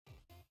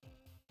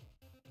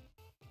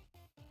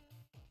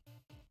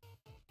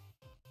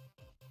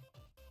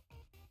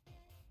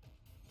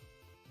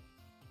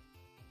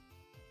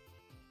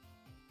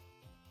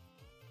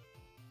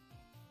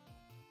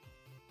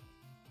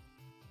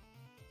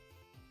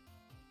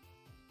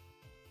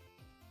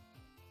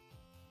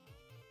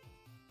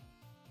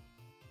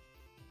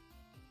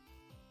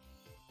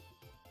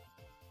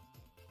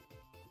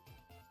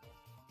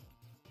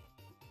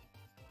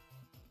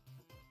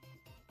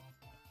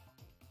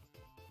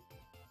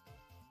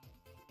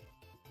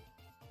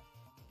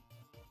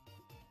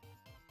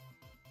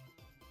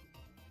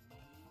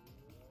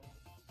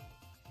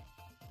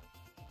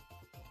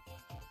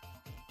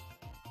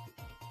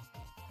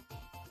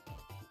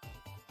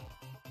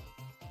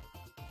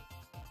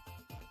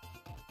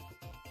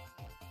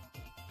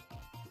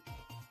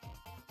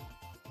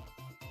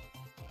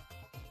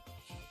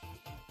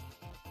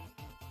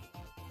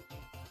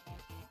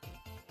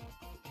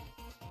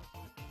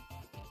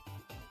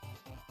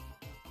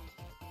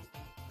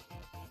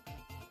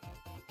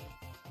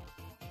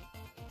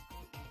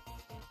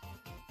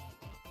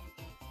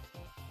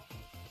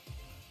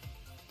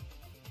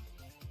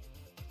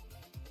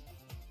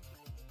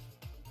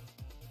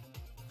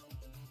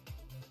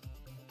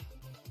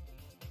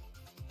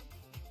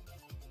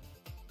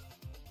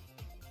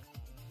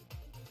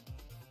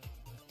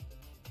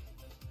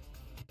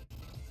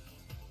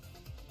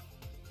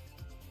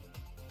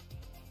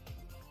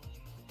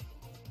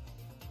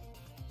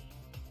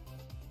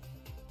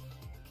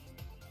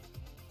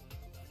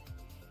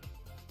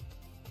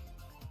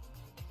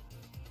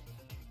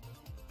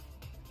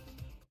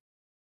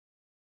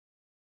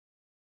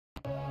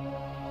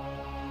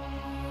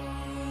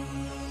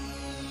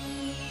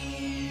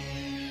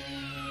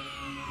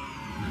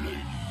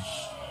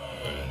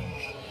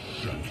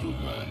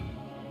gentlemen,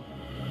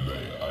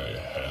 may I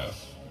have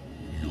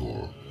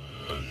your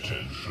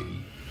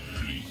attention,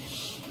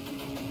 please?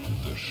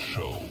 The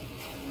show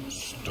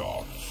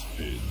starts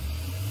in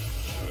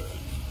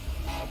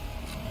 10,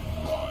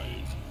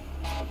 9,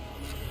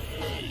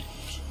 8,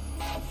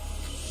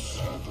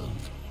 7,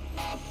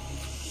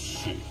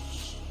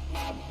 6,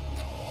 5,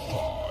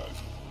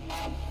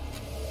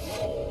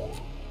 4,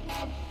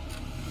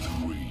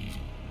 3,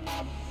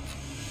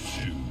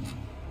 2,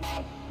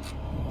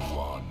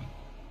 1,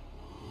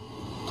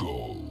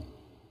 go.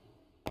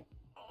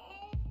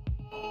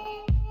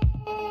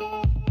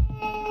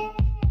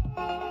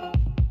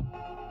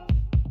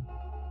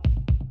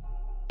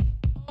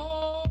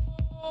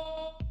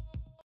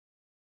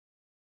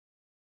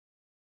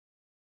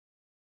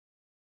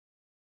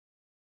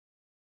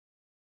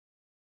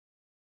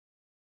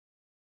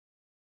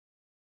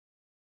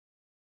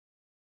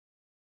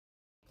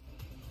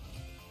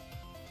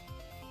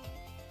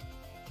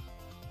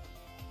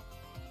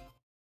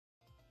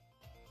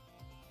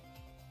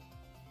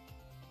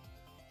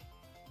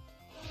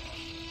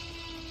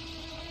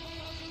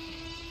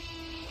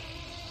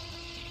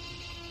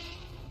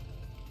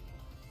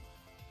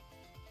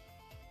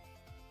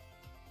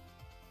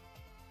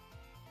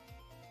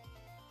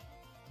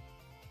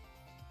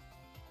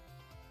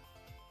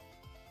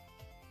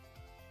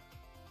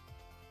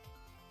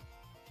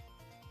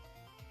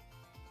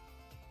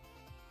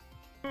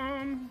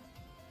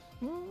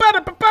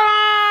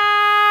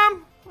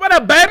 Ba-da-ba-bum! What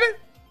up, baby?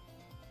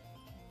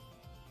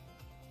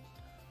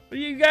 What are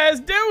you guys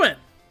doing?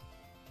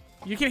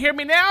 You can hear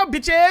me now,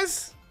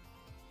 bitches?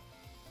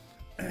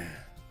 I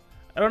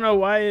don't know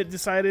why it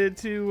decided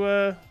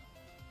to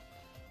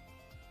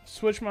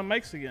switch my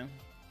mics again.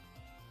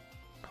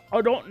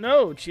 I don't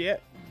know,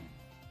 chat.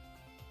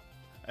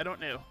 I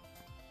don't know.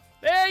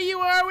 There you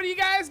are. What are you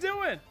guys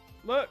doing?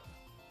 Look.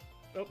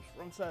 Oops,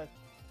 wrong side.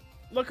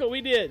 Look what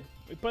we did.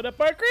 We put up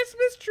our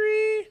Christmas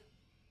tree.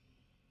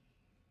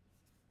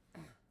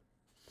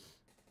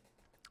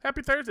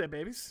 Happy Thursday,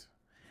 babies.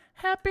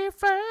 Happy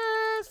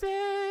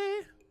Thursday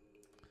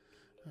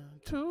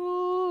to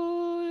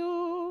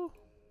you.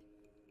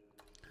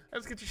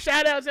 Let's get your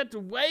shout outs out the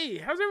way.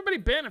 How's everybody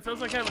been? It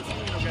feels like I haven't seen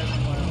you guys in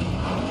a while.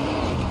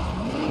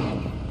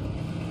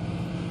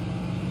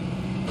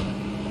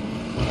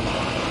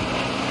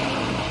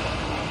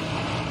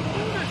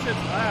 Ooh, that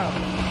shit's loud.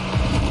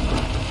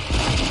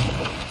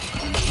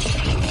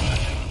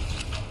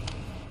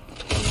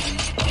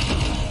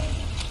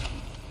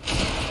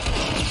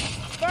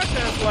 Fuck,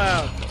 that's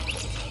loud.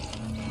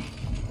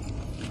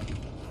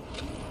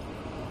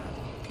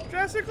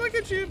 Jessica, look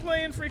at you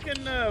playing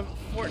freaking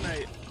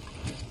Fortnite.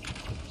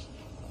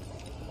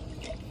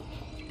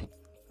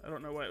 I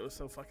don't know why it was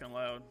so fucking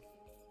loud.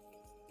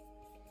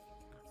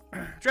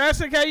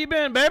 Jurassic, how you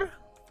been, baby?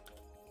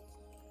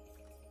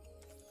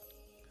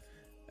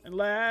 And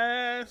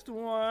last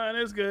one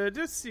is good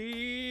to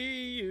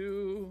see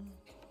you.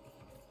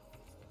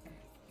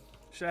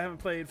 Shit, I haven't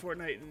played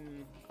Fortnite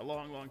in a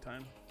long, long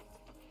time.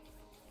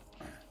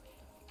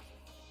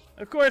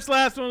 Of course,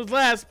 last one was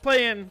last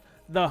playing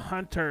The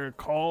Hunter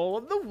Call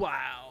of the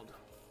Wild.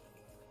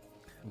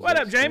 What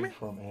up, Jamie?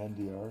 From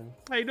Andy Ari.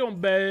 How you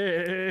doing,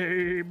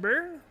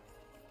 baby?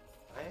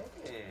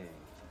 Hey,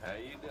 how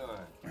you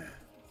doing?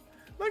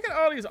 Look at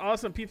all these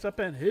awesome peeps up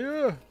in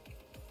here.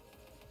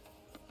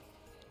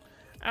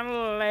 And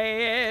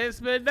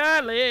last but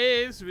not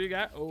least, we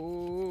got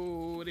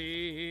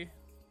Odie.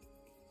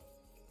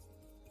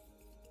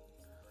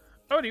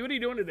 Odie, what are you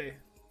doing today?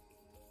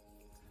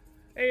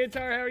 Hey,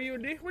 Atar, how are you,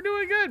 D? We're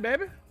doing good,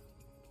 baby.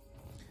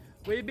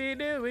 We be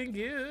doing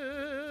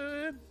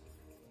good.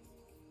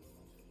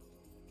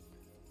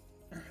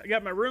 I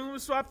got my room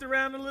swapped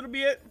around a little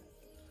bit.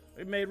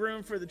 We made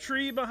room for the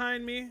tree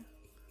behind me.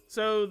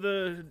 So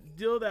the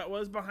deal that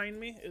was behind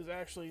me is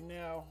actually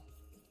now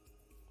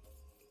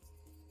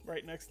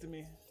right next to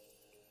me.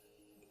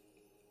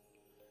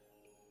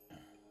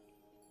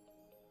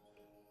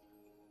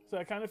 So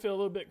I kind of feel a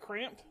little bit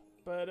cramped,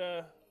 but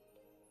it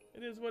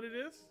is what it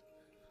is.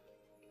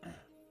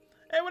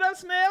 Hey, what up,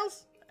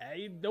 Snails? How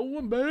you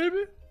doing,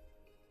 baby?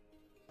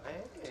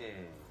 Hey,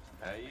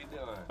 how you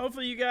doing?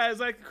 Hopefully you guys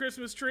like the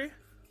Christmas tree.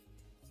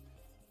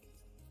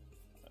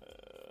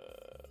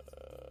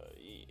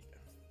 Yeah.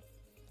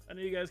 I know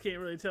you guys can't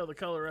really tell the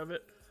color of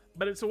it,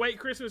 but it's a white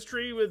Christmas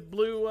tree with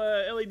blue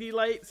LED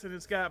lights, and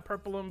it's got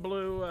purple and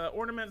blue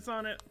ornaments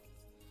on it.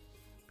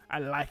 I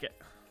like it.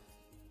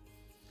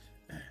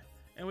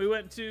 And we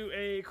went to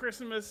a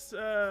Christmas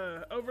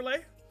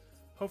overlay.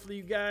 Hopefully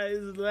you guys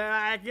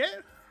like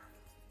it.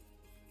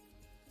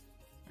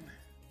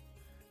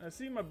 I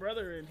see my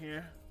brother in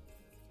here.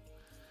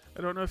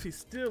 I don't know if he's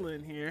still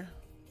in here.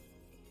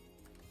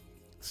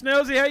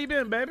 Snellsy, how you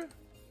been, baby?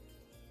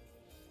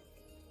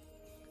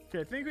 Okay,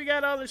 I think we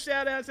got all the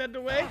shout outs out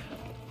the way.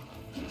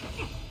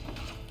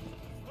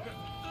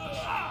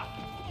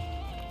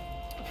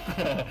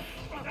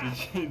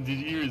 Did you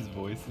hear his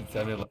voice? It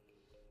sounded like...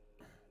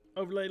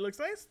 Overlay looks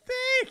nice.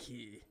 Thank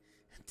you.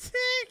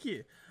 Thank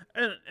you.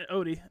 And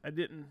Odie, I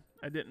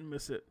didn't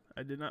miss it.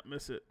 I did not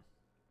miss it.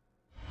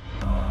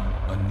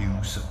 A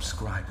new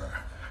subscriber.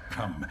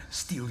 Come,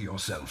 steel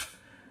yourself.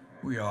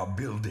 We are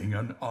building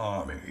an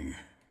army.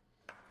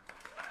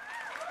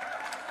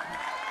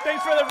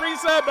 Thanks for the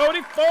resub,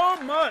 Odie.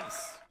 4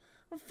 months.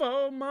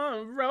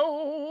 4-month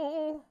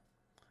roll.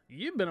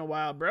 You've been a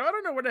while, bro. I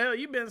don't know where the hell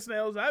you've been,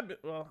 Snails.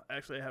 Well,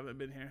 actually, I haven't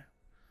been here.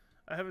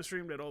 I haven't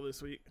streamed at all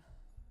this week.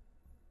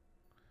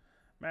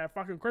 Man,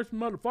 fucking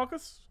Christmas,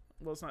 motherfuckers.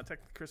 Well, it's not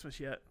technically Christmas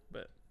yet,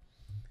 but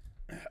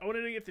I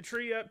wanted to get the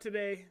tree up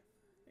today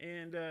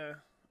and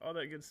all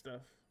that good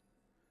stuff.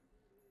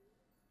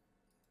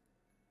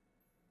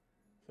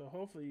 So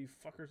hopefully you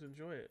fuckers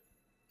enjoy it.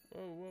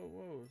 Whoa, whoa,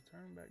 whoa.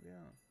 Turn back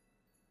down.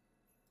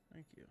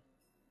 Thank you.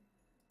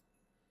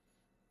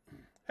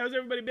 How's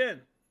everybody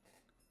been?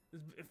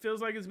 It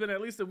feels like it's been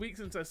at least a week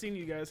since I've seen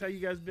you guys. How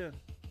you guys been?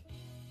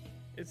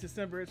 It's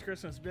December. It's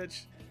Christmas,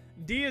 bitch.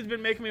 D has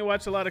been making me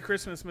watch a lot of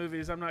Christmas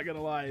movies. I'm not going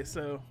to lie,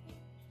 so.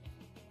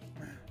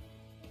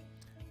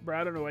 Bro,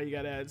 I don't know why you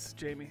got ads,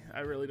 Jamie. I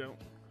really don't.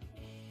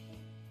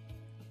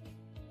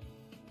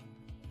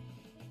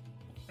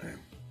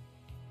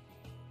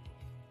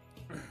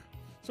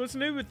 So what's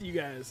new with you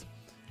guys?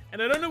 And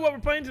I don't know what we're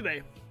playing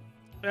today.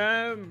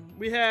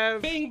 We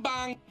have... Bing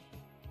bong.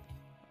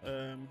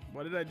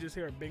 What did I just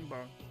hear? A bing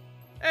bong.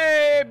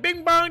 Hey,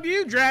 bing bong to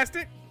you,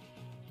 Drastic.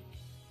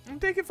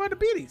 I'm taking for the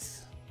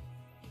beaties.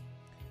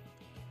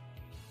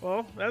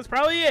 Well, that's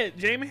probably it,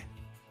 Jamie.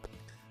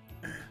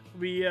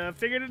 We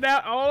figured it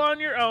out all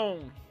on your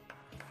own.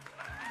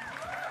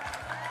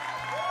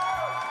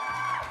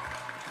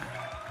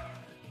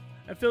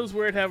 It feels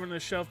weird having a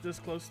shelf this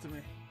close to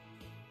me.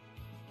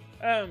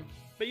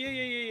 But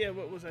yeah.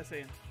 What was I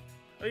saying?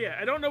 Oh yeah,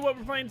 I don't know what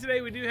we're playing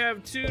today. We do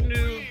have 2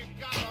 new.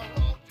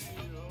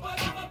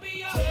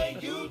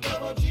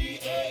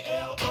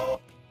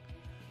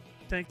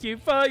 Thank you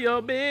for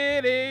your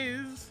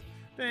biddies.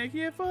 Thank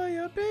you for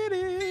your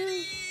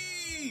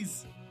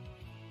biddies.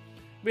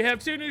 We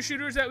have 2 new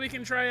shooters that we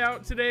can try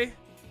out today.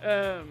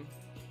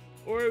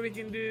 Or we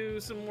can do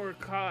some more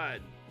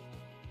COD.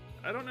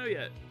 I don't know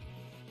yet.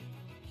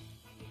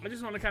 I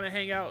just want to kind of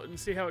hang out and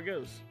see how it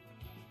goes.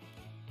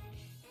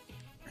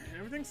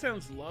 Everything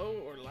sounds low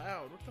or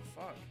loud. What the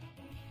fuck?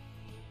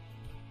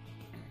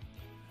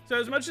 So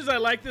as much as I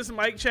like this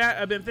mic chat,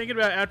 I've been thinking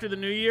about after the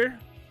new year,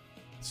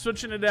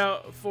 switching it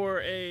out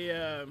for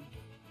a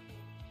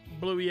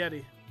Blue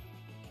Yeti.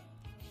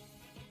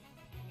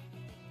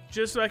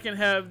 Just so I can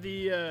have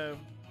the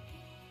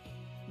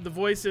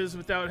voices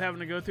without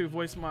having to go through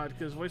voice mod,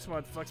 because voice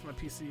mod fucks my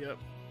PC up.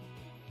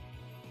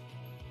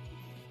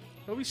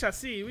 But we shall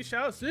see. We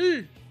shall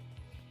see.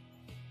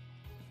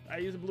 I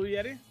use a Blue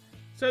Yeti.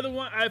 So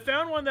I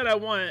found one that I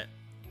want,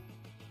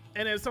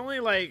 and it's only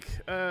like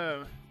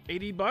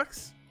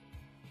 $80,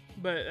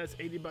 but that's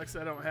 $80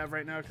 I don't have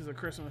right now because of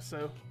Christmas.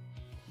 So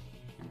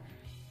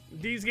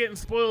D's getting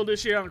spoiled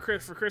this year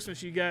for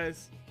Christmas, you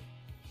guys.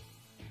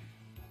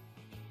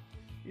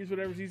 Use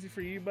whatever's easy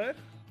for you, bud.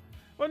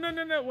 Well,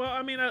 no. Well,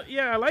 I mean,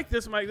 yeah, I like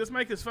this mic. This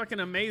mic is fucking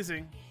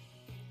amazing.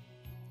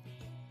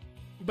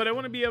 But I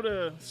want to be able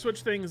to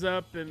switch things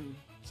up, and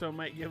so I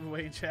might give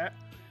away in chat.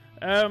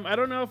 I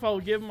don't know if I'll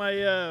give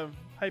my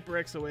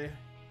HyperX away.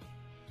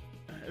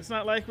 It's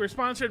not like we're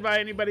sponsored by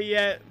anybody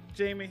yet,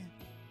 Jamie.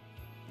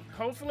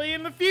 Hopefully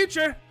in the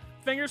future.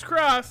 Fingers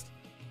crossed.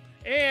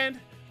 And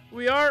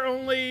we are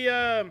only,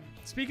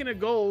 speaking of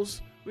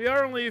goals, we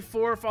are only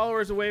 4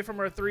 followers away from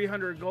our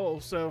 300 goal.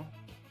 So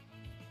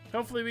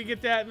hopefully we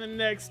get that in the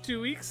next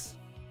 2 weeks.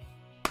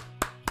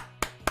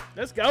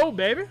 Let's go,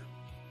 baby.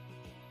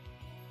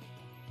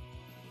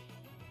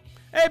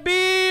 Hey,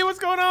 B, what's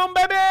going on,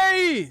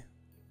 baby?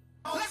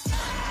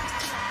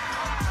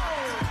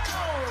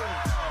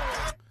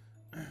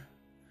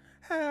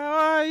 How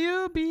are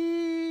you,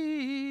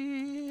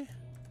 B?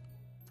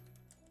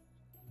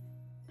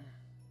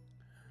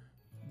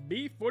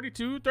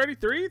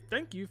 B4233,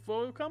 thank you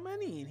for coming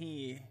in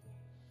here.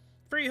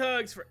 Free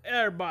hugs for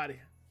everybody.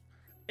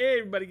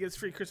 Everybody gets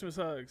free Christmas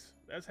hugs.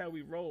 That's how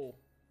we roll.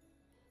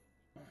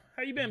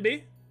 How you been,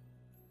 B?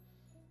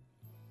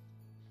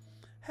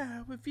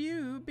 How have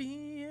you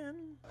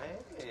been?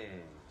 Hey,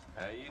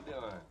 how you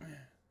doing?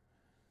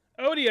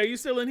 Odie, are you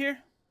still in here?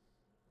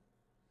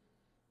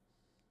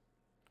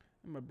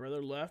 And my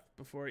brother left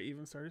before I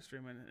even started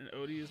streaming, and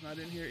Odie is not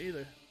in here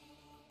either.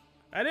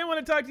 I didn't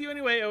want to talk to you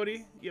anyway,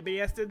 Odie, you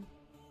bastard.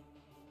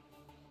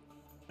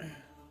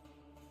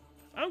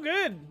 I'm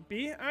good,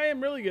 B. I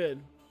am really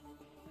good.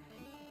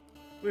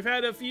 We've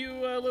had a few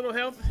little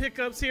health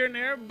hiccups here and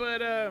there,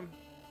 but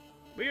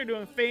we are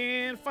doing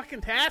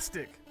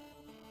fan-fucking-tastic.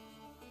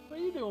 What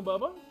are you doing,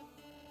 Bubba?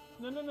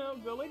 No.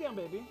 Go lay down,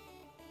 baby.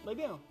 Lay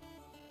down.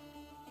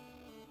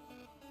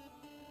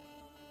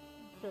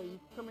 Okay, you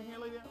come in here,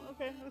 lay down.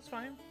 Okay, that's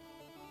fine.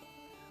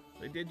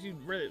 They did you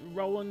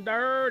rolling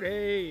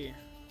dirty.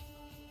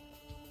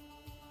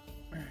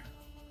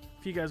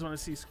 If you guys want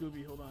to see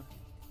Scooby, hold on.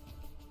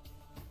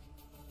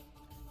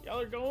 Y'all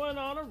are going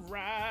on a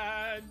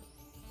ride.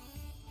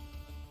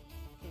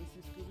 Can you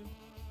see Scooby?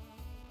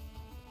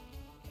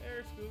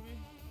 There, Scooby.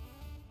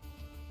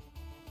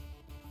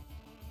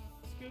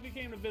 Scooby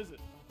came to visit.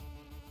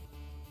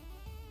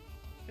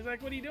 He's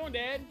like, what are you doing,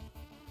 Dad?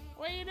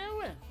 What are you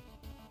doing?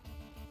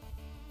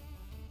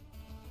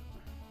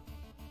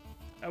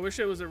 I wish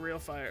it was a real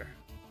fire.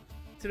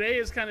 Today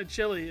is kind of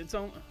chilly. It's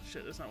on.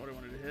 Shit, that's not what I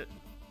wanted to hit.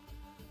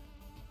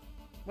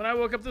 When I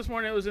woke up this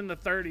morning, it was in the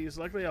 30s.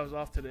 Luckily, I was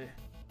off today.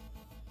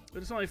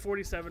 But it's only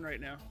 47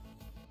 right now.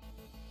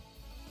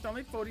 It's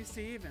only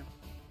 47.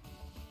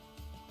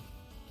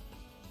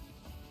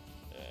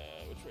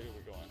 Which way are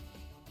we going?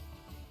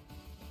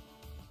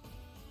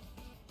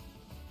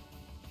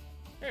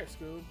 There,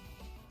 Scoob.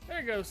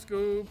 There you go,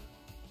 Scoob.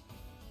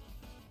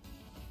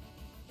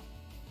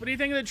 What do you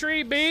think of the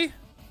tree, B? I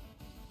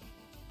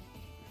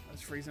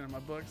was freezing in my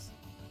books.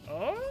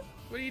 Oh?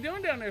 What are you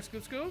doing down there,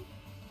 Scoob Scoob?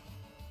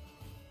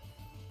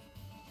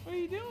 What are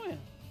you doing?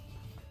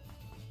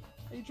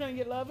 Are you trying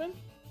to get loving?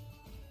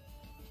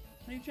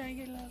 Are you trying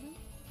to get loving?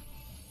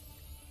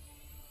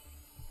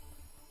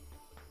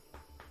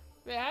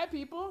 Say hi,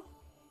 people.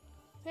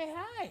 Say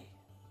hi.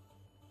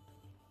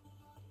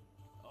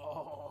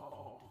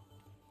 Oh.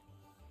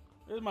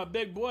 This is my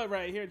big boy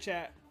right here,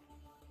 chat.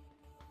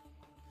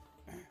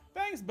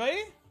 Thanks,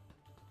 buddy.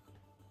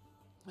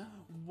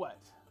 What?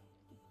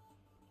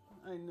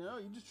 I know,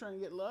 you're just trying to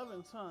get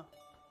loving, huh?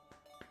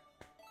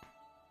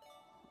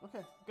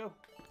 Okay, go.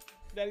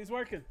 Daddy's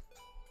working.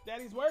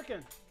 Daddy's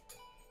working.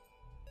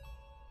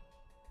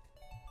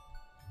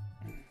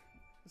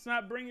 It's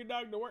not bring your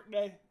dog to work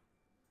day.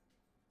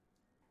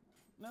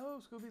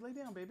 No, Scooby, lay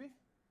down, baby.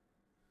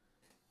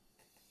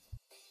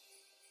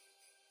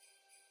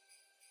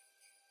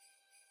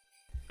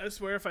 I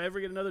swear if I ever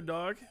get another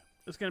dog,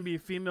 it's going to be a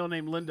female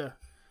named Linda.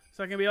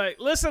 So I can be like,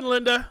 listen,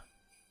 Linda.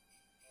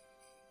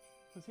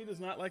 Because he does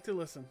not like to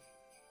listen.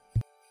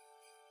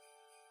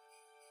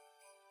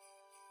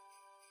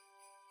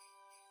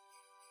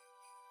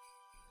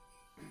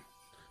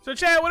 So,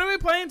 Chad, what are we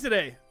playing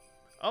today?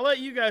 I'll let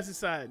you guys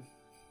decide.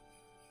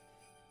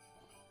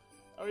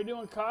 Are we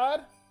doing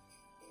COD?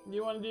 Do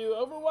you want to do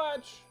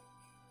Overwatch?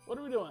 What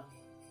are we doing?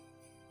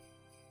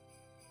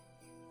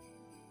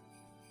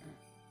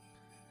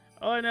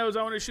 All I know is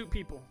I want to shoot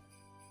people.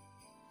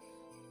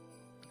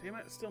 Damn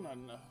it, still not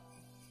enough.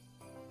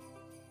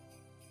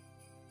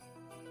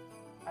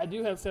 I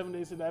do have 7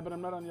 days to die, but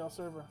I'm not on y'all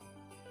server.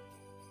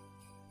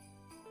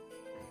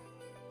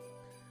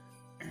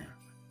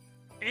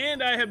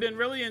 And I have been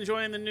really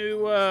enjoying the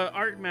new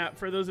Ark map.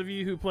 For those of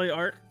you who play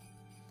Ark,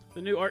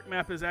 the new Ark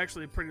map is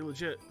actually pretty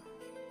legit.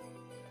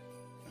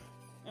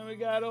 And we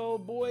got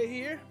old boy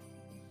here.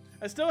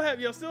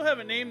 Y'all still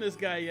haven't named this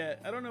guy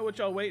yet. I don't know what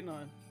y'all waiting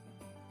on.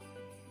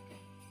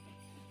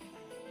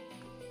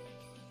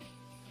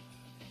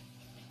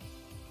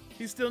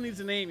 He still needs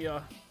a name,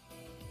 y'all.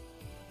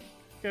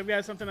 Okay, I've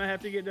got something I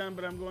have to get done,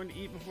 but I'm going to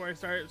eat before I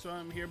start, so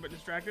I'm here but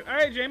distracted. All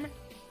right, Jamie.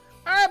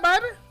 All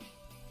right, baby.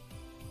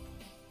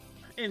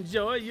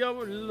 Enjoy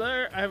your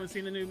lure. I haven't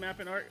seen the new map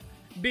in Ark.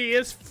 B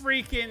is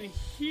freaking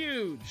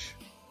huge.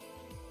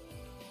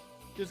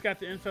 Just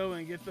got the info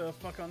and get the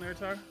fuck on there,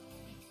 Tar.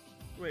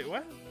 Wait,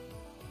 what?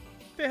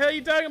 What the hell are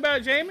you talking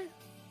about, Jamie?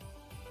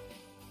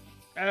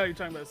 Oh, you're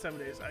talking about 7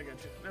 days. I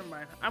got you. Never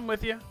mind. I'm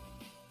with you.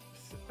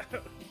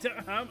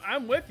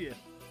 I'm with you.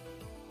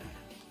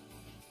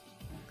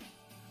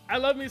 I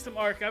love me some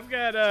Ark. I've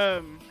got,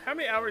 how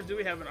many hours do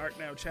we have in Ark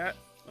now, chat?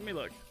 Let me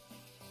look.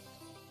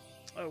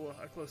 Oh, well,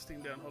 I closed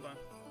Steam down. Hold on.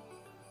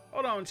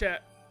 Hold on,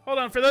 chat. Hold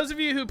on. For those of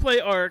you who play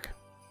Ark,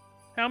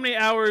 how many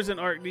hours in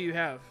Ark do you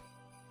have?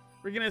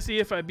 We're going to see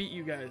if I beat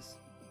you guys.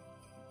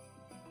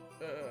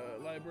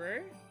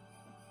 Library?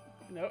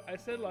 No, I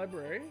said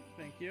library.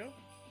 Thank you.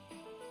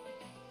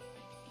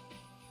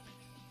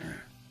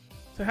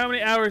 So how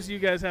many hours do you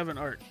guys have in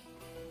Ark?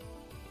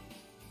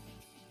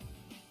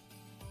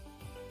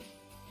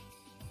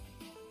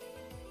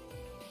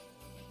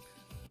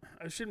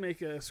 I should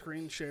make a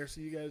screen share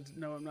so you guys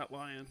know I'm not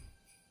lying.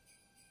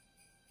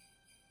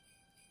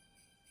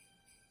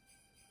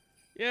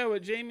 Yeah,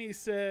 what Jamie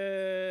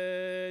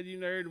said, you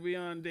nerd, we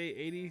on day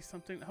 80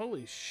 something.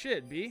 Holy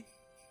shit, B.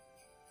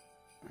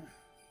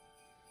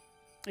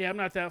 Yeah, I'm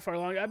not that far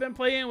along. I've been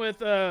playing with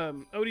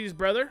Odie's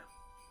brother.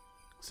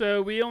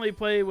 So we only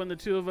play when the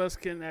two of us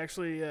can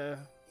actually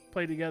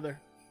play together.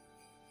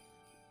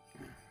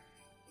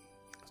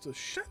 So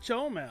shut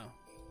your mouth.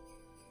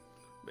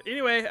 But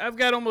anyway, I've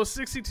got almost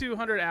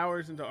 6,200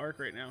 hours into Ark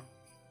right now.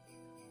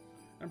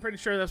 I'm pretty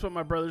sure that's what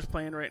my brother's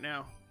playing right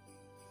now.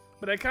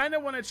 But I kind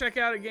of want to check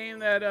out a game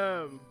that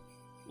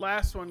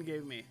last one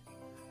gave me.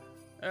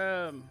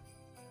 Where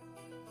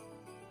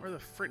the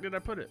frick did I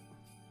put it?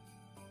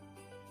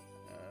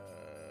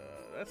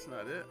 That's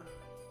not it.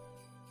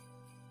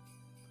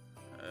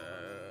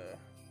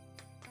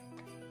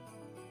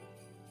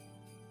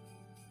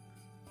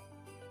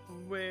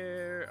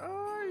 Where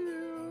are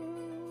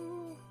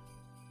you?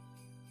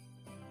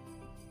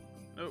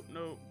 Nope,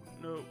 nope,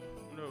 nope,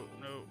 nope,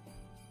 nope.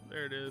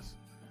 There it is.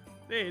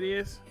 There it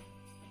is.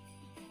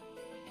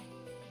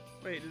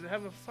 Wait, does it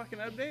have a fucking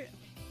update?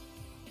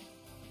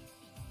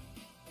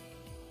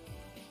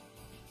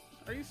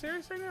 Are you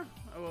serious right now?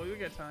 Oh, well, we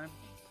got time.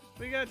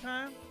 We got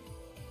time.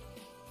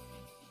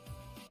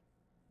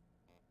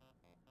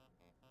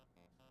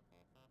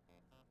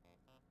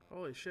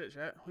 Holy shit,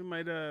 chat. We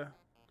might, the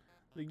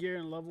gear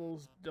and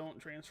levels don't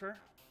transfer.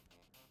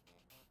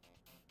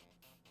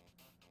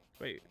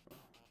 Wait.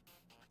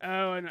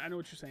 Oh, I know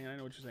what you're saying. I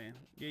know what you're saying.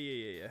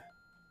 Yeah.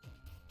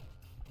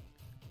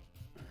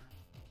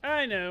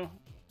 I know.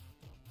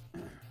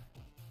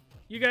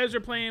 You guys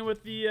are playing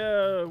with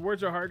the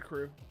Words Are Hard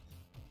crew.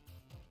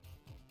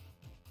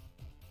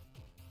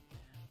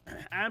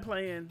 I'm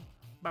playing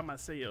by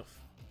myself.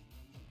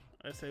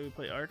 I say we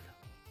play Ark.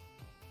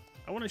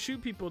 I want to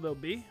shoot people though,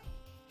 B.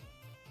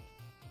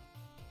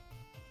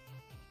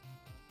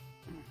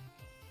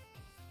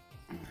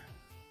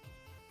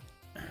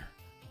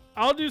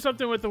 I'll do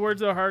something with the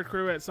Words Are Hard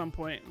crew at some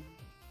point.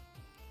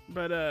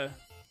 But I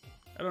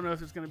don't know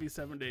if it's going to be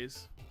 7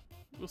 days.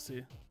 We'll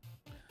see.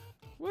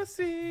 We'll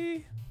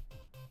see.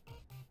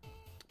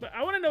 But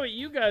I want to know what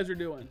you guys are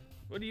doing.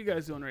 What are you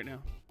guys doing right now?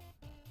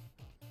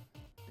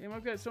 Damn,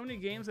 I've got so many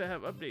games that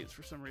have updates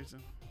for some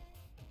reason.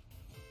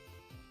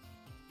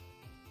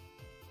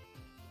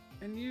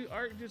 And you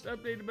Ark just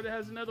updated, but it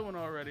has another one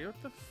already.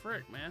 What the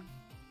frick, man?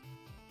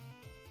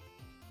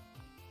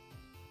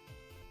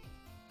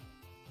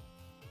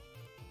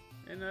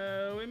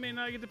 And we may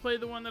not get to play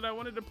the one that I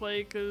wanted to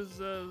play because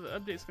the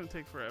update's gonna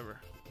take forever.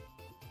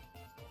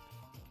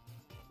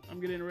 I'm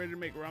getting ready to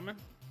make ramen.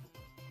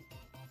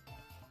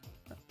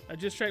 I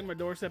just checked my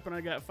doorstep and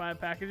I got 5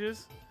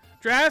 packages.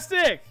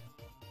 Drastic!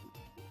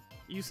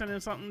 You sending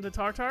something to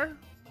Tartar?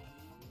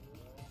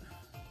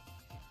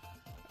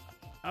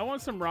 I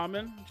want some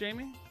ramen,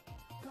 Jamie.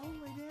 Go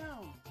lay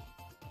down.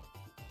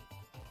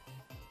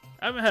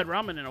 I haven't had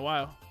ramen in a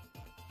while.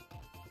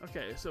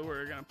 Okay, so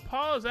we're gonna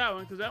pause that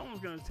one because that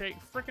one's gonna take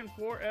freaking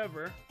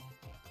forever.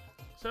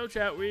 So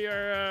chat, we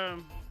are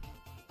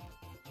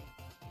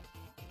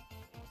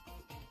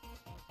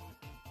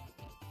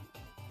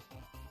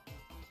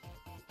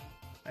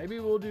maybe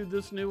we'll do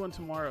this new one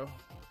tomorrow.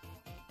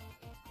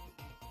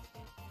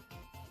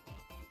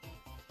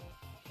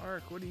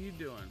 Ark, what are you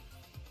doing?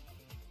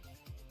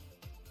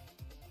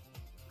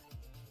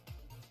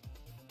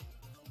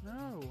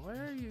 No, why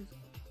are you?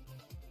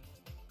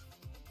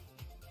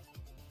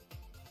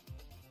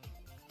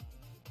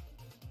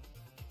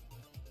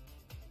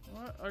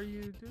 What are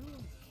you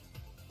doing?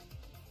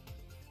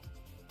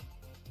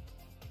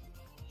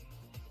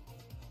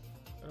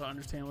 I don't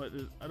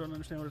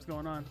understand what's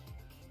going on.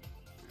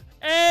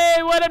 Hey,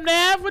 what up,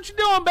 Nav? What you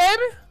doing,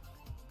 baby?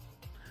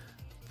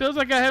 Feels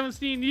like I haven't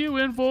seen you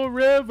in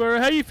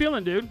forever. How you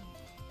feeling, dude?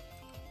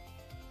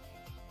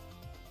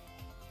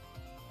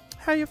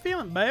 How you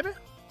feeling, baby?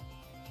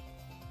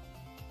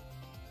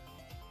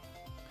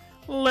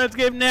 Let's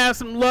give Nav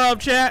some love,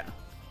 chat.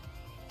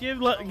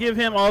 Give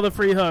him all the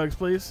free hugs,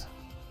 please.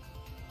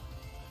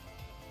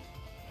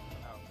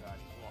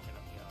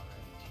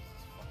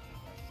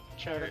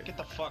 Cheddar, get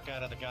the fuck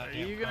out of the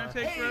goddamn Are you gonna car.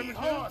 take forever too?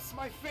 Hoss,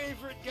 my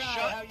favorite guy.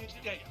 How you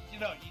doing? You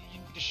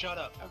need to shut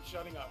up. I'm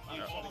shutting up.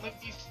 You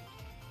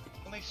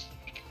only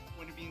speak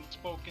when you're being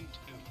spoken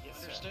to.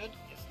 Yes, Understood?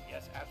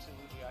 Yes,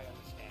 absolutely. I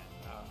understand.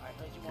 I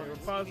heard you Okay, wanted we're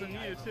to pausing see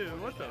me. you too.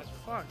 What the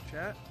fuck,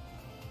 chat?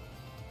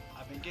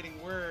 I've been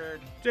getting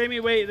word.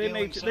 Jamie, wait, they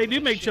dealing some do of the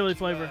make shit chili to,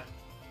 flavor.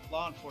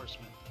 Law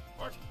enforcement.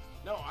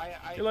 No,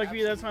 I You're like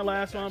me, that's my absolutely-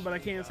 last one, but I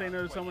actually, can't say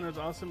no to quite someone as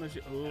awesome as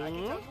you. And I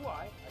can tell you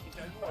why.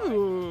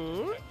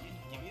 Ooh.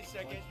 Give me a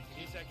second.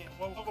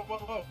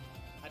 Whoa.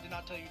 I did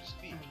not tell you to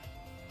speak.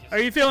 Are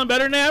you feeling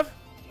better, Nav?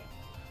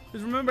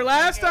 Because remember,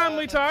 last time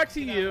we talked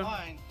to you,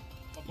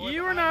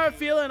 you were not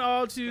feeling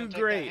all too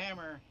great.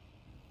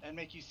 And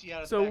make you see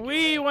out of the So back of your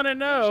we head. want to You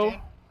know,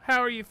 understand?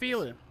 how are you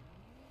feeling?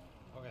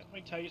 Okay. Let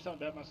me tell you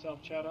something about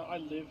myself, Chad. I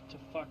live to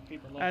fuck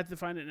people up. I have to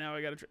find it now.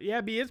 I gotta try.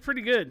 Yeah, B, it's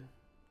pretty good.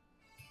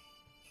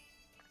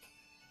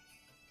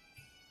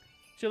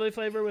 Chili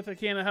flavor with a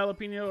can of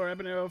jalapeno or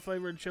habanero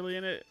flavored chili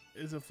in it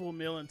is a full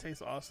meal and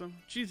tastes awesome.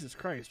 Jesus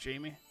Christ,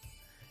 Jamie.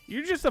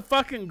 You're just a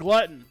fucking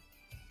glutton.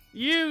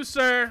 You,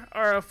 sir,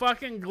 are a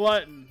fucking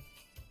glutton.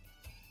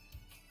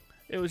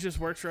 It was just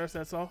work stress,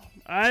 that's all.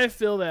 I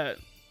feel that.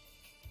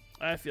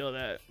 I feel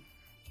that.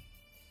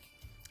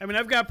 I mean,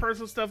 I've got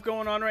personal stuff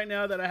going on right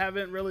now that I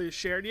haven't really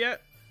shared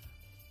yet.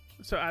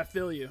 So I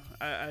feel you.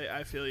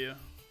 I feel you.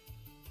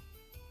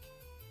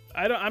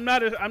 I'm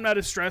not a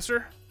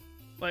stressor.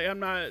 Like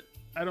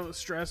I don't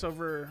stress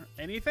over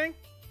anything.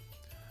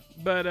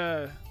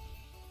 But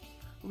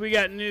we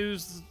got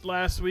news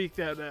last week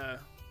that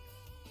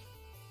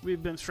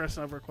we've been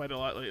stressing over quite a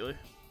lot lately.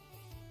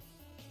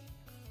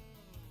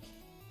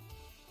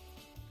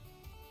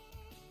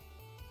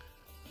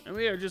 And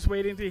we are just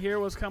waiting to hear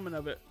what's coming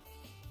of it.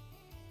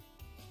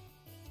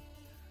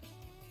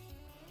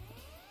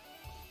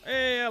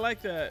 Hey, I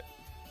like that.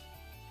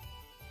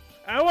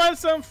 I want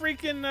some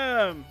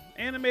freaking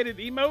animated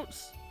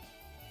emotes.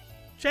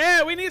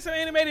 Chad, we need some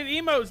animated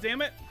emotes,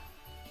 damn it.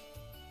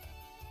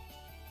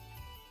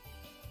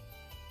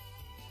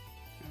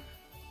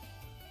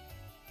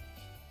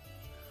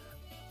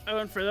 Oh,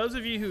 and for those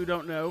of you who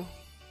don't know,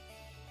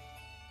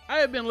 I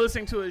have been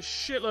listening to a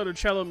shitload of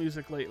cello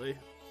music lately.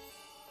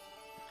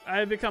 I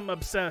have become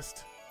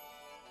obsessed.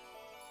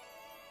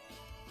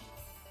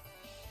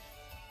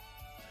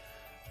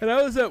 And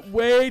I was up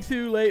way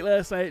too late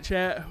last night,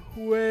 chat.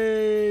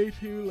 Way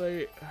too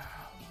late.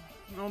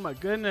 Oh my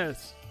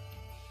goodness.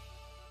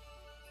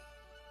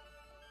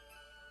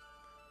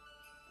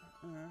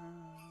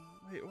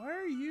 Wait, why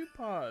are you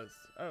paused?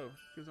 Oh,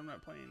 because I'm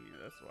not playing you.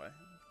 That's why.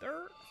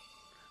 Dirt.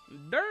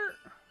 Dirt.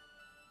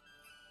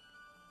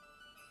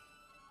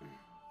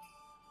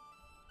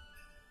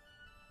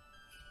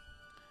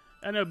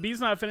 I know B's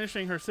not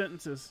finishing her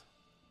sentences.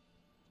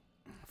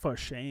 For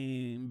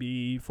shame,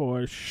 B,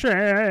 for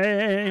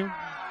shame.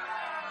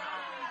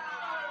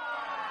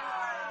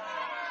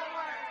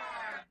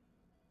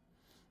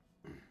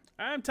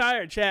 I'm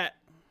tired, chat.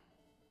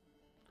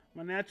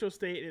 My natural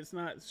state is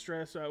not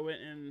stress, so I went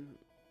in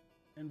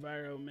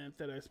environment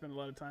that I spend a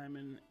lot of time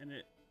in, and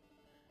it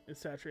is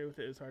saturated with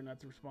it. It's hard not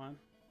to respond.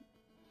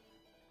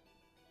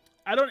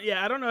 I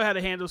don't know how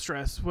to handle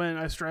stress when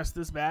I stress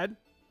this bad.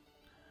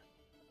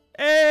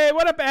 Hey,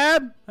 what up,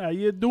 Ab? How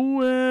you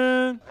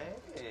doing?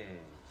 Hey.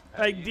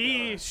 Like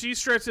D, she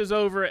stresses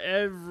over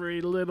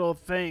every little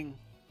thing,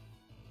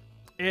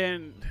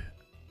 and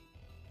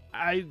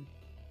I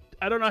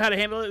don't know how to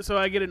handle it, so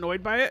I get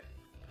annoyed by it.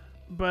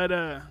 But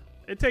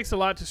it takes a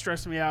lot to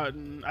stress me out,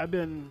 and I've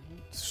been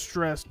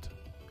stressed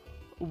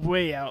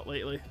way out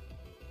lately.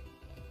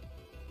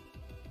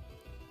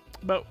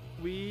 But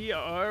we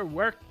are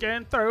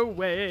working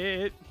through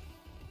it.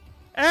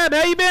 Ab,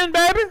 how you been,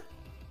 baby?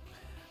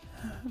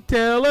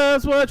 Tell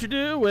us what you're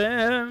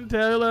doing.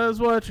 Tell us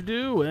what you're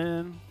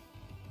doing.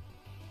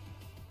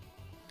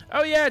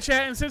 Oh yeah,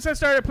 chat, and since I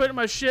started putting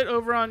my shit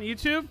over on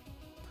YouTube,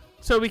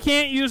 so we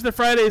can't use the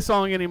Friday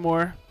song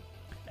anymore.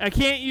 I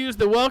can't use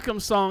the welcome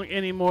song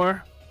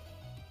anymore.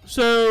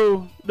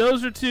 So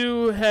those are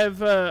two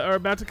are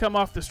about to come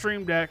off the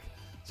stream deck.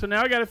 So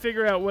now I got to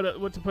figure out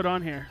what to put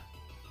on here.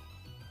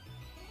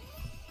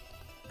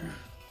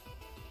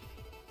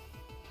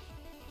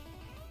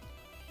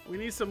 We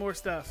need some more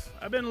stuff.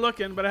 I've been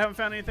looking, but I haven't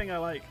found anything I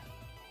like.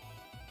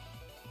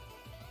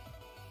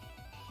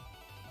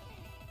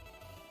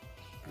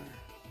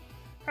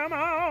 Come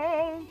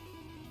on!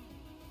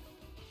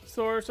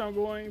 Source, I'm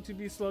going to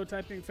be slow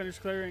typing, finish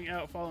clearing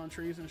out fallen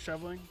trees and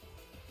shoveling.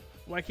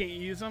 Why can't you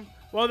use them?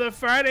 Well, the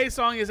Friday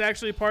song is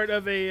actually part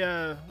of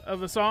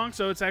a song,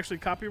 so it's actually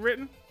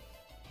copywritten.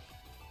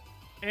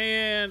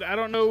 And I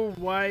don't know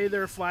why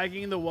they're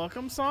flagging the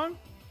welcome song,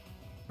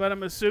 but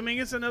I'm assuming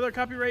it's another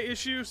copyright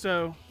issue,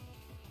 so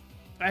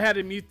I had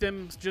to mute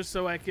them just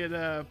so I could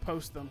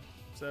post them.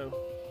 So,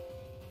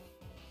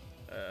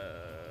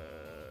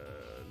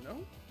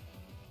 no.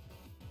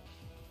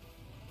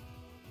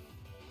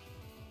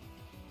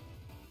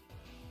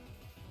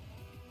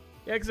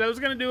 Yeah, because I was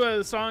going to do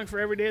a song for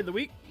every day of the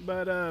week,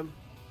 but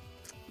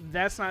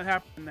that's not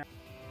happening now.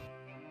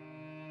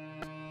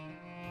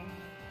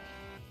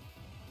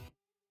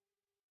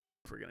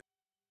 We're going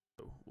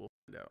to, we'll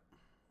find out.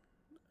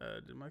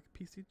 Did my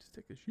PC just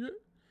take a shit?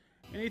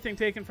 Anything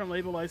taken from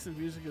label licensed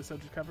music is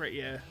subject to copyright?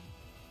 Yeah.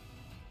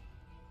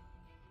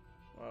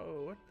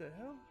 Whoa, what the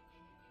hell?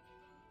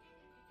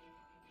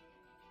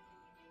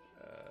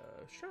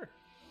 Sure.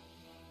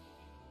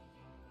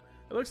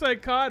 It looks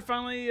like COD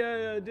finally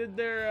did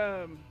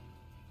their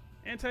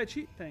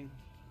anti-cheat thing.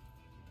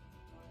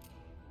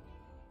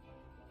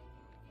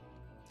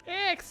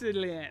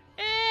 Excellent.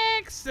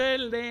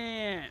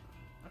 Excellent.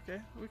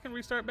 Okay, we can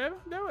restart, baby.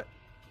 Do it.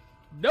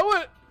 Do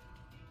it.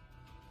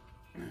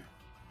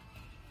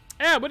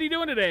 Yeah, what are you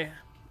doing today?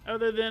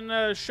 Other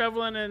than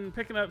shoveling and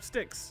picking up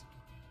sticks.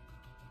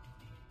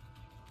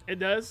 It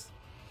does?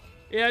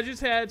 Yeah, I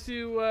just had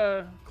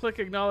to click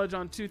acknowledge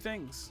on two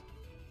things.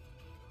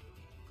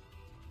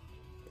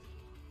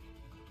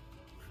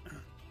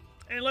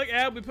 And look,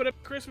 Ab, we put up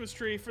a Christmas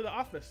tree for the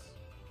office.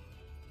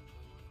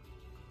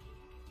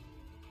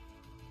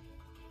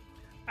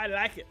 I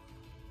like it.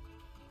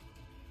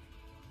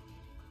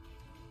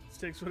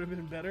 Sticks would have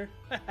been better.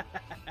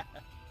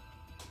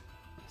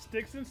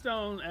 Sticks and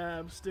stones,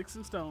 Ab. Sticks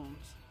and stones.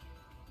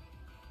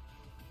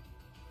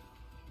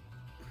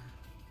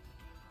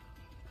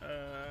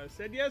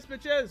 Said yes,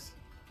 bitches.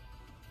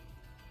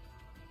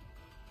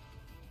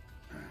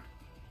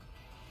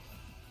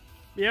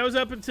 Yeah, I was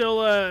up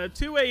until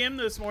 2 a.m.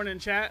 this morning,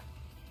 chat,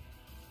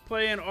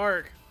 playing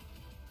Ark.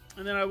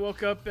 And then I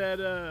woke up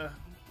at,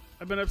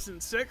 I've been up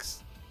since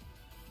 6.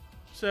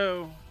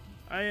 So,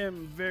 I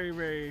am very,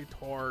 very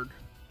tired.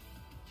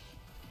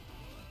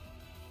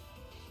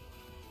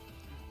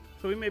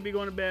 So we may be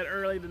going to bed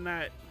early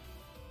tonight.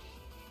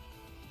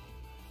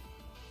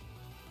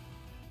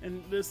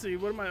 And let's see,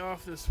 what am I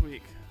off this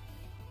week?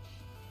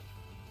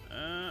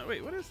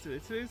 Wait, what is today?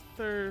 Today's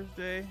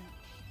Thursday.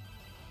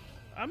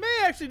 I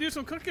may actually do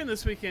some cooking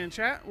this weekend,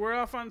 chat. We're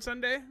off on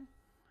Sunday.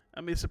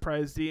 I may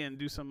surprise D and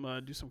do some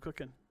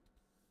cooking.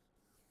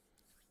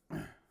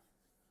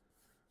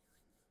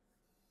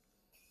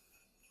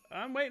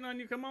 I'm waiting on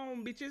you. Come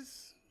on,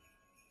 bitches.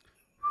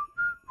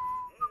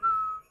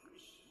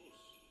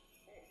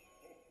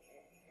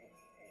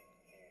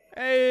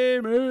 Hey,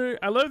 man.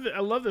 I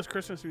love this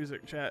Christmas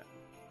music, chat.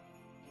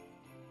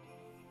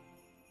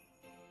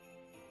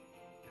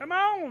 Come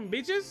on,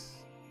 bitches.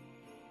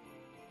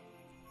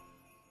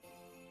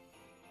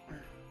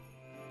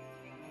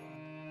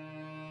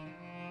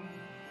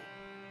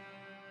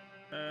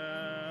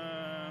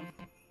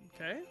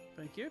 Okay.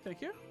 Thank you.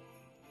 Thank you.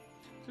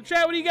 So,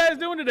 chat, what are you guys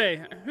doing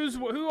today?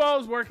 Who all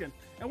is working?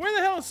 And where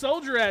the hell is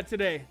Soldier at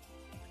today?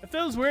 It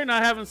feels weird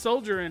not having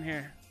Soldier in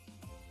here.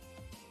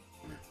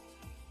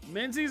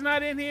 Menzies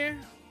not in here.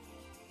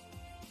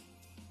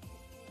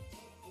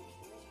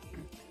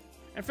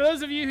 And for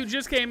those of you who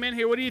just came in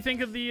here, what do you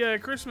think of the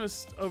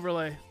Christmas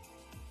overlay?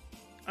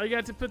 I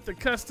got to put the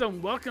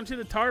custom "Welcome to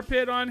the Tar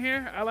Pit" on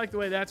here. I like the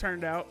way that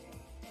turned out.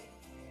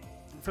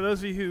 For those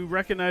of you who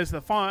recognize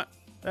the font,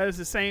 that is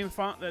the same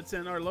font that's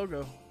in our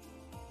logo.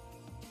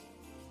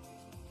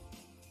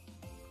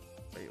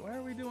 Wait, why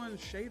are we doing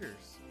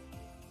shaders?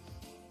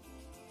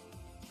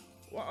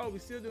 Wow, we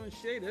still doing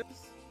shaders?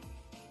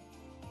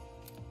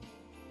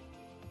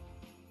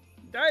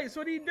 Dice,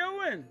 what are you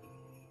doing?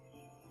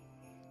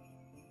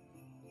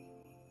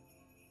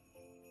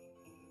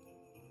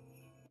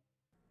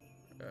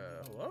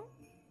 Hello?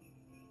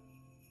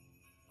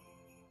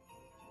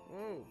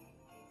 Whoa.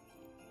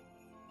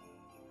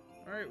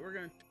 Alright, we're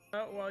gonna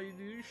out while you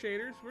do your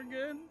shaders. We're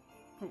good.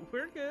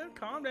 We're good.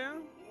 Calm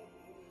down.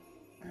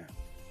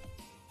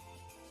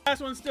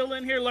 Last one's still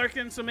in here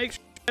lurking, so make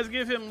sure you guys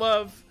give him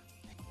love.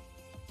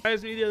 He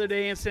surprised me the other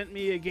day and sent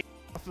me a game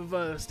off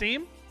of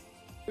Steam.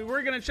 We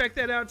were gonna check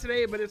that out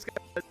today, but it's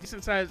got a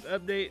decent sized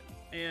update,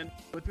 and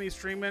with me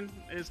streaming,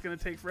 it's gonna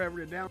take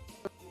forever to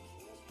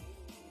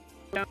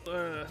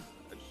download.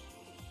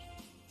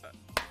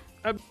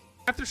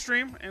 After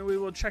stream, and we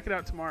will check it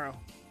out tomorrow.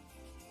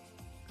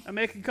 I'm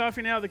making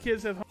coffee now. The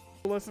kids have home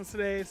lessons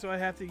today, so I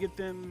have to get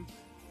them.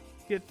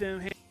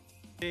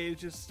 Hey,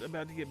 just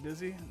about to get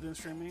busy doing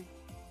streaming.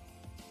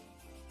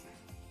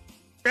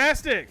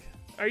 Drastic,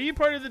 are you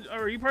part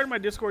of my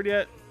Discord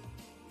yet?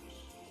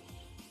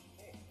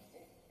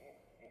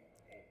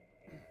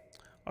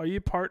 Are you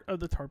part of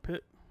the Tar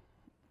Pit?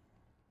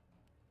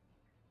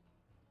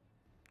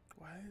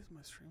 Why is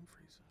my stream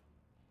freezing?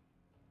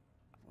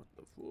 What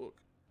the fuck?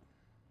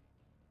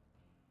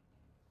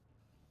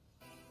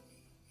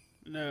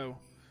 No.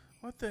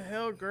 What the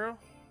hell, girl?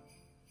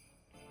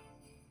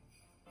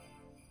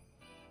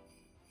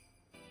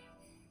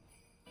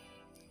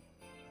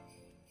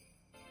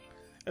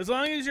 As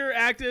long as you're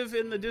active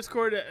in the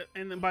Discord,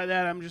 and by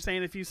that I'm just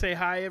saying if you say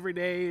hi every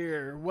day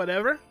or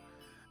whatever,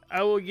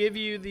 I will give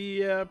you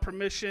the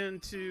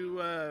permission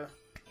to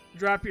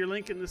drop your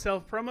link in the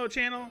self-promo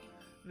channel.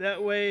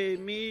 That way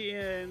me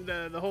and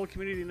the whole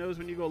community knows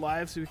when you go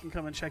live so we can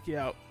come and check you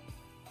out.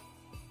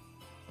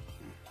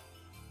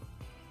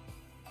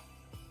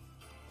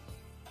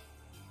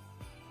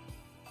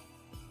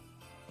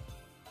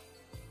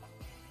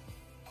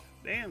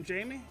 Damn,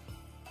 Jamie.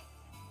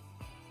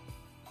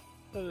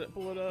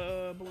 Pulling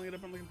it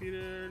up on the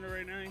computer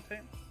right now.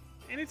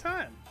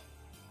 Anytime.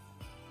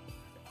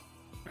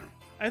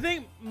 I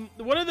think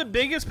one of the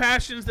biggest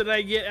passions that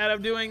I get out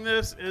of doing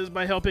this is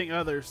by helping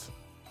others.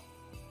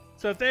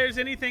 So if there's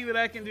anything that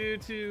I can do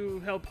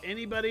to help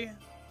anybody,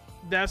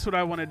 that's what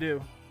I want to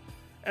do.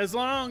 As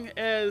long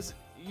as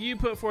you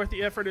put forth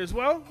the effort as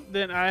well,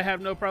 then I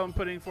have no problem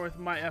putting forth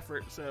my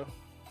effort. So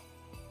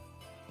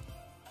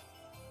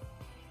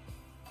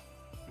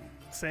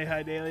say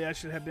hi daily. I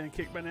should have been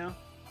kicked by now.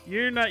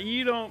 You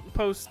don't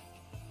post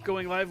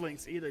going live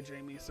links either,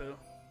 Jamie, so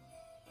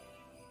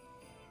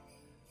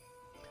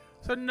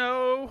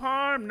no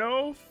harm,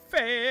 no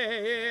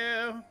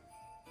fail.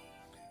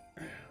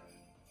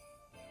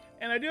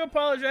 And I do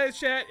apologize,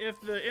 chat, if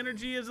the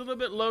energy is a little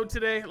bit low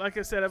today. Like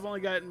I said, I've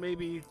only gotten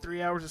maybe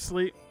 3 hours of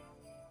sleep.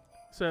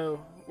 So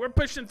we're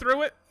pushing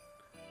through it.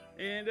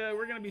 And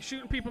we're going to be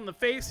shooting people in the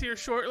face here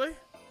shortly.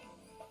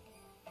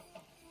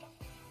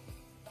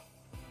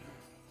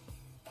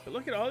 But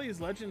look at all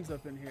these legends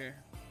up in here.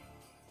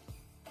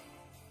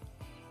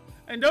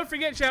 And don't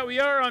forget, chat, we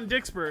are on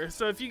Dixper.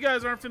 So if you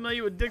guys aren't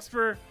familiar with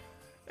Dixper,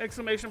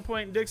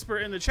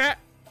 !Dixper in the chat.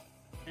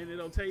 And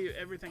it'll tell you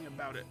everything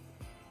about it.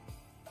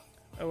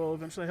 I will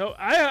eventually help.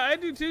 I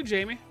do too,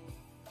 Jamie.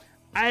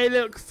 I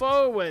look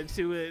forward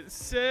to it,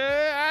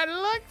 sir. I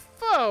look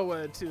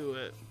forward to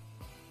it.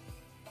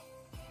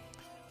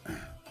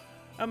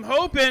 I'm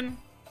hoping,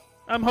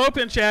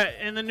 chat,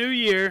 in the new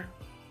year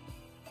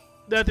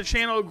that the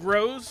channel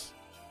grows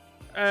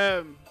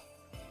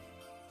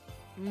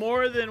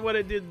more than what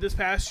it did this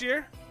past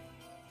year.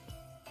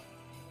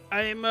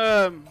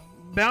 I'm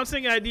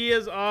bouncing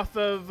ideas off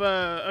of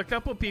a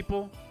couple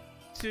people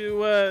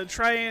to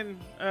try and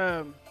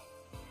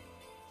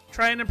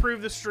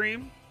improve the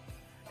stream.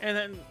 And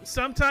then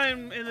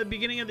sometime in the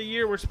beginning of the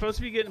year, we're supposed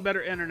to be getting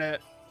better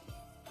internet.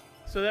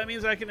 So that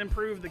means I can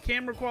improve the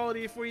camera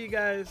quality for you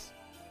guys.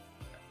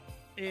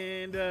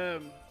 And yeah,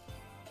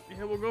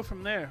 we'll go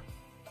from there.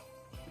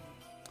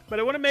 But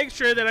I want to make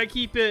sure that I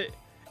keep it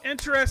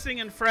interesting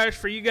and fresh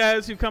for you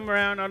guys who come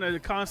around on a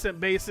constant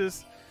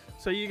basis.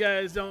 So you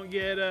guys don't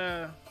get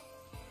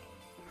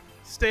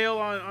stale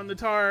on the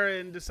tar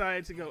and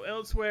decide to go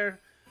elsewhere.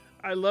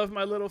 I love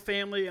my little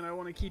family, and I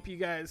want to keep you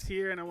guys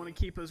here, and I want to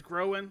keep us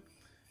growing.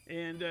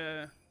 And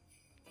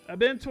I've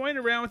been toying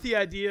around with the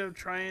idea of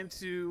trying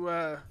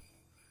to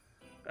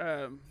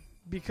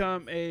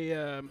become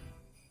a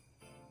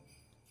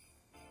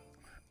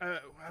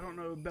I don't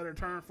know a better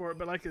term for it,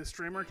 but like a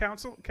streamer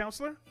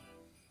counselor.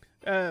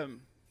 I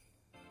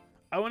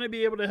want to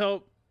be able to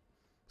help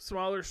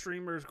smaller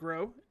streamers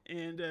grow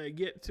and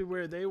get to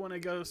where they want to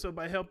go. So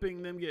by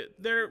helping them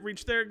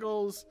reach their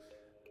goals,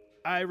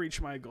 I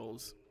reach my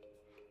goals.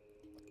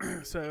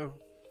 So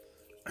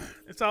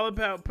it's all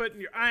about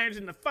putting your irons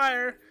in the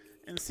fire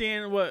and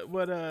seeing what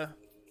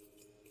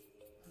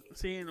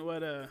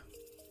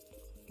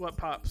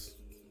pops.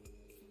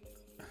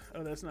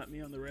 Oh, that's not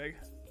me on the reg.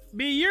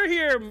 B, you're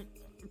here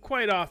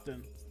quite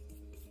often.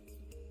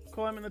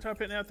 Cool, I'm in the top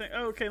hit now.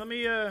 Oh, okay, let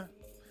me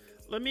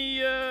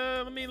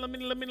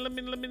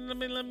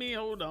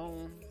hold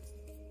on.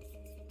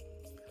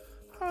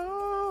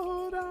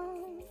 Hold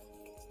on.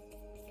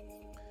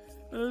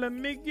 Let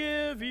me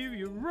give you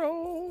your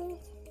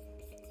role.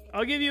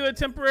 I'll give you a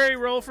temporary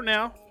role for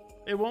now.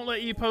 It won't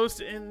let you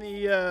post in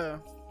the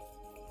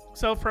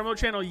self-promo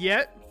channel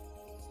yet.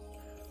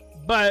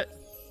 But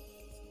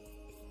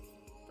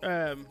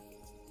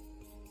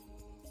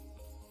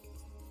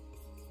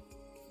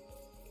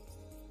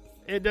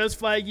it does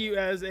flag you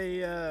as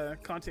a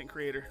content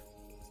creator.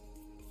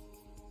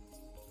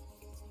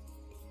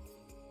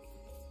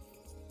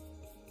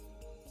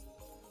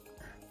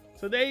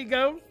 So there you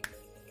go.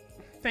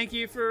 Thank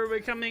you for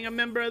becoming a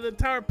member of the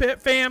Tower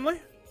Pit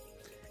family.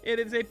 It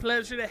is a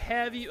pleasure to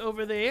have you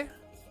over there.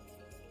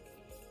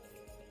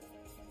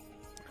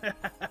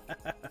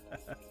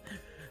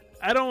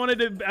 I don't want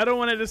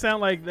it to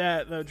sound like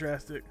that though,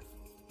 Drastic.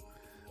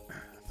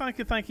 Thank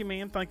you,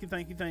 man. Thank you.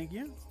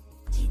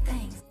 Gee,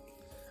 thanks.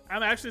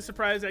 I'm actually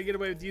surprised I get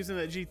away with using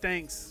that G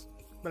thanks,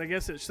 but I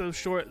guess it's so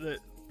short that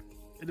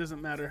it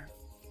doesn't matter.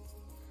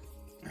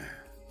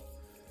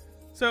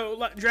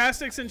 So,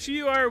 Drastic, since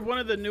you are one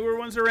of the newer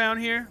ones around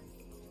here,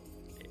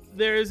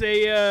 there's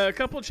a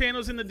couple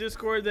channels in the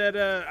Discord that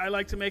I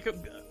like to make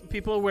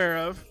people aware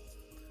of.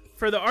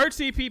 For the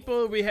artsy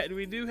people, we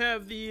do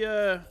have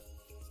the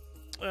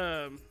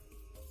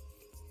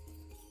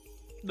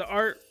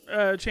art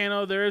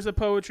channel. There is a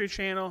poetry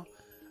channel,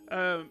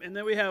 and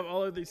then we have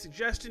all of the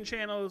suggestion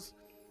channels.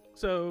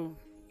 So,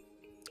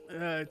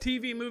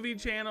 TV, movie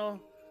channel,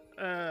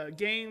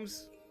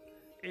 games,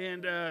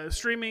 and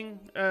streaming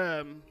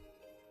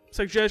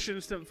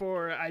suggestions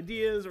for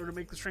ideas or to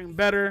make the stream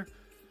better.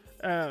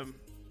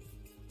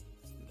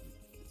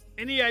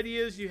 Any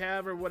ideas you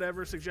have or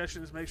whatever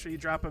suggestions, make sure you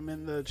drop them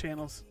in the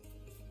channels.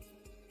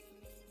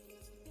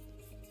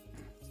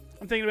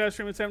 I'm thinking about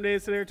streaming 7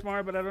 days today or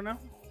tomorrow, but I don't know.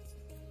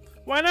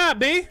 Why not,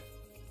 B?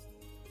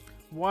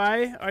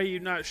 Why are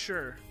you not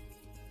sure?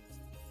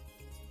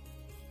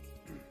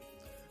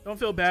 Don't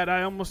feel bad.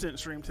 I almost didn't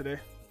stream today.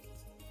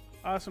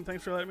 Awesome.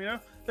 Thanks for letting me know.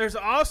 There's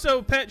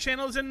also pet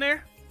channels in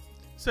there.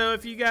 So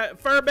if you got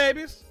fur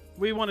babies,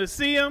 we want to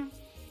see them.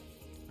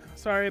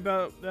 Sorry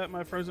about that.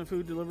 My frozen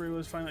food delivery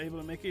was finally able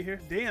to make it here.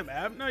 Damn,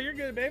 Ab. No, you're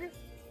good, baby.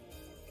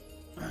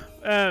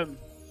 What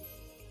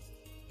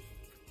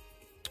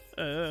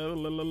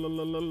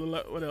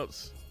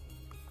else?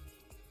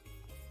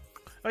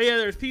 Oh yeah,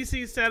 there's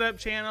PC setup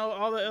channel,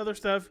 all the other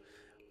stuff.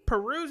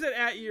 Peruse it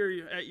at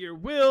your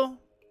will.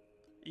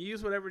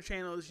 Use whatever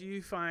channels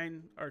you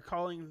find are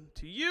calling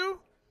to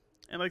you.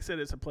 And like I said,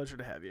 it's a pleasure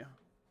to have you.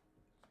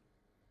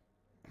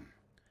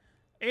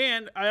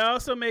 And I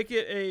also make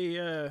it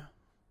a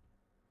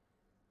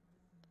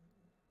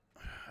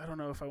I don't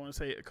know if I want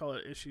to call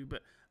it issue,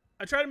 but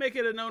I try to make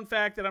it a known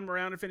fact that I'm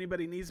around if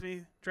anybody needs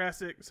me.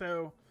 Drastic.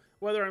 So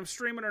whether I'm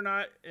streaming or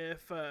not,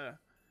 if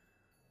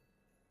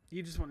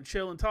you just want to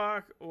chill and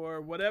talk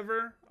or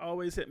whatever,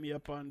 always hit me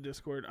up on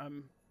Discord.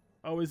 I'm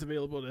always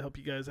available to help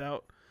you guys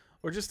out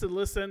or just to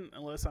listen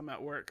unless I'm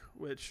at work,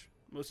 which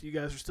most of you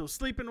guys are still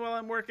sleeping while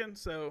I'm working,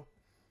 so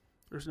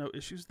there's no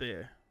issues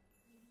there.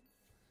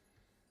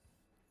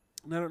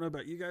 And I don't know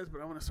about you guys,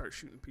 but I want to start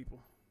shooting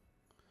people.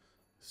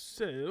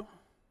 So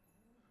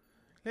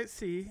let's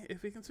see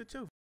if we can switch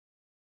over.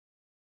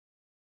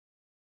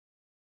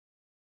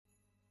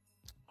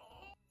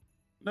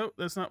 Nope,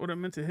 that's not what I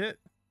meant to hit.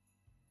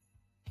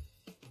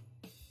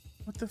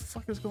 What the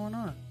fuck is going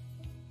on?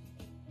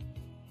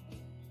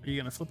 Are you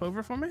gonna flip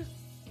over for me?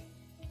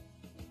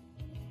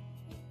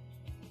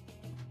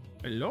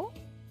 Hello?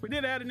 We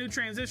did add a new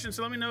transition,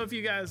 so let me know if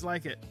you guys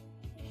like it.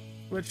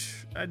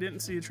 Which, I didn't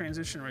see a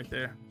transition right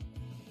there.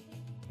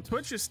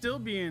 Twitch is still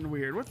being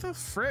weird. What the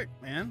frick,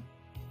 man?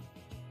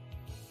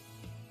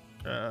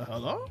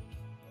 Hello?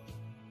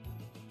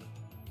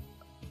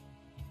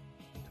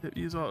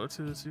 Use all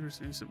to the super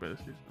recent by the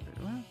station.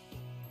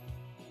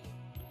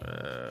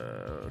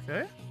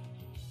 Okay.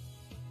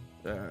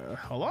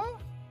 Hello?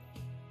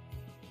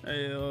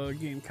 Hey,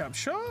 game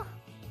capture?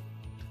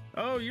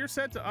 Oh, you're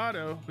set to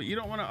auto, but you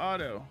don't want to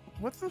auto.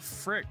 What the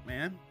frick,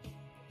 man?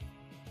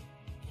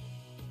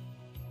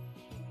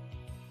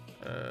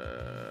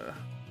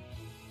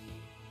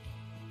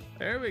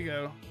 There we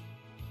go.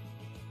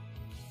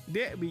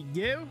 There we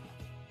go.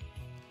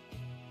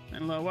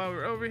 And while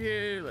we're over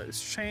here,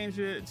 let's change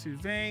it to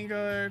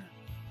Vanguard.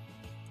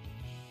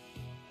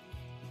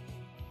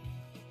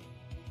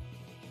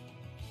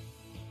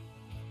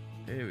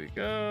 Here we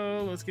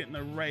go. Let's get in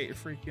the right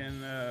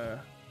freaking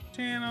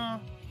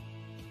channel.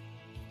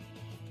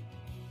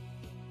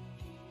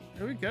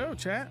 Here we go,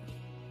 chat.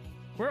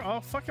 We're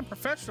all fucking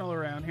professional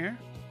around here.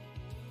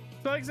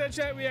 So like I said,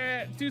 chat, we are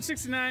at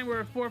 269.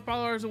 We're 4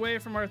 followers away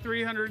from our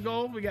 300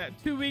 goal. We got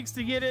 2 weeks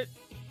to get it.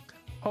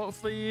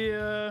 Hopefully,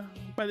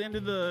 by the end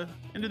of the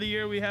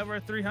year, we have our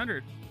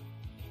 300.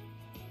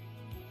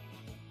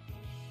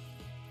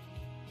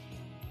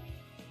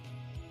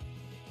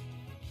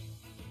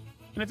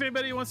 And if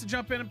anybody wants to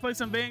jump in and play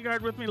some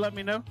Vanguard with me, let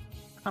me know.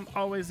 I'm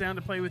always down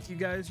to play with you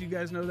guys. You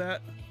guys know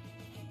that.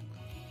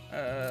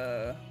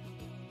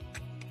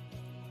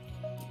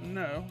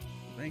 No,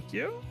 thank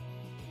you.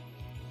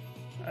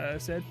 I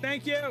said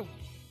thank you.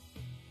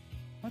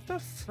 What the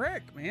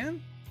frick,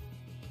 man?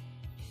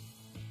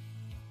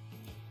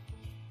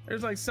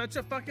 There's like such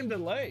a fucking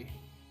delay.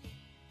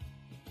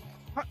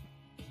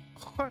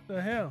 What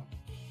the hell?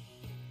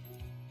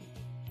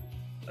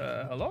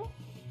 Hello?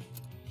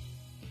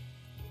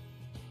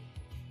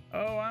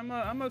 Oh, I'm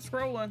a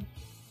scrolling.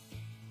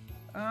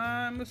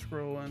 I'm a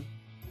scrolling.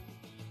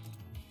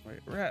 Wait,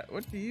 rat,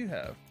 what do you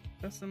have?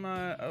 That's in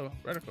my, oh,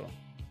 reticle.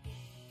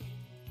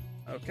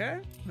 Okay,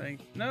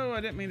 no,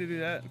 I didn't mean to do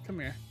that. Come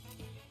here.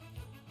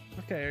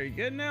 Okay, are you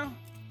good now?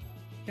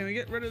 Can we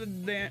get rid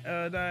of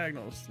the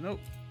diagonals? Nope.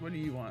 What do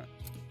you want?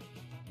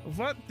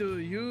 What do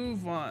you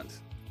want?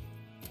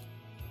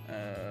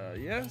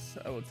 Yes,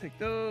 I will take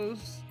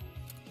those.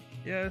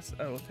 Yes,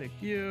 I will take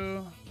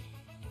you.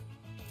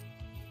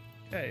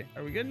 Okay,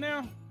 are we good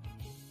now?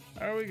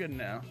 Are we good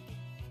now?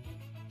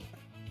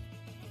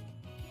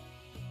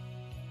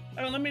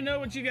 Oh, let me know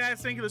what you guys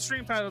think of the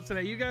stream title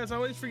today. You guys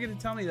always forget to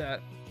tell me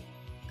that.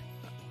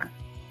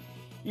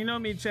 You know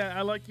me, chat.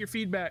 I like your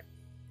feedback.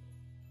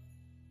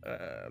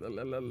 There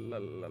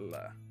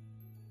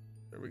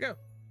we go.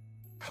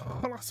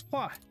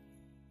 Supply.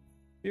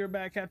 You're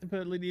back. Have to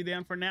put Lydia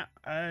down for a nap.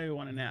 I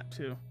want a nap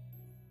too.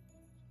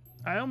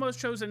 I almost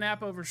chose a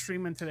nap over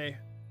streaming today,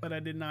 but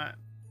I did not.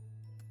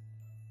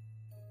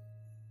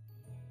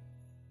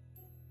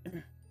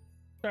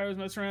 Sorry, I was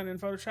messing around in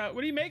Photoshop.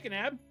 What are you making,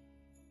 Ab?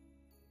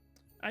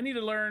 I need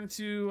to learn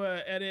to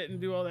edit and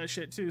do all that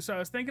shit too. So I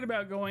was thinking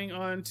about going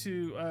on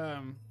to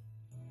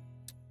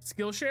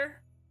Skillshare,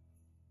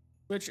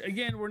 which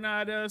again, we're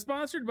not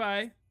sponsored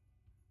by,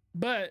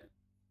 but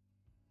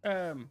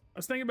I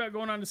was thinking about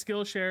going on to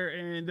Skillshare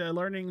and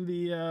learning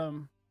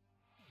the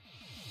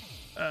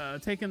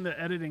taking the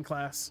editing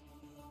class.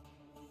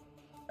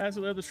 I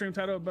absolutely love the stream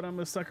title, but I'm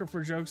a sucker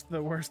for jokes.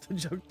 The worse the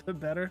joke, the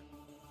better.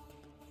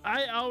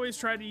 I always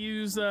try to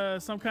use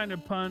some kind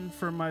of pun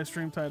for my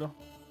stream title.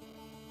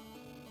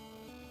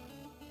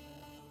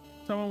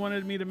 Someone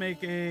wanted me to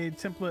make a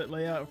template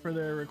layout for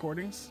their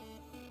recordings.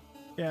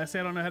 Yeah, see,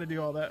 I don't know how to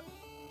do all that.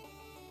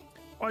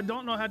 Oh, I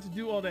don't know how to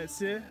do all that,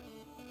 Sid.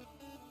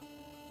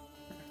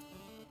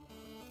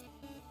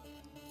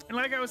 And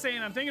like I was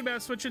saying, I'm thinking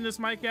about switching this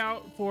mic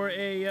out for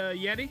a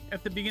Yeti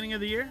at the beginning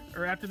of the year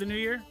or after the new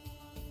year,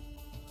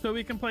 so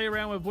we can play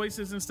around with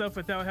voices and stuff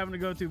without having to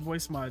go through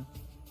voice mod.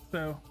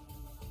 So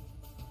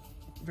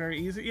very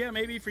easy. Yeah,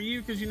 maybe for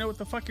you because you know what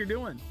the fuck you're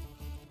doing.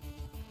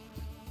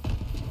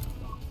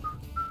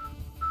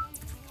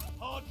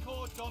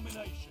 Hardcore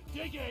domination.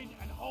 Dig in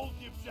and hold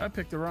the objective. I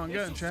picked the wrong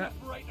gun, chat.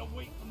 Separate the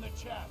weak from the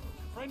chaff.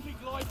 Friendly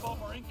glide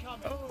bomber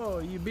incoming. Oh,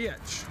 you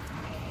bitch.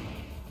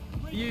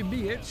 You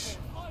bitch.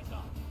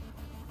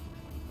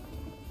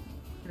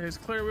 It's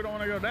clear we don't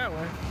want to go that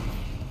way.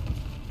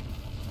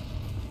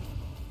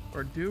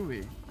 Or do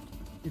we?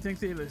 You think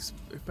they'd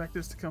expect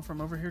us to come from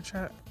over here,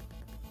 chat?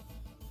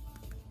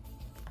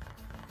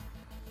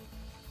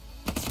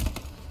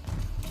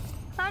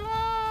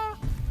 Hello?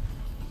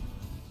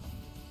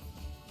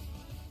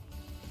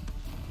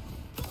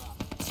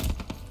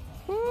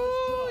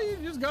 Ooh, you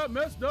just got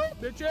messed up,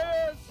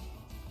 bitches!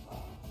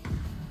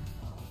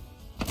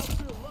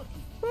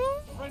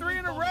 Ooh, 3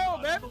 in a row,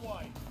 baby!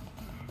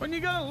 When you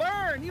gonna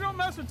learn? You don't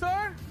mess with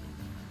her.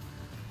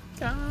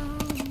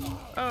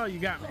 Oh, you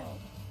got me.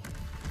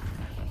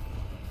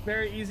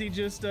 Very easy,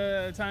 just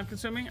time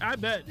consuming. I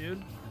bet,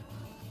 dude.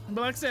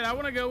 But like I said, I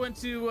want to go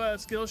into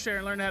Skillshare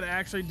and learn how to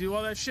actually do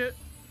all that shit,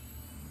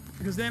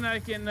 because then I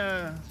can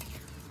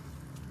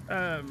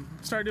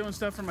start doing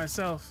stuff for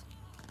myself.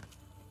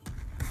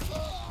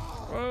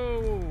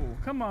 Whoa,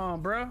 come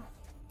on, bro.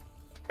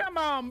 Come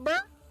on, bro.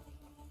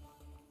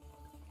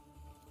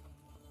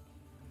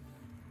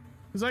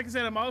 Because like I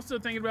said, I'm also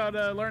thinking about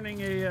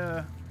learning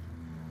an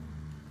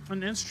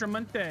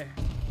instrumente.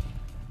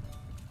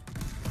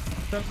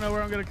 Don't know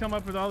where I'm going to come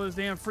up with all this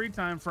damn free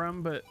time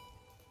from, but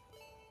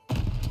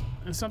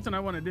it's something I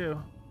want to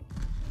do.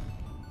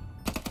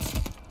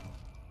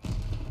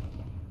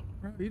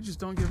 Bro, you just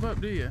don't give up,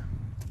 do you?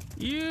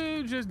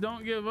 You just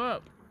don't give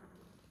up.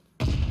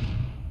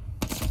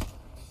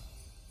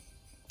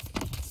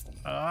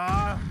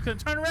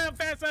 Couldn't turn around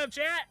fast enough,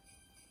 chat.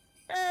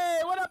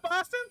 Hey, what up,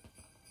 Austin?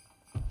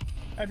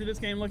 After this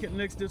game, look at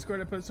Nick's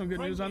Discord. I put some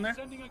good news on there.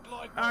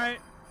 All right.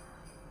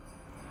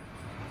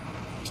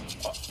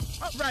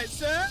 All right,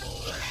 sir.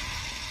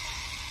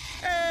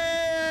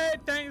 Hey,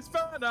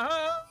 the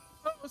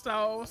host,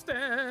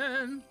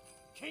 Austin.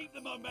 Keep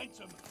the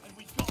momentum, and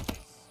we got this.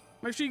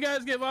 Make sure you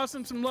guys give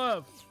Austin some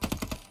love.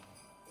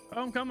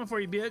 Oh, I'm coming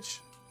for you, bitch.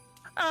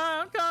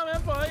 I'm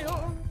coming for you.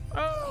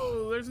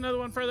 Oh, there's another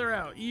one further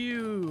out.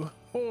 You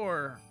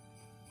whore.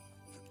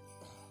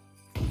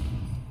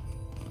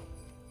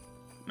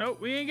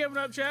 Nope, we ain't giving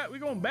up, chat. We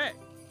going back.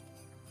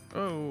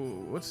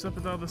 Oh, what's up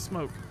with all the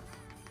smoke?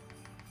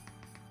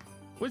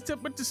 What's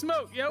up with the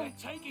smoke, yo? They're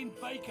taking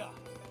Baker.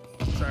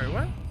 Sorry,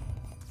 what?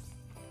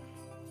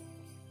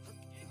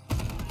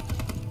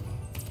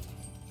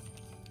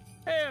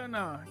 Hell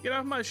no. Get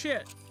off my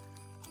shit.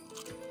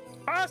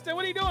 Austin,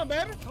 what are you doing,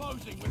 baby?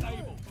 Closing with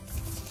Abel.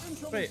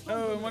 Wait,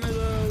 oh, and one of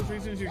those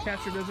reasons your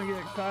capture doesn't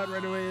get caught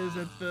right away is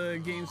that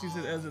the game sees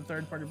it as a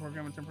third-party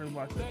program and temporarily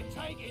blocks it. They're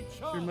taking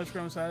charge. Your much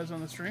grown size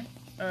on the stream?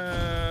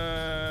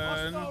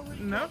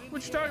 No?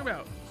 What you talking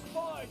about?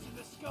 Spies in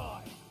the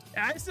sky.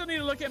 I still need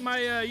to look at my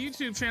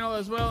YouTube channel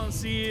as well and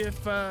see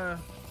if my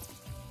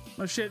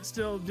shit's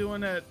still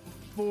doing at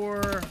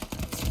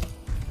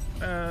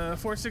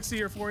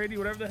 460 or 480,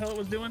 whatever the hell it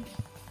was doing.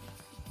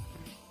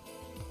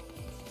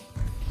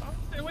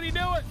 Austin, what are you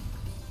doing?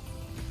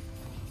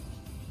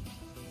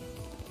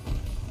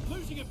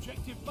 Losing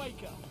objective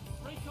Baker.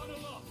 Recon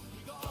aloft.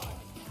 We got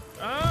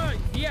eyes. Oh,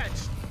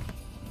 yes.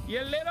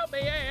 You little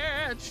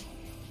bitch.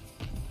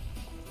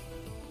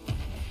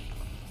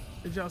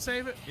 Did y'all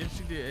save it? Yes,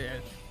 you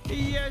did.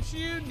 Yes,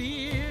 you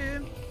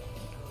did.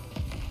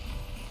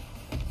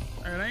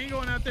 All right, I ain't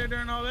going out there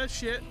during all that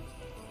shit.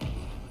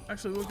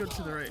 Actually, we'll go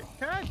to the right.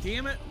 God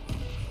damn it.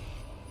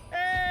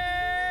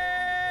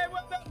 Hey,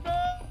 what's up,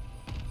 girl?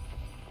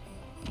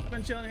 I've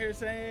been chilling here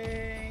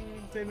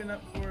saving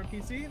up for a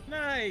PC.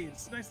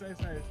 Nice.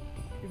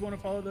 You want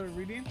to follow the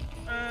reading?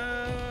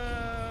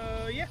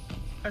 Yeah,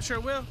 I sure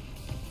will.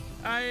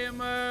 I am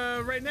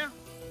right now.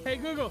 Hey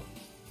Google,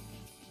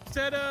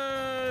 set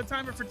a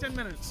timer for 10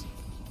 minutes.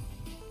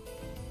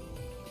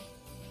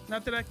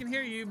 Not that I can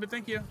hear you, but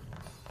thank you.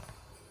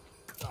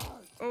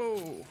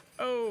 Oh.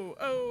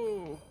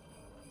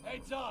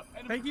 Heads up.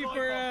 Enemy Thank you fly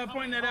for bomb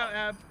pointing coming that out,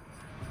 hot.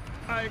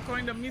 Ab. I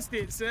kind of missed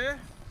it, sir.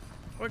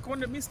 I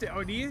kind of missed it,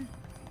 Odie.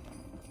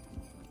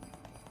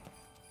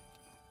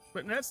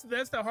 But that's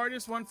the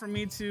hardest one for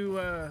me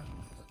to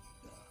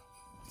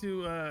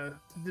do,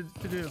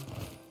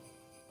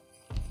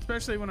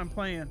 especially when I'm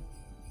playing.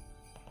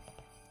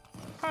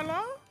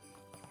 Hello?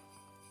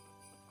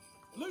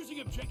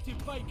 Losing objective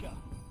Baker.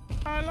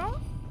 Hello?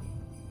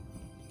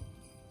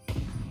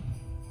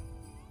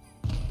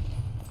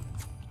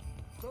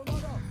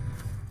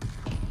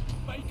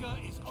 Baker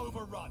is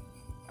overrun.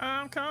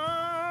 I'm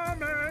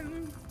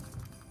coming.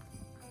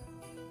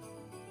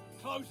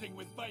 Closing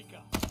with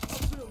Baker.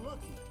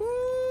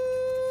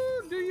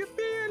 Ooh, do you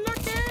feel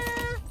lucky?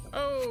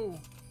 Oh,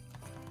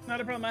 not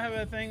a problem. I have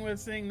a thing with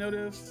seeing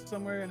notice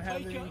somewhere and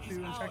having Baker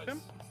to is check them.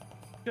 ours.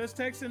 Just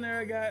text in there.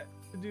 I got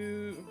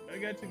to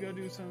go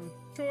do some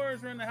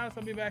chores, run the house.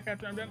 I'll be back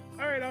after I'm done.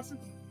 All right, Austin.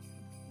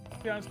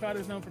 John Scott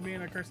is known for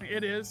being a cursing.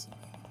 It is,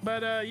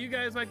 but you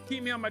guys like to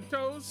keep me on my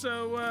toes,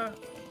 so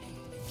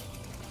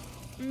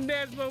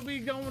that's what we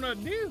gonna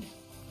do.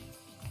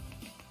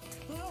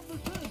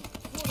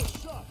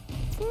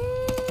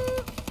 Woo!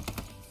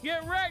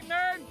 Get wrecked,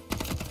 nerd!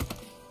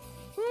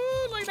 Woo!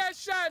 Look at that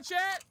shot,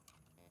 chat!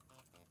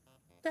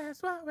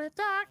 That's what we're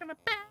talking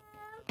about.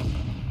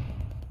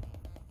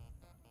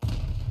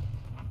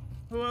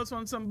 Who else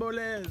wants some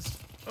boles?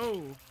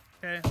 Oh,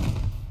 okay.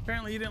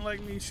 Apparently you didn't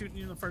like me shooting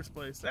you in the first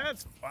place.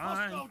 That's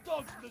fine. Hostile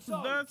dogs in the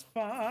zone. That's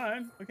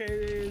fine. Okay,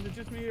 is it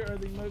just me or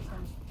the emotes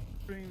on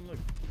screen look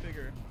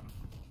bigger?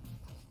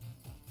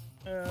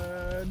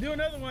 Do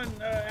another one,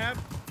 App.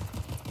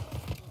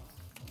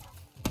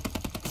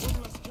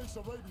 One less case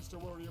of rabies to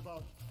worry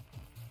about.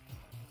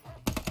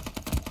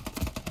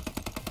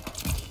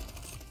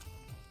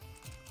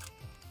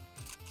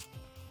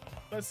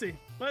 Let's see.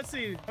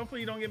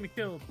 Hopefully you don't get me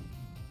killed.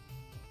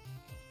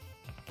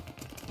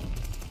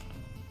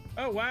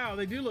 Oh wow,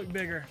 they do look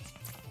bigger.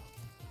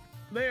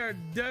 They are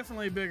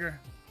definitely bigger.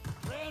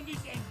 Round is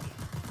ended.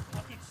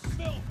 I can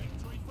smell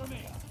victory from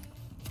here.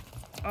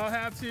 I'll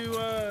have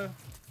to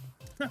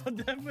I'll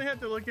definitely have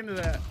to look into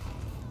that.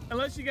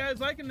 Unless you guys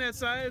liking that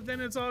size, then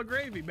it's all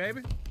gravy,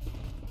 baby.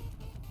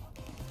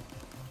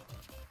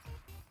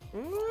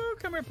 Ooh,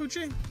 come here,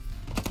 Poochie.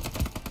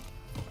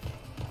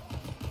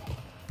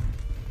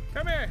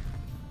 Come here.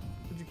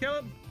 Did you kill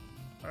him?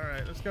 All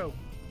right, let's go.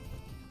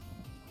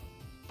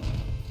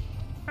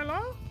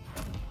 Hello?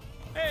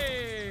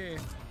 Hey.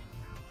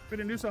 We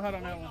didn't do so hot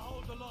on that one.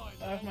 Hold the line.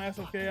 That's my ass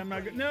okay. I'm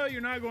not good. No,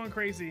 you're not going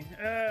crazy.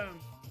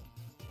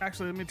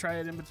 Actually, let me try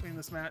it in between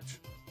this match.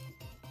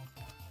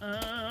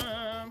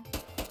 That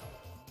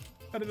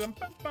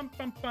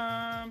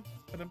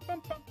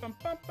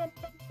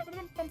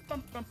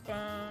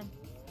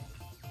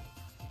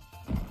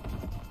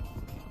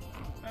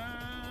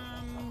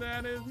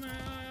is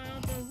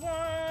not the one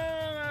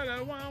that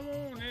I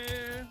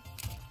wanted.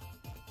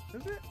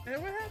 Is it? It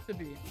would have to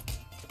be.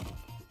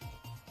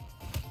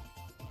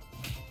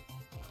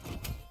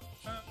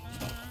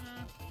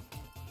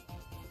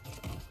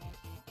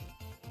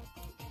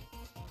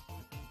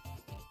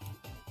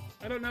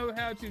 I don't know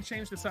how to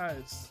change the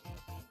size.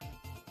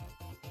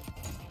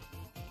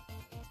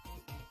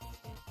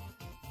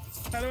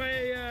 How do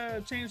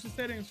I change the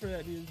settings for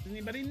that? Does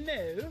anybody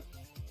know?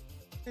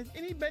 Does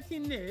anybody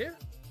know?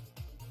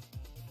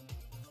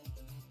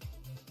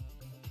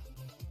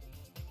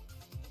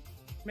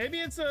 Maybe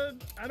it's a,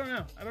 I don't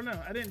know. I don't know.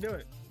 I didn't do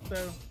it.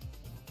 So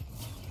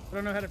I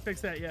don't know how to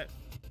fix that yet.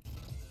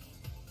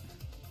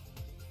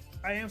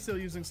 I am still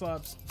using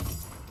slobs.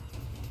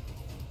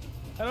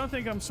 I don't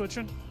think I'm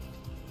switching.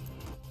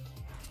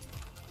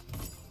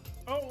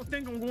 Oh, I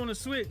think I'm going to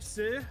switch,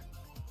 sir.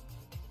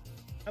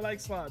 I like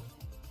slob.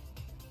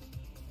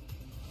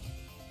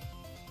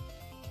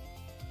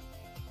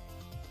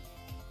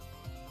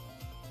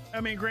 I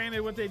mean,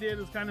 granted, what they did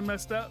was kind of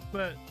messed up,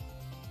 but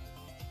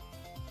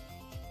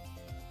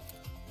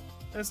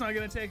that's not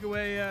going to take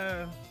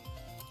away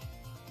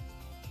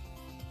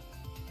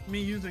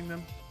me using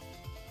them.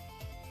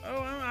 Oh,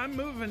 I'm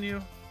moving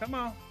you. Come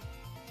on.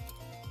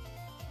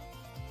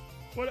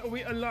 What are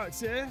we unlocked,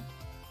 sir?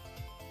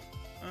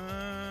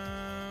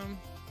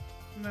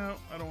 No,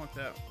 I don't want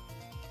that.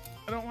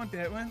 I don't want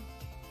that one.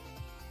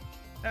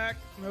 Hack.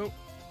 Nope.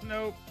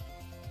 Nope.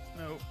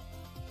 Nope.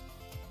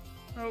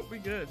 Nope, we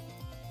good.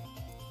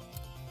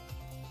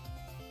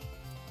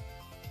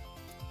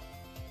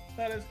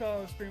 That is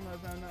called stream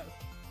mode. No, not.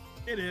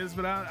 It is,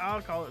 but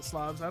I'll call it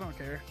slobs. I don't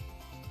care.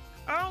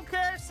 I don't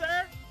care,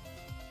 sir.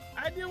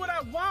 I do what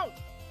I want.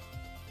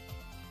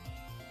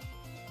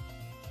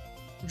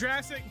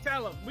 Jurassic,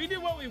 tell them. We do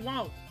what we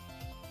want.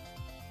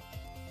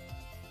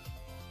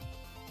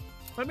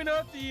 Let me know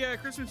if the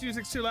Christmas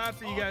music's too loud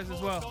for you guys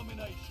as well.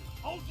 Domination.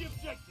 Hold the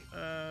objective.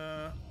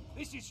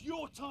 This is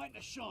your time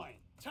to shine.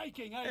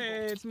 Taking Able.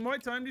 Hey, it's my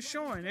time to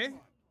shine, eh?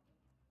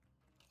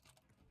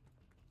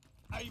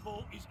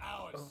 Able is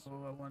ours.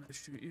 Oh, I want to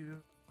shoot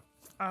you.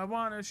 I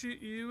want to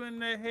shoot you in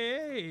the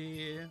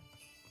head.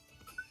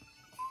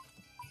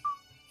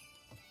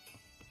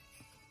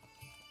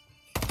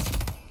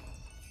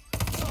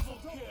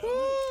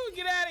 Woo,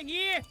 get out of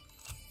here.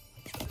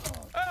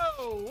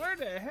 Oh, where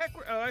the heck?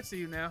 Oh, I see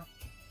you now.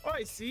 Oh,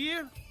 I see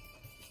you.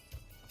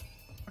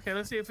 Okay,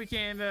 let's see if we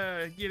can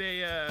get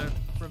a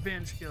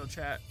revenge kill,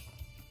 chat.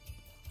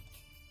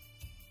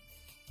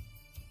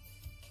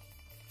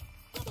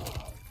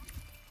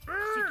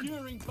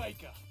 Securing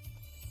Baker.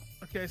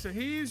 Okay, so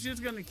he's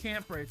just gonna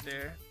camp right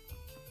there.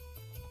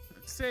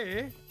 Let's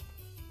see.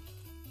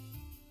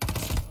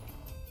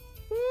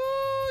 Woo,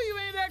 you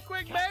ain't that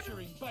quick,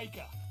 Capturing baby.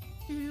 Baker.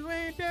 You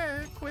ain't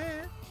that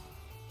quick.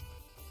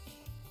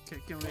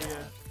 Okay, can we,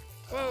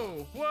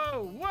 whoa,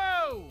 whoa,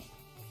 whoa!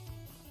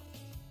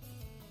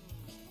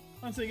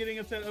 Honestly, getting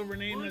upset over a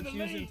name We're in that's the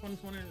used in lead.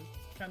 2020 is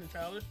kind of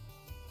childish.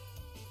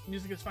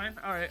 Music is fine?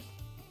 Alright.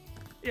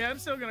 Yeah, I'm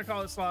still gonna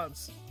call it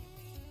slobs.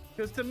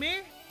 Because to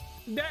me,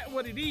 that's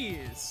what it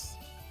is.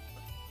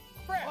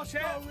 Crap,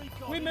 chat.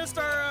 We missed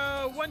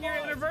our 1 year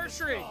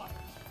anniversary.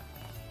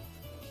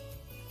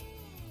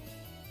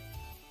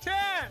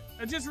 Chat!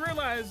 I just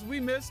realized we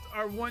missed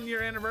our 1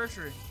 year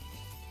anniversary.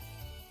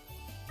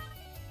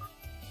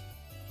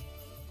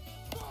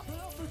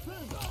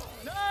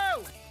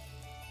 No!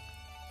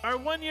 Our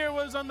 1 year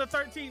was on the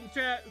 13th,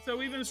 chat, so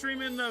we've been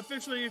streaming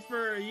officially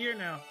for a year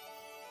now.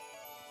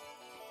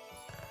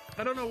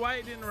 I don't know why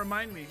it didn't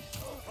remind me.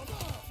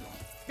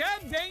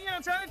 God dang it,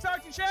 I'm trying to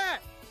talk to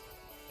chat!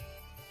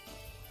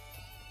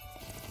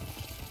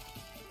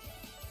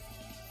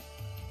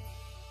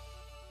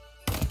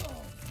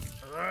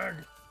 Ugh.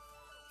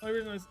 Only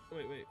reason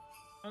wait.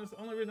 Honestly,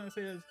 only reason I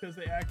say that is because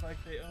they act like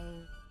they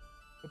own.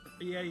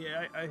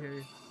 Yeah, I hear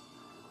you.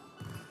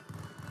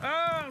 Oh,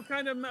 I'm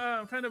kind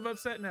of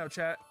upset now,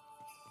 chat.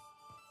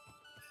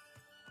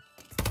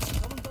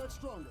 Coming back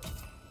stronger.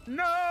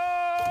 No!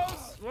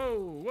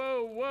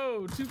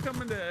 Whoa! Two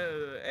coming to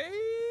A.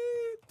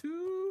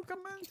 Two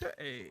coming to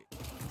A.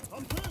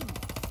 I'm pinned.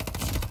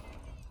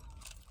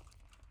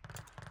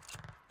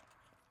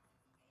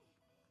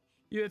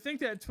 You would think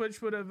that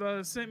Twitch would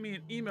have sent me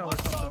an email or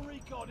something.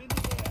 Recon in the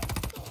air.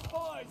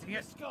 Spies in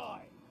the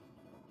sky.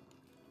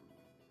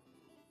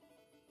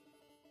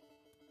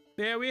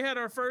 Yeah, we had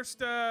our first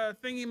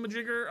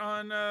thingy-majigger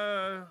on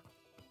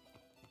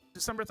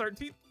December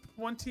 13th,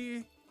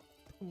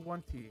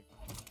 2020.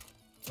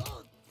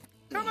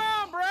 Come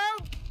on, bro!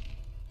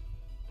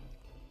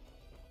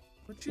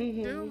 What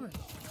you doing?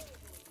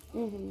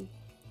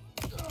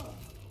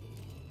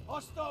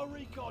 Hostile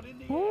recon in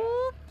the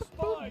air.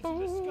 Spies in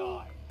the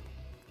sky.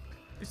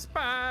 The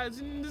spies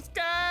in the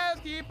skies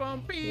keep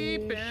on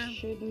peeping.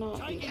 Should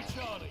not be. Taking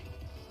Charlie.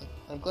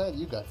 I'm glad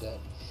you got that.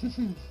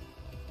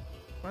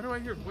 Why do I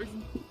hear voice?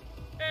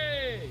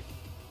 Hey!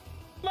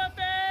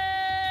 Fluffy!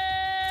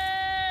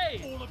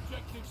 All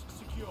objectives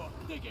secure.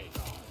 Dig it.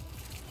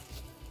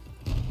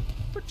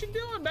 What you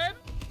doing, baby?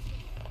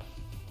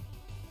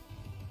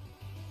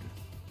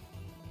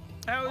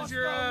 How was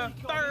your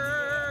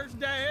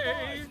Thursday?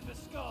 Spies in the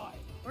sky.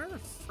 Where the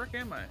frick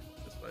am I?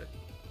 This way.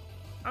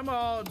 I'm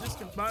all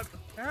discombobulated.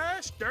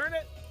 Gosh darn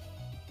it!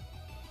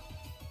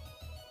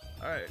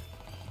 All right.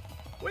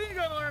 We ain't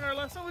gonna learn our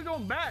lesson. We're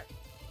going back.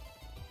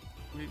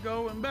 We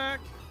going back.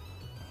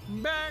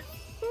 Back.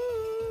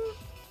 Woo.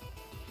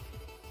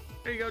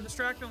 There you go.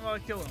 Distract him while I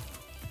kill him.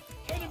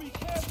 Enemy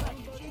care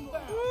package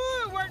inbound.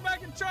 Woo! It worked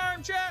like a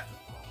charm, chat.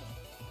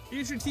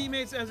 Use your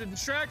teammates as a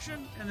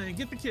distraction and then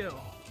get the kill.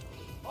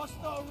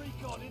 Hostile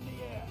recon in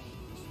the air.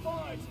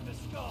 Spies in the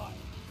sky.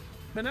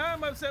 But now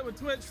I'm upset with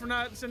Twitch for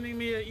not sending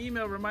me an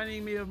email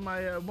reminding me of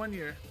my 1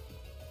 year.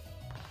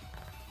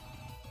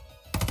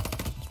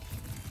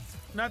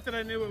 Not that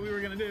I knew what we were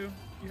gonna do.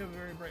 You have a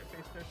very bright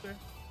face there, sir.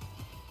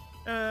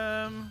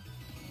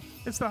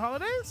 It's the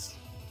holidays?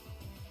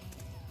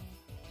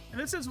 And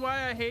this is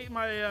why I hate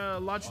my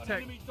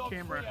Logitech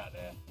camera.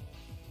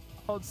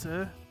 Hold,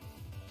 sir.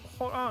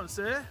 Hold on,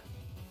 sir.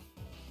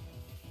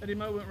 That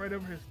emote went right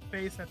over his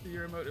face after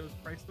your emote. It was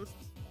priceless.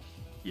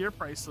 You're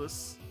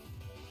priceless.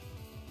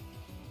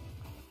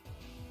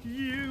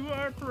 You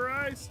are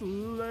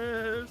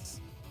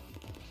priceless.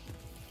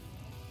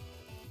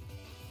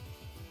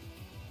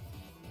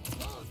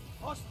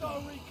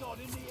 Hostile recon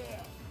in the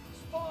air.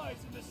 Spies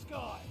in the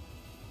sky.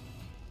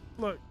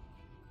 Look,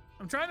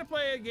 I'm trying to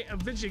play a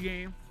video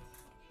game.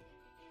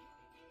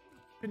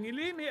 Can you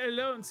leave me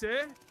alone,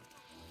 sir?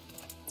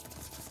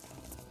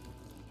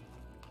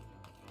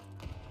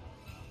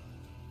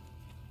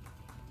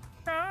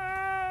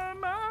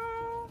 Come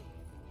on.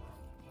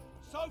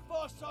 So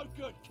far, so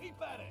good. Keep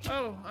at it.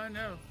 Oh, I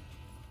know.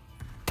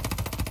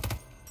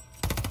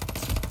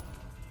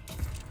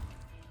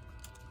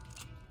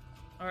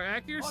 Our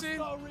accuracy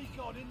Hostile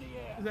recon in the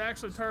air. is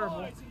actually terrible,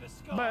 Spies in the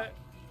sky. but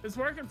it's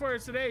working for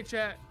us today,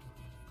 chat.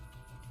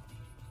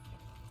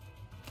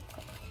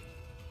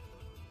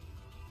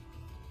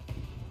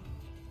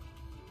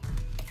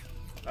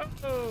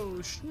 Oh,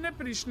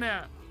 snippity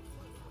snap.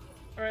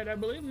 All right, I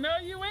believe. No,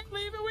 you ain't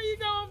leaving. Where you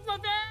going,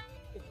 Fluffy?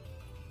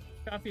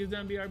 Coffee is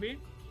done, BRB.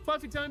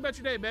 Fluffy, tell me about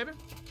your day, baby.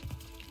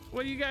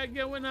 What do you got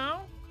going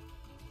on?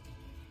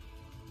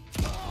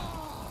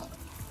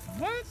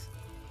 What?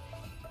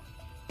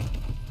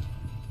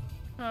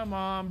 Come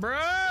on,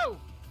 bro.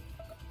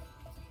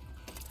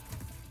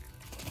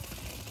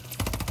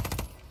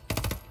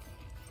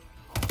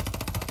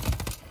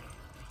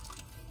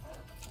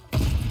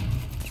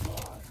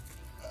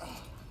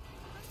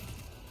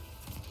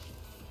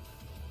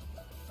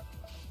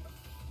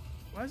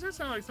 Why does it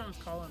sound like someone's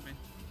calling me?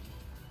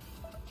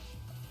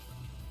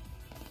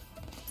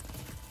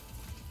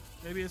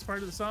 Maybe it's part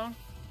of the song?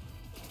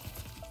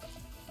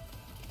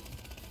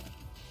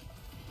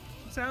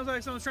 It sounds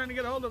like someone's trying to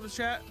get a hold of us,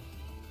 chat.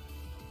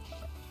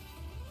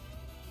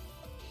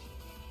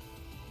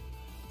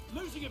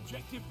 Losing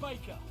objective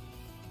Baker.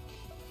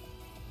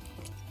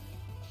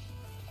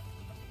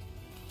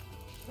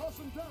 Toss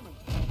some cannon.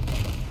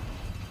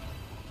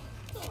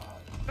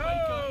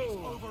 Baker is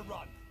Oh!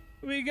 overrun.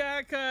 We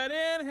got cut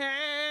in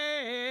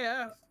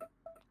half.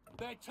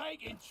 They're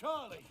taking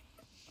Charlie.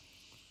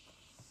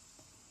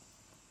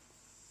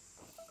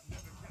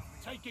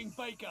 Taking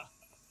Baker.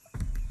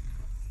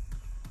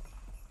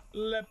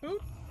 Lepoot?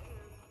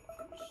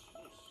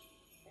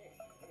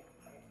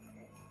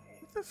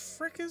 What the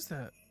frick is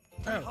that?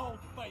 We Oh. hold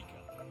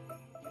Baker.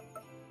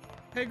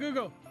 Hey,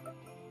 Google.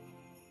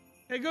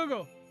 Hey,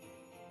 Google.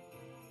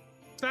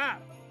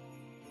 Stop.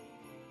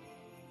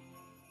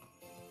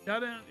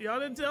 Y'all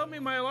didn't tell me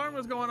my alarm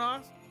was going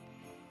off.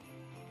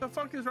 What the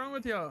fuck is wrong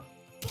with y'all?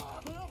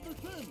 Pay up the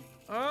pin.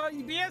 Oh,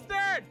 you BS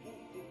nerd!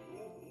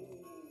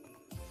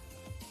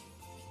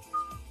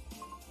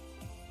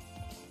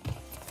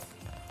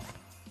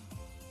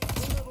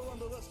 Don't ever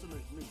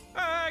underestimate me.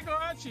 I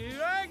got you.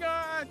 I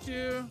got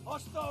you.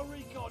 Hostile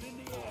recon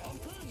in the air.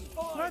 Spies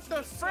What in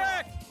the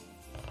sky. frick?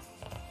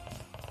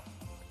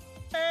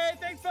 Hey,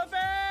 thanks, Fluffy!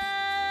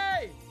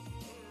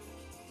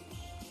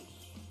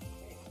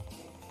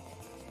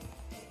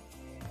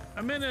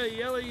 I'm in a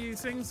yelly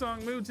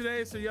sing-song mood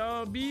today, so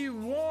y'all be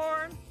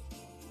warned.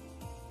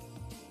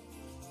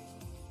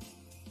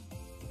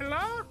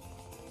 Hello?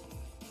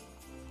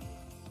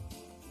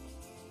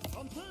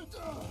 I'm pinned.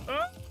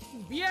 Oh,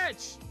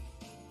 bitch!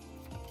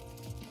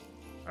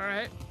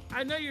 Alright,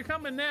 I know you're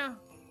coming now.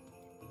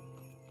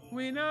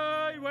 We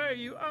know where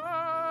you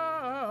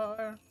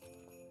are.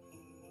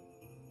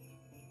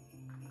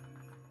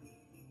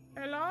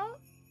 Hello?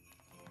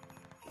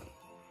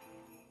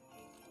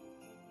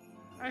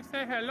 I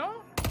say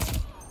hello?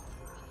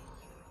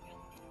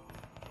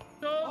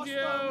 Told you.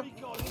 Hostile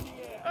recon in the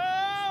air.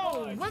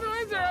 Oh, Spies what in the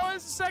is there? sky. Oh,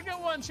 it's the second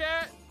one,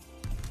 chat.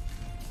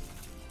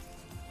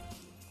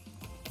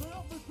 Pay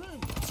up the pin.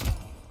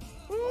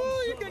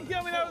 Ooh, you can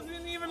kill me. That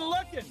wasn't even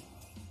looking.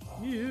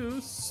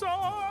 You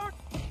suck.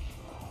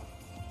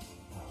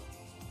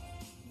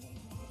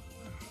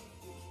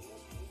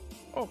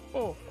 Oh,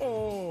 oh,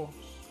 oh.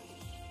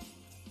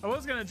 I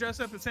was gonna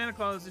dress up as Santa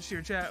Claus this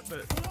year, chat,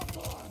 but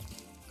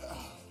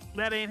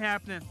that ain't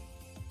happening.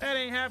 That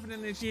ain't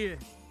happening this year.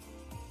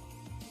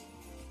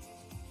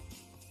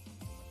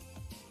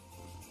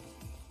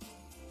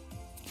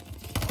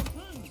 I'm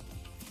pinned.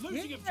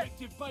 Losing Yeah.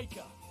 objective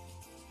Baker.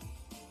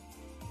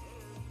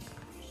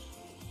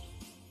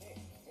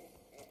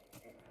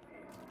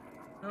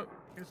 Oh,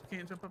 guess we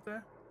can't jump up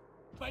there.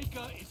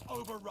 Baker is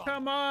overrun.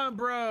 Come on,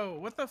 bro.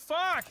 What the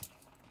fuck?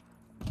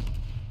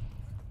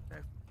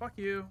 Okay, fuck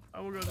you.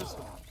 I will go this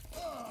way.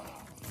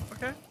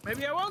 Okay,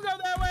 maybe I won't go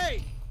that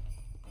way.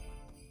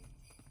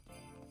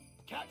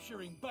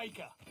 Capturing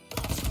Baker.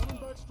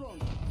 Coming back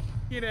strong.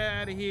 Get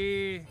out of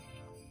here.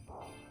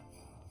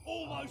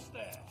 Almost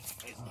there.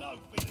 It's no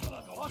feeling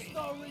like a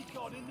hostile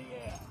recon in the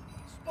air.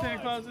 Santa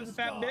Spies Claus in is a the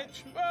fat sky.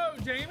 bitch. Whoa,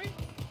 Jamie.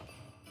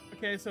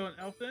 Okay, so an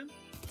elf then?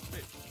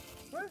 Wait,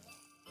 what?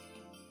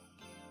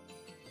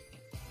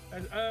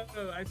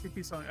 Oh,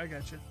 ICP song. I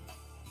got you.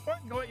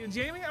 What? Go at you,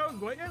 Jamie? Oh,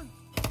 go at you?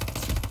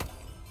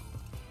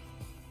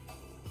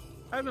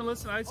 I haven't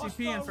listened to ICP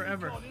in Hostile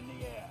forever. recon in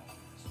the air.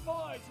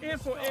 Spies in In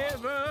the sky.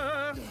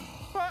 forever.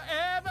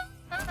 Forever.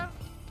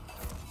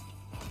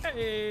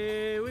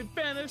 Hey, we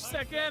finished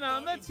second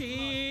on the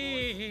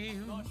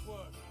team. Nice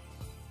work.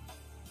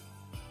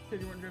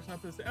 Said you weren't dressing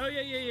up this. Oh,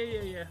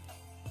 yeah.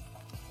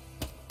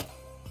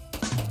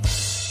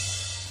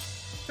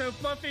 So,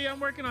 Fluffy, I'm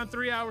working on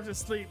 3 hours of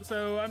sleep,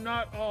 so I'm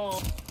not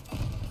all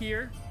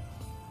here.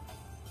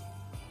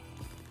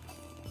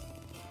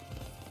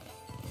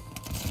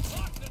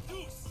 Mark the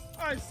deuce.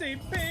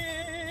 ICP.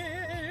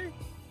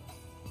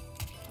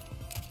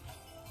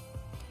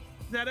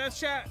 Is that us,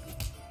 chat?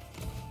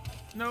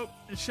 Nope,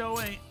 it show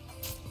ain't.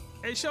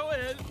 It show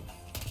is.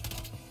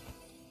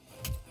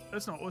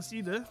 That's not us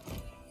either.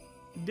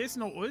 This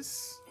not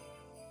us.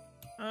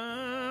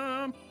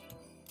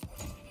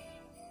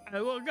 I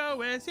will go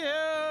with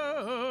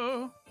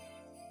you.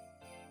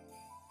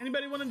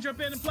 Anybody want to jump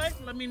in and play?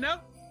 Let me know.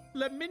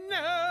 Let me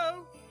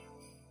know.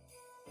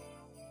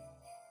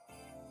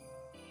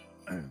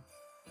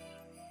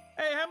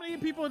 Hey, how many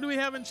people do we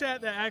have in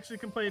chat that actually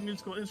can play a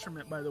musical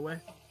instrument, by the way?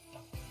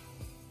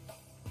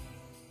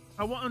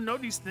 I want to know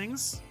these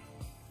things.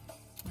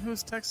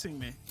 Who's texting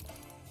me?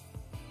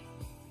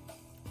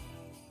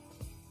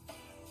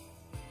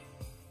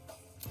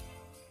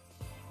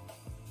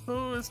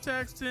 Who is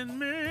texting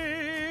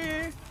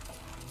me?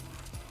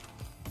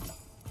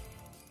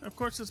 Of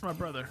course, it's my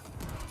brother.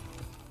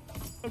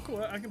 Oh,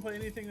 cool. I can play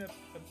anything that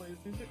plays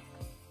music.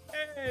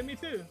 Hey, me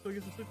too. So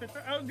get some sleep.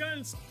 I was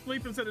gonna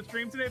sleep instead of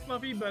stream today,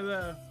 Fluffy, but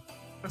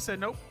I said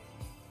nope.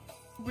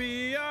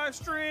 We are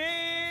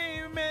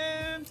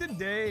streaming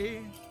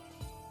today.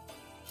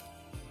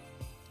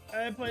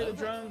 I play the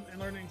drums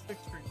and learning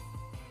 6th string.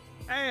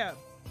 Ab.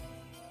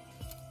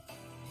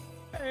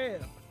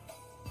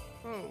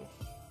 Oh.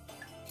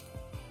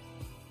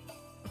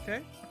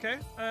 Okay.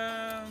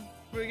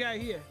 What we got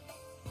here?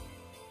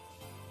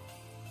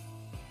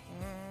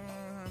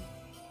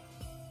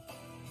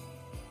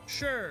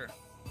 Sure.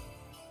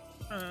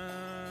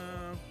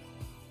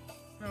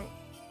 No.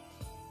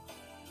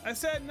 I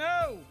said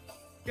no.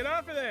 Get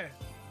off of there.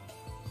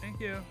 Thank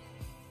you.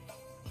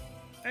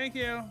 Thank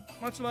you.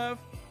 Much love.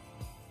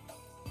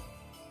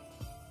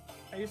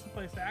 I used to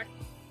play sax.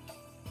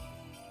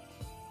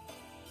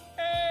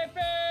 Hey,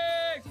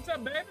 Pix! What's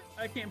up, baby?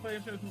 I can't play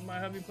instruments. My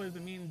hubby plays the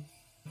mean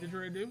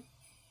didgeridoo.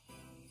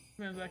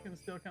 Sometimes I can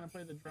still kind of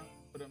play the drum,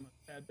 but I'm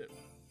a tad bit.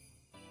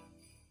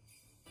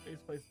 I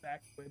used to play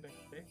sax way back in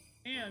the day.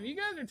 Damn, you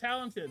guys are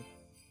talented.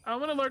 I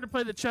want to learn to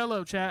play the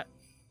cello, chat.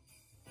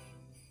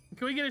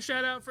 Can we get a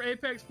shout out for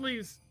Apex,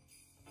 please?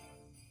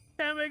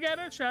 Can we get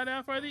a shout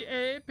out for the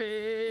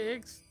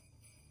Apex?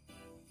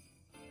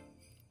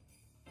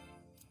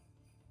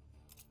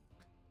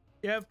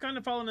 Yeah, I've kind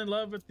of fallen in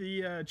love with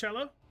the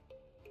cello,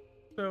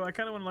 so I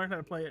kind of want to learn how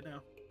to play it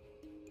now.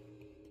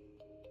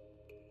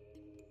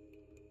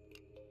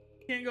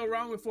 Can't go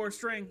wrong with 4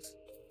 strings.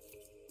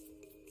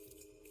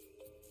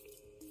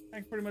 I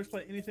can pretty much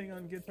play anything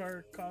on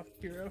Guitar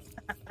Hero.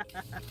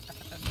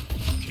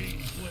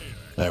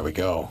 There we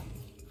go.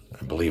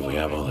 I believe we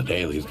have all the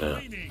dailies now.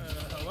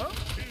 Hello?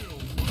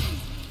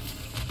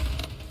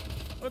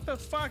 What the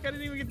fuck? I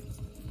didn't even get...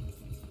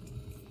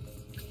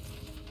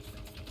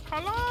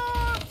 Hello?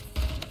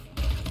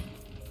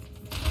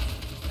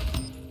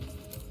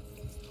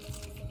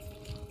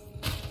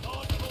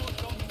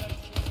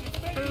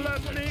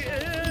 Let me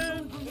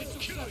in.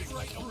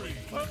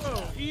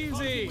 Oh,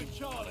 easy.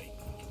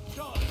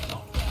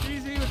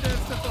 Easy with that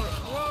stuff.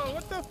 Whoa,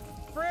 what the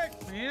frick,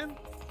 man?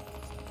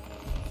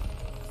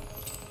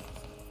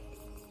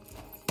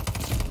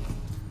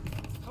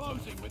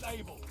 Closing with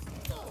Abel.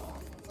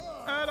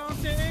 I don't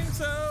think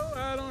so.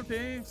 I don't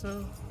think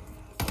so.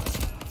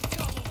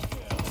 Double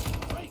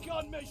kill.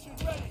 Recon mission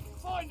ready.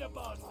 Find the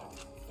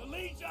bastard. The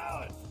lead's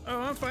ours.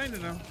 Oh, I'm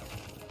finding them.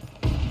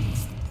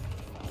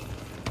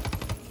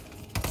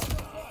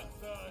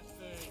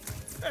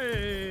 Bloodthirsty.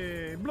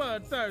 Hey,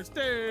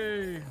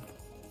 bloodthirsty.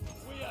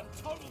 We have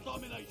total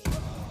domination.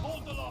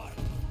 Hold the line.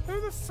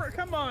 Who the frick?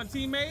 Come on,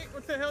 teammate.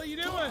 What the hell are you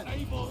doing?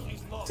 Abel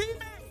is lost.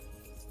 Teammate.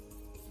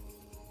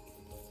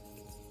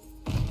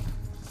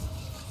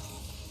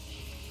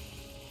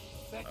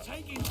 They're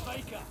taking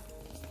Baker.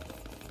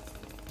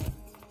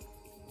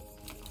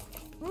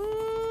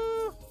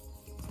 Ooh.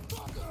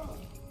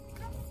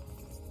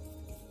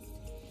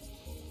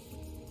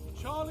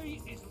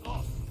 Charlie is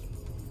lost.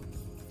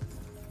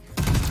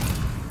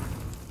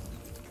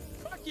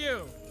 Fuck Fuck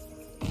you.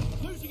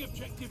 Losing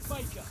objective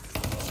Baker.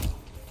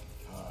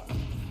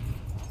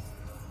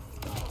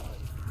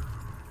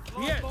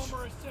 Yes.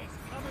 Bomber assist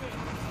coming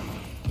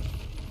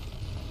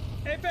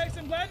in. Apex,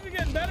 I'm glad you're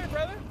getting better,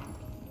 brother.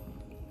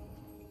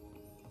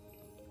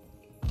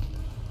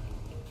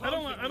 I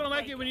don't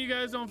like it when you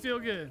guys don't feel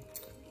good.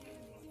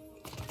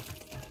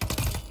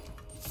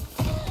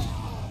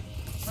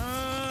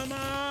 Come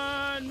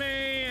on,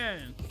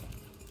 man.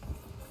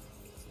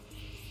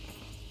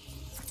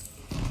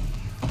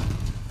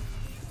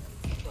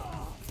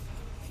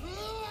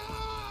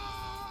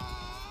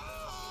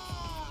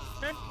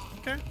 Okay,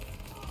 okay.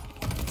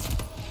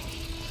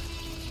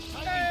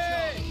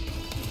 Hey!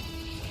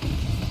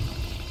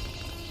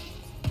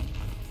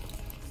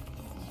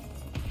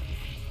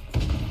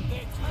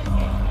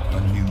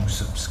 A new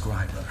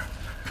subscriber.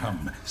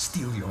 Come,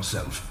 steel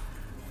yourself.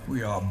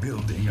 We are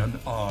building an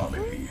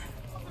army.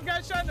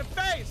 Got shot in the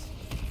face.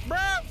 Bro,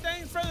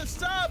 thanks for the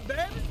sub,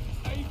 baby.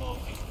 Able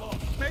is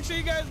lost. Make sure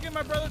you guys give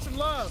my brother some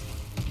love.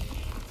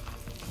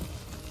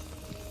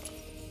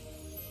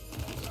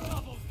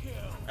 Double kill.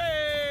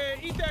 Hey,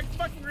 eat that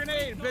fucking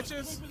grenade,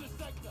 bitches. Keep in the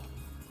sector.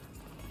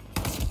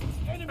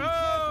 Enemy care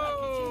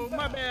Oh, package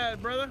my inbound.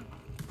 bad, brother.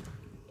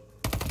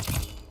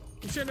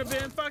 You shouldn't have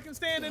been fucking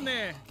standing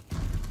there.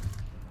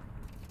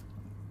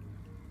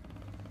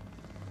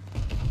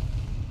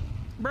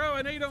 Bro,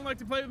 I know you don't like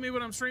to play with me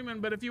when I'm streaming,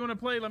 but if you want to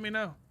play, let me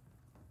know.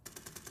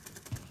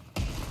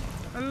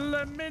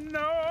 Let me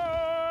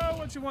know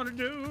what you want to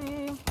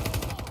do.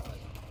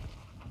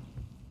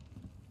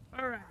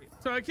 All right,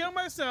 so I killed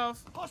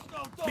myself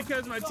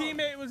because my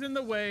teammate was in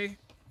the way,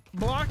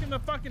 blocking the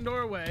fucking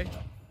doorway.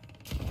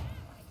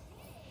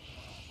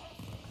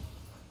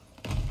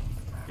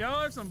 Y'all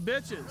are some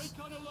bitches.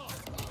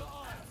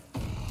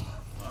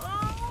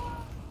 Oh.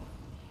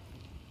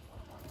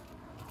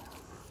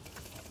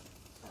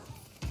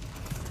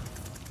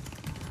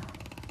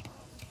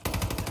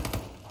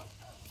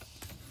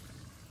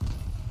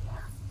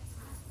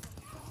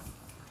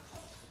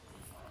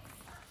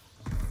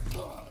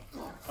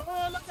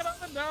 Oh, look at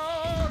all the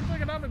dogs.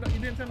 Look at all the dogs. You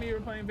didn't tell me you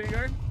were playing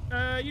Vanguard.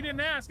 You didn't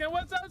ask. And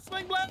what's up,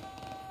 Sling Blood?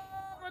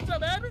 What's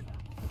up, baby?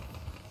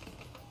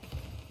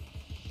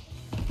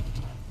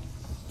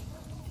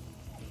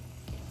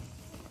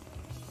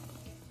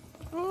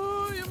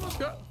 Oh, you almost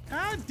got.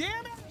 God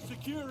damn it!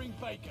 Securing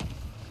Baker.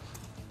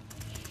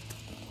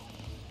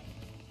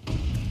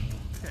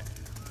 Okay.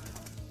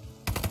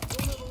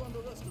 Don't ever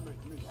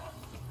underestimate me.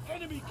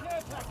 Enemy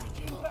care package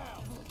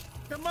inbound.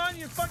 Come on,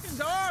 you fucking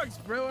dogs,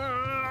 bro.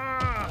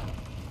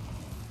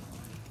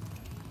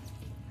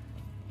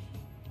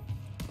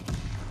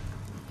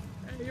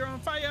 Hey, you're on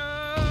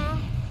fire.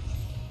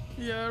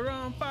 You're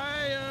on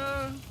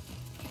fire.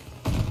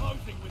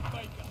 Closing with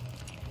Baker.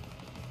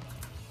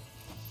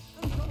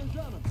 Incoming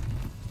cannon.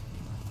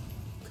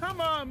 Come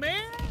on,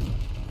 man.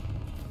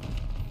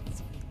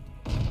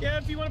 Yeah,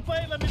 if you want to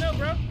play, let me know,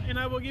 bro. And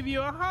I will give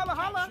you a holla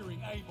holla.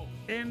 Capturing Able.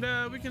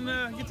 And we can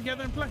get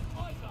together and play.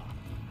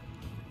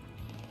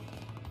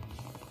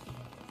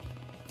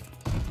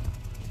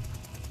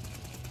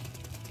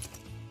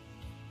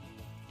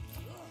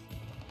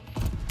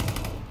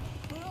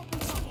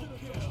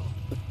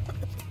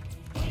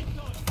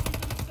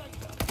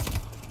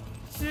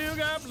 You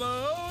got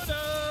blowed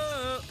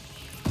up.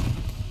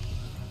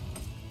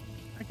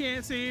 I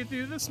can't see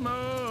through the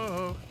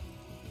smoke.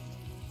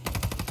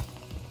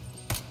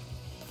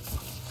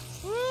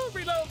 Woo,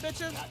 reload,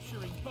 bitches.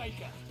 Capturing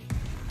Baker.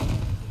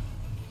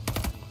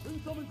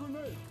 Incoming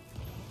grenade.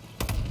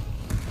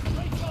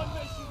 Recon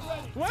mission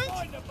ready. What?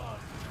 Find a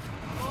bus.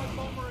 Live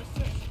bomber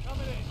assist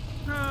coming in.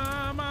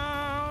 Come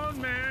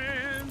on,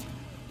 man.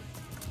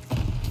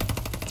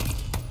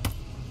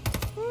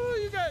 Woo,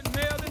 you got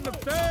nailed in the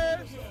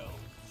face.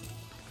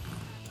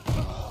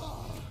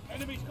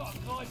 Enemy's got a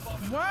glide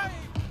bomb. Why?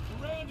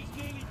 The round is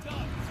nearly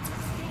done.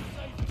 Still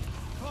saving.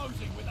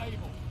 Closing with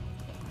Able.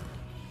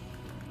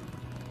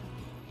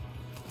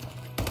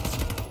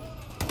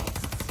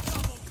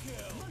 Double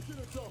kill. Making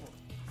a double.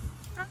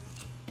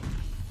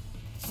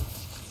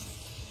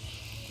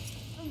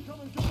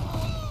 Incoming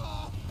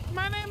cannon.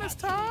 My name is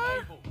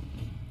Tar.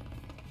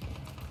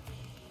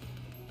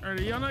 Alright,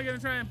 are y'all not gonna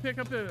try and pick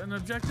up an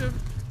objective?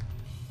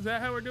 Is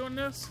that how we're doing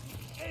this?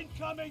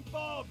 Incoming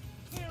bomb.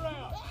 Clear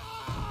out.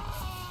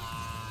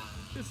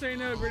 Just so you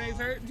know, grenades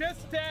hurt.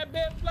 Just a tad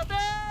bit,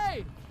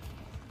 fluffy!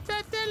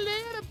 Just a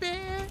little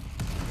bit.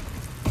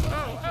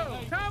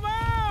 Oh, come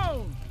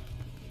on!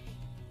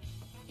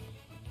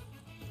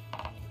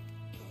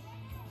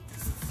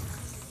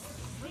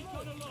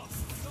 Recon aloft.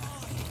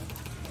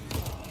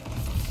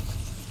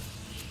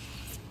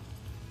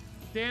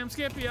 Damn,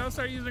 Skippy, I'll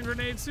start using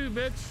grenades too,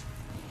 bitch.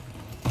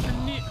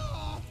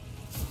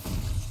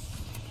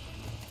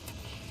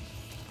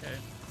 Okay.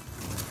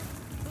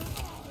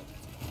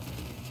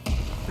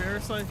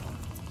 Seriously?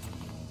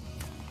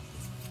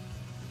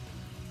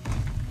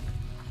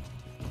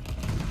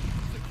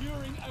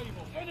 Securing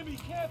Able. Enemy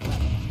care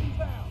package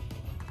inbound.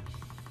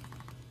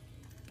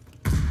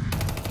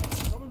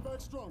 Coming back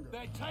stronger.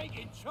 They're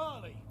taking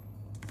Charlie.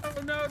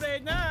 Oh no, they're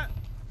not.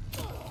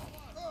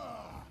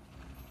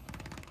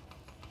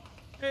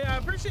 Hey, I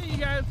appreciate you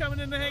guys coming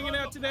in and hanging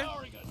out today.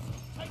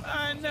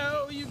 I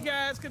know you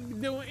guys could be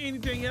doing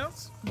anything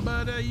else,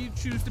 but you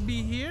choose to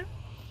be here.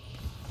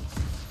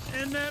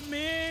 And that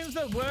means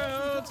the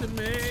world to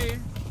me.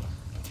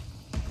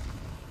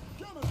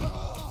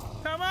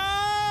 Come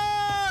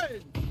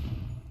on!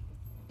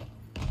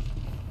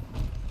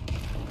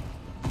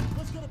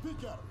 Let's get a peek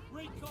at him.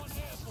 Recon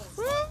Air Force.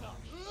 Woo!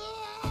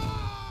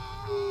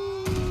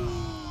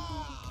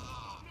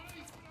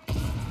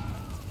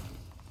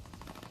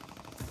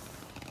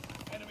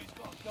 Enemy's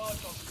got a guard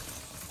dog.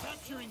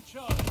 Capturing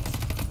Charlie.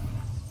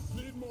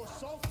 Need more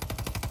salt?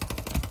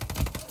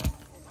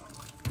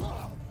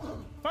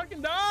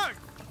 Fucking dog!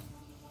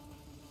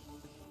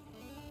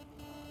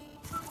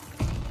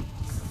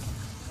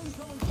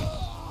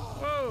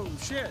 Whoa,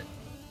 shit.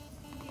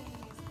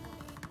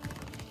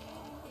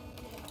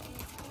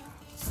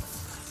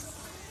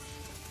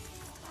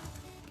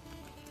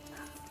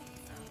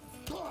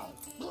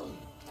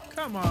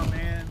 Come on,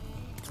 man.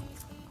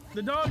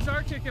 The dogs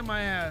are kicking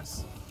my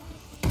ass.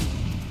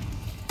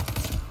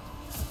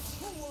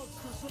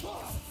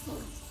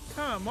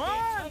 Come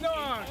on,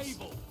 dogs!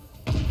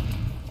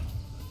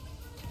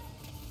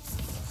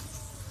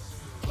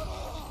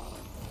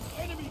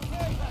 Enemy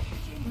care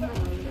package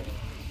inbound.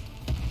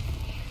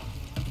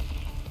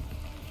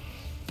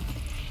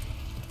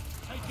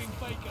 Taking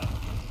Baker.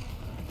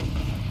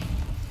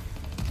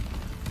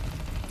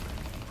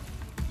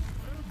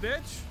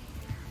 Bitch.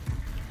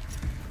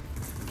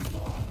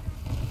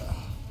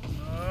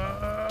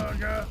 Oh,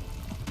 God.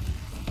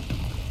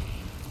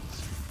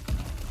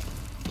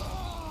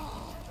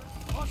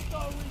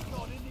 Hostile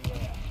recon in the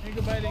air.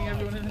 Ain't biting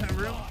everyone in that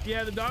room.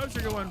 Yeah, the dogs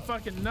are going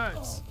fucking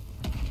nuts.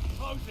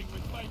 Closing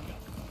with Baker.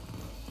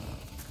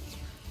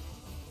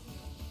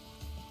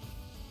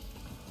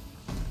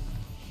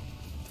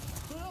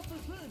 Stay up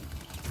his pin.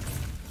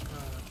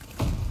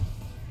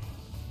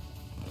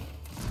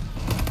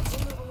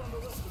 Don't ever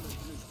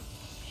underestimate me.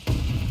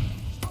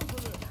 Stun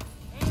grenade.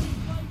 Enemy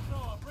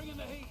flamethrower, bringing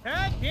the heat.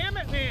 God damn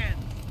it, man.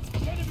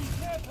 Enemy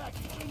care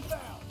package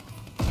inbound.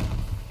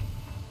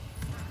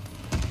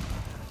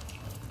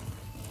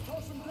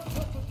 Toss some gas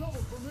up the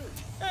double for me.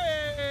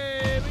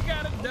 Hey, we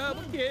got a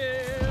double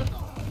kill.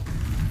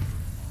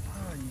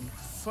 Oh, you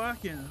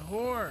fucking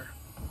whore.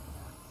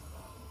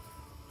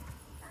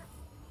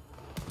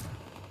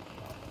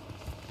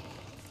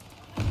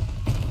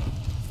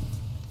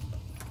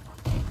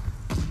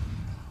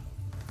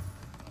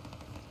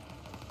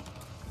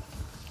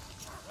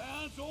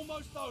 Round's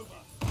almost over.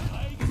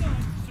 Laying it on,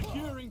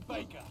 securing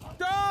Baker.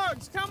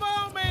 Dogs, come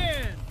on,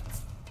 man.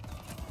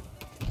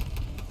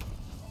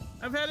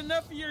 I've had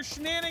enough of your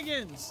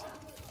shenanigans.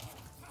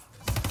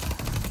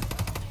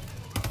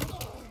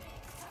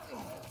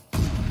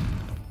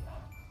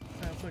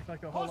 That looked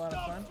like a whole lot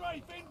of fun.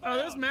 Oh,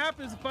 this map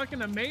is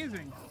fucking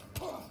amazing.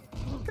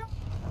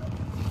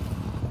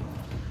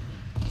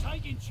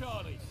 Taking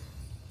Charlie.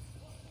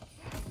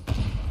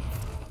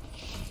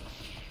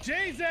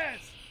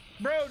 Jesus!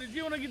 Bro, did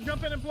you want to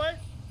jump in and play?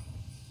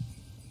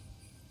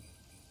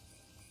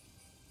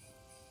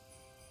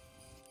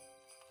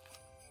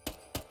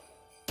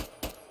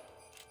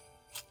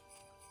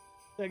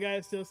 That guy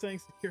is still saying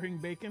securing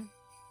bacon.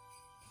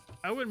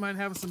 I wouldn't mind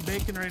having some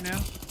bacon right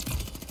now.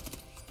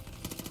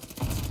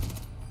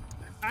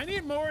 I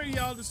need more of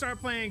y'all to start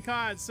playing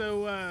COD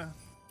so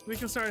we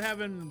can start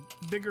having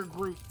bigger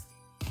groups.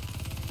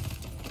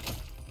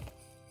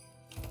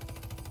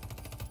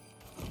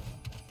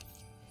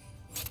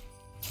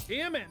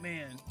 Damn it,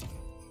 man.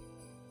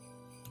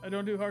 I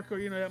don't do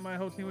hardcore. You know that my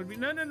whole team would be.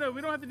 No,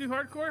 we don't have to do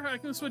hardcore. I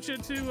can switch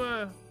it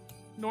to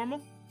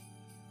normal.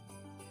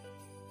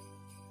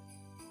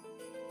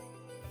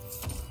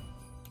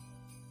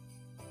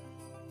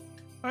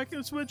 I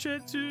can switch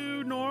it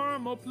to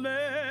normal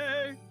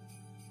play.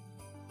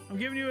 I'm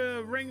giving you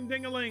a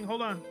ring-ding-a-ling.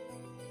 Hold on.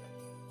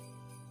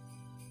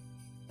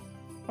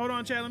 Hold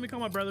on, Chad. Let me call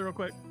my brother real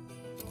quick.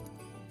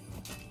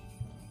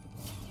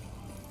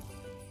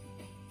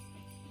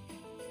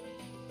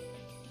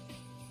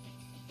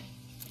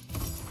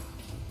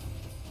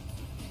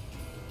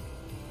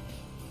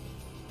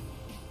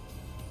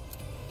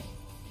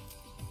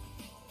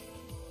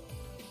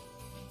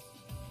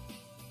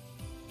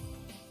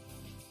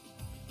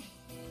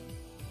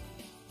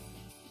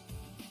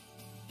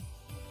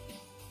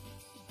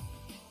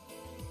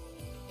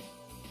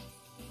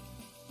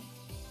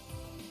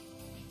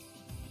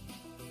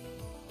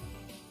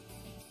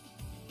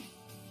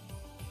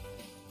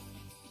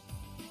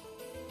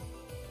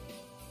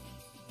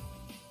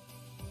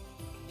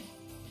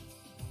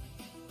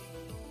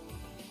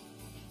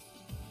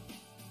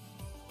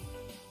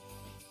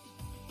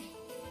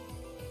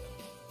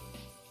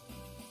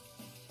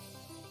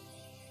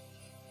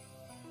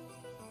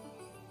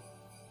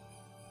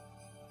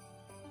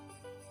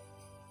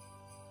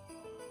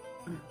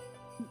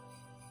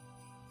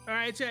 All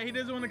right, chat. He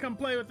doesn't want to come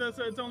play with us,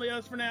 so it's only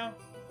us for now.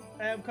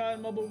 I have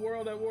COD Mobile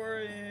World at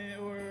War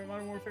or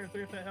Modern Warfare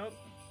 3 if that helps.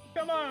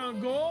 Come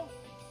on, Goal.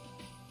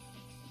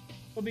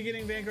 We'll be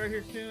getting Vanguard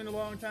here soon. A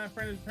long time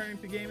friend is returning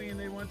to gaming and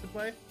they want to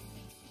play.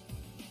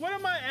 What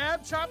am I,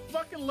 ab chopped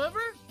fucking liver?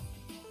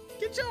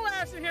 Get your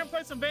ass in here and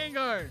play some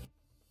Vanguard.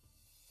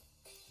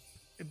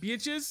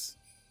 Bitches.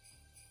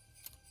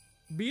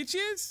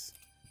 Bitches?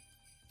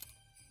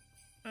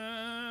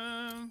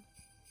 No,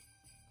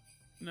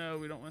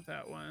 we don't want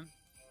that one.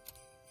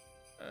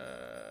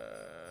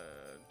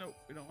 Nope,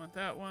 we don't want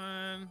that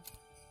one.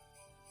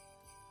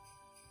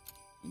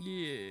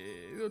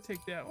 Yeah, we'll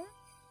take that one.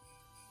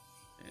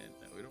 And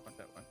no, we don't want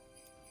that one.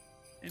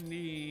 And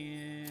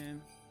then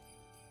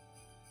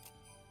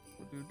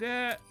we'll do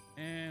that,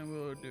 and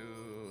we'll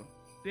do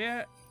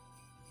that,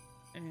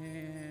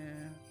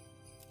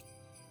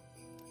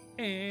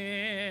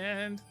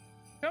 and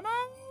come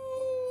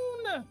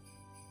on!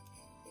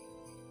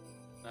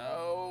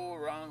 No,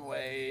 wrong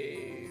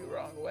way,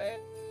 wrong way.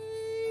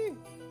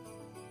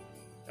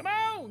 Come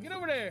on, get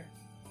over there.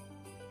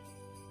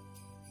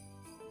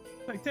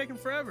 It's like taking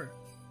forever.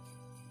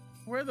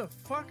 Where the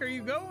fuck are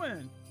you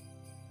going?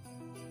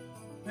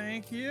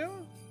 Thank you.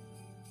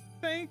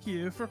 Thank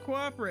you for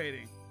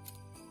cooperating.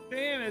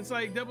 Damn, it's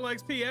like double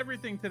XP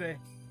everything today.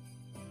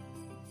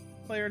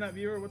 Player, not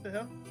viewer, what the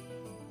hell?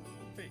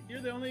 Wait, you're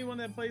the only one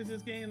that plays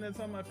this game that's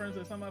on my friends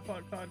that's on my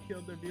pod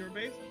killed their viewer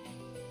base?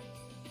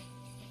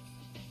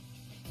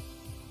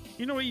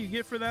 You know what you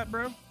get for that,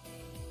 bro?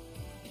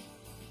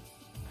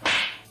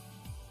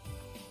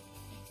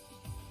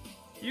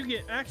 You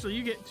get, actually,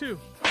 you get 2.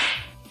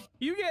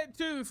 You get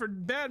 2 for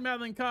bad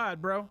mouthing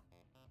COD, bro.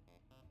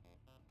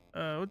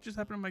 What just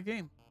happened in my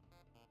game?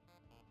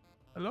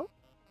 Hello?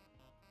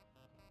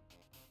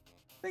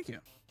 Thank you.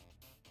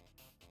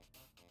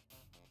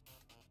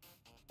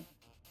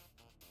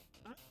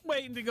 I'm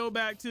waiting to go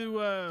back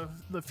to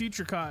the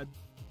future COD.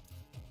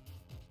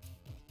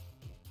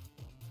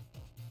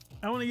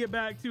 I want to get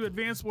back to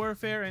Advanced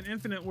Warfare and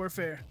Infinite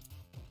Warfare.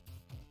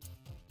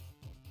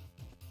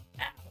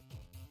 Ow.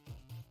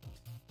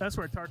 That's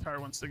where Tartar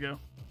wants to go.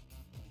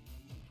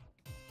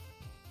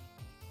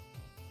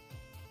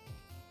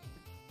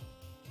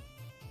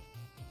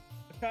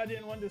 If I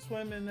didn't want to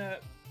swim in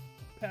that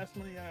past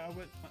money, I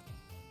would.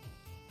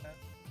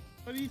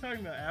 What are you talking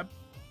about, Ab?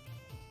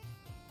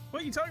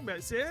 What are you talking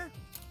about, sir?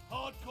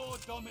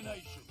 Hardcore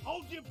domination.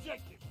 Hold the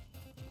objective.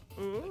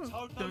 Ooh, let's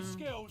hold those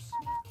skills.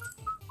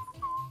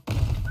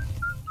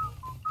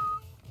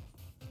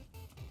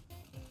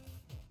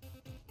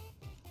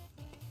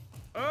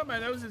 Oh, my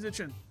nose is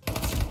itching.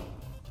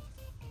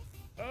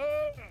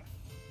 Oh.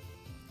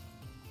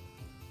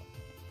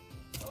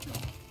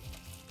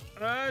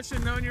 I should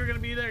have known you were going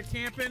to be there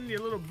camping, you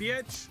little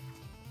bitch.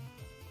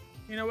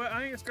 You know what?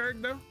 I ain't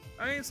scared, though.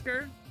 I ain't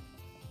scared.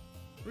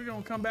 We're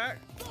going to come back.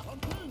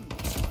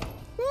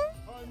 Woo!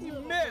 You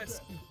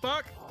missed, you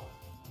fuck.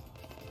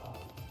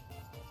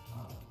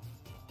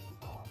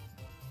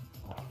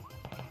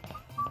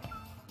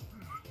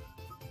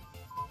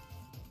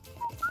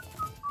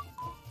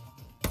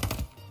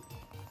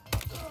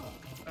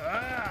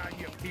 Ah,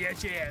 you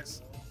bitch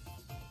ass.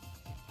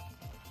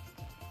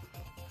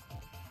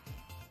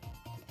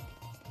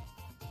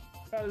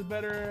 That is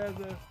better as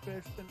a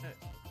fish than it.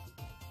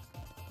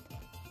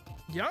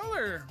 Y'all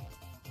are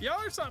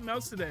something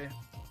else today.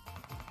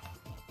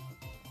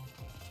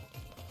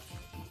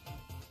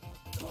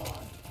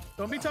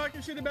 Don't be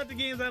talking shit about the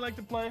games I like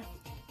to play.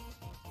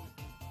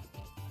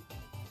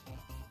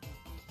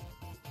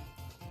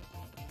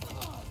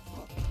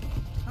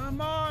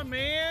 Come on,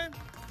 man.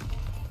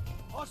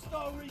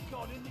 Hostile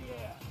recon in the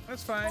air.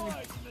 That's fine.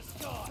 Spies in the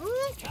sky.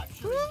 Ooh,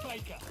 Capturing ooh.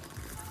 Baker.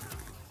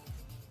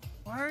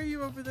 Why are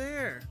you over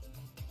there?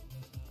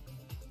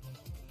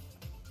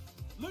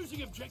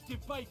 Losing objective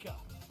Baker.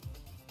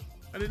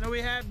 I didn't know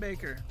we had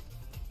Baker.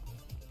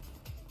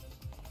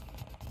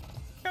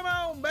 Come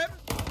on, baby.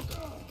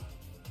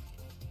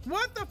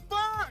 What the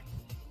fuck?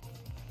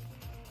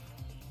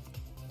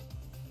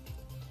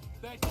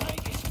 They're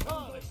taking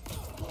Charlie.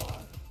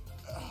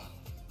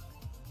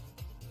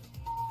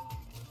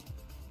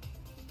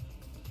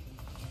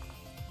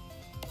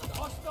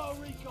 Hostile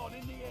recon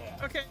in the air.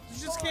 Okay,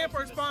 just camp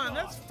our spawn.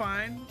 That's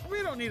fine.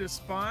 We don't need a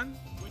spawn.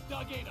 We're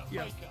dug in at You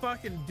Baker.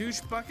 fucking douche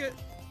bucket.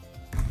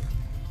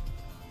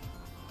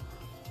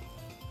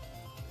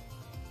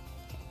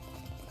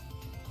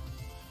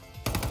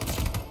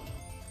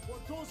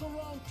 What goes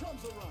around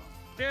comes around.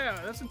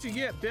 Yeah, that's what you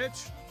get,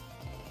 bitch.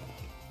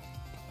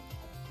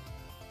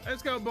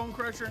 Let's go, Bone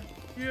Crusher.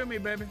 You and me,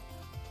 baby.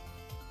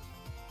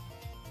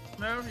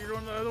 No, you're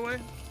going the other way?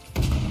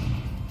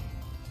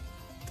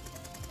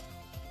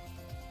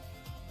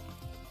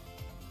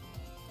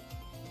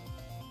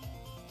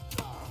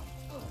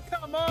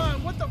 Come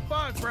on, what the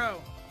fuck, bro?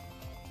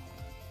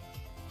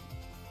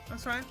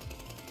 That's fine.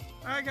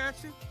 I got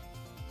you.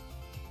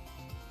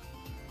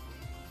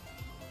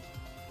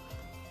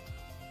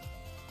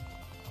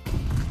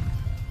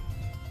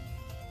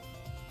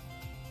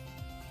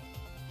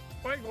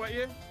 Wait, what,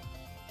 yeah?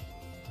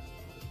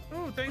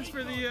 Ooh, thanks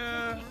for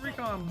the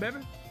recon, baby.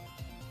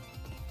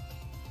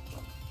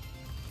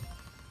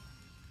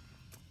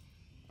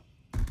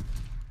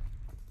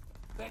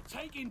 They're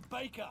taking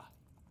Baker.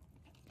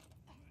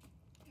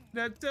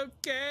 That's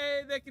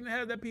okay. They can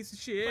have that piece of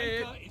shit.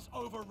 Baker is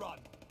overrun.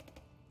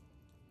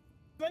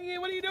 Thingy,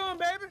 what are you doing,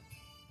 baby?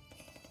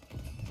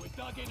 We're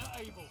dug in at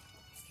Able.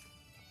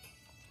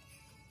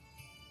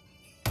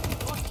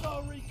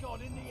 Hostile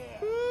recon in the air.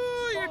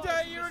 Ooh, you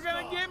thought you were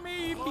gonna get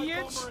me, you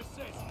bitch.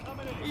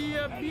 You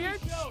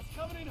bitch.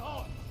 Coming in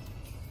hot.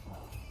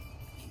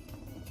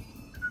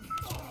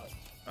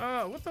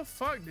 Oh, what the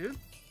fuck, dude?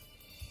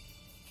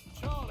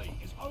 Charlie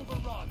is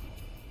overrun.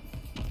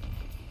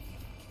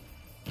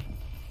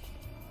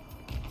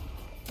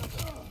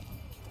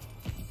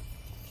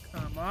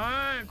 Come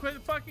on,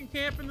 quit fucking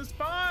camping the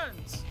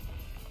spawns.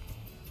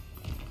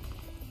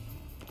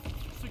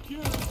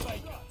 Secure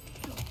Baker.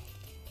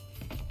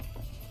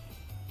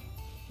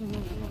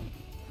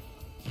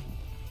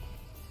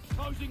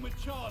 Closing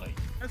with Charlie.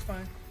 That's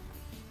fine.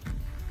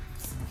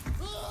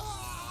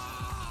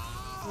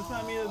 It's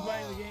not me that's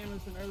buying the game,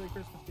 it's an early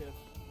Christmas gift.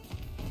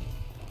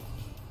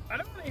 I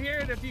don't want to hear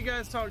it if you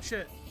guys talk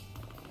shit.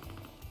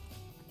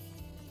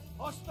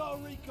 Hostile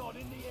recon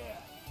in the air.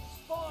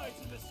 Spies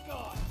in the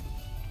sky.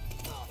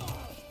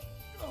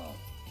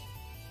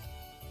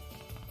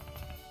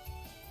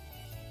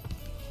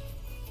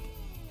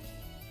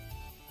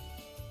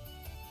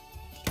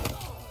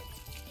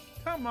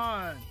 Come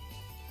on.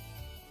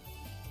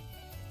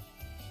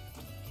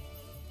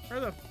 Where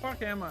the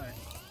fuck am I?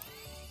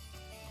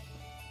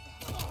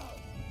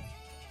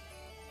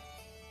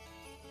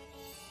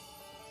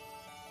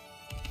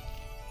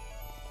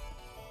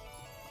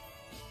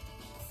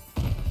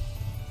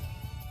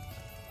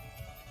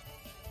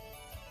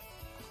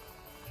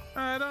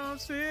 I don't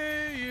see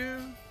you.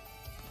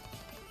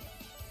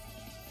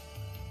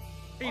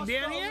 Are you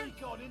down here?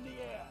 Recon in the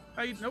air.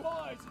 Are you? Nope.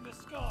 Spies in the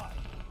sky.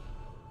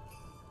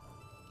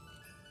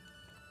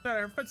 Thought I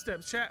heard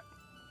footsteps, chat.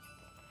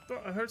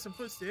 Thought I heard some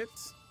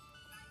footsteps.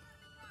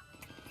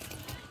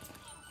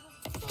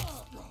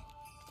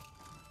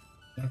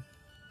 Are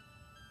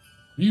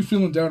you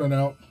feeling down and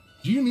out?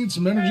 Do you need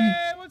some energy?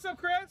 Hey, what's up,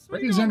 Chris?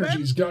 What Ray's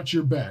Energy's got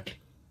your back.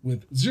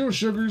 With zero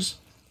sugars,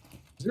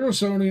 zero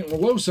sodium,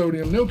 low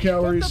sodium, no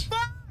calories,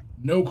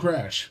 no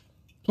crash.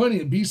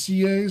 Plenty of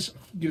BCAAs,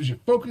 gives you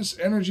focus,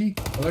 energy,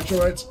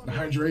 electrolytes, and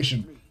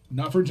hydration.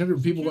 Not for intended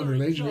for people under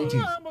the age of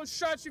 18. I almost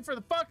shot you for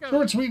the fuck of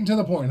Short, it. sweet, and to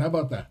the point. How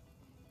about that?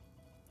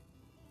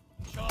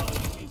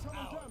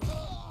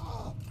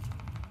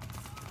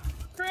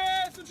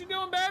 Chris, what you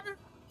doing, baby?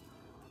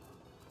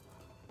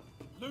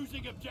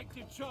 Losing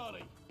objective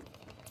Charlie.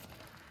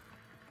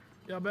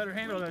 Y'all better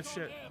handle that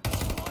shit.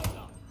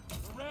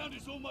 The round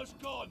is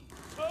almost gone.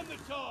 Turn the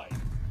tide.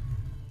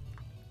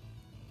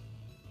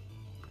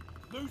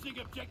 Losing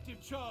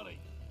objective Charlie.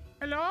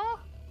 Hello?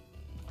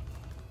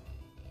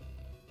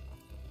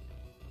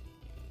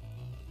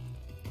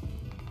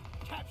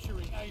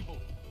 Capturing Able.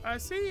 I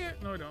see you.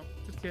 No, I don't.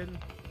 Just kidding.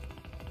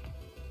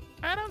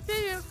 I don't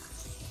see you.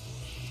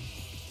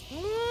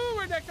 Ooh,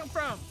 where'd that come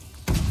from?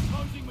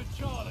 Closing with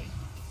Charlie.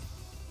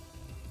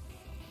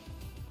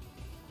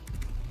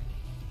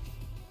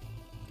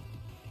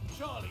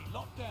 Charlie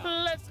locked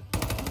down. Let's.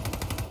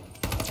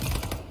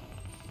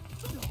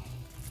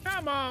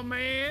 Come on,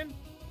 man.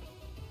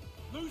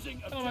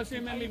 Losing Oh, I see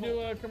him let me do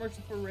a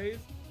commercial for Raise.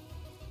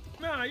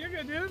 No, you're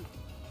good, dude.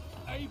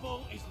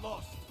 Able is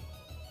lost.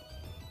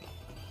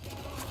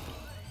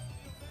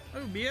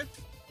 Oh, bitch.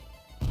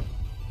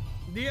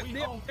 Dip,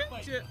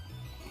 shit.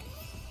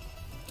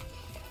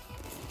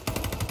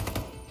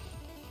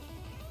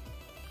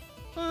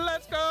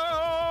 Let's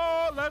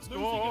go. Let's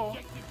Losing go.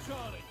 objective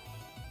Charlie.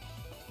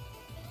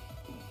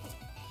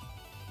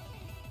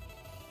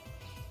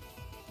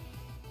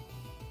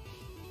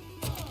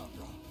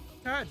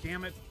 God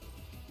damn it.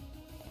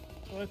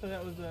 Oh, I thought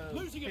that was a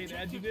Losing paid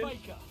ad you objective did.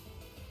 Baker.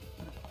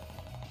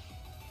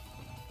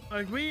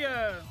 Like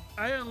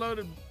I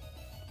unloaded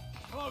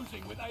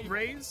Closing with Able.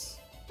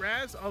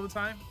 Raz all the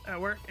time at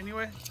work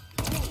anyway.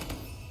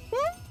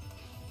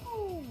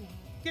 Woo!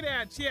 Get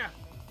at ya.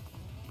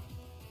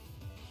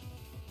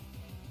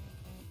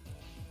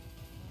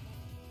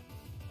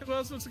 Who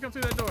else wants to come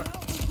through that door?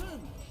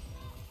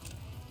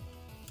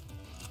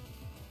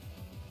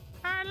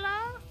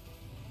 Hello?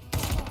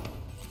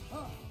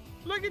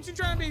 Look at you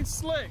trying to be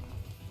slick.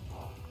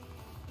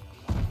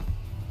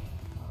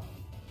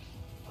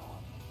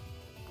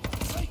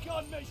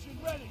 Recon mission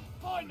ready.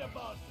 Find the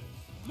bastards.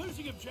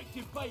 Losing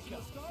objective Baker.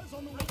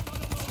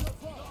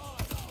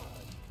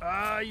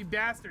 Ah, you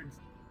bastards.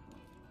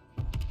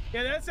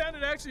 Yeah, that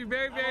sounded actually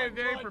very, very,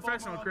 very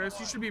professional, Chris.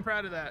 You should be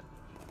proud of that.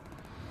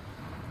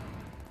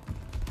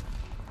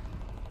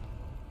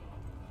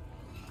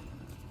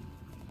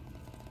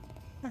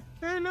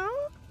 Hello?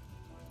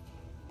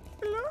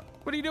 Hello?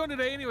 What are you doing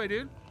today anyway,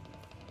 dude?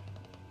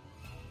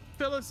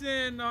 Fill us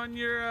in on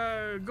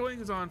your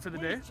goings on for the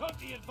day. Took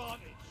the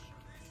advantage.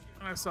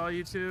 I saw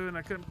you too, and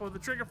I couldn't pull the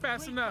trigger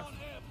fast enough.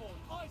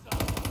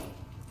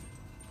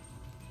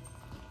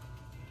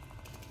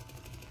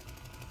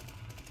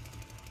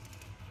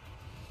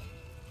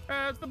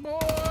 As the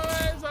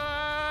boys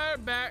are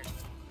back.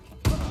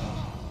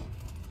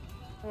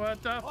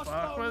 What the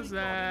fuck was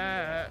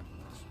that?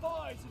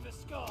 Spies in the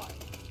sky.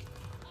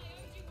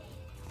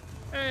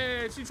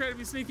 Hey, she tried to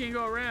be sneaky and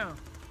go around.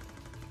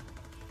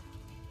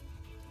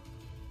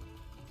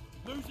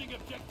 Losing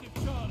objective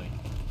Charlie.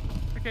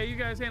 Okay, you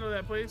guys handle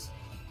that, please.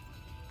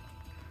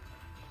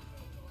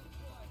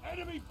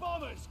 Enemy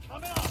bombers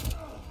coming up.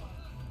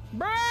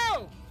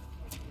 Bro!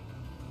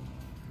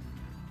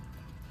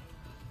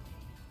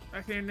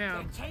 Back here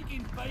now. They're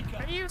taking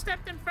Baker. You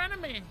stepped in front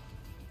of me.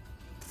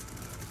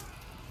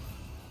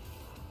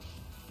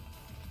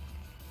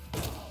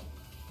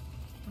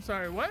 I'm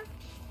sorry, what?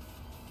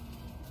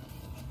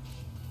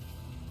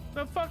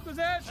 The fuck was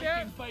that,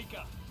 Chad?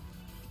 Baker.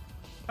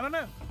 I don't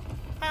know.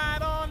 I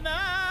don't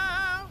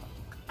know.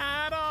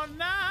 I don't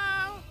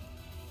know.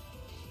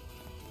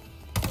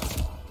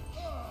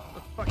 Get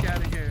the fuck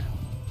out of here.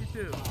 You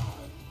too.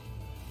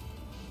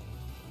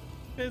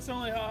 It's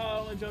only haha,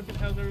 only joking.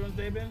 How's everyone's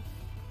day been?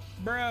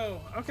 Bro,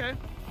 okay.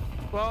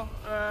 Well,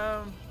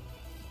 I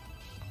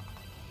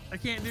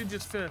can't do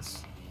just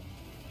fists.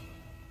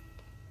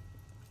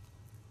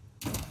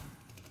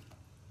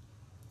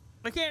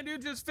 I can't do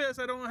just fists.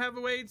 I don't have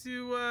a way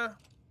to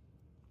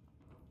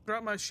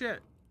drop my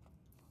shit.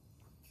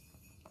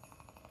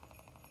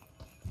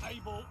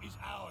 Able is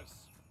ours.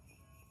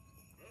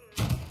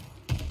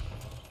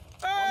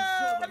 Oh,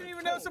 I didn't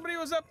even know somebody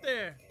was up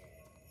there.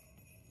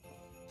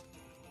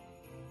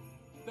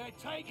 They're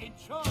taking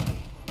Charlie.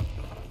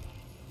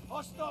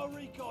 Hostile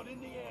recon in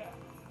the air.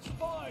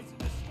 Spies in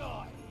the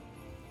sky.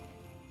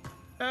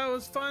 That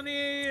was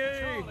funny.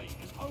 Charlie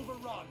is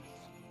overrun.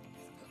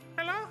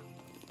 Hello?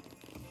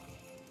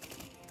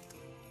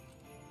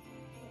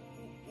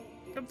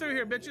 Come through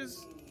here,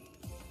 bitches.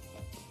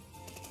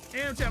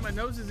 Damn, chat, my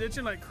nose is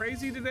itching like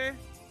crazy today.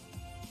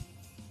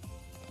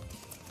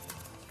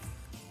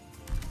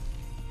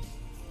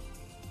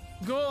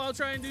 Go, I'll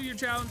try and do your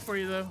challenge for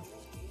you, though.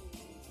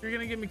 You're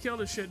gonna get me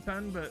killed a shit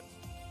ton, but...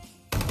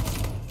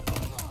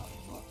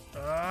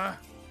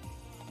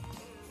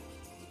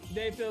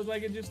 Day feels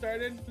like it just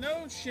started.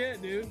 No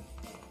shit, dude.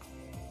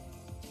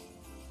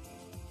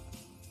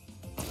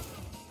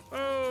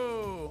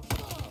 Oh.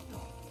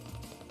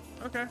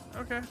 Okay,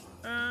 okay.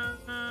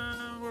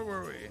 Where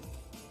were we?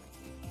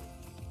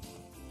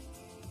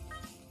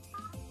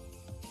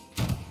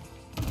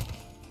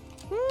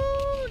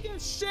 Woo!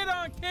 Get shit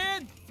on,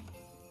 kid!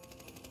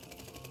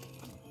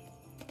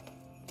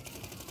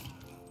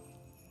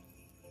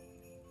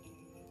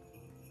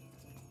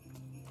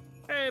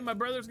 Hey, my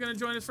brother's gonna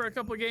join us for a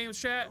couple of games,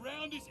 chat. The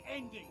round is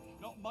ending.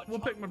 Not much. We'll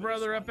pick my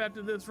brother up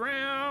after this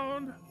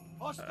round.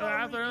 After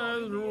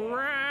this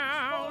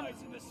round.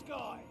 Spies in the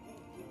sky.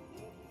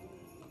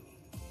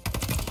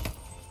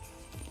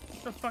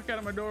 Get the fuck out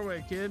of my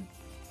doorway, kid.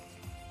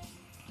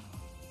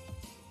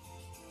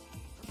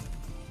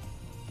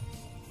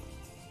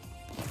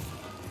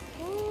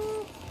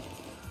 Woo.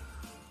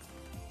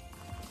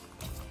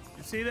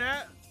 You see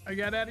that? I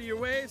got out of your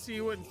way so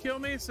you wouldn't kill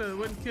me, so it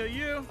wouldn't kill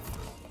you.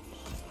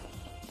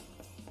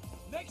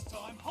 Next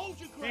time, hold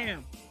your ground.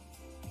 Damn.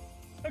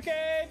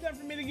 Okay, time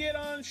for me to get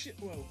on shit.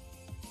 Whoa.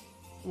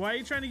 Why are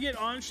you trying to get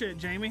on shit,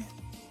 Jamie?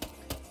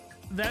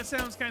 That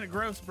sounds kind of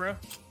gross, bro.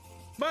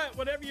 But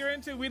whatever you're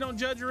into, we don't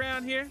judge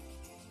around here.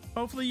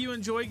 Hopefully you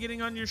enjoy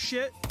getting on your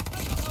shit.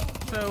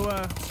 So,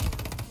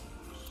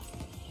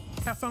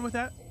 have fun with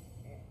that.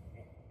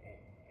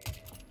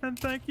 And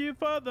thank you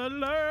for the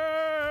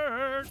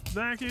alert.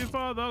 Thank you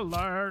for the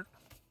alert.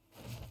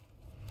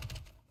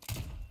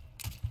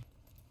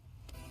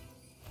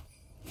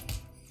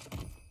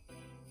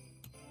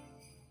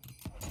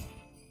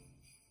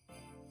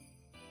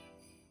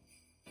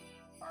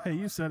 Hey,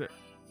 you said it.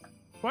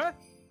 What?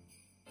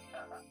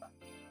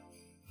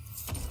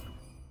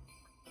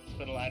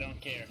 But I don't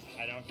care.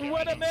 I don't care.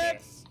 What a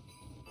mix!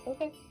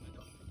 Okay.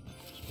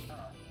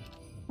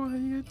 What are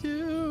you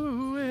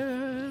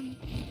doing?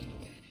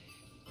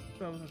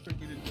 I was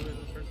expecting you to do it in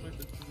the first place.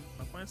 It's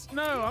my class.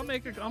 No, I'll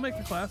make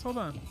a class. Hold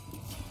on.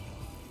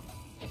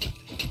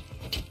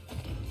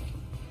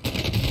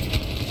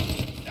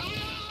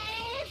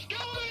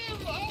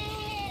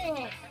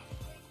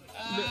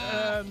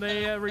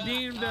 They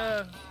redeemed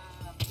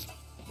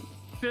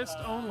fist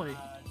only.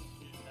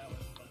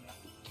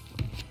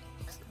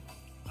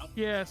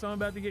 Yeah, so I'm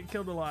about to get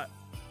killed a lot.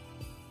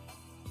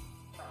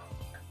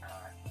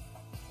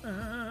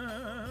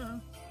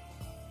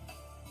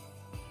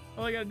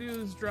 All I gotta do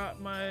is drop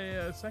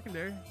my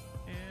secondary,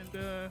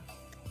 and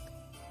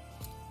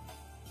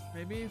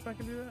maybe if I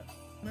can do that.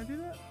 Can I do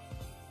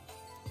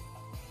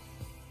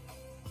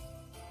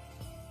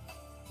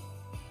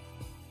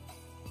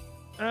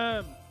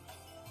that?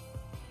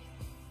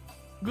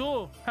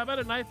 Ghoul, how about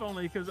a knife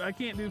only? Because I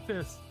can't do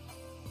fists.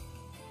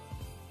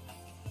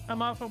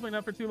 I'm off, hopefully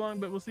not for too long,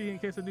 but we'll see in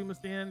case I do miss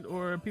the end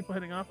or people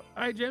heading off.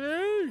 All right,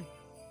 Jimmy.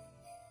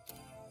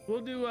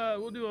 We'll do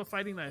a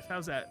fighting knife.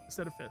 How's that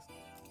instead of fist?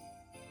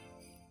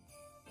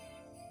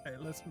 All right,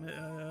 let's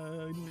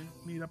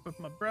meet up with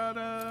my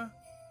brother.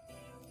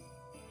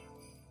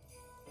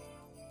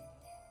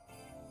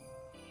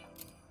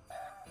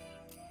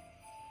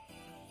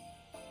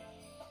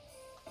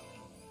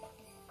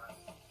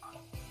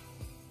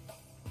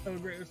 Have a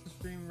great rest of the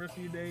stream, rest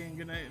of your day, and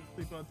good night, and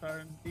sleep well,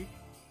 tired and deep.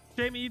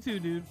 Jamie, you too,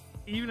 dude.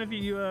 Even if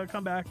you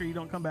come back or you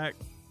don't come back,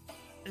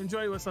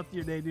 enjoy what's up to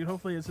your day, dude.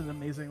 Hopefully it's an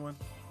amazing one.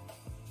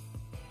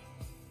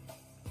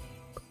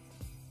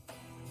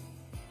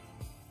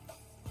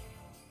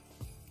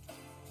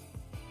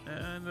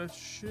 And that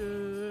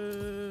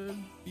should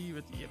be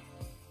with you.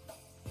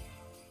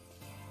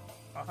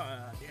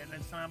 Yeah,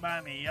 that's fine by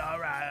me.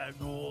 Alright,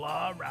 cool,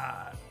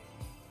 alright.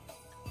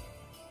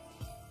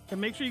 And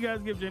make sure you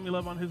guys give Jamie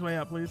love on his way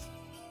out, please.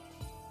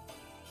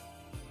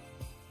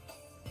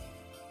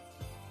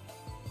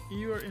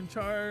 You are in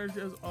charge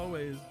as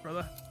always,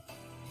 brother.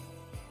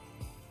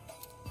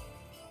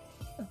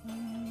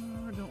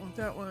 I don't want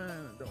that one. I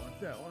don't want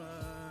that one.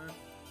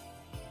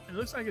 It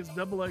looks like it's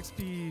double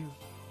XP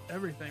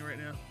everything right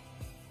now.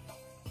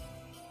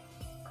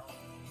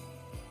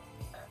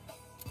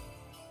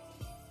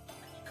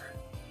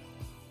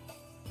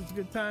 It's a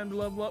good time to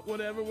level up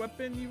whatever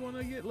weapon you want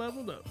to get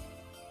leveled up.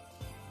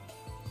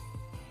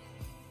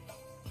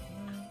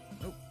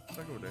 Nope,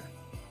 back over there.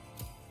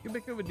 Get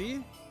back over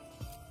D.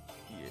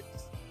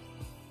 Yes.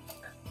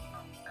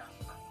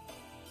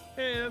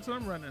 Hey, that's what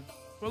I'm running.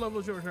 What level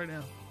is yours right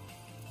now?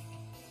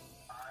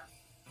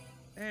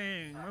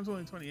 Dang, mine's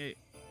only 28.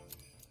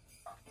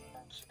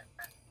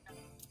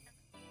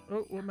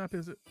 Oh, what map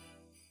is it?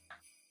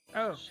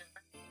 Oh.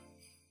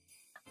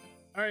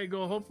 Alright,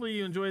 Goal. Hopefully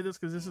you enjoy this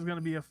because this is going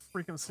to be a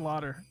freaking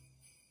slaughter.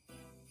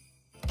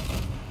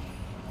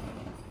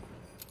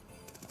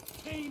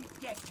 Team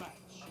deathmatch.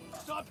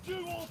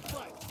 Subdue all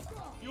threats.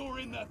 You're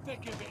in the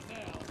thick of it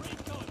now.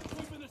 Recon,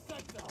 sweeping the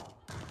sector.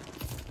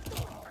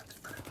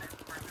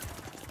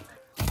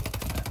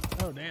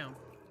 Oh, damn.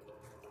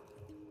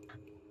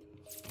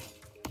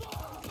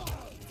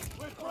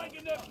 We're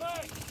breaking their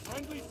back.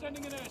 Friendly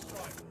sending an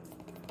airstrike.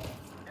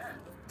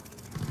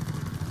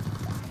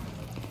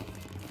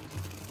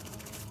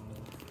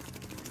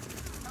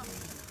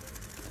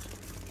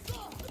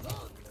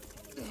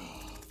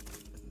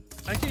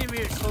 I can't even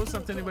get close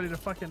up to anybody to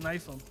fucking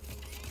knife them.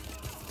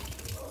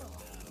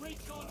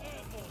 Recon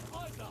airborne.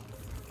 Eyes up.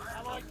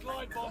 Allied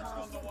glide bomber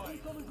on the way.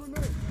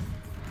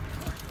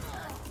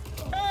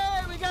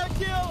 Hey, we got a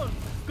kill!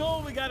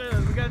 Goal, we got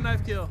a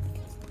knife kill.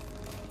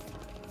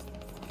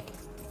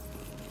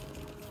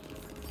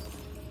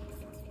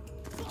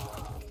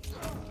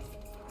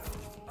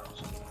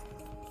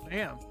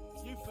 Damn.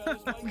 You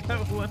fellas I make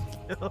got one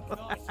kill.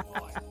 nice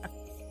fight.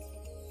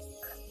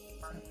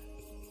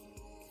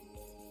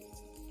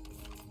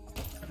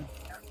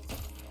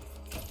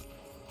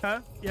 Huh?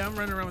 Yeah, I'm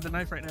running around with a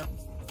knife right now.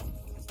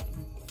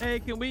 Hey,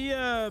 can we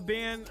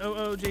ban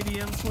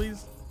JDMs,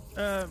 please?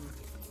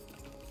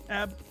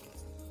 Ab.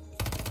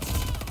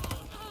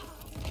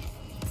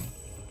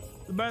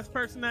 The best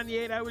person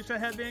 98. I wish I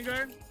had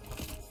Vanguard.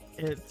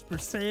 It's for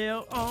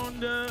sale on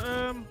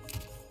the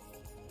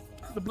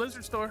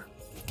Blizzard store.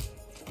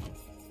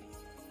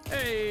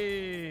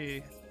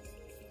 Hey.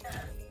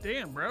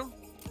 Damn, bro.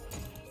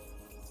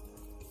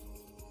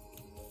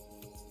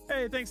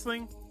 Hey, thanks,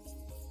 Sling.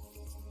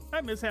 I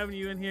miss having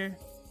you in here.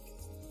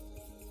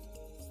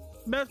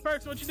 Best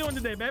person, what you doing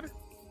today, baby?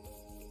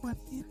 What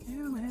you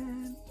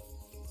doing?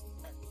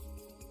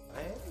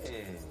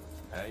 Hey,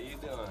 how you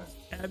doing?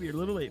 Abby, you're a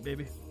little late,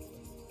 baby.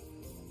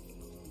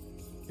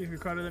 If you're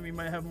caught them, you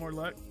might have more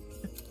luck.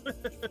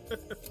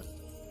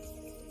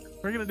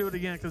 We're gonna do it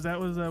again because that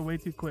was way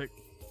too quick.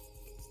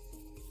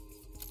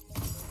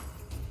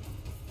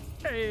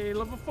 Hey,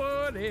 level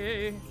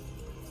 40.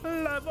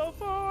 Level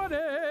 40.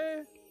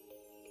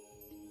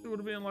 It would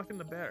have been unlocking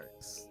the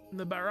barracks. In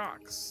the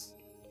barracks.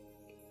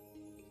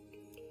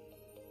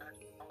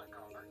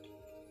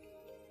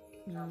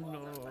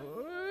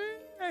 No.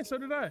 Hey, so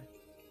did I.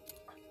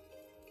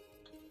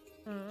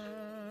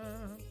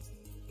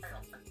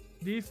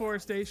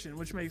 Deforestation,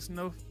 which makes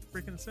no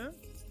freaking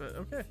sense, but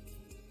okay.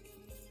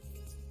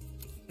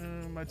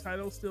 My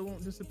title still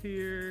won't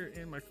disappear,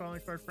 and my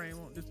calling card frame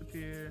won't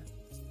disappear.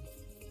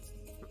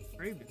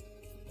 Gravy.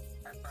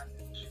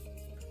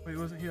 Wait,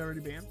 wasn't he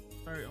already banned?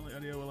 Sorry, only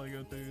audio while I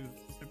go through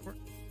the support.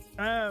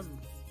 I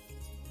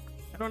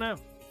don't know.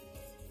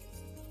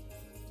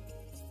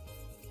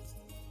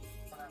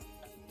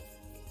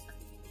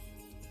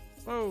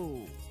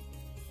 Whoa.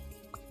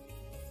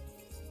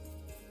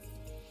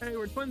 Hey,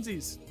 we're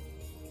twinsies.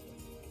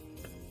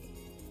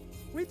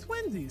 We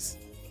twinsies.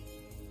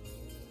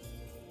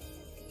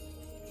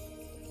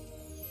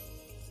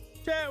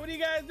 Chat, what are you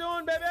guys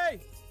doing,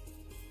 baby?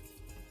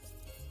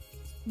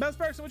 Best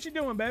person, what you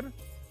doing, baby?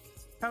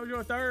 How was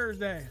your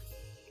Thursday?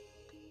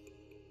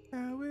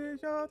 How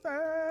was your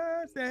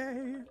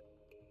Thursday?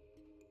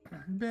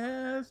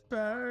 Best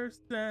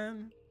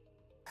person.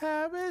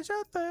 How was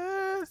your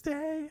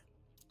Thursday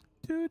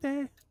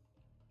today?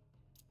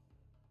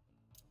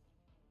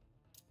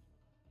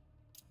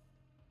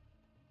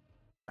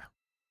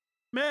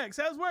 Max,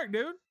 how's work,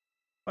 dude?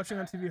 Watching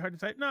on TV, hard to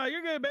type. No,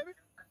 you're good, baby.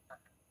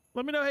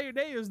 Let me know how your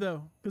day is,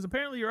 though, because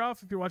apparently you're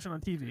off if you're watching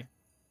on TV.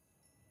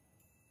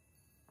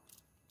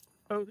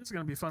 Oh, this is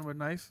going to be fun with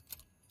knife.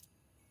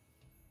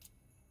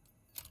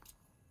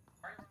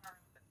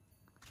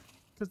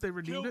 Because they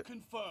redeemed Kill it?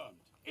 confirmed.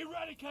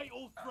 Eradicate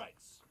all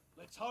threats.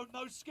 Let's hone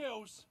those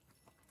skills.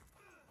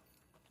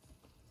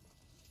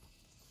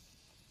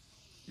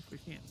 If we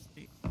can't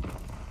sneak.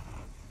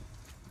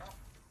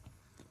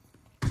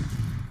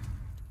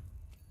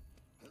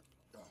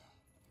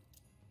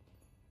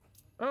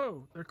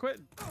 Oh, they're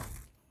quitting.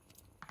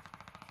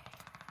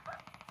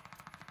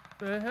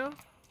 The hell?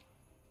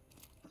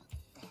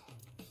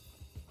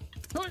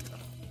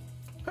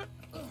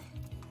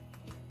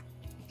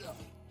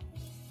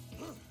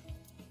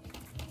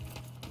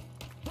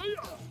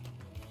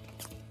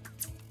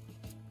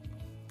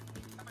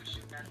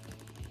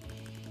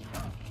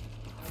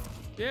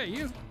 Yeah,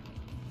 you.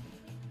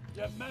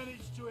 You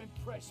managed to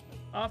impress me.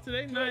 Off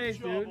today? Good Nice,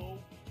 job, dude. all.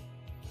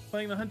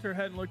 Playing the hunter,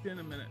 hadn't looked in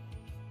a minute.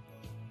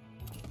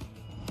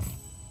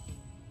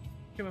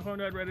 Okay, my phone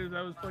died right as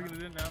I was plugging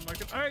it in now. I'm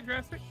like, alright,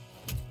 Drastic.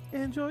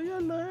 Enjoy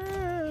your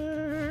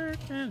lurk.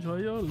 Enjoy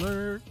your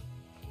lurk.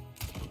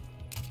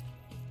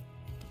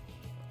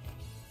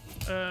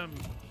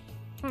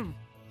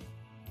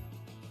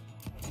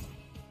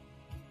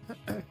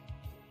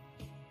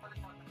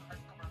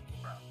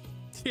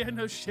 Yeah,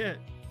 no shit.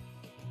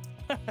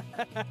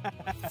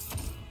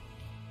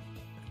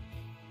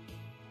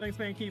 Thanks,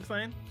 man. Keep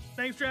playing.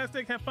 Thanks,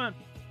 Drastic. Have fun.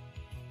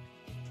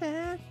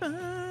 Have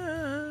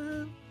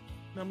fun.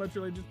 Not much,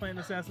 really. Just playing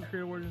Assassin's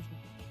Creed Origins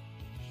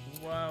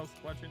whilst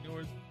watching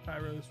yours,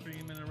 Pyro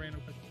stream, and a random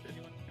question.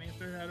 Anyone can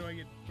answer? How do I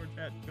get Discord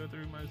chat to go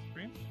through my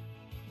stream?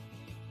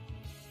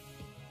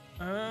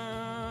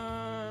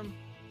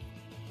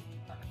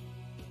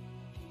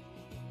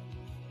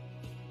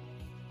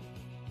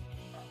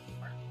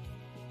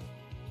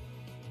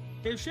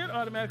 It should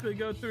automatically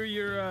go through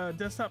your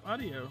desktop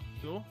audio,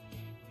 Cool.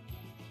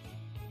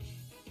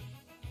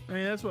 I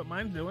mean, that's what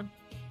mine's doing.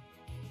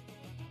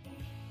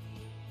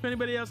 If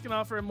anybody else can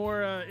offer a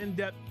more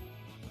in-depth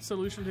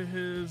solution to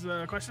his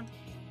question,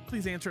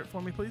 please answer it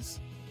for me, please.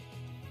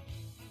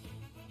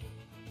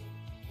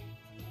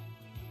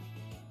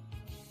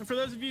 And for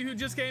those of you who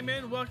just came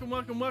in, welcome,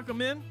 welcome,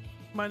 welcome in.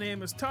 My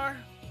name is Tar.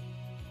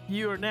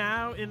 You are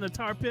now in the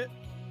Tar Pit.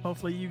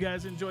 Hopefully you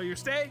guys enjoy your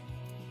stay.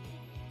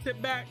 Sit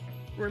back,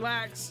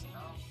 relax,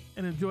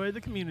 and enjoy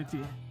the community.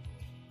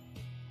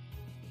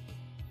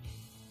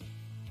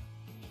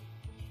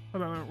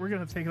 Hold on, we're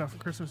gonna take it off of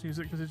Christmas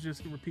music because it's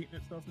just repeating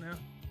itself now.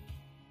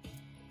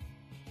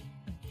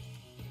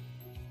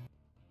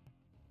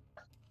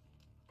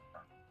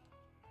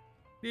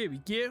 There we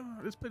go.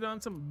 Let's put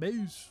on some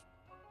bass.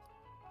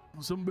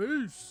 Some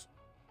bass.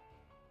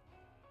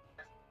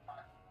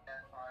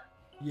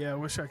 Yeah, I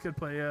wish I could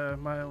play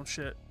my own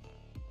shit.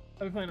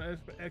 I've been playing on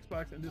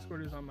Xbox and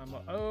Discord is on my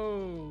mobile.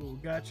 Oh,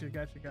 gotcha.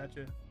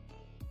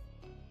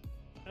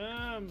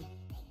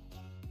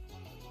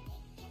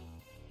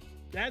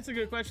 That's a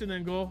good question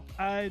then, Ghoul.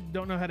 I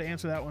don't know how to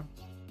answer that one.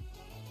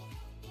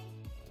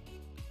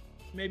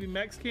 Maybe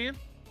Mex can?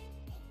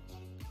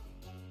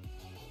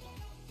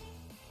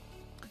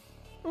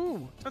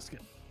 Ooh, Tuscan.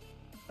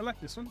 I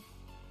like this one.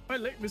 I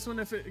like this one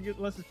if it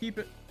lets us keep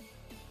it.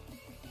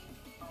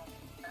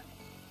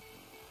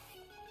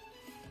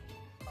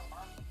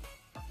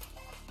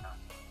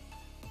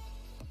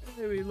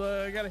 Hey, we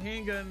got a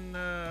handgun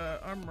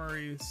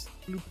armory's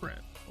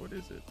blueprint. What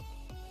is it?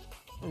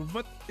 Oh,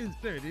 what is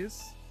there? It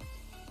is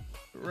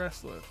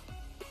wrestler.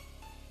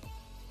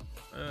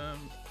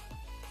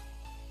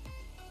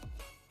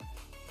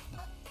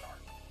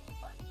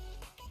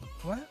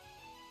 What?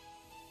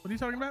 What are you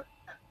talking about?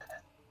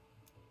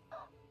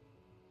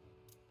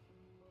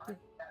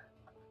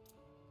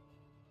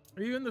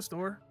 Are you in the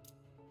store?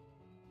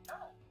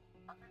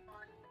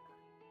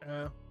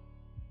 Oh.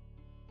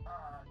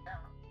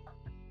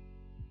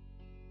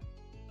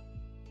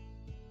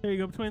 There you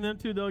go. Between them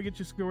two, they'll get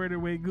you squared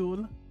away,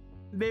 Ghoul.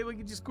 They will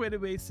get you squared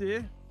away,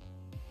 sir.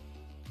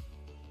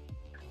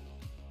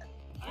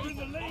 We're in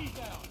the lead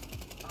now.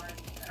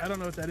 I don't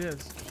know what that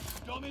is.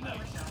 Domination.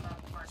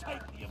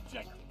 Take the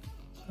objective.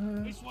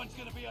 This one's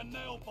gonna be a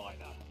nail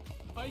biter.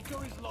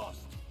 Baker is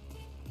lost.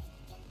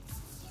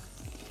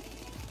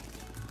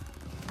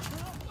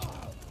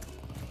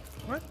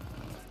 What?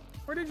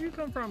 Where did you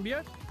come from,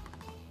 Biak?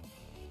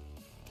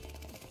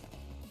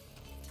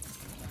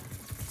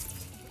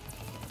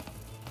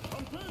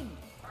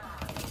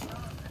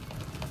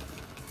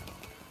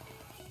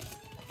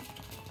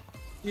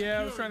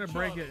 Yeah, I was trying to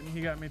break it and he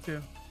got me too.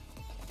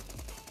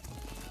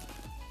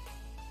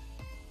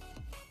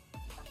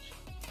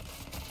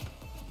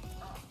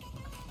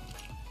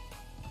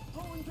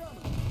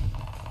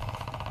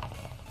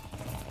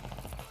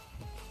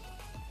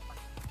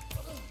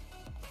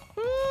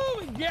 Woo,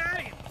 we got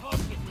him!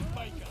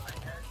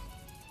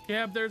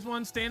 Yeah, there's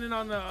one standing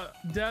on the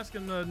desk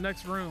in the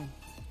next room.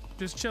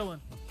 Just chilling.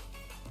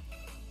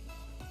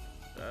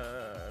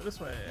 This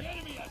way. The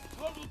enemy has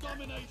total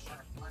domination.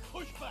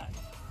 Push back.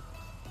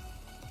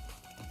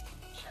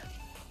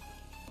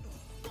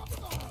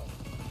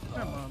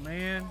 Come on,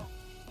 man.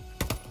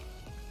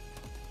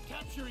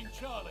 Capturing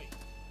Charlie.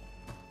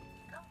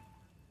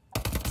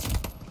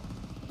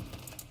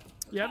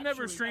 Yeah, I've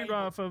never streamed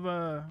off of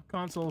a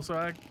console, so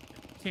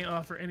can't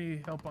offer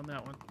any help on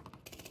that one.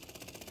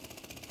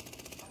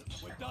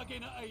 We're dug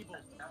in at Able.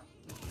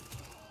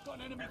 Got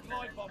an enemy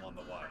glide bomb on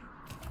the way.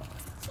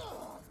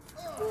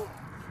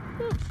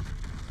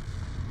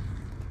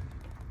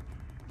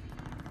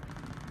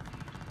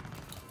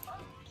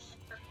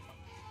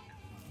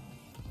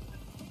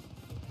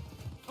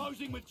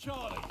 Closing with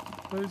Charlie.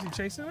 What is he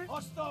chasing me?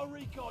 Hostile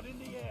recon in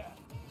the air.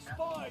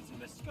 Spies in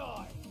the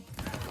sky.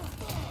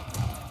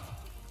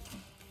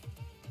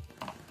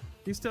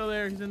 He's still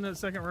there. He's in the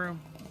second room.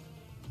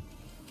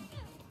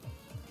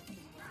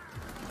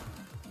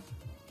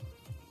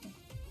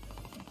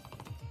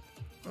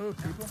 Oh,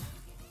 people.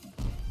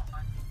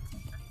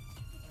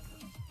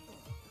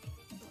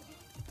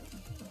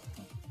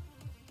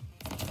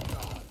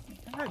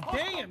 God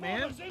dang it,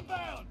 man.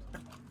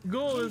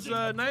 Goal is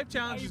knife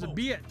challenge is a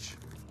bitch.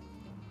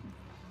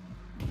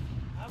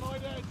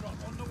 Allied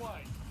airdrop on the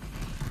way.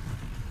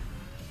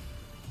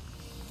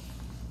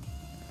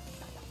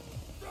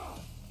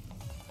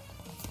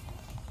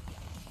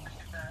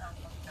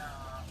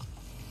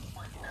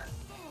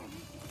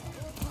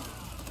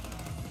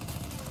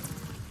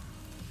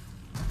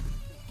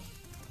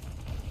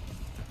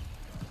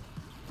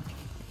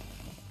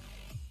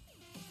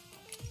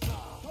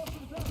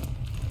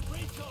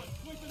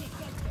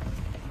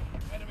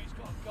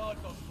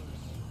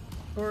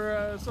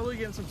 We're slowly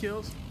getting some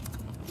kills.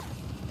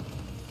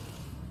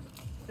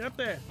 Get up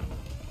there.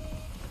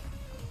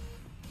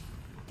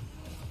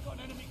 Got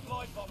an enemy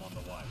glide bomb on the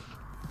way.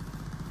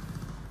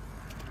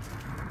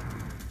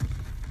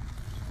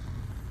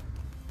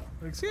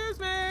 Excuse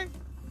me.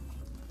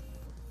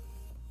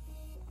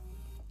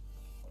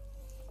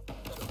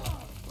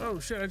 Oh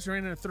shit, I just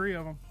ran into 3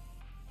 of them.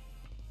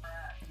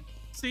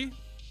 See?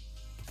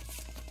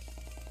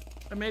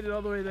 I made it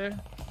all the way there.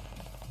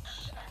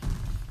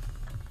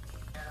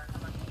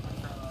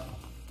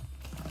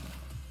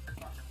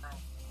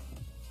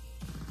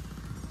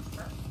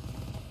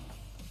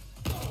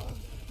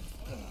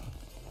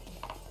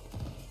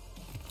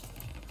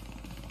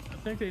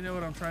 I think they know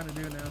what I'm trying to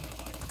do now.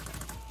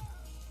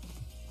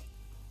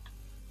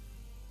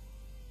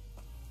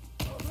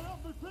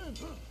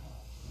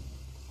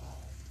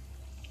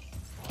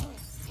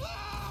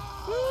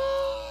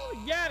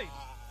 Woo! Got him!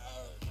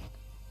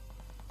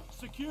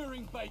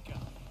 Securing Baker.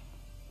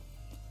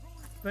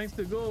 Thanks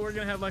to Gold, we're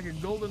gonna have like a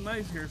golden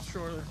knife here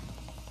shortly.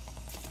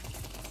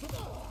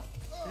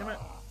 Damn it.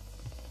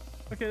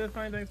 Okay, that's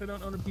fine, thanks. I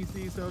don't own a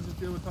PC, so I'll just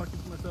deal with talking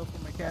to myself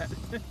and my cat.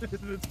 That's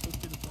supposed to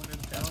be the point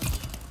of the challenge.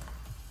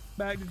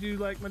 Back, did you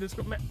like my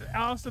Discord?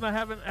 Allison, I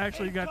haven't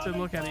actually got to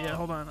look at it yet.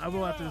 Hold on, I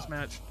will after this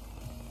match.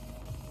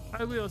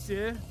 I will,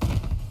 see.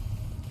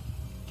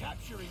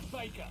 Capturing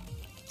Baker.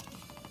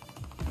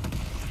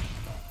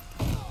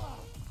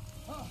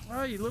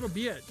 Oh, you little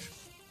bitch.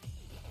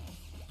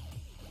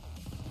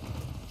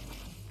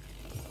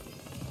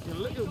 You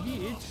little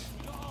bitch.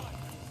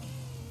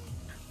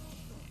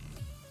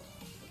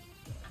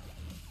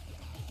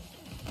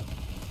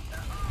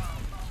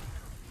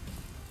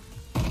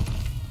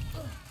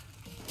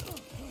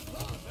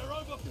 They're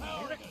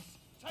overpowering us.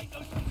 Take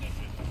those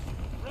positions.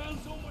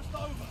 Round's almost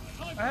over.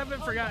 I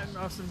haven't forgotten,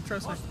 Austin.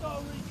 Trust me.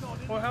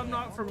 Well, I have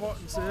not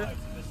forgotten, sir.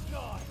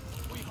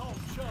 We hold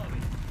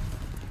Charlie.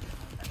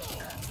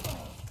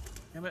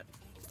 Damn it.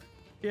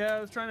 Yeah,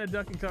 I was trying to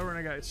duck and cover and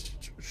I got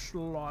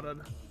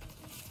slaughtered.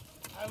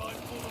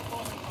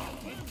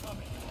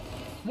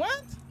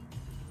 What?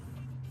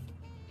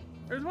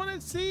 There's one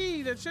at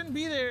C that shouldn't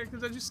be there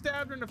because I just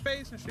stabbed her in the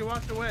face and she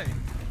walked away.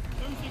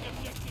 Losing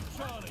objective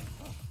Charlie.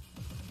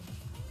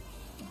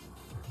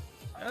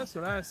 That's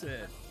what I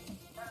said.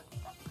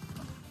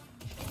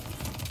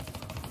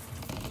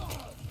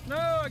 No,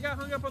 I got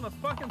hung up on the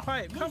fucking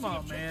pipe. Come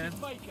on, man.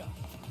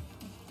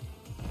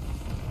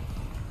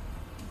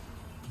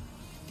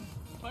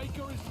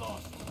 Baker is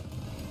lost.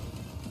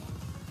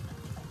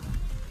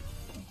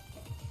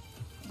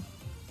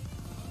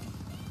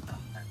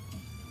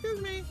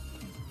 Excuse me.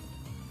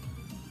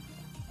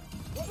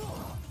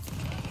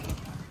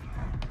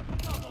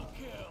 Double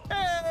kill.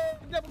 Hey,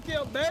 double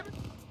kill, baby.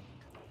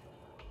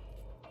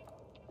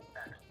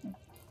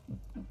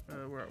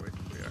 Where are we?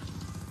 We are.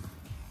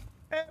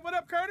 Hey, what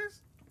up,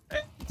 Curtis?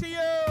 Hey,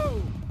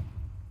 T.O.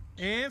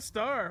 And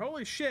Star.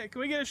 Holy shit.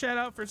 Can we get a shout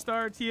out for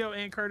Star, T.O.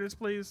 and Curtis,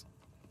 please?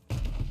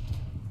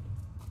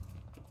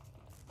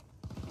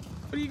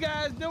 What are you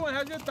guys doing?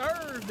 How's your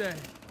Thursday?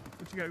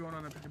 What you got going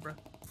on up here, bro?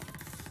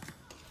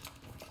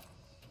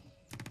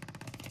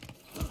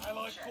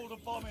 Allies called a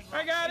bomb in.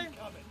 I got him.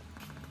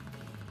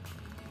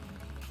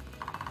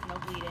 No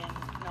bleeding.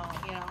 No,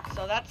 you know.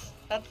 So that's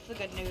the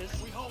good news.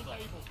 We hold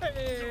Able.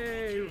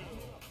 Hey.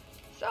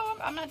 So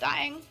I'm not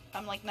dying.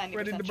 I'm like 90%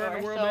 Ready to burn sure.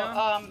 the world So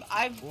down?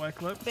 I've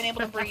been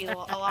able to breathe a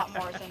lot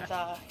more since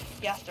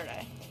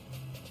yesterday.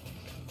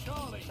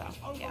 Charlie, so,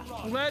 yeah.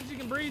 I'm glad you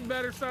can breathe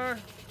better, sir.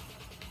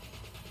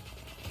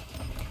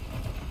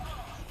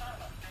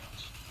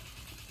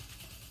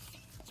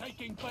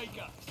 Taking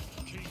Baker.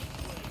 King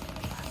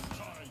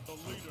Ty, the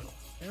leader.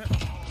 Damn it.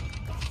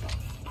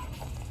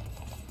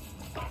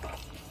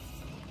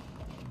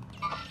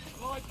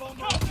 Glide bomb.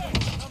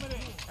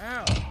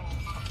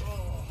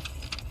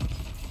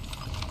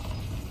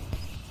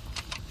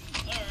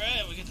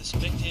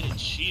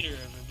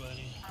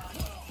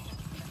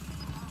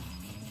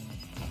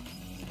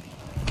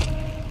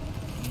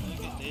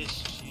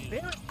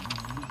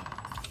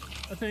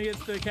 Think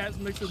it's the cats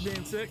mixed with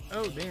being sick?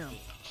 Oh, damn.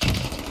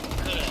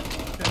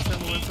 That's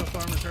number one so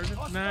far,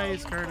 Resurgence.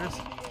 Nice, Curtis.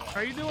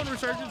 Are you doing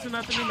Resurgence and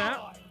not the new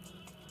map?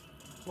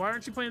 Why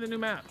aren't you playing the new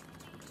map?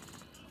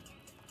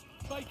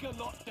 Baker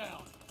locked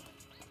down.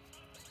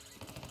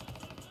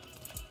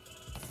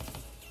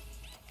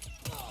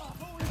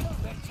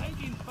 They're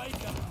taking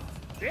Baker.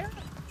 Yeah.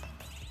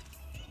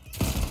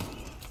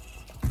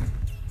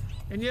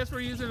 And yes, we're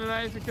using a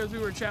knife because we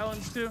were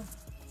challenged to.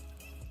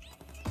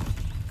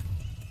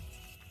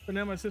 But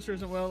now my sister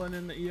isn't well and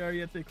in the ER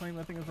yet they claim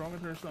nothing is wrong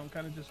with her, so I'm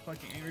kind of just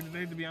fucking angry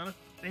today, to be honest.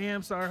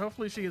 Damn, sorry.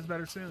 Hopefully she gets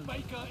better soon.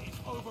 Baker is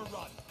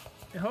overrun.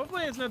 And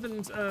hopefully it's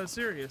nothing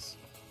serious.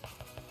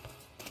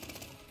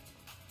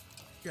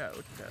 Yeah, what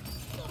you got?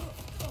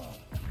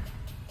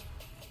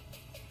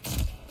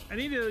 I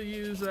need to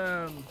use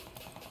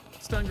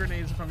stun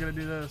grenades if I'm gonna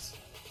do this.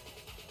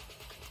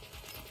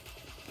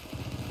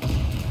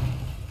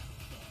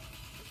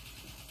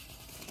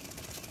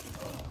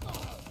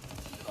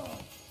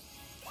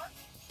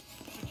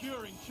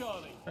 Securing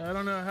Charlie. I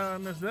don't know how I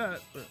missed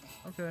that, but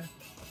okay.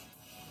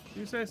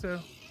 You say so.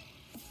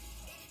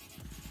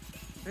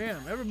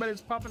 Damn, everybody's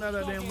popping out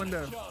of that damn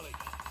window.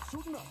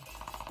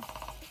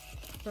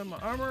 Put my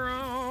armor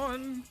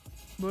on.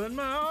 Put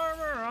my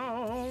armor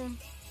on.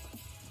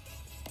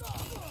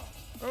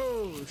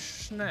 Oh,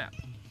 snap.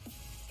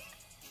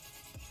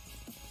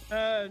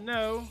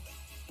 No.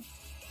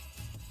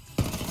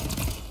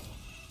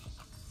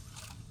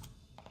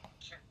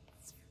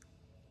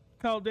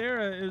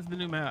 Caldera is the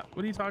new map.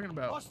 What are you talking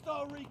about?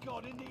 Hostile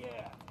recon in the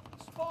air.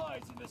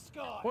 Spies in the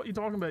sky. What are you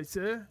talking about,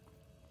 sir?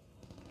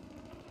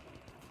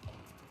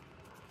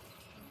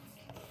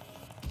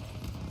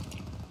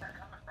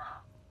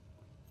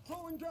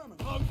 Throwing damage.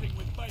 Closing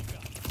with Baker.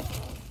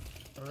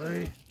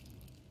 Oi.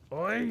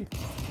 Oi.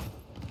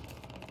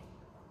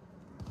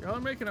 Y'all are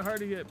making it hard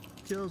to get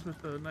kills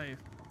with the knife.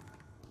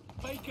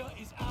 Baker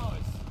is ours.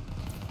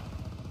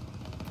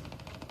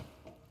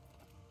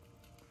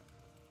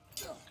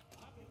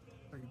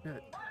 Oh, you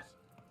dead.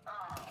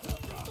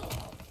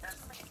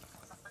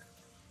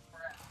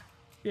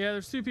 Yeah,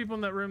 there's two people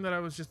in that room that I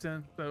was just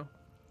in, so.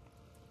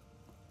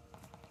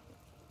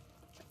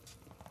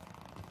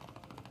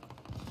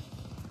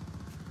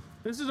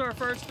 This is our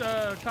first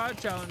COD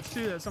challenge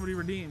too that somebody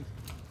redeemed.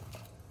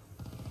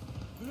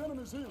 The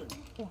enemy's healing.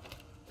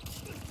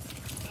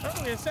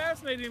 Oh, we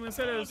assassinated him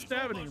instead of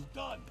stabbing him.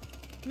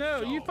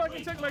 No, you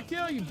fucking took my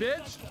kill, you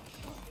bitch.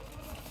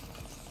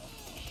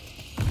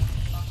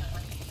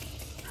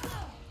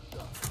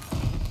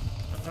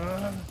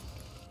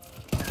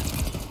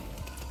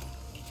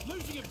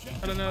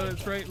 I don't know,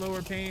 it's right,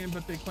 lower pain,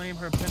 but they claim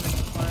her appendix is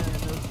fine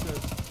and those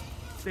good.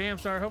 Damn,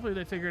 sorry, hopefully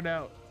they figure it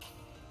out.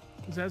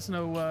 Cause that's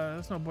no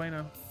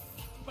bueno.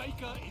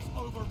 Baker is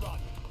overrun.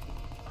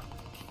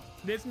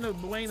 That's no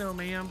bueno,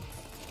 ma'am.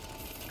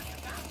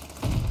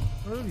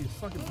 Oh, you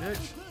fucking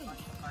bitch.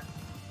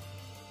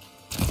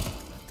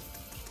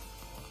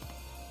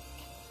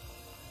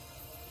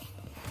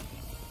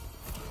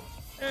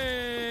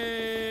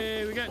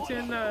 Hey, we got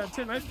 10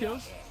 knife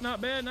kills. Not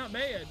bad, not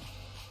bad.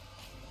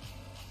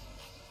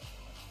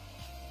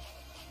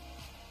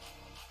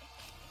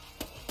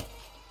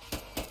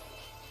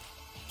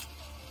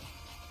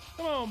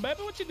 Come on,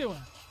 baby, what you doing?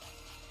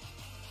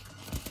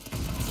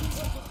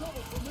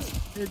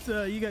 It's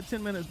you got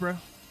 10 minutes, bro.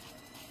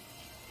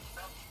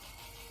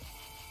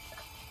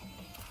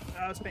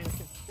 I was paying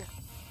attention.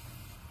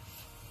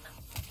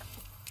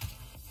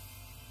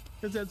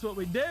 Cause that's what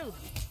we do.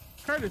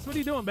 Curtis, what are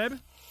you doing, baby?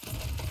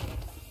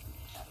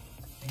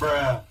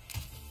 Bruh.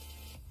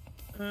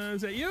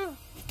 Is that you?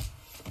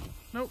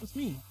 Nope, it's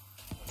me.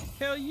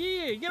 Hell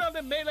yeah! Get on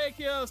the melee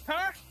kills,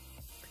 Tar!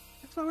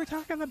 That's what we're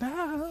talking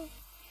about.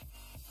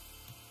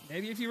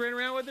 Maybe if you ran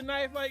around with a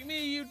knife like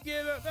me, you'd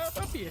get up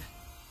here.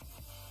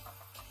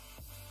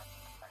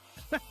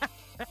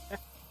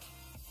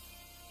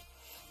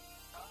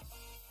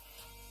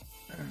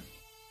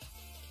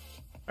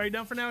 Are you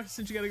done for now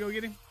since you gotta go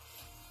get him?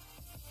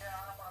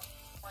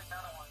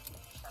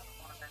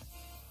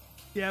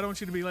 Yeah, I don't want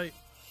you to be late.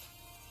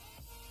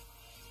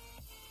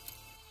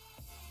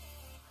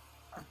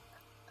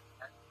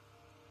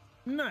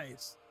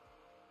 Nice.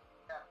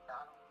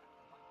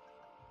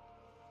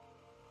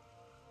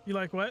 You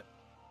like what?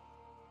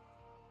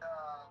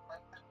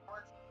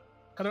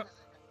 I don't.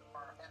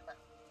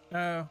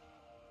 Oh.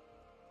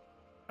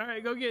 All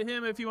right, go get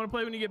him. If you want to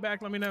play when you get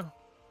back, let me know.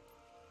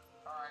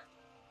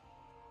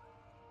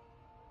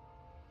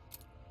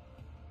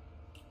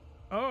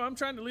 Oh, I'm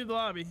trying to leave the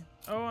lobby.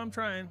 Oh, I'm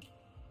trying.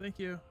 Thank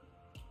you.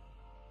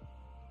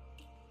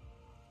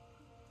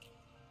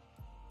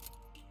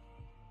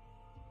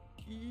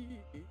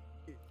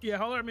 Yeah,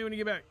 holler at me when you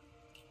get back.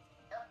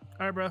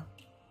 All right, bro.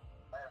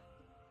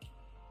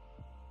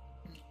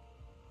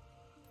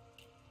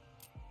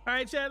 All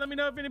right, Chad, let me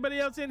know if anybody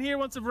else in here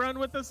wants to run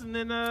with us, and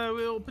then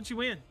we'll put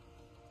you in.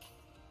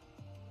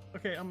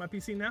 Okay, on my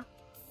PC now.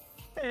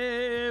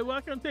 Hey,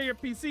 welcome to your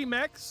PC,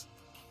 Max.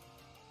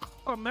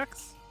 Oh,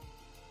 Max.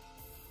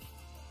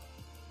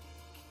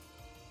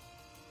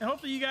 And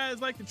hopefully you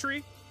guys like the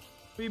tree.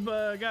 We've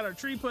got our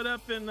tree put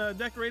up and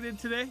decorated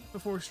today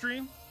before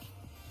stream.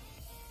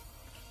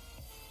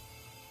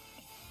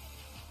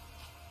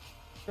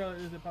 So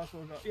is it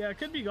possible? Yeah, it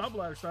could be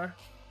gallbladder, Star.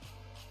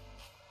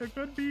 It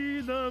could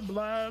be the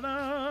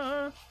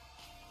bladder.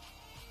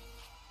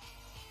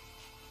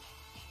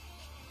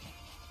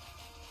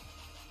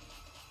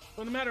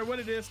 Well, no matter what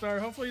it is, Star,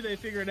 hopefully they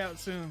figure it out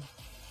soon.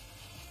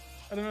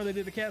 I don't know, they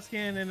did a CAT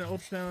scan and an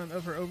ultrasound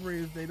of her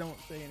ovaries. They don't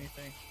say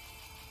anything.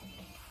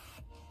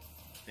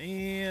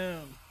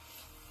 Damn.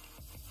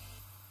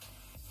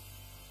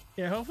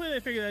 Yeah, hopefully they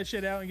figure that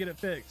shit out and get it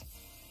fixed.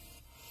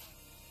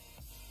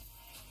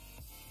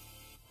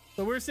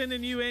 So we're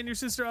sending you and your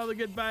sister all the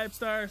good vibes,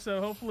 Star. So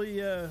hopefully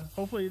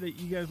that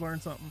you guys learn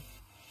something.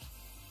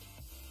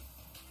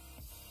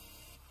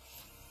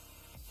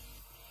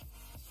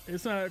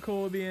 It's not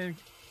cool being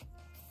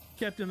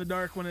kept in the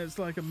dark when it's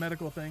like a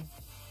medical thing.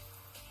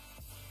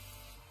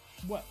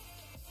 What?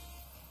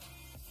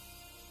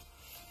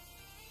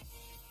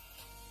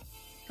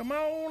 Come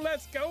on,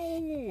 let's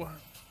go.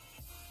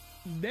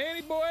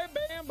 Danny boy,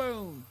 bam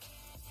boom.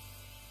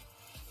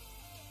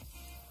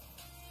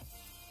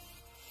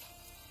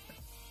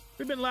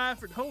 We've been live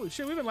for, holy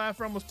shit, we've been live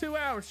for almost 2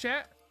 hours,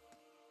 chat.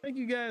 Thank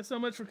you guys so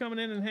much for coming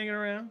in and hanging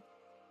around.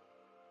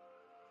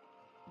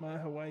 My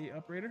Hawaii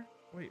operator.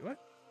 Wait, what?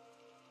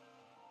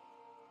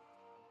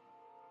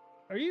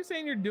 Are you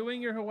saying you're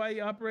doing your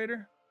Hawaii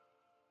operator?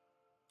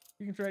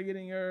 You can try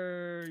getting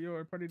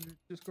your party to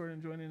Discord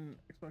and joining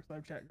Xbox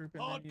Live chat group.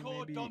 And hardcore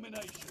maybe...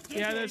 domination.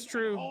 Yeah, that's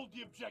true. Hold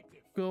the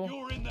objective. Cool.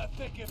 You're in the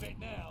thick of it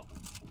now.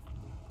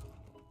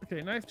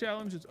 Okay, knife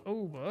challenge is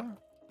over.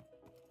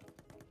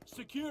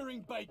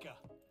 Securing Baker.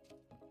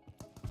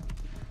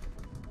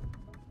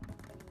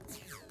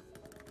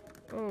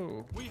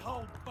 Oh. We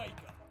hold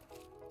Baker.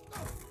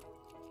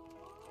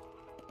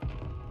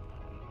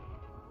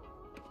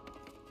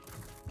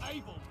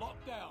 Able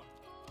locked down.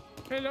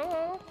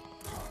 Hello.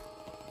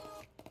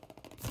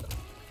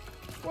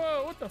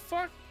 Whoa, what the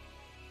fuck?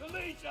 The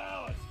lead's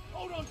ours.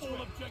 Hold on to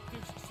all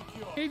objectives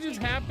secure. He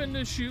just happened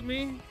to shoot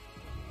me.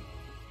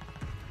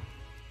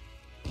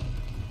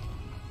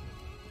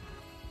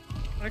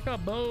 I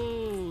got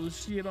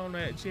bullshit on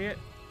that shit.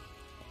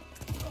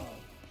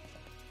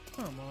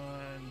 Come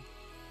on.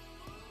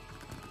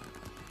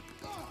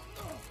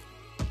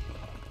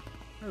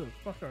 Where the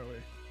fuck are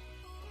we?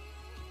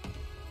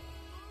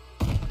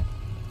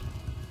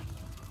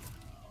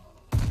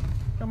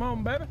 Come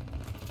on, baby.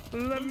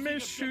 Let me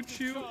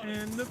shoot you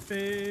in the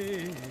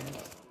face.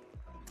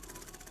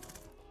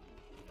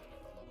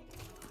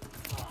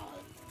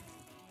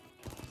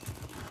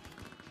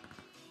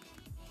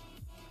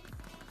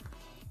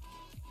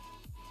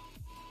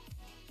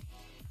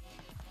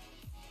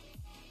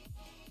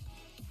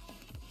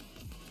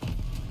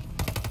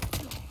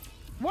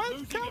 What?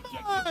 Losing Come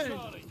objective on!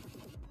 Charlie.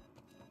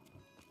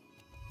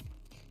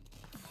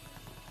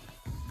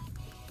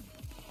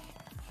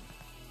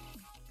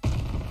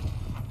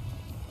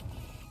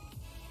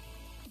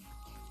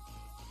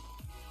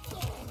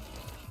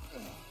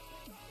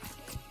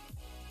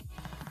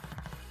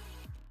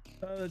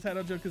 The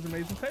title joke is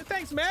amazing.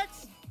 Thanks,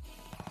 Max!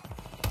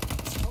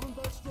 Coming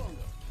back stronger.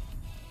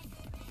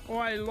 Oh,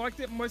 I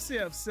liked it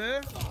myself,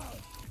 sir.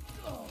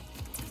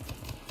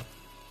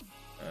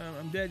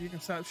 I'm dead. You can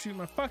stop shooting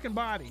my fucking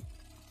body.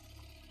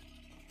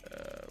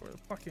 Where the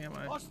fuck am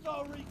I?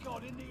 Hostile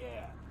recon in the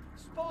air.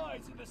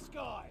 Spies in the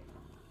sky.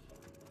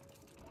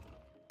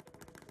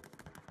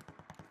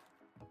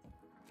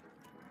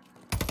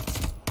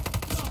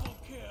 Double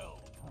kill.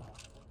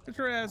 Get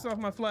your ass off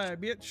my flag,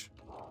 bitch.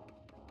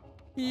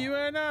 You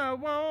and I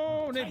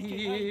want it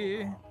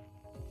here.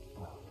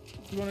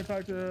 You want to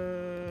talk to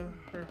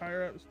her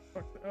higher ups?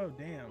 Oh,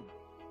 damn.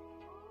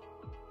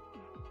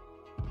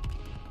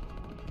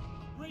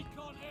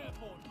 Recon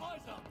airborne. Eyes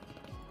up.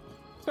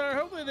 Sorry,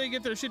 hopefully they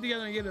get their shit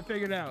together and get it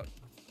figured out.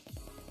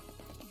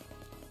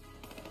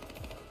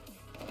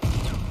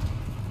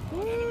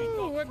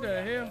 Ooh, what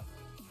the hell?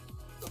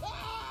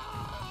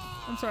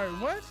 I'm sorry,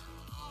 what?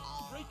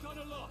 Recon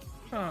aloft.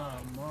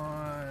 Come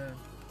on.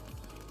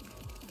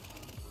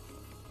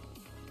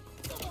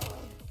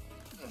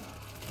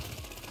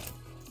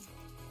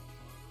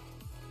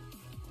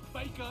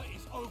 Baker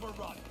is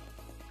overrun.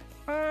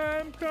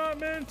 I'm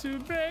coming to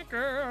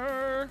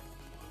Baker.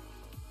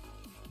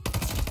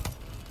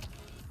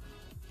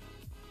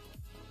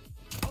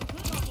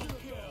 Double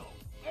kill.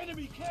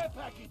 Enemy care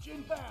package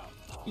inbound.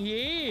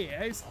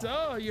 Yeah, I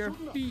saw your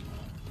feet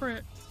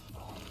print.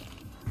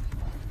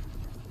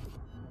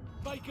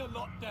 Baker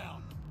locked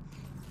down.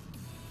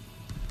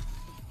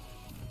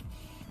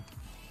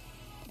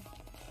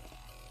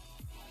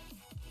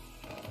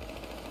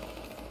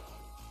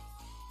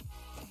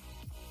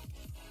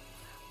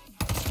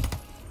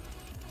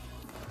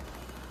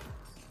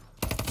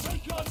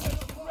 Recon mission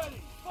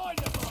ready. Find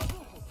a bug.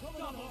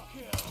 Double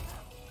kill.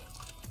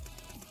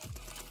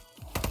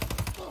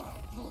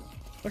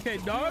 Okay,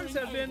 dogs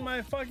have been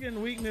my fucking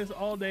weakness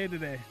all day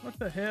today. What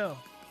the hell?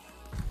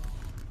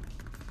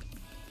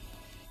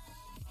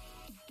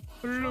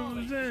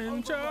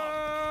 Losing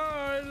Charlie.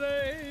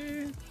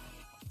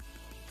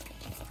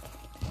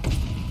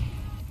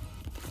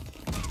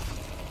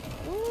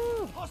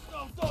 Ooh.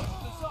 Hostile dodge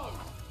the zone.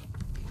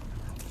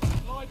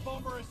 Live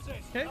bomber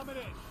assist Okay. coming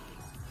in.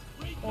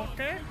 Recon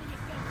Okay. moving the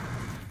center.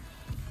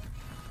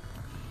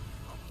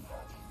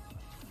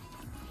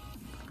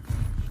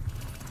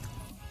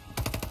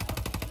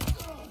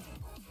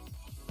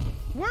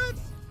 What?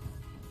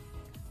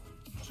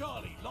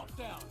 Charlie locked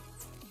down.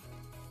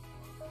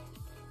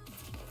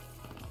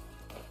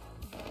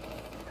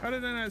 How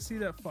did I not see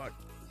that fuck?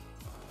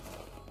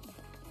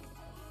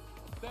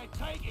 They're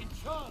taking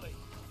Charlie.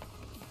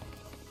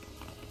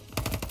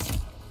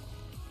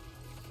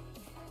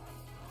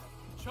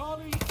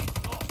 Charlie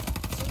is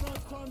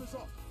lost. Time is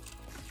up.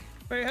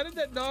 Wait, how did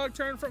that dog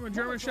turn from a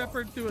German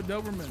Shepherd to a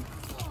Doberman?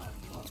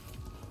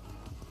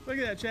 Look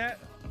at that, chat.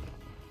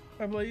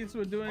 I believe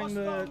we're doing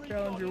the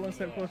challenger one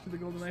step closer to the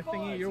golden knife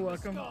thingy. You're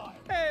welcome.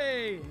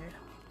 Hey!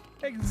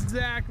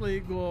 Exactly,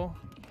 Eagle.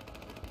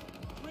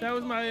 That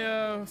was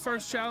my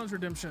first challenge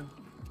redemption.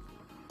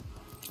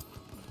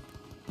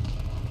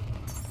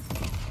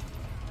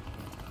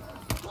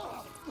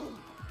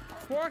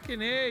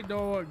 Fucking A,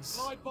 dogs.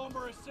 Live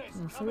bomber assist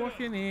coming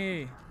Fucking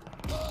in.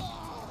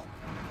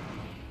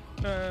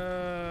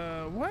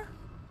 A. What?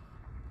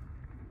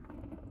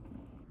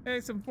 Hey,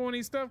 some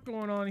funny stuff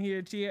going on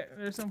here, chat.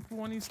 There's some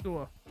funny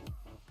stuff.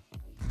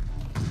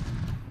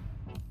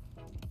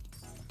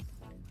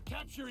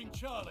 Capturing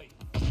Charlie.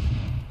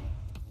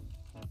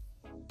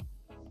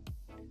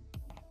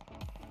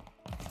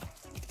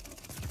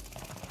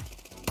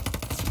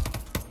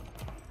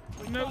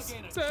 No,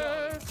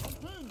 sir.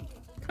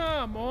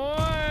 Come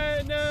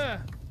on.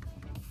 They're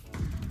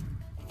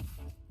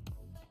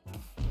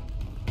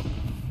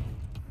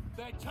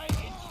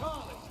taking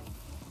Charlie.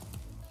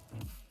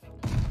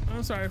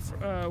 I'm sorry.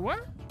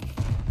 What?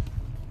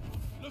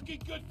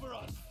 Looking good for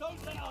us.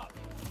 Don't let up.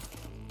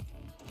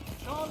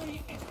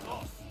 Charlie is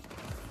lost.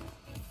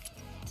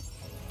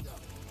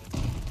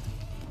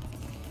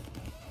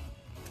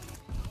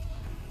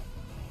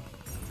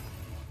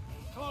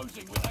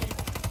 Closing with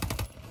Able.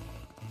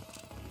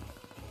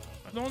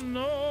 I don't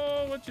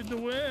know what you're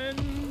doing.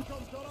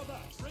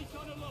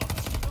 Recon alert.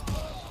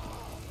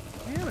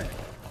 Damn it.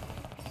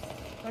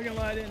 Not gonna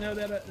lie, I didn't know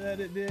that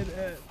it did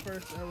at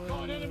first. I was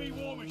Got an enemy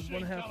war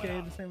machine 1.5K,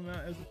 coming the same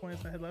amount as the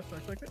points I had left, so I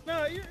clicked it.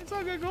 No, it's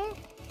all good, cool.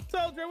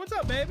 Soldier, what's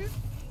up, baby?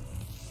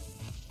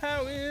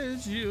 How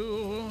is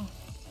you?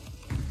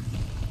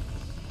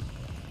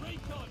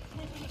 Recon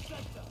moving the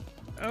sector.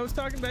 I was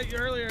talking about you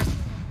earlier.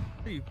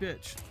 Hey, you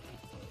bitch.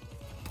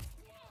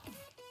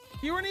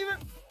 You weren't even.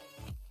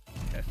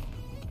 Okay.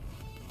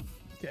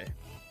 Okay.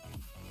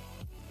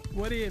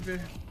 Whatever.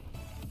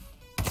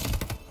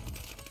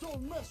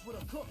 Don't mess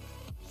with a cook.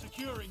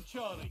 Securing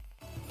Charlie.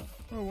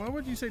 Oh, why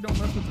would you say don't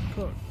mess with the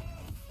cook?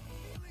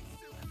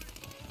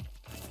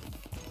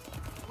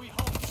 We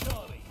hold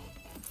Charlie.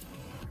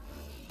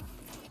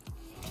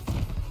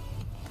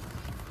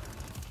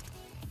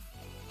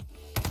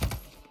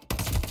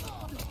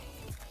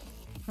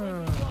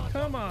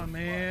 Come on,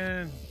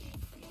 man.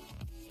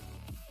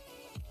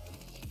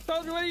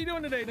 Soldier, what are you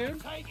doing today, dude?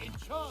 Taking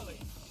Charlie.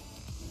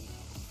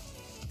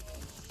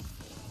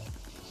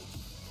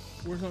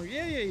 Where's on?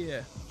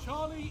 Yeah.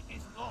 Charlie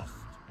is lost.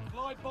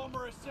 Glide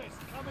bomber assist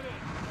coming in.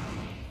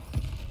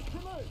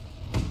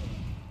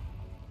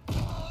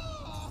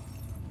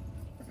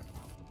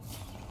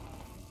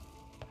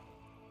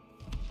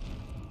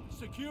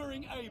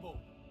 Securing Able.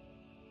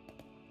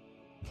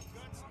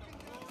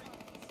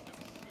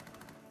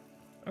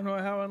 I don't know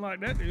how I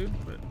unlocked that dude,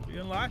 but we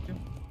unlocked him.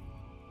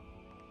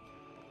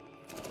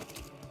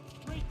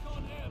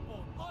 Recon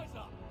airborne. Eyes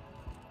up.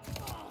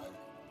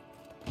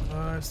 Oh,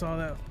 I saw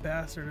that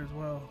bastard as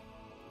well.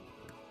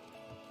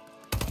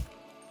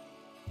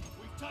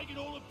 We've taken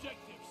all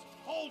objectives.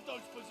 Hold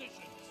those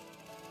positions.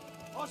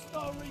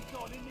 Hostile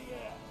recon in the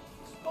air.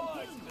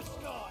 Spies in the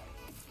sky.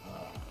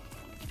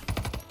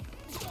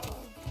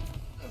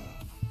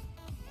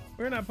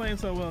 We're not playing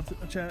so well,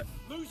 chat.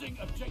 Losing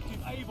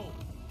objective Able.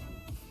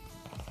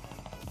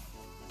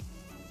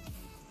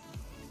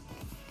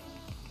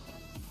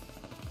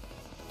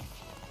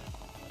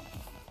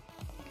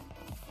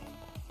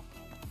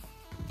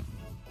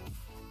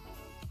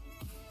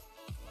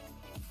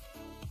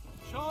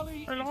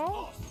 Charlie Hello? is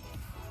lost.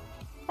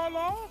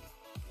 Hello?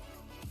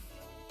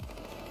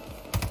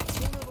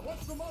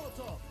 What's the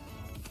Molotov?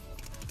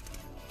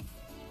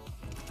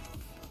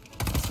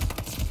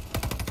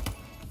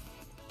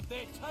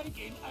 They're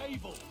taking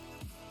Able.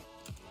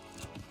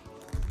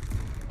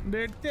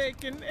 They're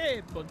taking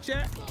Able,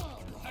 chat.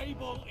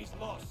 Able is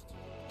lost.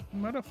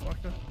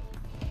 Motherfucker.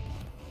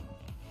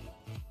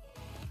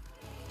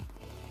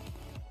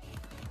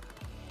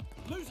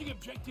 Losing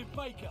objective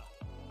Baker.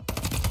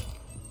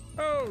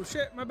 Oh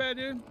shit, my bad,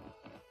 dude.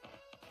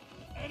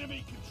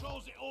 Enemy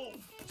controls it all.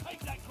 Take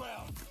that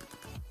ground.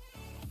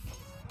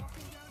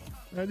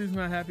 That dude's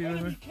not happy with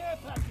Enemy me. care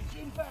package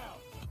inbound.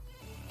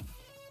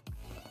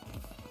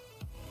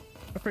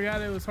 I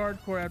forgot it was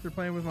hardcore after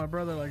playing with my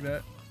brother like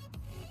that.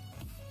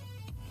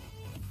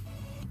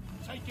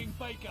 Taking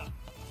Baker.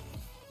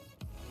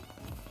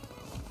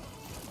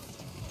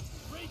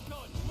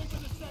 Recon,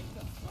 sweeping the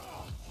sector.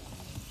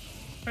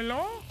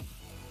 Hello?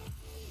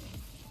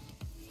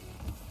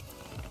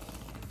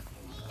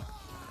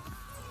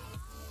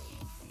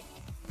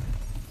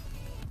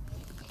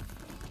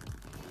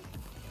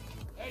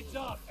 Heads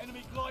up,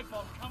 enemy glide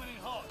bomb coming in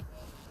hot.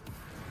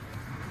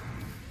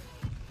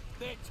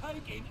 They're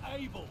taking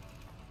Able.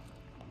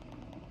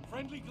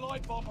 Friendly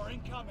glide bomber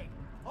incoming.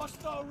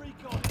 Hostile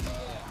recon in the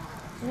air.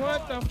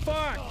 What the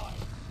fuck? Sky.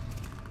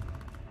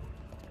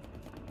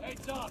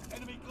 Heads up,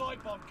 enemy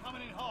glide bomb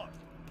coming in hot.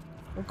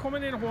 We're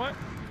coming in what?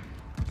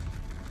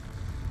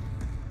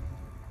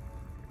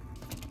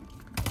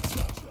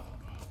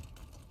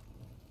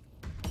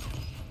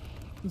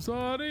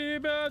 Sorry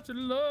about your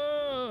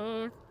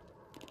luck.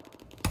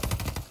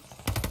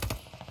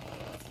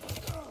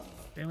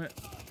 Damn it.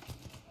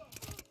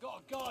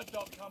 Got a guard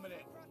dog coming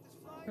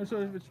in.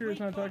 So if it's true, it's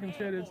not talking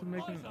shit, it's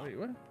making. Wait,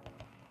 what?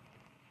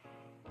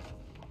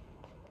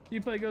 Do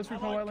you play Ghost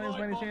Recon Wildlands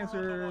by any chance,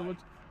 or what?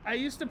 I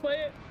used to play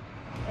it.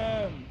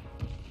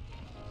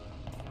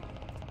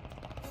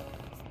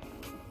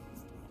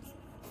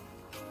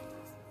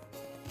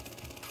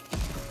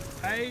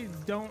 I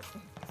don't.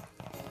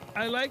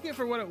 I like it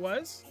for what it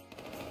was.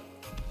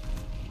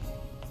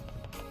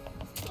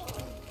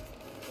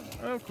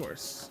 Of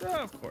course,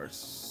 of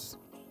course.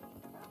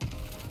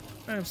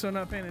 I am so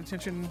not paying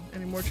attention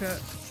anymore,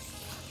 chat.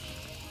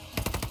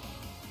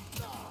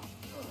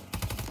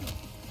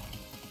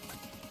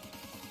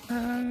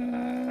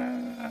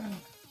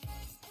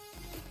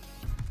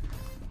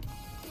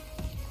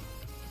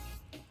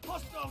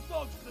 Hostile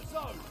dogs in the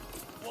zone.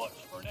 Watch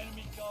for an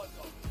enemy guard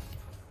dog.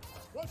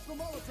 Watch the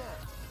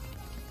Molotov.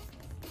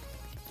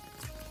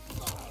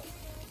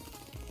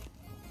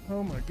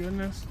 Oh my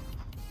goodness.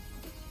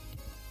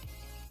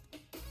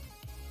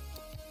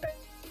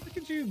 Look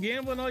at you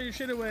gambling all your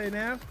shit away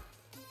now.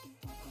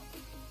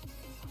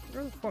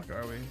 Where the fuck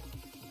are we?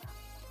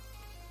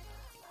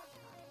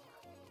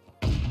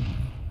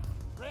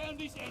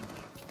 Round is ending.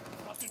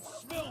 I can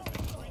smell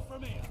victory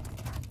from here.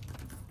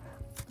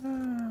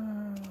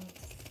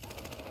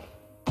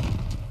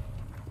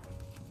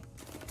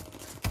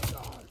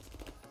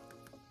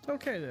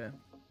 Okay then.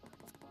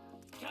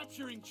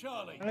 Capturing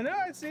Charlie. I know,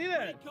 I see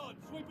that. Recon,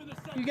 sweeping the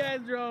sector. You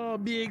guys are all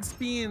big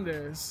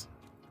spenders.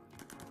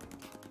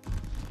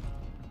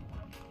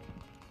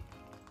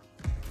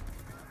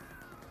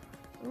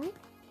 Ooh.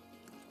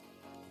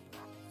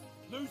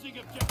 Losing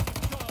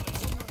objective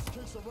Charlie. One less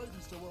case of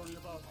rabies to worry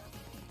about.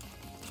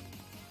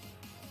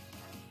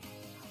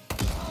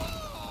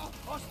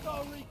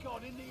 Hostile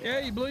recon in the Yeah,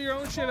 air. you blew your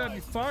own shit up,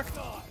 you fuck.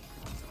 Sky.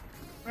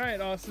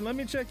 Alright, Austin, let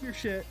me check your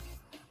shit.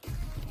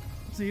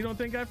 So you don't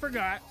think I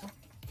forgot.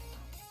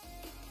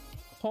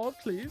 Hold,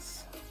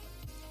 please.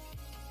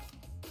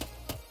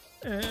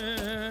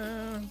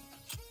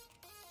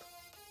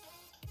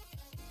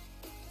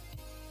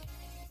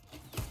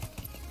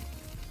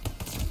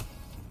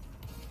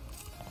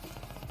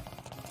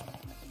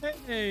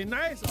 Hey,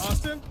 nice,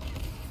 Austin.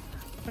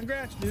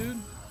 Congrats,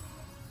 dude.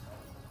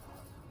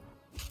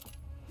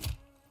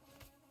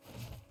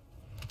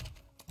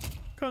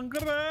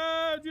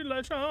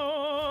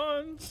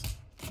 Congratulations.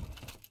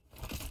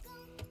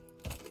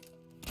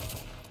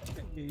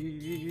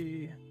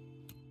 Hey.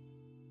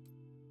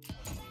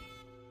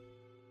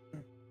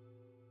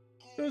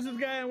 Who's this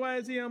guy and why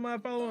is he on my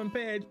following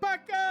page?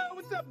 Paco,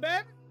 what's up,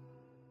 baby?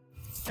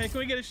 Hey, can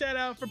we get a shout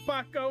out for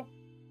Paco?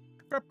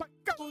 For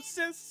Paco,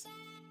 sis.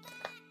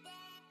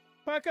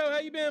 Paco, how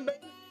you been, baby?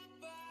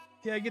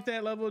 Yeah, I get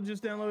that level,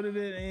 just downloaded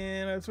it,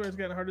 and I swear it's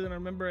gotten harder than I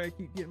remember. I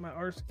keep getting my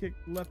arse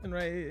kicked left and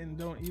right, and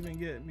don't even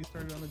get me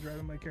started on the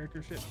driving my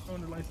character shit.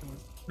 Owner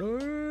license.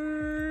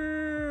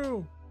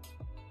 Damn!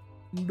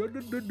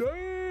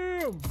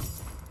 Damn!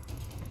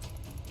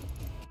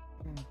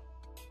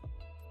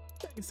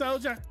 Thank you,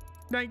 soldier.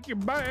 Thank you,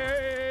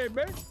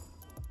 baby.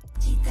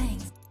 Gee,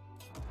 thanks.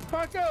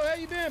 Paco, how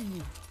you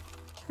been?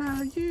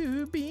 How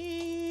you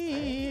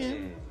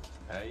been?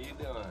 How you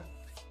doing?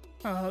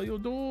 How you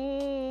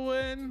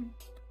doing?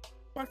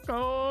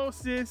 Paco,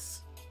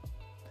 sis.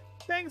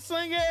 Thanks,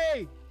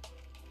 Slingy.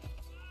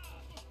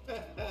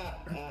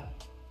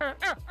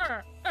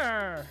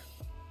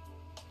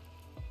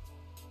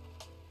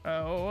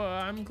 Oh,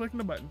 I'm clicking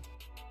the button.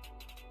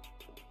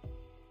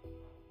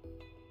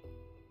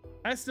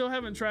 I still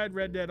haven't tried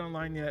Red Dead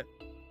Online yet.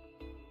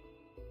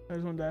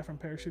 There's one die from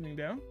parachuting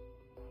down.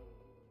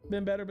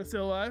 Been better, but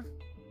still alive.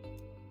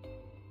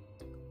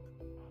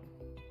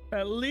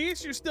 At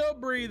least you're still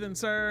breathing,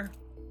 sir.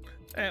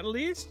 At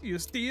least you're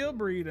still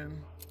breathing.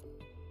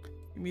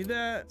 Give me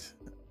that.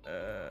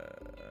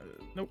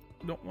 Nope,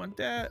 don't want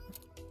that.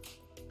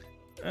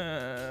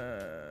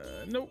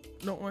 Nope,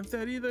 don't want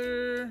that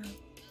either.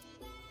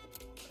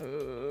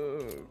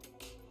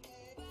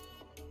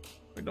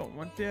 We don't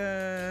want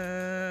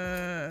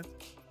that.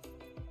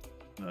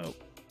 Nope.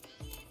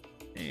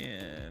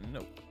 And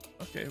nope.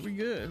 Okay, we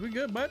good. We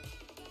good, bud.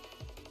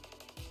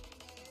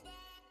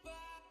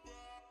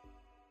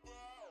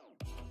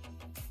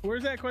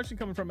 Where's that question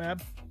coming from,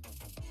 Ab?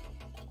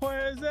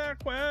 Where's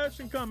that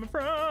question coming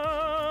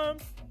from?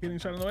 Getting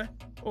shot on the way.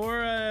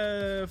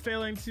 Or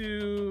failing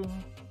to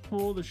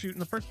pull the shoot in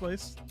the first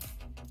place.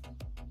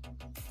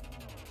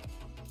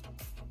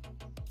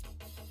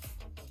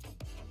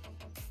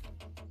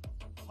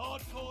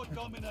 Hardcore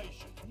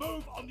domination.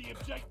 Move on the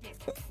objective.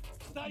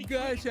 Stay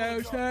Gosh, critical I of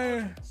was your tired.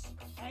 opponents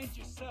and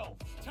yourself.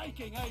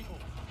 Taking Able.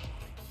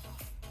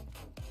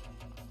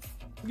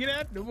 Get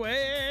out the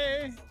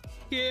way.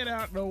 Get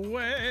out the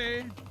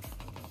way.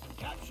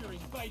 Capturing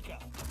Baker.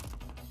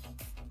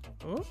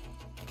 Oh.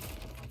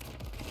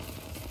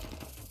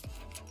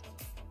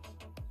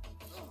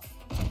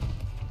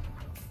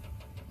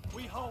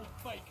 We hold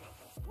Baker.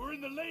 We're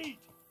in the lead.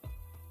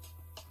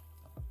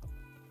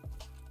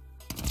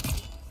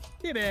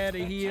 Get out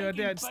of here with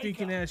taking that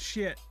stinking Baker. ass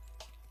shit.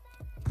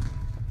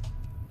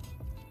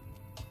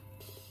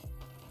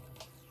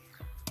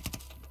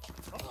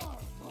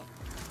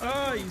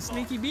 Oh, you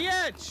sneaky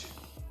bitch!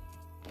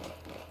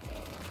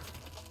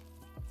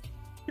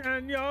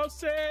 Can y'all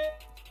say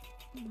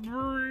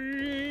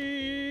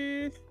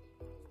breathe?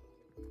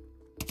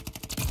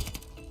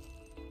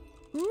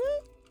 Woo?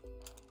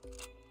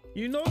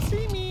 You don't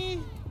see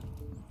me.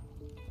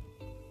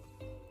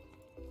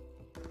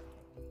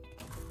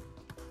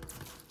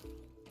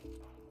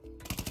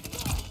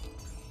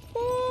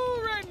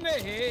 Ooh, right in the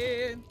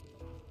head.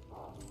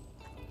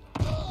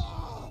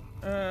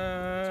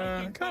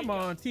 Come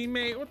on,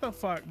 teammate. What the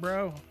fuck,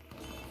 bro?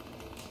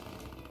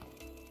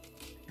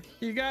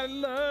 You gotta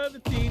love the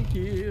team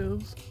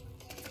kills.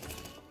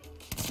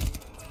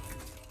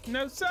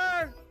 No,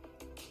 sir.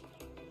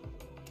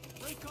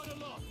 Recon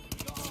aloft. We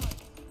got eyes.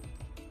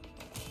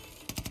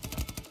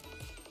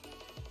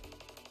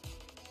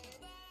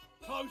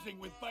 Closing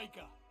with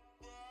Baker.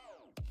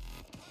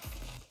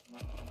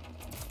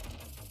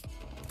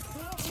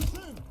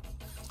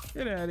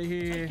 Get out of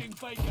here. Taking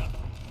Baker.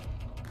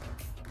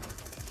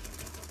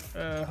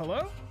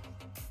 Hello?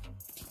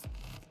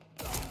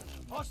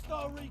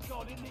 Hostile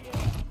recon in the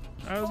air.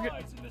 I was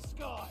Spies in the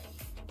sky.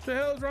 What the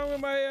hell is wrong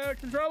with my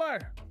controller?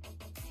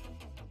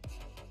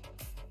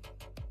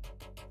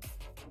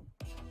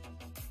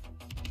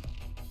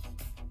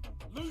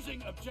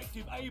 Losing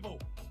objective Able.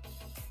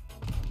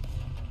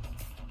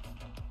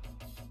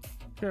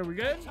 Okay, we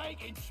good?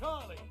 Taking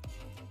Charlie.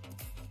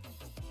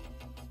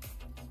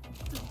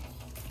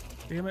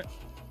 Damn it.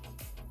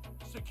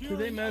 Securing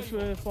Did they mess Able.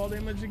 with fall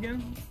damage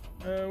again?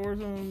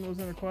 Warzone was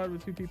in a quad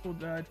with 2 people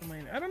died from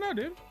lane. I don't know,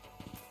 dude.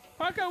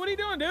 Paco, what are you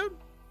doing, dude?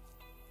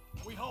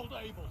 We hold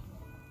Able.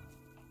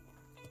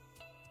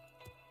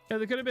 Yeah,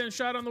 they could have been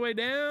shot on the way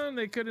down.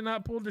 They could have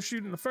not pulled the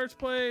shoot in the first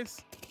place.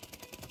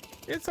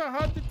 It's a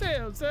hard to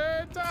tell,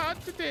 sir. It's a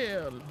hard to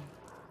tell.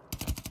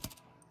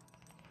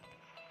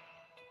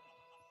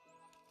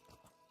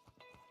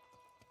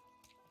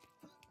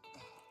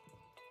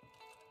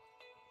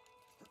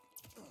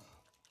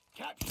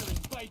 Capturing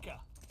Baker.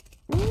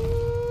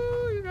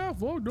 Ooh, you got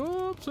fucked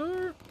up,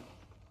 sir.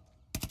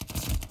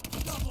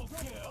 Double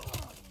kill.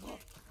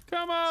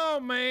 Come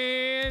on,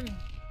 man.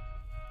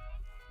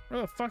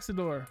 Where the fuck's the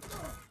door?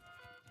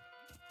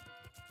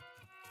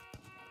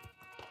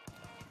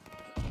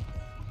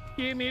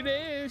 Give me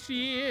this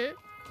shit.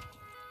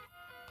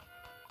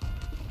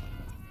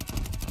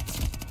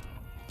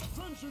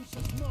 Vengeance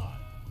is mine.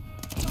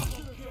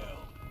 Double kill.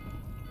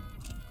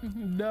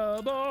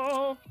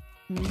 Double.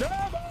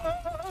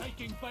 Double.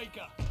 Taking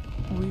Baker.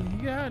 We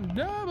got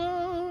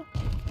double.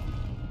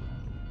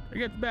 I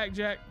got the back,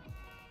 Jack.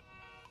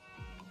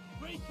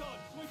 Recon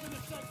sweeping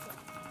the sector.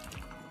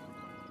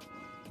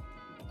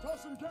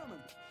 Tossing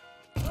cannon.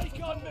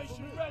 Recon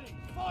mission ready.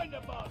 Find the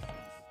bastards.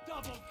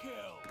 Double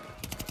kill.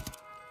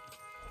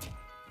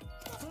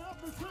 Stay up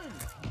the king.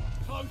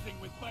 Closing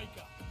with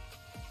Baker.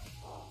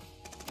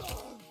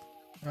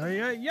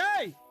 Ay, ay,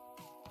 ay.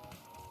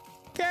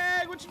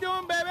 Cag, what you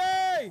doing,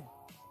 baby?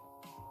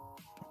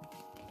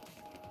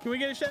 Can we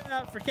get a shout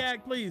out for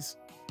Cag, please?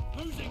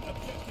 Losing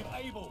objective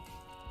Able.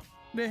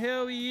 The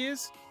hell he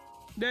is.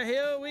 The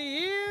hell he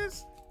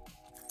is.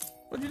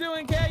 What you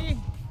doing, Caggy?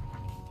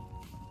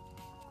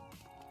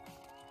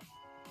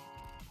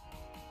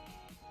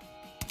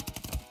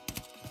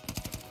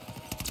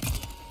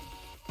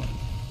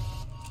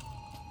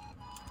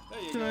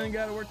 There you Tonight, go.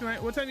 gotta work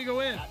tonight. What time you go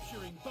in?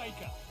 Capturing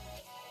Baker.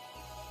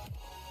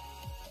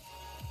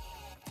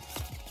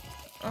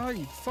 Oh,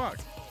 you fuck.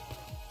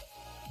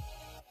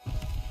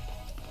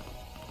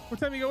 What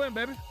time you go in,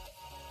 baby?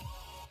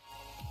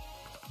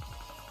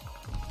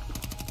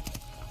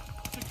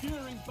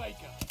 Securing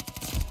Baker.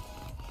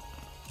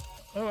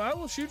 Oh, I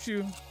will shoot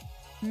you.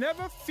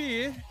 Never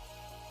fear.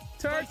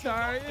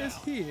 Tartar is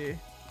here.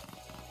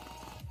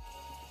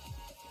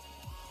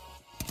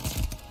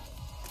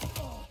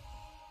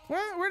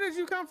 What? Where did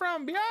you come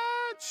from,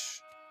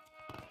 biatch?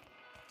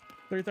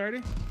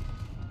 3:30.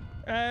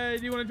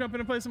 Do you want to jump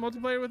in and play some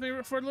multiplayer with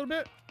me for a little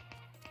bit?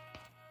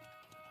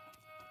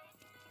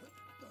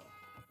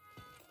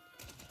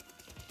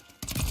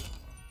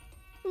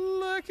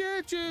 Look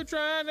at you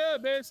trying to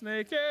be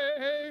snaky.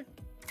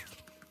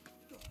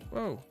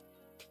 Whoa.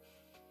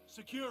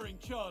 Securing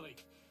Charlie.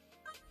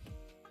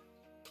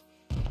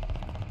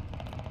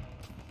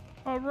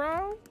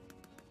 Around?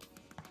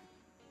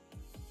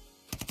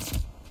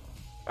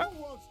 Who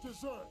wants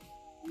dessert?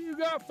 You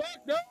got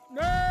fucked up,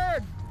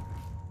 nerd!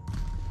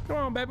 Come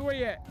on, baby, where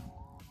you at?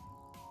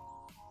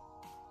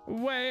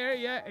 Where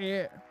you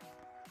at?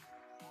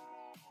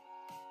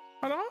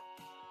 Hello?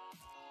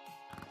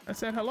 I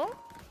said hello?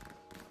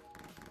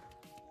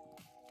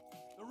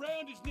 The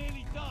round is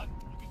nearly done.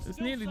 You can It's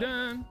still nearly save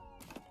done.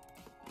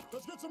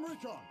 Let's get some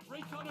recon. it.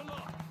 Recon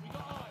aloft. We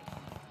got eyes.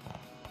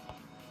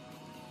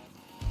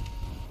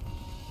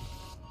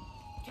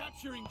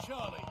 Capturing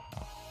Charlie.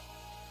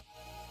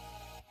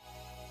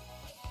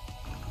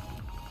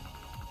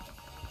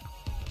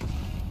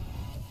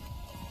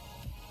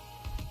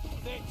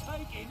 They're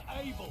taking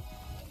Able.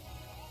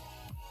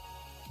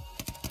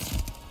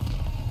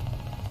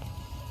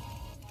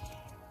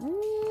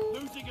 Ooh.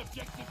 Losing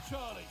objective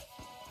Charlie.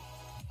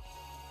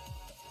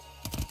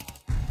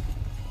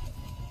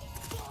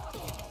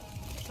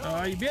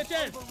 Oh, you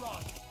bitches!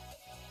 Overrun.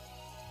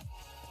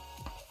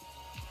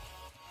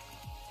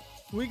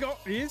 We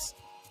got this.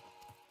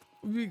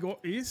 We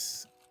got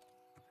this.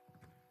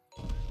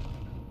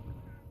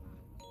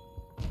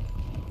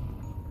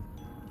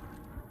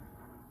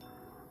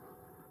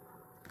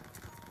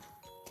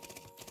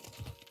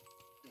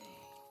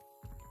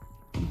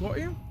 You got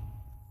him?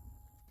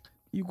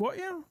 You got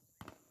him?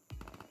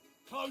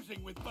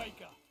 Closing with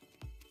Baker.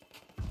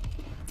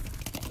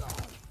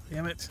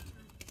 Damn it.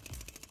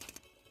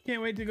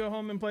 Can't wait to go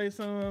home and play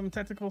some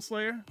Tactical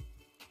Slayer.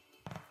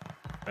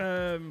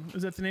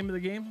 Is that the name of the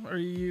game? Or are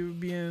you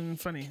being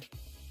funny?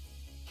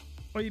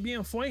 Are you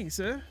being funny,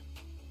 sir?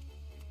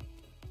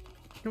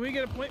 Can we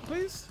get a point,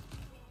 please?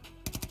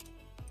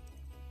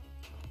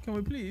 Can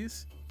we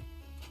please?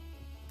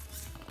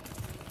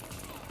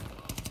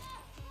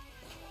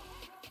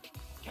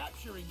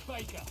 Capturing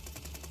Baker.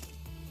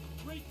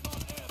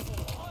 Recon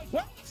airborne.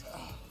 What?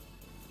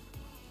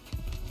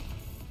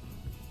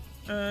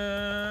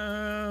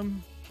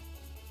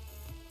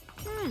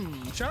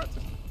 Shot.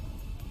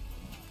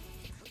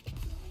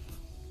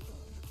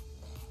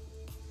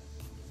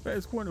 That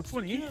is kind of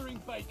funny.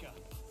 Securing Baker.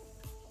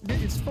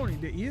 That is funny,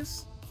 that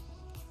is.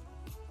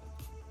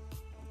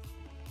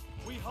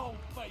 We hold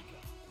Baker.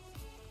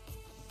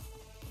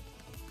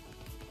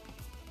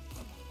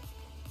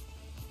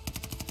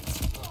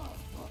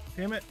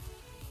 Damn it.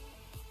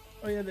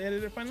 Oh yeah, the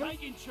editor finally?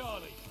 Taking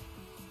Charlie.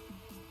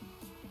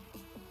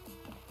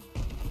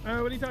 What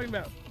are you talking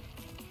about?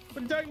 What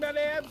are you talking about,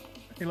 Ab?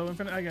 Hello,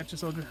 Infinite. I got you,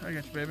 soldier. I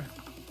got you, baby.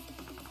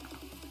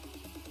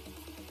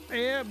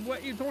 Ab,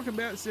 what you talking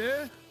about,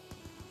 sir?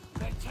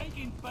 They're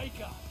taking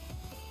Baker.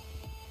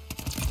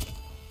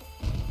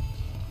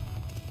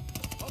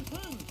 I'm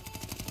pinned.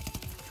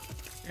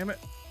 Damn it.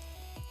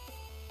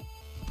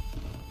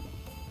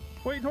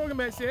 What are you talking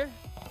about, sir?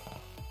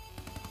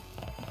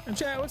 And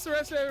chat, what's the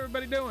rest of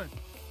everybody doing?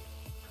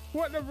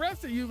 What the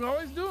rest of you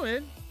always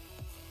doing?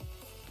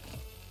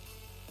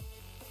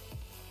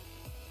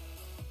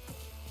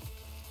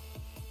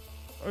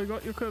 Oh, you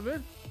got your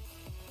covered?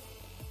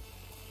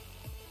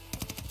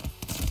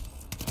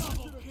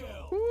 Double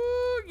kill.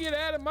 Ooh, get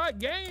out of my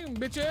game,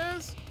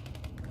 bitches!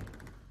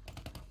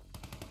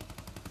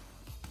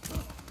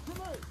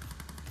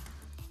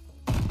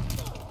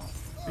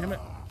 Damn it.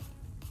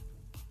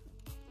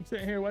 I'm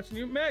sitting here watching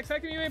you. Max, how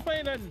come you ain't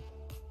playing nothing?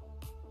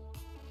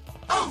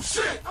 Oh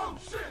shit! Oh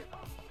shit!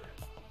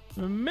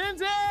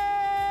 Menzie!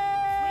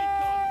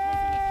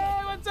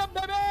 What's up,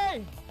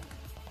 baby?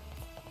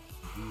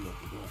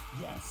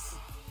 Yes,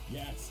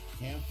 yes.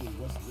 Campbell,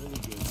 what's really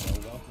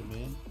good, bro? Welcome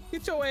in.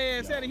 Get your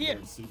ass out of here.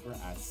 Super,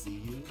 I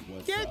see you.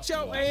 What's Get up?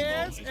 your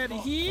ass out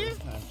of here.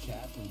 First time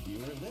chat from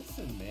viewer.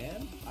 Listen,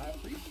 man, I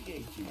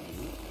appreciate you,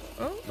 dude.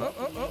 Oh.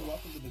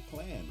 Welcome to the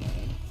clan,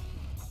 man.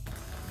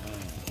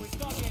 We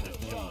stuck in it,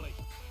 Charlie.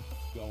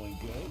 Going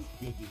good.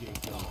 Good to hear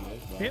it's going good.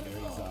 Well, Yep.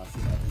 very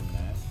exhausted other than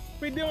that.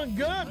 We doing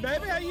good,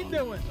 baby. How you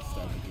doing?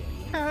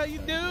 How you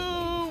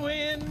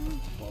doing,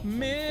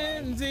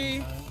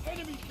 Menzie?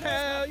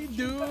 How you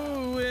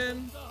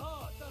doing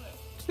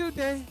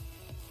today?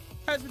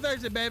 Happy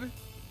Thursday, baby.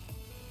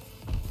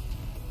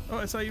 Oh,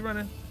 I saw you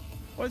running.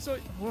 Oh, I saw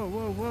you. Whoa,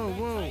 whoa, whoa,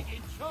 whoa.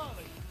 Taking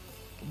Charlie.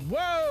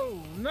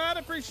 Whoa, not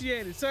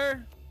appreciated,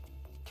 sir.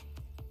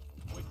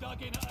 We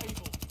dug in at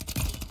Able.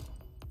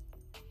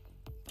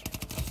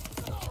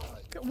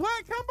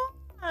 What? Come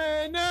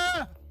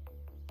on.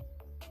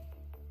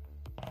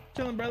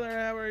 Chilling, brother.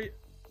 How are you?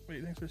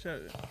 Wait, thanks for the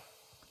shout.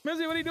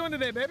 Menzie, what are you doing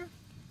today, baby?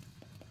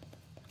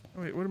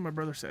 Oh, wait, what did my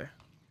brother say?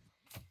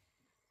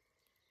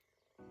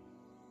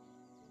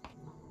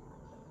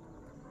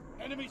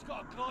 Enemy's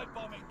got a glide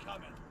bomb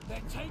incoming.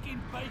 They're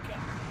taking Baker.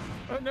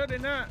 Oh, no, they're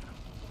not.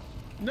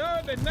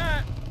 No, they're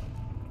not.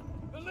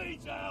 The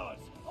lead's ours.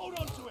 Hold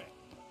on to it.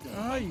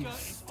 Oh, you Baker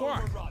is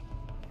fuck. overrun.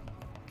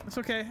 That's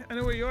okay. I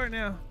know where you are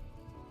now.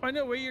 I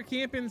know where you're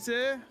camping,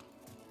 sir.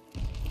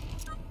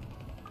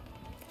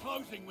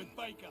 Closing with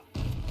Baker.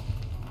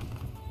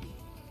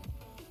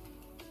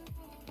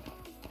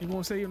 You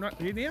won't say you're not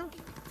there now?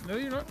 No,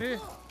 you're not there.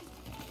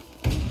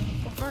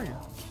 What are you?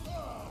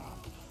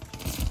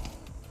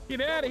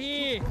 Get out of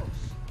here!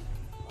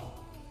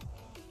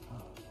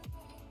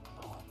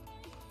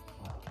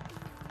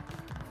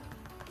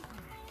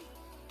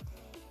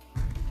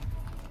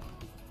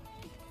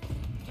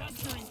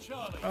 Capturing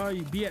Charlie. Oh,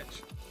 you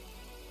bitch.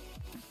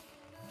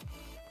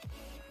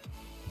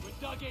 We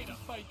dug in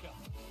at Baker.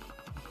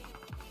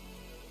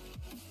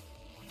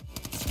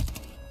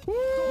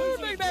 Woo!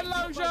 Take that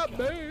long shot,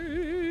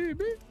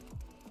 baby.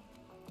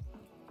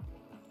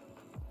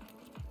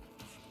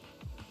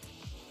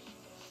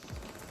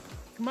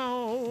 Come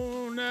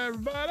on,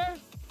 everybody.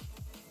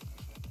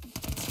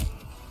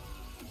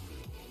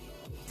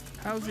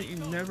 How is it you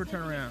never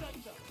turn around?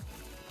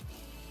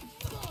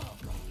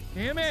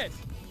 Damn it!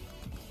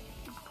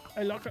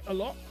 I lock it a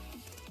lot.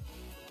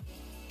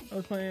 I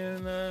was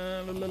playing.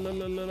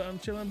 I'm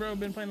chilling, bro.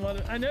 Been playing a lot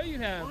of. I know you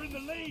have. We're in the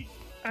lead.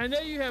 I know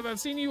you have. I've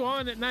seen you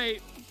on at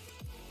night,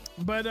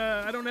 but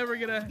I don't ever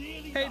get a.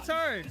 Hey,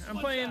 sorry. I'm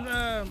playing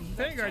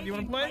Vanguard. Do you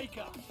want to play?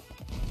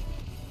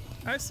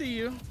 I see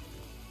you.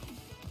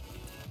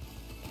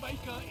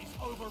 Baker is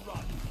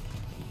overrun.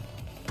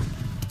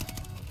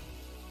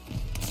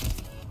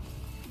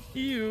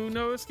 You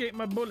no escape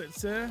my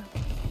bullets, sir.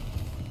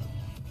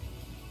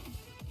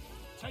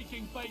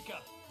 Taking Baker.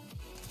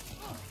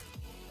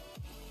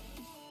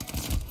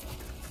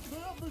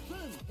 Stay up the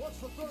team. Watch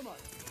the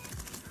thermite.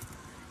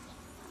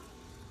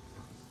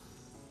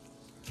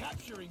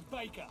 Capturing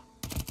Baker.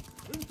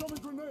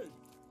 Incoming grenade.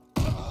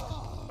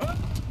 Oh,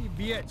 you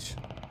bitch.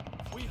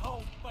 We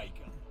hold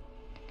Baker.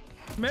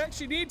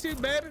 Max, you need to,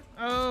 baby.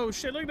 Oh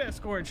shit! Look at that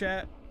score,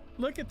 chat.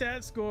 Look at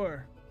that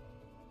score.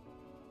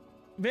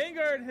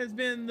 Vanguard has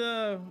been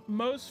the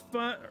most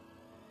fun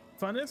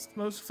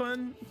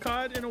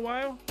COD in a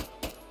while.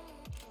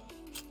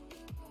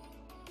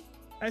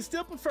 I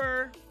still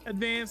prefer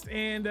Advanced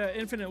and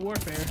Infinite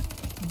Warfare,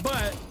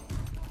 but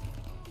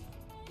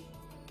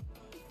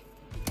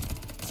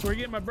we're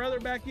getting my brother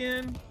back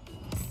in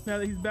now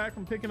that he's back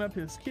from picking up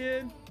his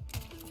kid.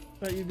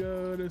 Let you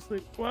go to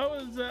sleep.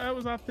 Well, I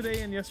was off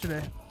today and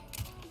yesterday.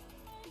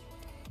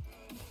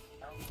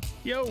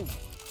 Yo,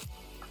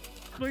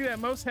 look at that,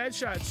 most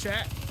headshots,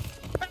 chat.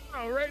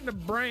 Pow, right in the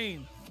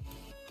brain.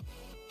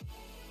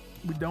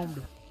 We domed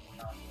her.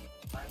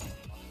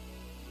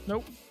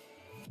 Nope.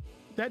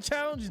 That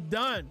challenge is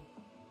done.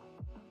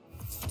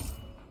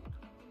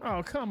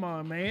 Oh, come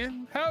on,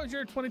 man. How is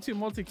your 22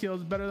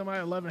 multi-kills better than my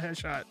 11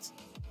 headshots?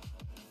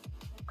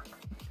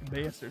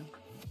 Bastard.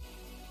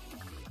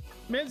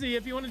 Menzie,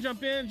 if you want to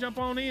jump in, jump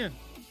on in.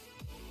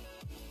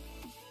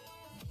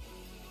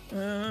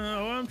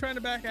 Oh, I'm trying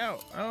to back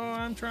out. Oh,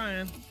 I'm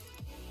trying.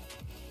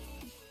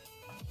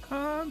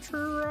 I'm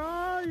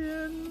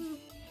trying.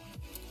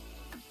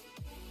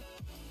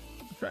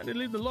 I'm trying to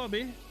leave the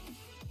lobby.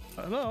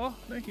 Hello,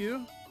 thank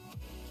you.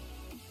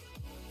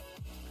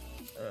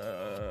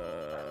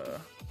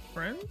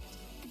 Friends?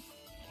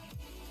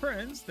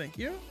 Friends, thank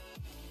you.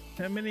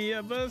 How many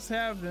of us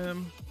have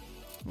them?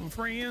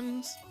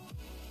 Friends?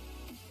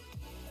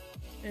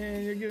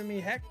 And you're giving me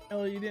heck?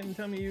 Oh, you didn't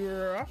tell me you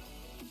were off?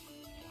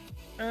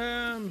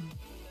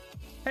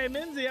 Hey,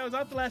 Minzy, I was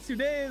out the last 2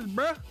 days,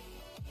 bruh.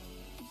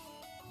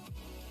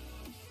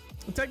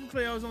 Well,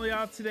 technically, I was only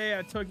off today.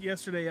 I took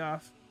yesterday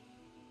off.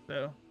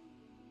 So.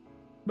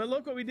 But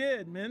look what we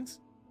did, Minz.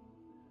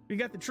 We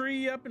got the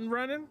tree up and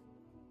running.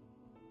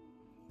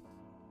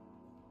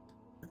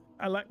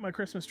 I like my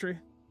Christmas tree.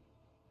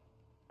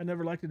 I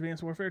never liked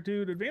Advanced Warfare.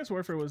 Dude, Advanced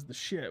Warfare was the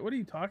shit. What are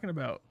you talking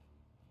about?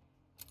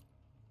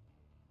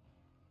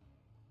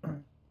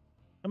 I'm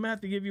gonna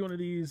have to give you one of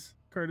these,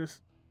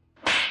 Curtis.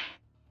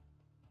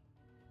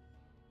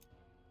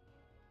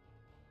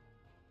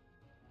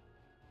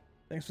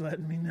 Thanks for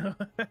letting me know.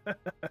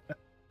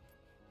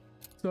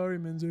 Sorry,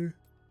 Minzer.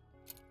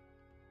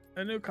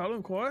 A new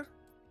column quad?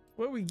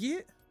 What we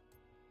get?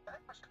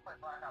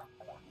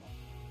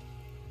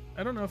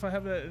 I don't know if I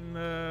have that in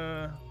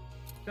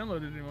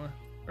downloaded anymore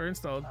or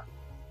installed.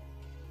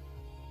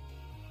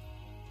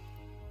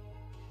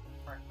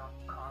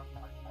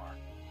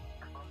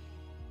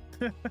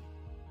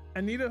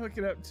 I need to hook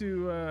it up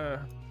to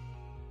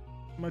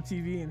my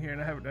TV in here,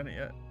 and I haven't done it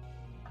yet.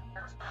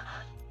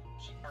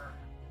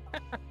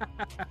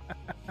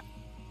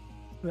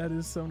 That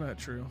is so not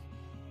true.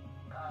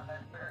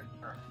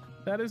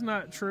 That is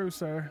not true,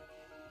 sir.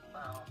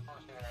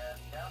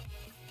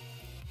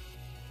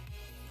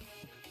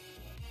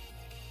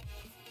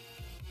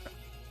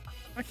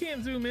 I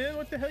can't zoom in.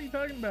 What the hell are you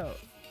talking about?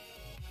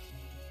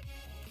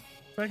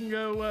 If I can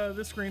go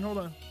this screen, hold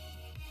on.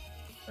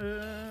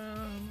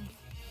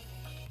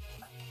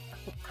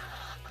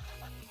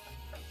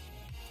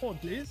 Hold on,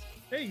 please.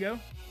 There you go.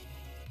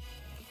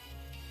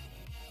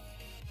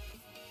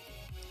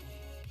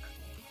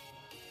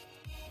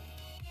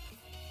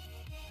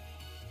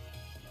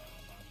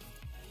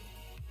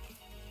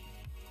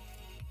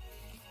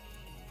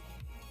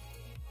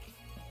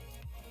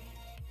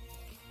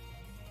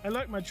 I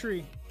like my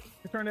tree.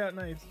 It turned out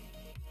nice.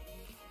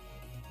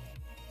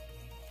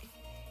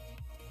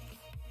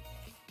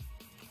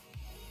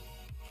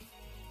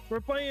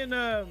 We're playing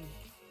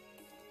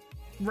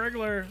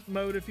regular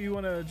mode if you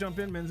want to jump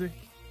in, Minzy.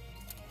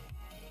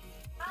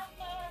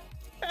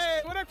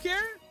 Hey, what up,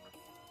 Karen?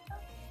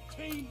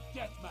 Team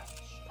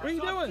deathmatch. What are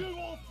you doing? Do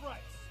all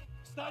threats.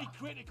 Stay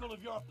critical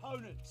of your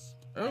opponents.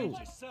 Oh. And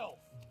yourself.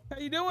 How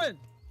you doing?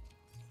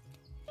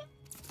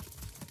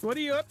 What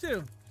are you up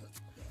to?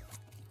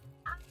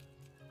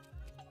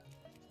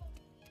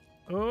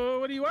 Oh,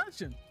 what are you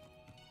watching?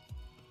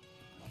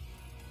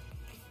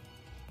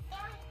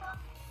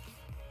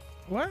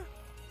 What?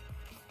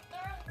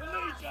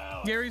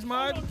 Gary's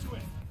mod?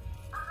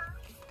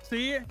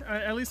 See,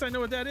 at least I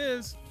know what that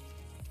is.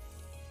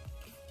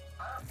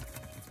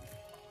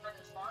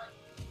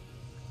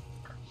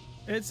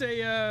 It's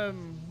a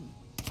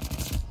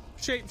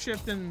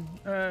shape-shifting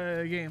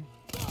game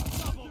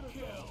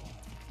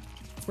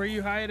where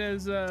you hide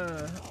as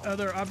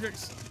other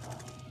objects.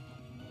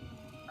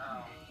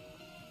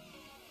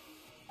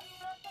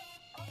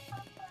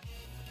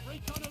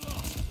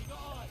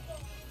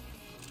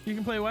 You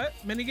can play what?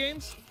 Mini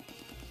games?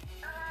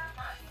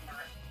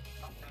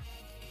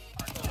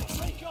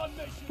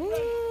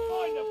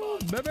 Ooh,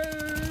 baby!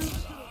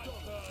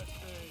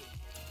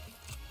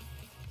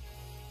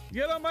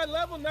 Get on my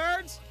level,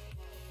 nerds!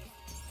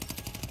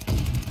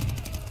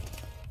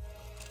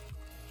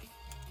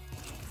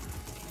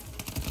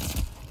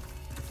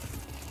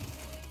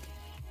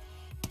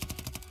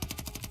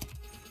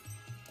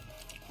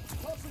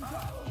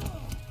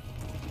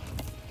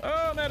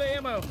 Oh, I'm out of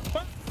ammo.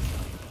 Fuck.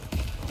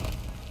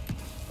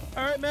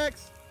 All right,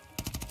 Max.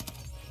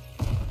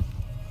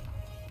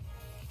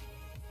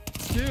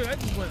 Dude, I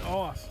just went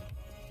off.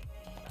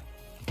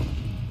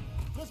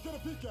 Let's get a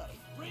peek at it.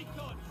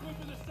 Recon,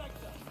 sweeping the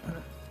sector.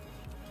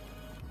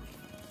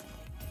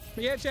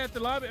 But yeah, chat, the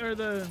lobby or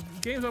the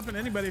game's open to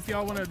anybody if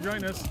y'all want to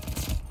join us.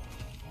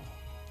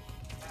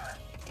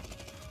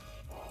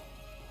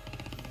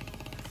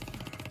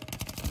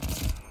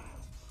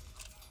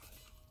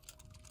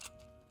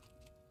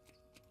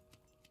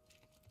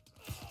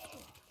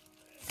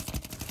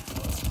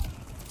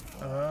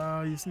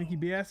 Oh, you sneaky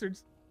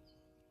bastards.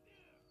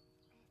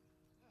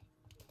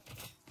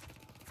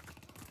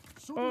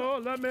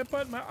 Oh, let me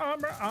put my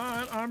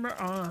armor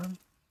on.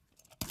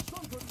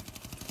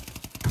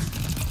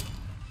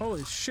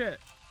 Holy shit.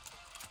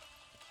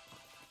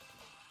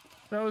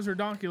 That was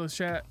redonkulous,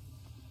 chat.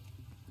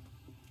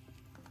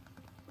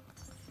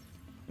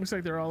 Looks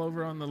like they're all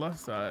over on the left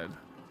side.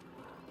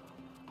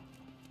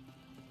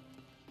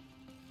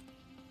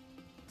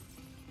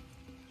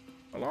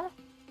 Hello?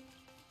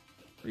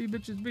 Where you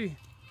bitches be?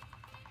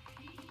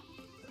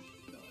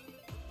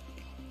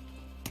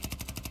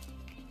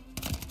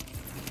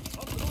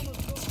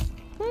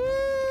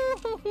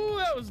 Woo!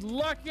 That was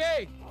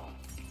lucky!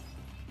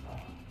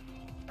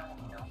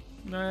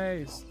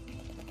 Nice.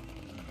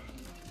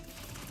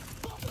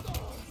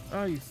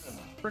 Oh, you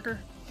fricker.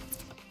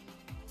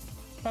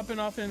 Popping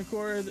off in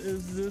core,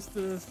 is this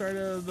the start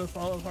of the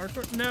fall of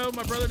hardcore? No,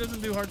 my brother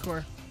doesn't do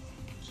hardcore.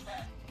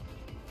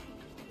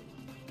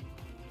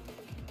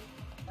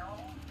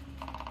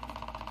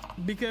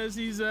 Because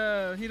he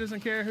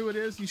doesn't care who it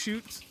is, he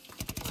shoots.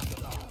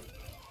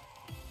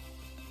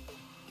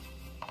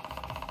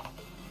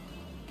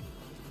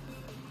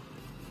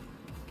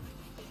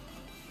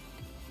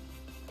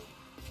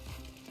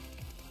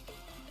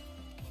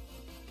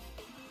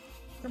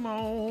 Come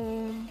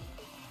on.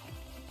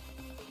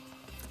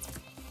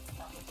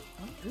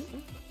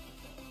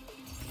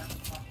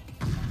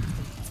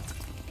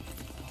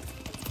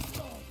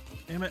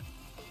 Damn it.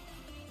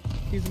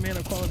 He's a man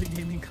of quality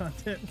gaming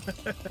content.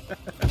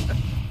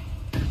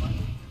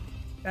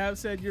 Av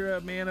said you're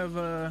a man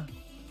of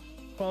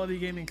quality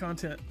gaming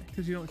content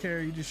because you don't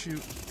care, you just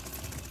shoot.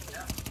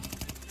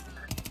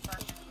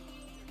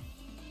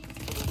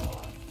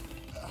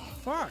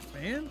 Fuck,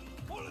 man.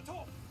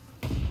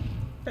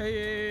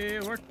 Hey,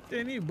 it worked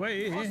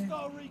anyway.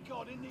 Hostile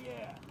recon in the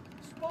air.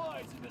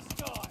 Spies in the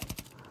sky.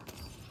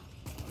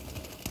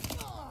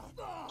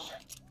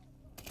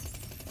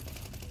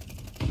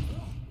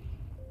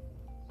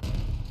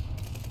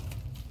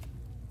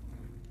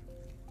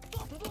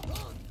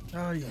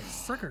 Oh, you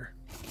fricker.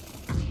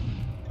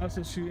 I'll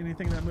just shoot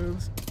anything that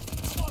moves.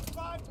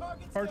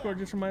 Hardcore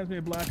just reminds me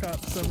of Black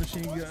Ops,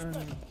 submachine gun,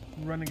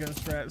 run and gun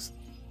strats.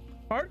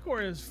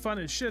 Hardcore is fun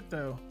as shit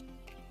though.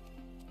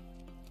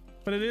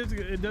 But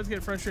it does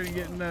get frustrating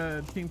getting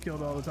team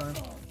killed all the time.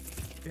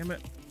 Damn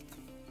it.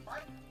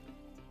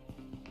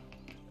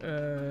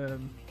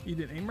 You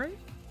did aim right?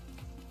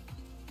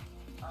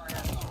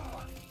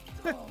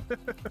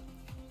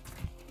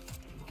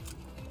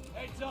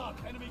 Heads up,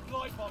 enemy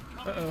glide bomb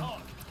coming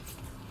hot.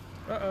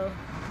 Uh-oh.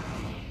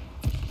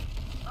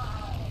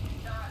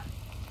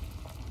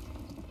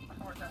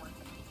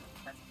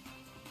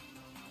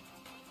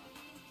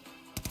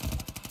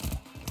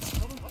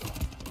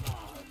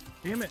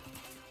 Damn it.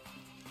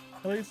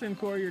 At least in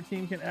core, your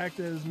team can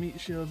act as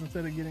meat shields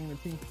instead of getting the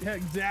team. Yeah,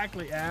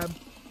 exactly, Ab.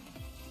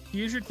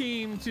 Use your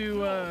team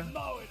to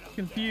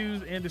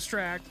confuse and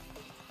distract,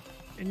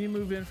 and you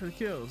move in for the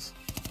kills.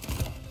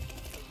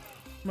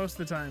 Most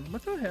of the time.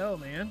 What the hell,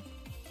 man?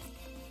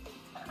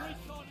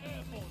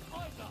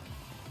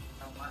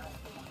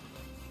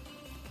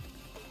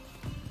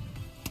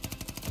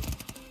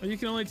 Well, you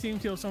can only team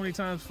kill so many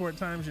times before it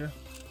times you.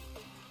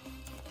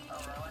 Oh,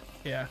 really?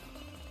 Yeah.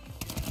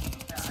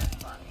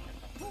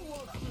 Who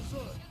wants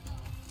dessert?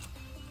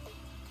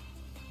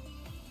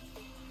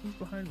 Who's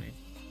behind me?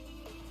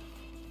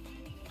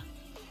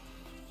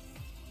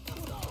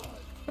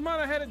 Come on,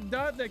 I had a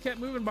dot that kept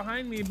moving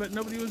behind me, but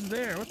nobody was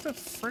there. What the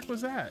frick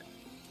was that?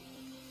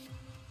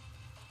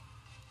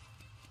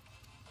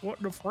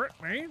 What the frick,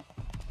 man?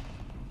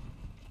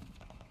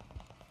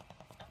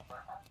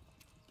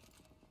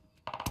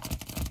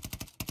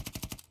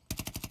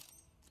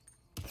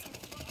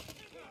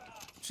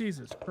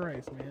 Jesus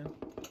Christ, man.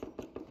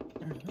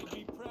 You'll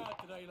be proud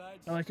today, lads.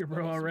 I like your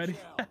bro already.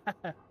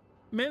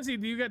 Menzie,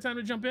 do you got time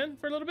to jump in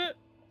for a little bit?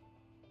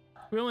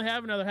 We only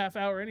have another half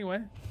hour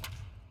anyway.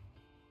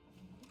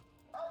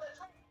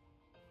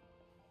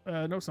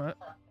 No, it's not.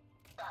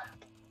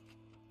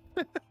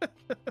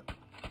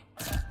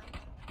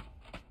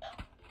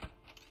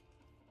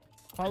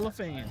 Hall of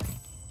Fame.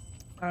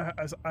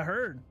 I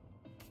heard.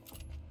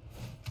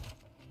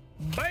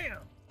 Bam!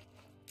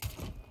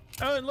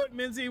 Oh, and look,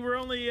 Menzie, we're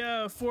only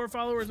 4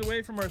 followers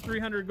away from our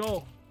 300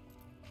 goal.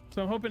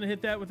 So I'm hoping to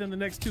hit that within the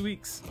next 2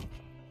 weeks.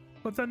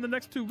 Within the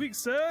next 2 weeks,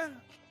 sir?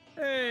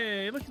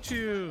 Hey, look at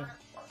you.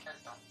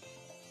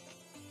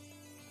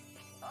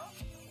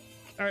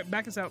 All right,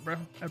 back us out, bro,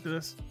 after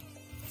this.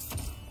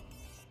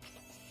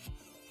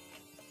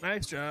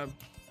 Nice job.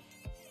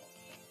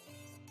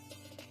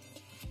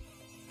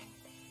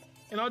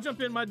 And I'll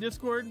jump in my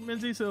Discord,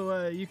 Menzie,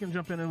 so you can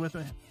jump in with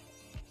me.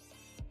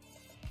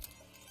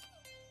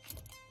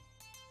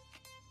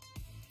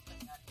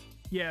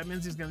 Yeah,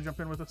 Menzie's gonna jump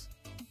in with us.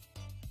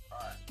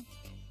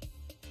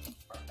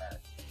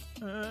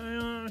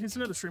 He's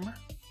another streamer.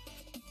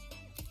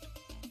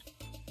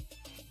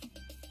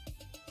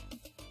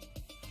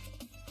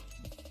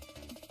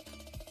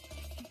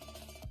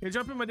 Yeah,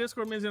 jump in my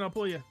Discord, Menzie, and I'll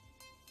pull you.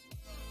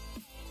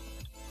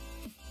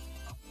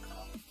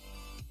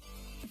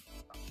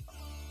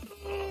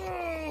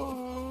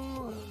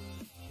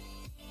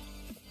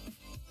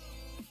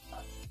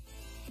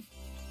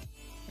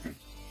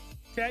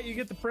 Cat, you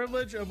get the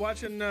privilege of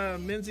watching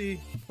Menzie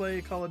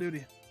play Call of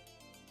Duty.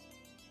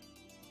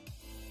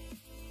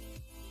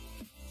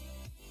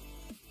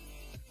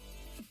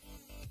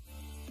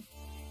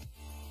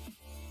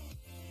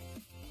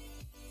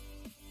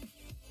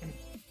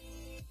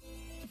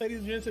 Ladies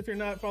and gents, if you're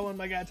not following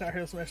my guy Tire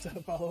Hill, smash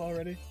that follow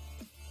already.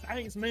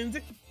 Thanks,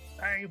 Menzie.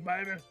 Thanks,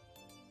 baby.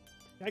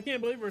 I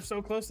can't believe we're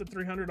so close to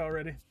 300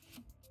 already.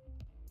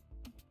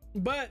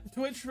 But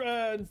Twitch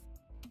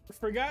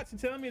forgot to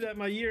tell me that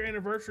my year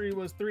anniversary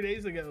was 3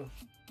 days ago.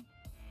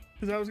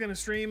 Because I was going to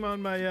stream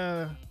on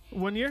my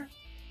 1 year,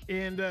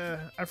 and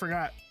I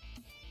forgot.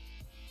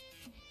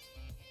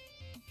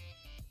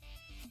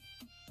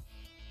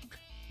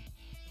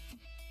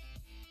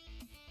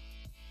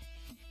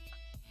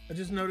 I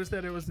just noticed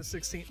that it was the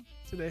 16th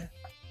today.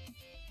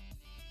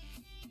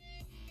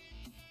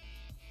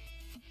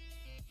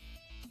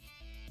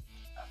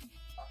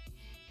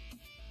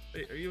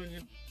 Wait, are you in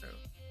your... Oh.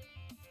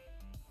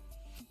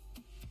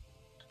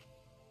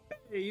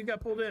 Hey, you got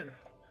pulled in.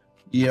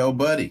 Yo,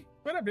 buddy.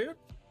 What up, dude?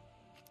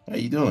 How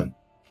you doing?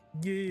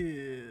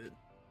 Good.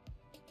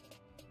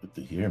 Good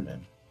to hear,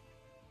 man.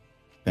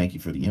 Thank you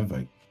for the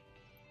invite.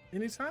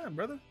 Anytime,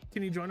 brother.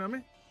 Can you join on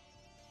me?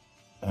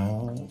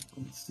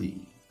 Let's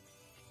see.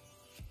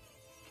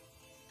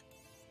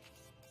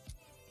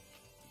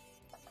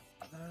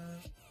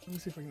 Let me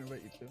see if I can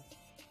invite you too.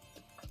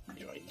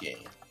 Join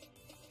game.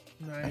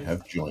 Nice. I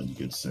have joined,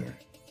 good sir.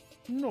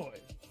 Noise.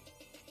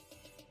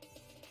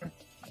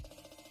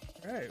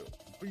 Alright,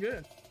 we're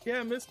good.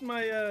 Yeah, I missed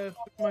my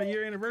my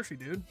year anniversary,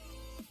 dude.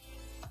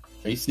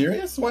 Are you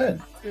serious?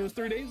 When? It was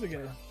 3 days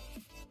ago.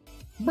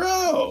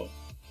 Bro!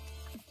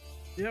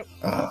 Yep.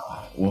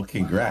 Well,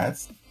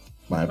 congrats.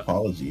 My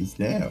apologies.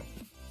 Damn.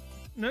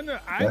 No,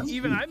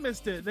 I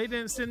missed it. They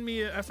didn't send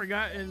me. I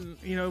forgot, and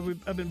you know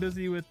I've been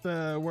busy with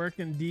work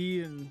and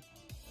D and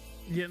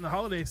getting the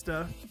holiday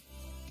stuff.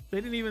 They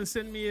didn't even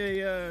send me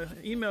a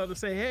email to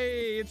say,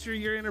 "Hey, it's your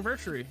year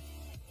anniversary."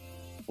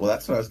 Well,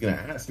 that's what I was gonna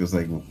ask. It was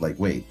like,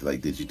 wait,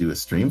 like, did you do a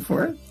stream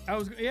for it? I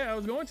was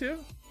going to.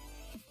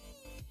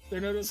 They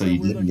noticed so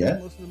you didn't yet?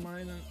 Most of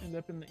mine end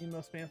up in the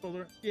email spam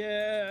folder.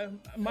 Yeah,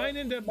 mine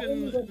end up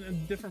in a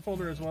different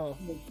folder as well.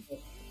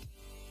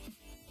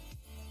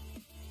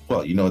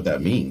 Well, you know what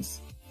that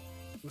means.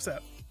 What's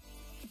that?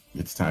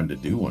 It's time to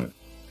do one.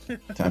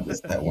 Time to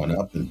set one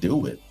up and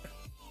do it.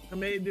 I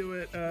may do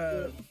it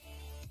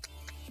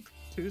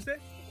Tuesday.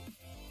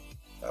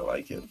 I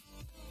like it.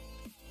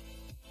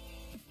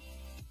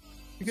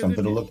 Because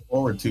something to look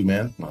forward to,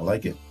 man. I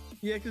like it.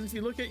 Yeah, because if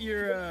you look at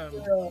your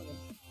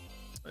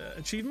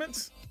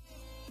achievements,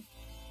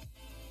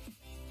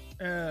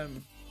 it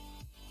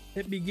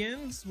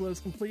was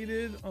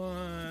completed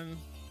on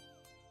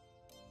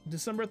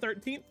December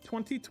 13th,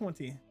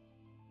 2020.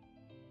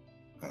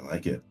 I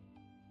like it.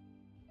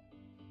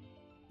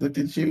 Look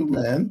at you,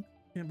 man.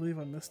 Can't believe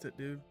I missed it,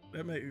 dude.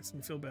 That makes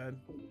me feel bad.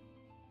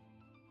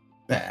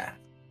 Nah.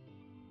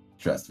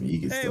 Trust me, you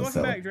can still welcome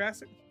sell back, it.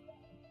 Jurassic.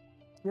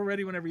 We're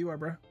ready whenever you are,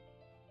 bro.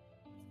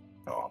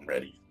 Oh, I'm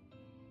ready.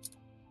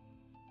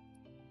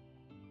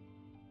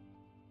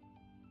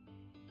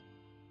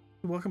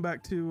 welcome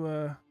back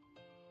to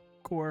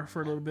Core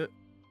for a little bit.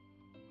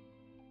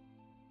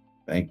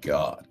 Thank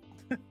God.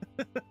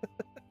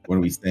 What are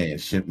we saying?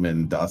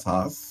 Shipman Das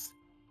Haas?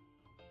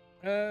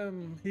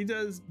 He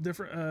does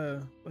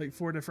different, like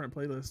 4 different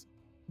playlists.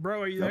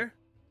 Bro, are you there?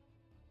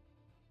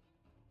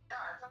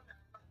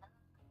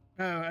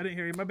 Oh, I didn't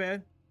hear you. My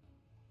bad.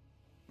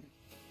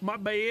 My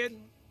bad.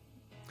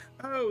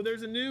 Oh,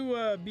 there's a new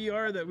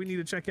BR that we need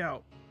to check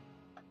out.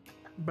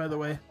 By the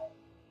way.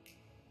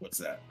 What's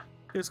that?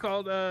 It's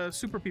called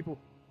Super People.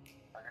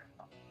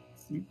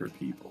 Super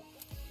People.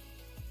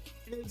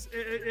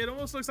 It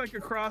almost looks like a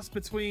cross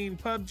between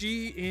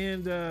PUBG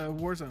and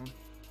Warzone.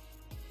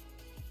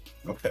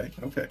 Okay,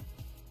 okay.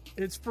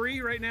 It's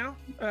free right now.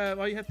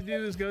 All you have to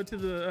do is go to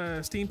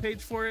the Steam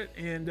page for it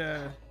and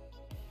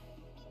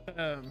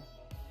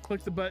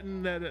click the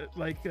button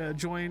that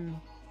join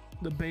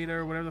the beta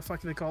or whatever the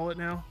fuck they call it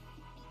now,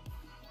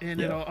 and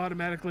it'll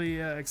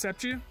automatically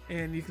accept you,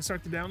 and you can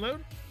start to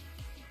download.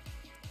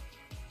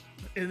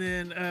 And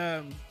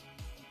then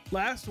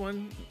last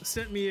one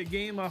sent me a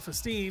game off of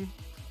Steam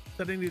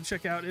that I need to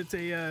check out. It's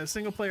a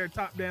single player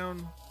top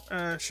down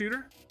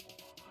shooter.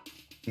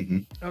 Mm-hmm.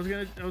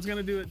 I was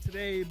gonna do it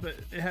today, but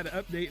it had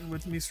an update, and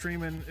with me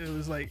streaming, it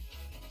was like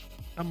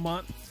a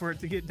month for it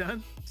to get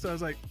done. So I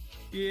was like,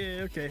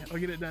 yeah, okay, I'll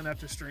get it done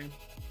after stream.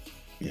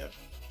 Yeah.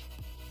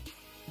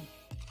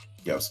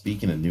 Yo,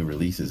 speaking of new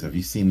releases, have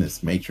you seen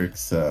this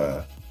Matrix?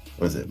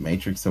 Was it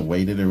Matrix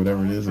Awaited or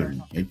whatever it is? Or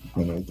I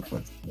don't know what the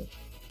fuck.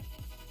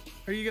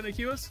 Are you gonna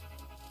queue us?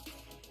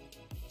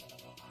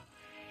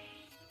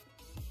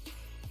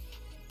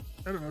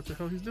 I don't know what the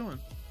hell he's doing.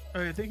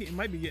 Oh, I think he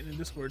might be getting in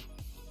Discord.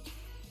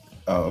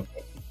 Oh,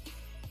 okay.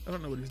 I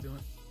don't know what he's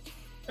doing.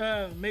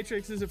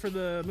 Matrix, is it for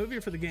the movie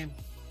or for the game?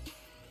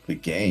 The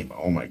game.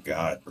 Oh my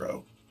God,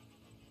 bro.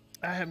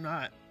 I have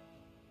not.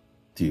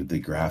 Dude,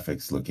 the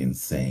graphics look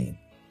insane.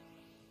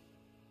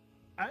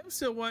 I'm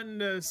still wanting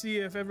to see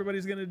if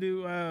everybody's gonna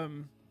do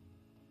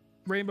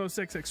Rainbow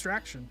Six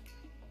Extraction.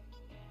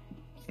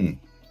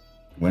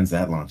 When's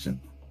that launching?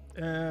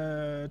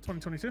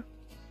 2022.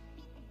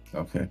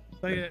 Okay.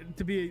 Like,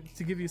 to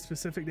give you a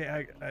specific date,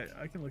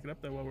 I can look it up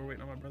though while we're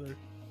waiting on my brother.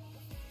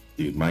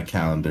 Dude, my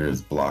calendar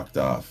is blocked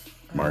off.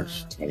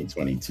 March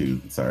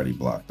 2022. It's already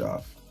blocked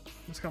off.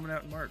 It's coming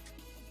out in March.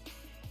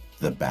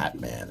 The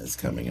Batman is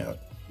coming out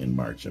in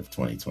March of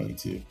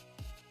 2022.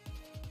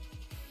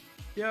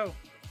 Yo.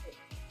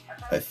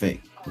 I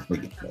think it's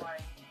right.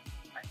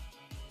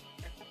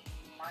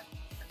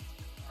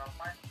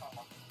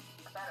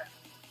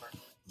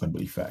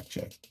 Somebody fact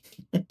check.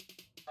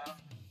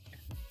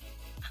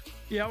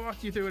 Yeah, I'll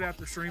walk you through it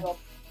after stream.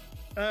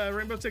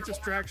 Rainbow Six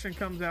Extraction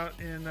comes out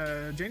in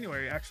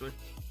January, actually.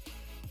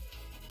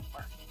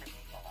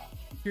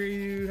 Here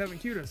you haven't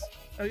queued us.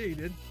 Oh yeah, you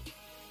did.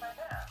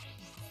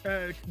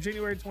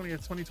 January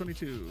 20th,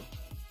 2022.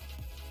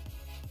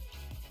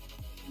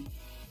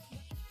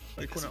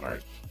 Like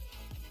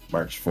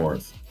March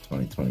 4th,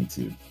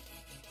 2022.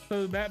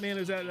 So Batman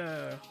is that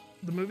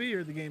the movie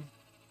or the game?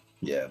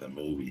 Yeah, the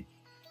movie.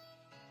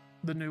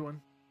 The new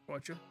one.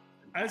 Watch it.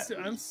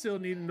 I'm still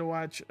needing to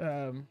watch.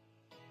 I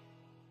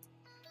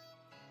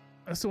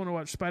still want to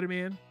watch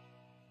Spider-Man.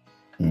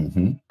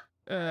 Mm-hmm.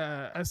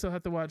 I still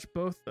have to watch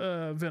both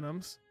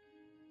Venoms.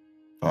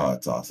 Oh,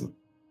 it's awesome.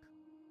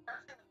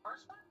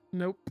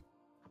 Nope.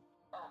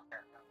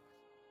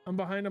 I'm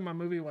behind on my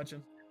movie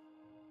watching.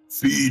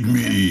 Feed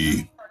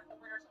me.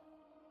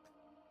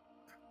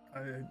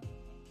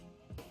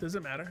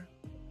 Doesn't matter.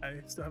 I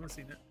still haven't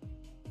seen it.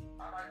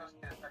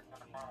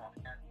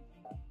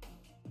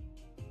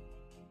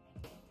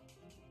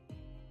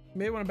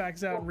 May want to back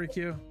us out and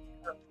requeue.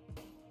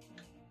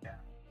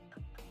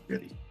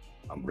 Ready.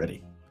 I'm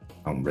ready.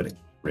 I'm ready.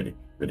 Ready.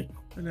 Ready.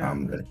 No,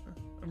 I'm ready.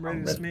 I'm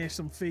ready to smash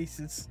some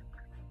faces.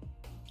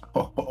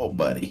 Oh,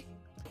 buddy.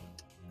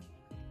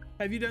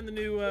 Have you done the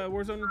new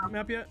Warzone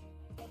map yet?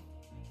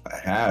 I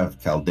have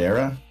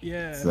Caldera.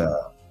 Yeah. It's,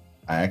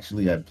 I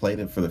played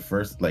it for the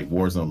first,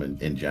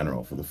 Warzone in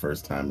general for the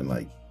first time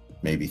in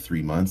maybe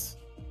 3 months,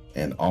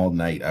 and all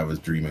night I was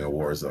dreaming of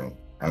Warzone.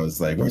 I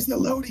was like, "Where's the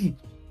loading?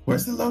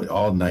 Where's the loading?"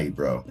 All night,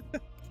 bro.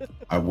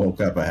 I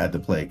woke up, I had to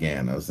play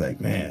again. I was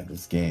like, "Man,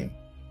 this game."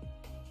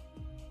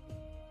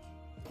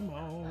 Come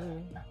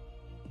on.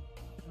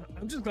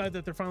 I'm just glad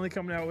that they're finally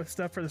coming out with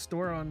stuff for the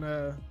store on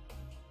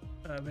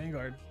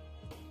Vanguard.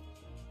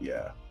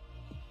 Yeah.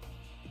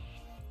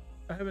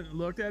 I haven't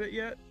looked at it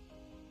yet.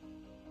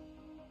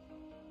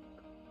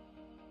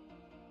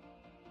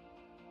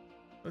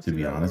 To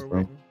be honest,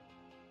 bro,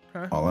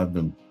 huh? all I've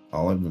been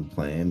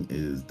playing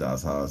is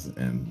Das Haus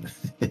and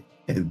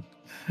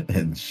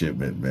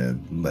Shipment,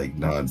 man,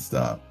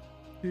 nonstop.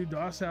 Dude,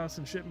 DOS House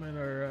and Shipment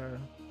are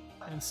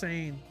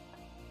insane.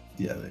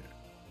 Yeah,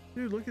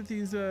 dude, look at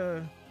these.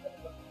 Some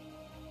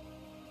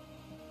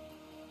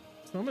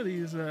of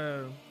these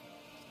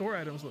store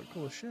items look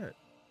cool as shit.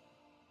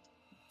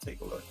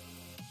 Take a look.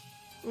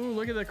 Ooh,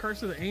 look at the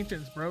Curse of the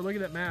Ancients, bro. Look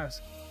at that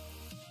mask.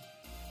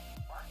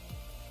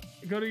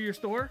 Go to your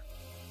store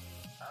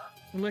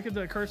and look at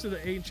the Curse of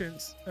the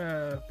Ancients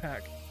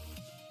pack.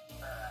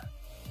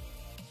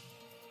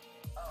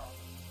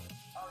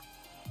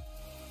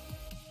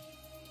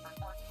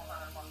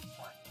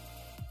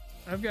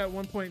 I've got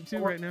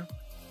 1.2 right now.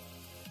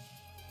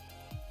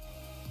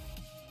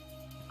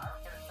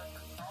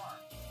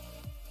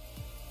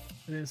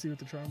 I didn't see what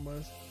the charm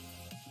was.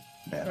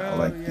 Man,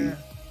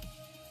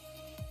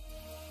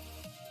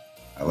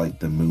 I like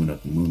the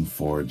moon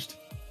forged.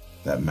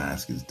 That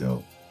mask is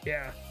dope.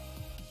 Yeah.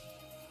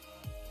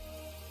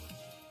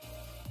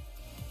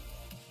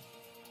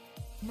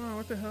 Come on,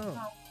 what the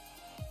hell?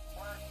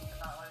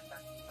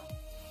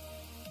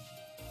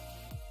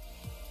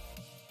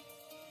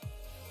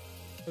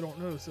 I don't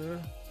know,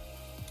 sir.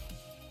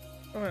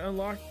 Oh, I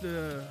unlocked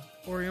the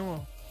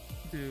Oriental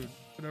dude,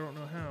 but I don't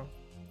know how.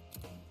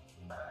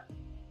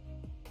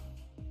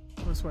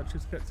 Let's watch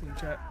his cuts in the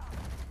chat.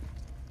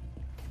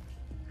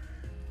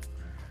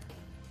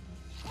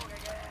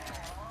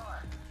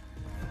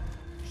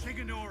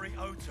 Shigenori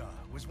Ota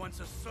was once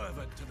a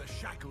servant to the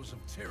shackles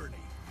of tyranny.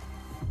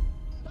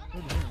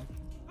 Oh,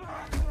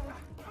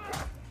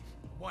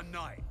 One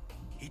night,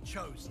 he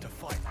chose to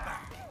fight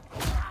back.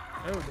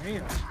 oh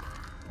damn.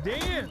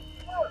 Damn!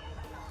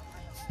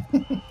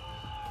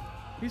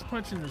 He's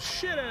punching the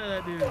shit out of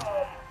that dude.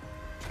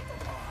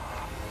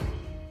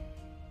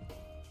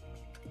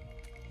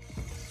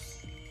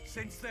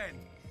 Since then,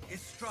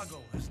 his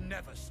struggle has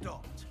never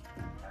stopped.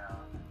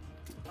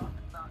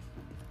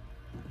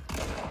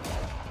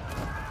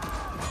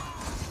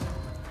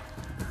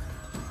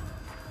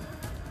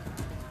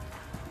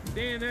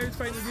 Damn, now he's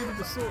fighting the dude with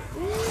the sword.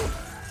 Ooh.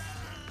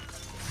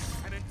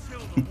 And until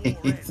the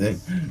war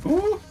ends,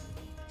 Ooh.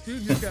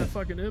 Dude just got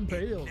fucking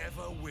impaled.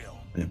 Never will.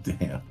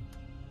 Damn.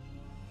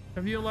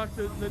 Have you unlocked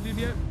the dude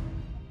yet?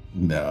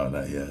 No,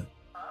 not yet.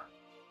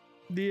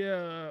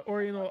 The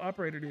Oriental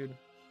operator dude.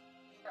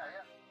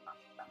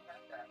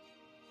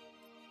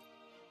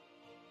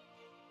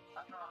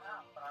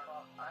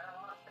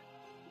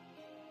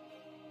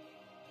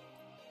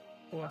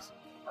 Awesome.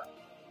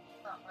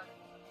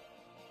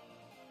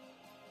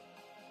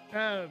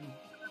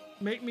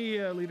 Make me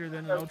a leader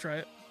then, and I'll try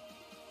it.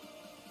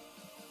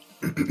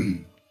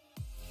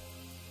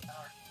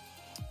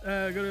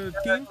 Go to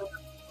team.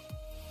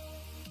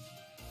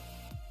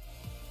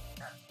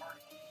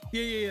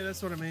 Yeah,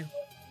 that's what I mean.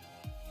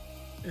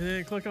 And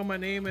then click on my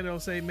name, and it'll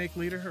say make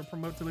leader or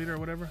promote to leader or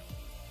whatever.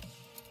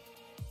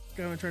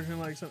 Guy went trying to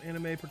like some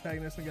anime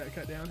protagonist and got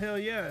cut down. Hell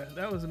yeah,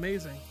 that was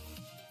amazing.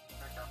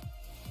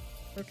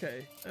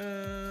 Okay,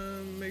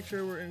 make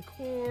sure we're in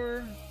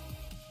core.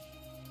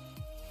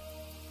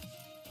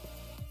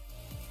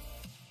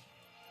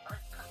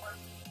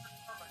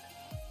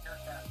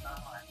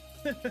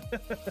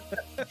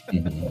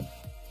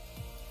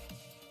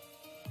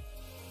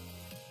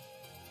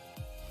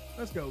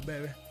 Let's go,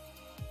 baby.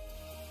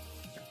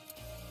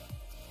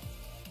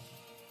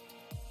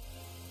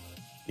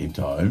 Game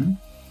time.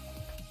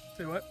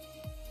 Say what?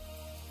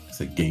 I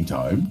said game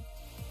time.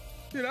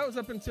 Dude, I was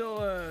up until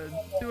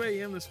 2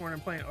 a.m. this morning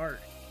playing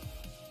Ark.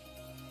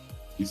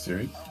 You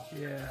serious?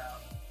 Yeah.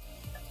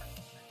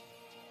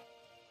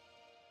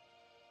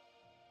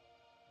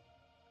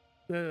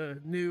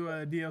 The new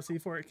DLC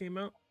for it came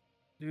out.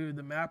 Dude,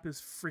 the map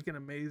is freaking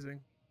amazing.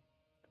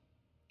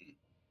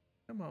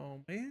 Come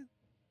on, man.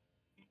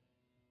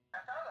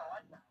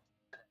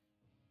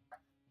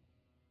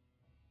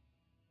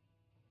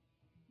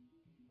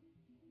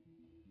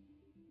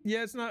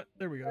 Yeah, it's not.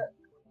 There we go.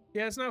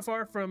 Yeah, it's not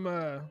far from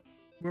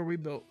where we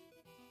built.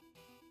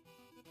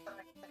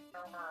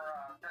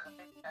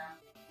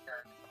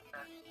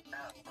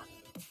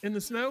 In the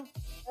snow?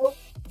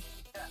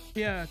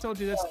 Yeah, I told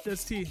you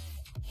that's T.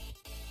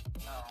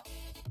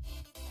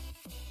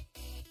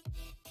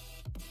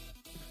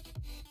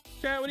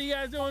 Chat, what are you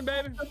guys doing,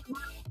 baby?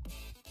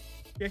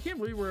 Yeah, I can't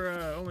believe we're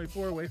only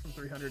 4 away from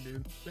 300,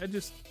 dude. That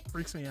just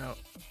freaks me out.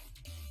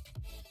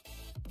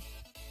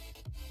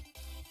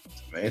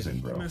 It's amazing,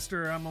 bro.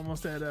 Mister, I'm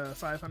almost at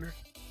 500.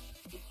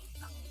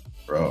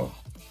 Bro.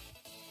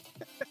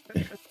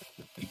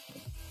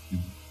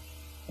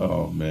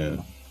 Oh,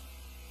 man.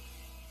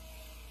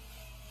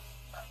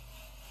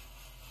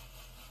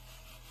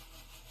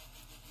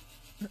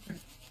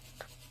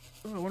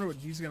 Oh, I wonder what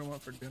Dee's gonna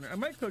want for dinner. I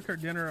might cook her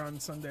dinner on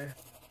Sunday.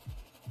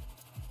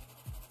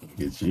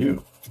 It's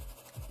you.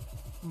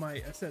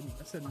 Might. I said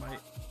might.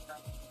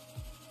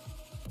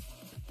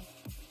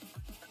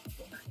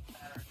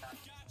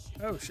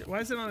 Oh shit! Why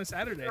is it on a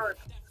Saturday? Got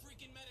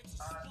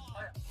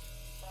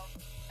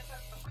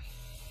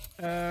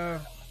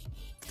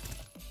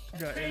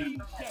it. You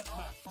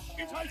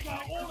take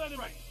out all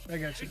enemies. I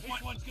got you.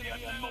 This one's gonna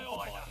be a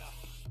multiplier.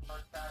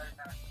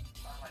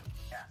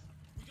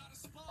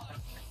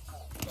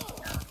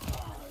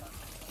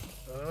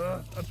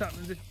 Up top,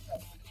 Ninja.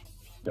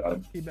 Got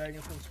him.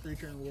 Teabagging some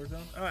Screecher in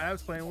Warzone. Oh, I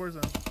was playing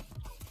Warzone.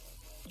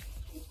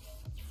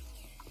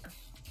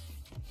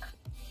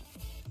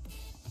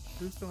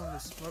 Who's throwing the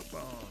smoke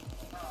bomb?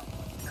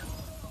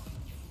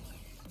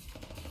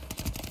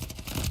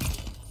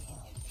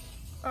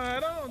 I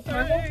don't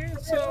think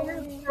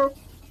so.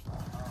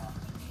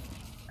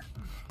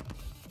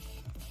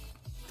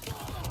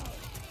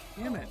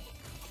 Damn it.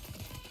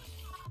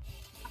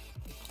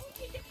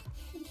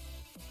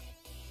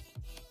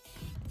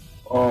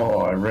 Oh.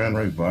 ran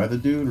right by the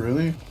dude,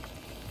 really?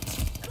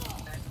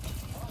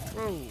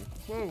 Whoa,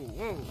 whoa,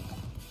 whoa.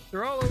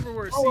 They're all over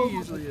where C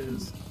usually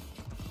is.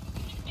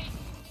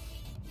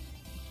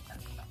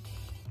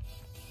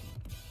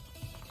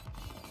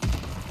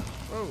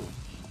 Whoa.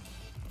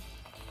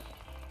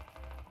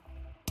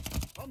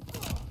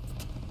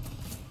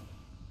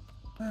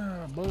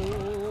 Ah,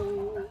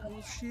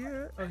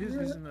 bullshit. Oh, he's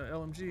using the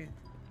LMG.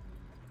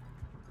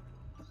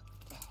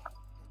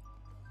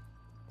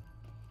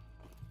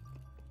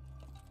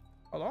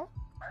 Hello?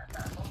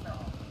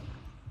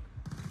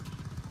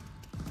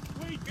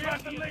 We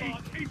got the lead.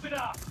 Keep it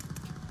up.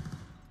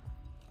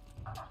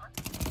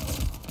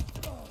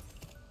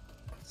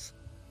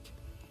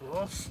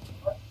 Oof.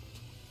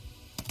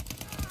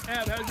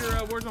 Ab, how's your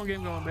Warzone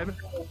game going, baby?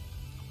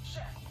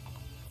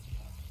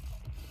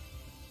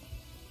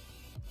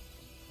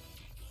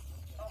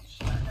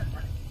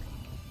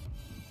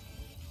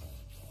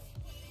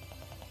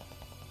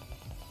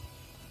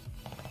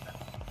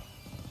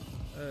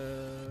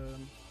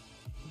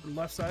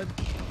 Left side.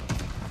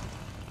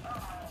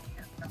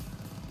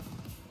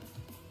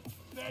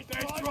 They're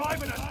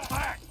driving us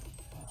back.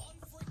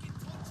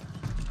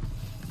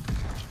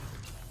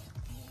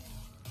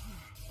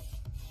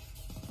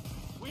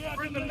 We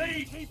are in the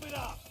lead. Keep it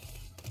up.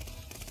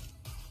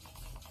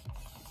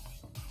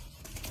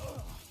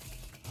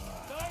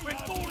 We're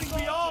falling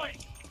behind.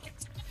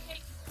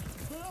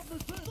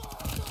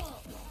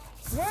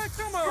 What?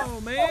 Come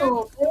on,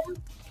 man.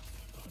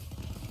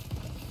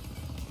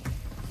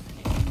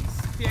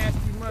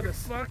 Nasty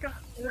motherfucker.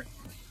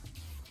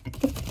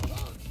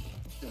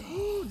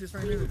 Ooh, just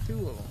ran into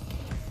two of them.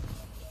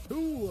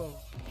 Two of them.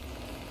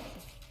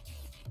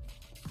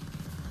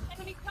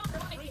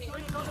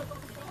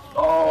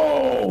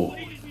 Oh!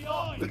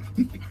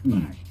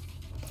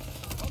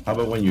 How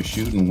about when you're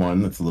shooting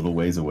one that's a little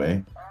ways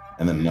away,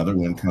 and then another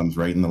one comes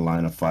right in the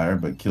line of fire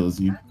but kills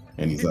you,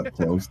 and he's up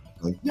close?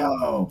 Like,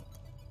 no!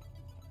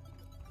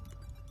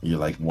 You're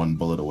like one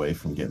bullet away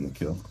from getting the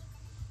kill.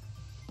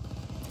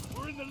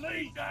 We're in the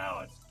lead,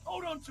 ours.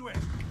 Hold on to it.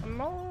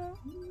 Hello?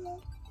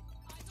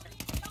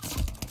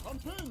 I'm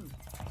pinned.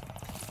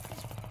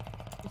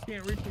 You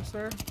can't reach me,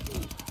 sir.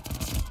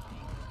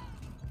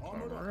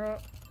 Armor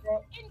up.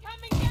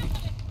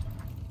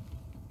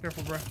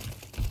 Careful, bro.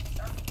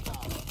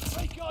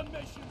 Recon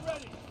mission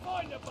ready.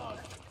 Find the bus.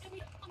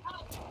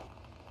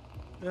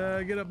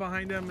 Get up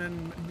behind him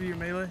and do your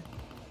melee.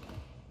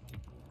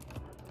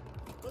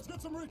 Let's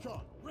get some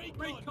recon.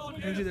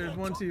 Recon. Angie, there's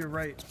one to your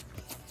right.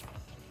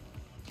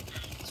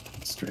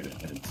 Straight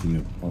ahead,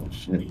 too. Oh,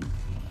 shit.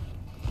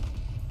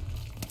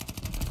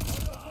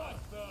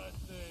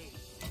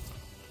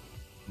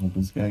 Where'd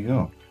this guy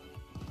go?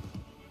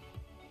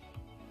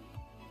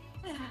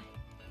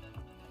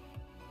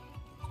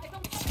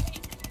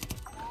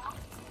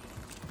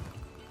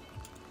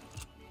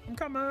 I'm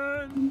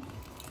coming.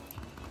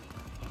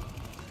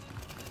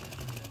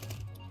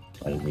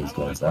 Fighting these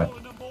guys out.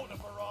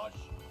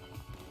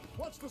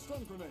 Watch the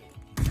stun grenade.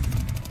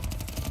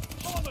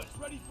 Bombers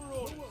ready for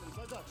orders. No worries,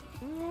 I got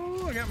you.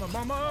 Ooh, I got my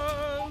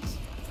bombers.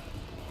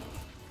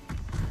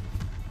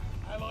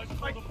 Allies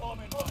pull the bomb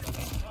in.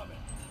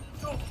 Incoming.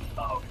 Oh.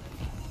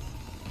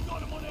 Got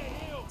them on their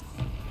heels.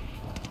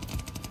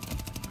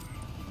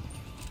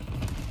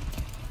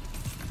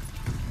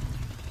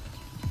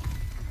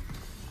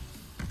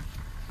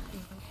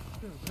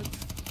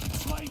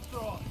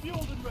 Flamethrower,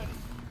 fueled and ready.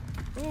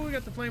 Oh, we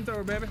got the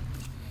flamethrower, baby.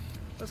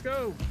 Let's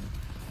go.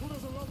 Who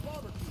doesn't love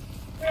barbecue?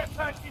 Air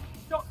package,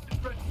 doctor's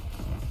ready.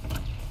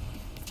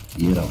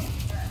 Get him.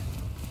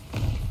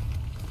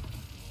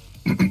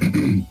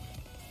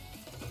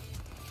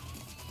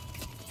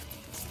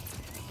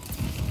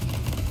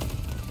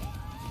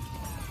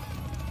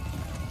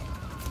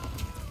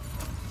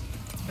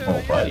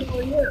 Oh, buddy.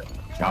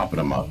 Chopping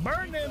them up.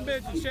 Burn them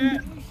bitches,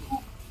 chat.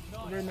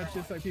 Very much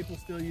just like people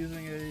still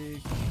using a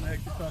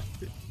Kinect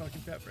to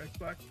talking chat for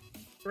Xbox.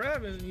 Or I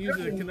haven't used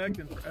a Kinect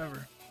in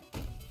forever.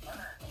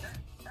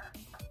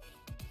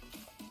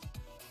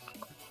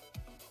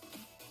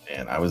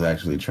 And I was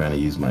actually trying to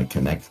use my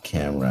Kinect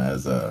camera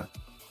as a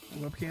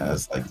webcam?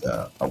 As like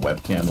a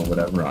webcam or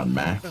whatever on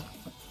Mac.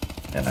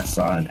 And I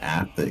saw an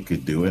app that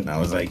could do it, and I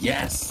was like,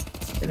 yes!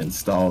 And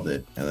installed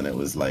it, and then it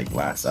was like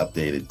last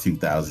updated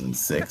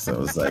 2006. I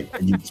was like,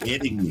 are you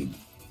kidding me?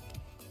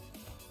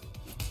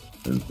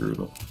 It was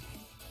brutal.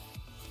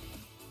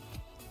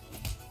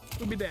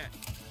 Who'll be that?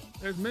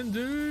 There's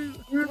Mindu.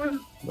 Let's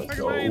Look at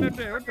go. up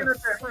there. What the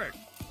frick?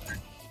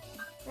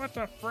 What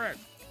the frick?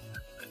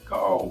 Let's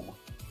go.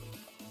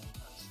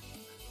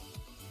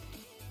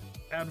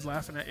 Ab's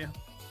laughing at you.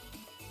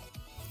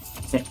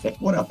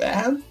 What up,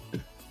 Ab?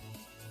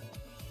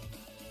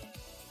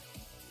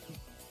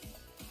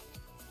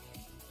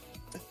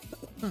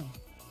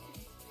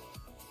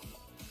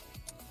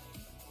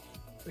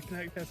 The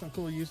Kinect has some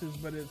cool uses,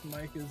 but its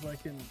mic is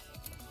like an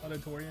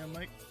auditorium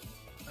mic.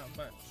 Not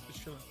much.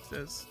 Just chilling. It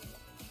says.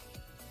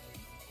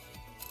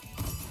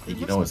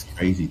 You know what's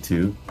crazy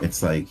too?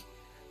 It's like,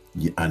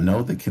 I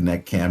know the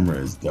Kinect camera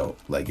is dope.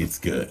 Like, it's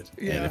good.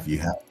 Yeah. And if you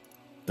have,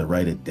 the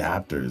right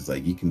adapters,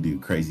 like you can do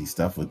crazy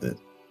stuff with it.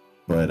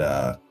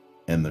 But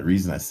and the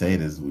reason I say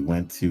it is we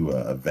went to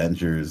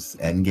Avengers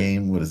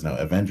Endgame. What is it now?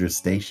 Avengers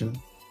Station.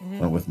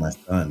 Went with my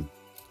son,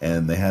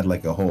 and they had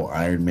like a whole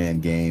Iron Man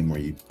game where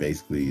you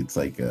basically it's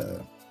like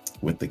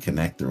with the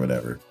Kinect or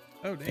whatever.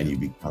 Oh, damn. And you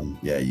become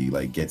you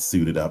like get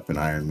suited up in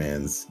Iron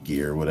Man's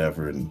gear or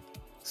whatever and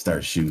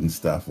start shooting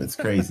stuff. It's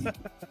crazy.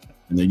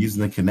 And they're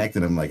using the Kinect,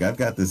 and I'm like, I've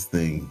got this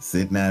thing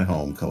sitting at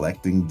home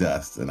collecting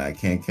dust, and I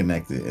can't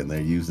connect it, and they're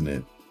using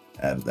it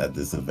at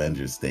this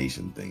Avengers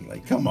Station thing.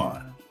 Like, come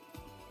on.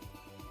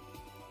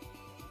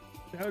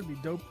 That would be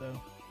dope,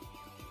 though.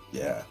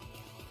 Yeah.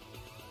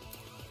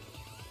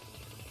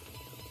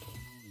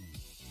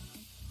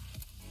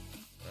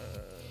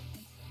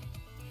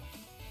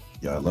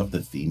 Yeah, I love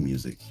the theme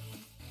music.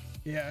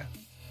 Yeah.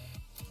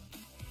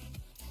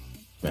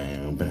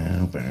 Bow,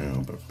 bow,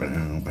 bow,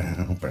 bow,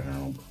 bow,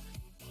 bow.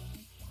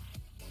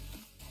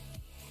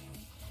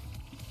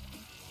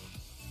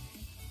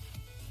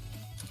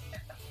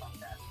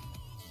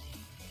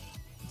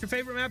 What's your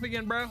favorite map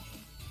again, bro?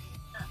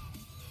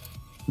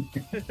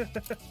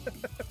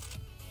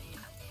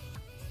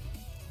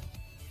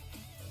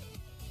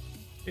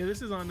 Yeah,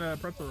 this is on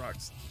Pretzel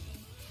Rocks.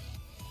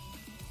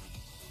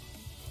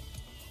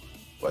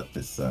 What,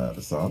 this the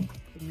song?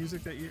 The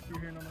music that you're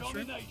hearing on the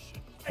stream.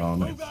 Oh,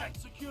 nice. Move out,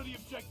 secure the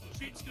objective.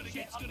 Shit's gonna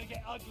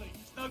get ugly.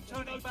 There's no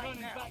turning back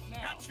now.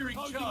 Capturing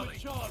Charlie.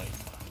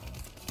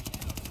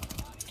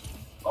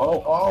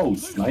 Oh,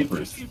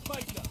 snipers.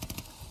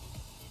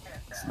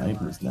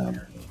 Snipers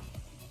down.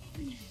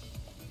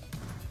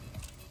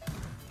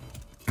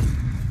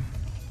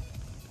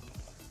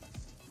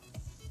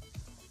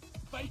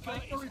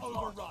 Baker is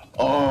overrun.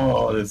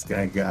 Oh, this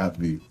guy got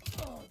me.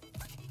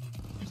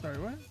 Sorry,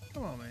 what?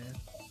 Come on, man.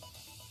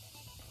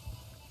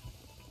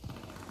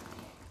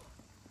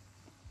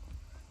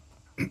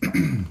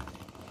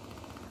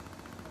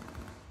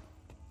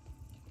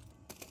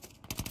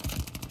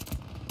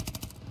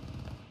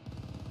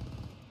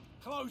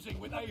 Closing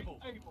with Able.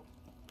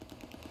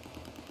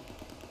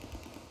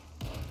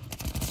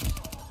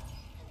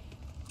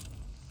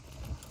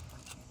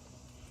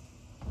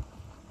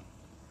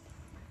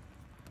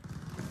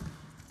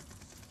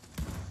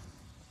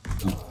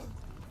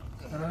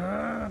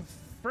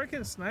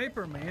 Freaking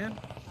sniper, man.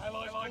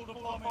 Allies pulled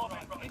a bomb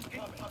in.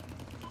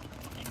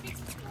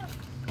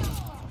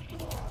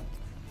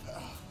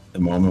 The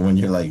moment when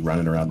you're like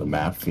running around the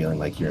map feeling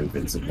like you're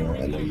invincible,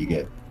 and then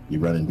you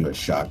run into a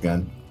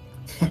shotgun.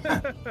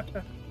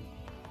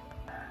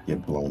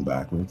 Get blown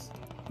backwards.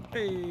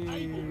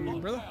 Hey,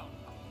 brother.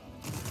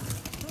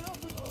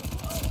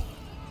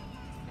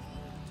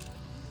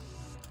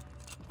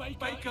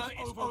 Baker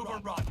is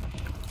overrun.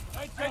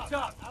 Heads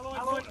up.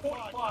 Allied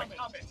fortified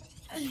coming.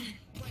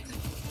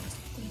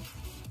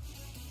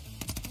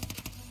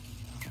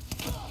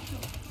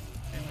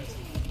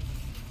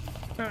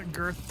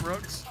 Girth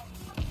Brooks.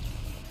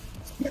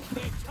 They're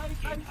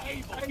taking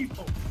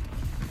Able.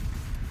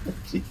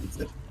 Jesus.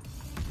 They're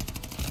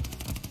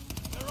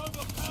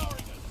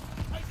overpowering us.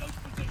 Take those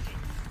positions.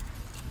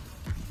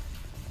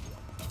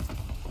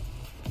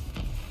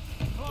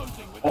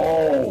 Closing with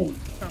Oh!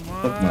 Come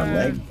on. Took my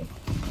leg.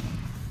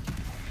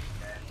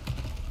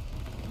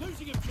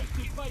 losing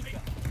objective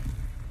Baker.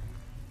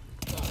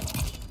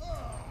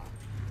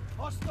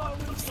 Hostile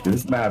recon.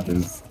 This map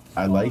is,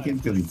 I like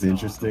it because it's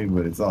interesting,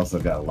 but it's also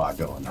got a lot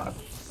going on.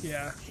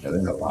 Yeah. Yeah,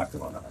 there's a lot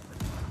going on.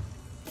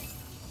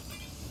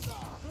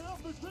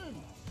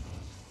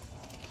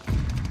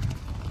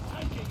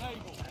 Taking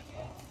Able.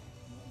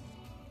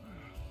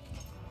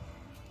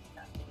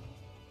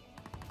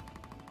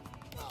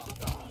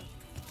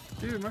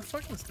 Dude, my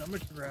fucking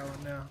stomach's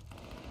growling now.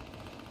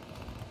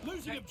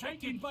 Losing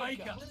objective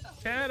Baker.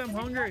 Cat, I'm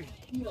hungry.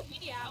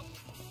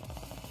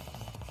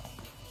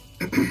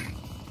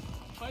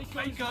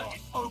 Baker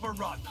is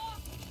overrun.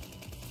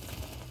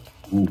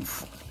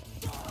 Oof.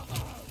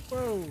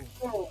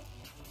 Whoa.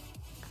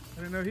 I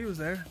didn't know he was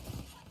there.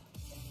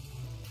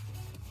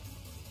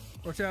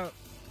 Watch out.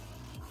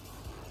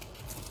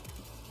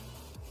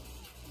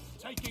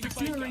 Taking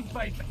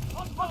Baker.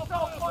 Hostile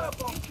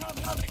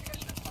firebomb coming.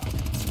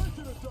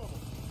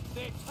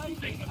 They're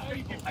taking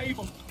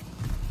Able.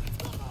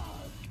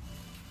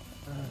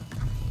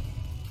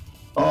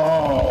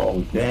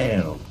 Oh,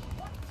 damn.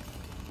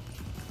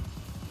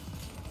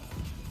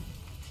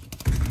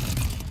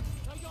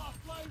 They got a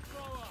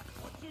flamethrower.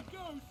 What's your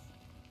goose?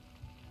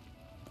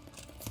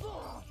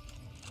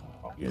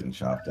 I'm getting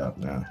chopped up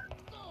now.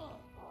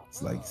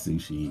 It's like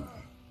sushi.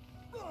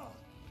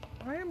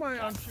 Why am I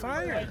on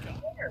fire?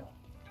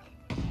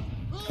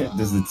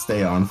 Does it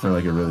stay on for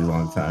like a really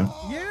long time?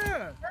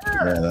 Yeah.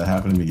 Yeah, that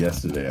happened to me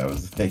yesterday. I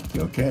was like,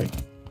 okay,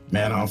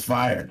 man on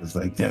fire. It's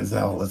like,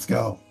 Denzel, let's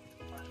go.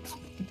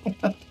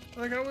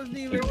 Like I wasn't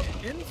even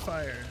in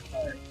fire.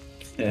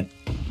 Yeah,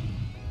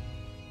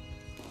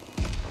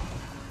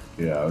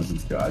 I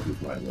just went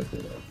with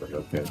it. I was like,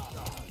 okay,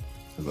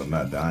 because I'm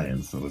not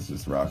dying, so let's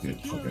just rock it.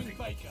 It's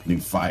like a new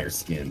fire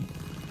skin.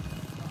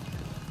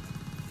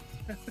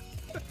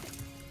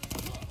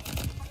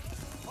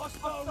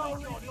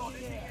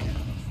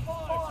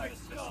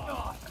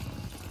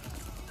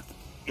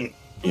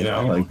 You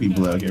know, like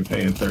people out here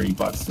paying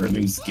 $30 for a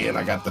new skin.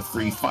 I got the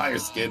free fire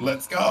skin.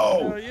 Let's go.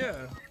 Oh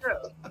yeah.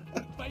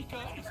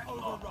 Baker is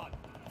overrun.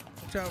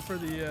 Watch out for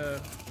the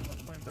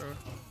flamethrower.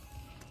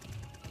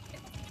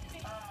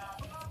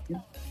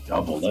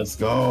 Double. Let's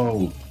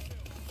go.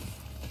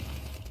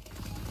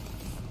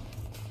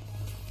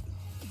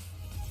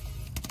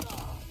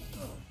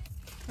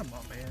 Come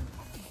on, man.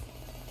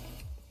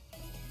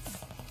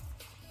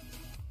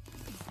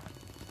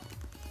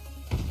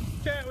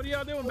 Chat, what are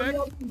y'all doing back?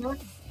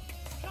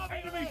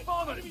 Enemy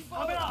following.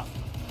 Coming up.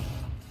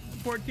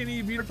 Port Kenny,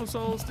 you beautiful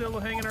soul, still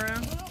hanging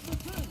around?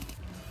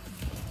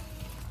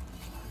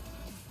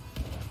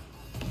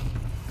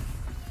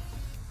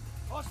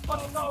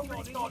 Hostile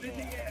recon in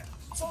the air.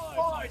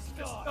 Spies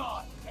in the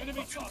sky.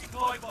 Enemy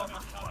supply bomb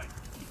incoming.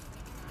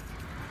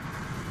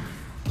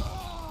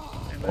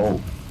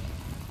 Oh.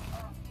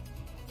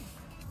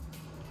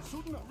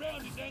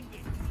 Round is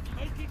ending.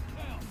 Make it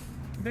count.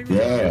 I think we're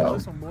gonna Yeah. do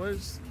this one,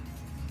 boys.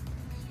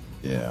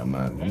 Yeah, I'm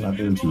not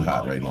doing too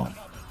hot right now.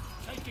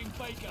 Taking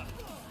Baker.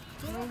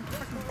 Oh,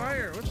 fucking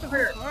fire. What the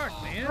fuck,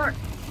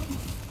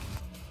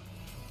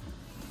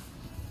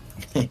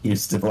 man? You're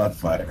still on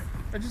fire.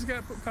 I just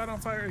got caught on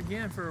fire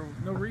again for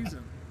no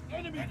reason.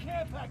 Enemy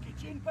care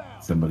package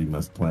inbound. Somebody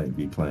must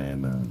be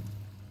playing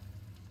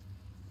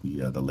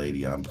the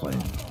lady I'm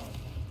playing.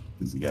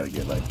 Because you gotta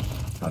get like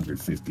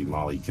 150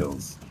 molly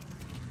kills.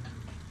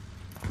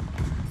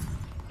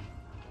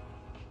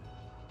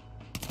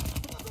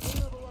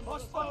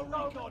 Hostile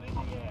recon in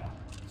the air.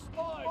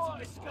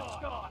 Spies in the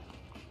sky.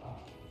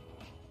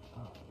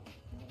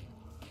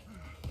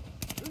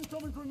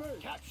 Incoming grenade.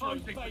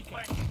 Capturing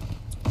Baker.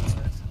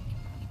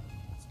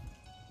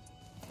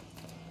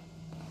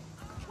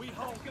 We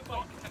hold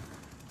Baker.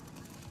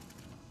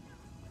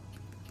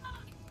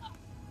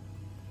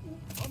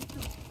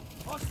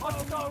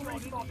 Hostile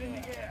recon in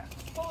the air.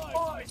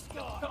 Spies in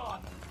the sky.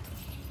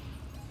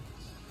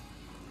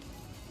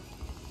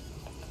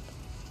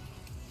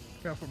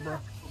 Careful, bro.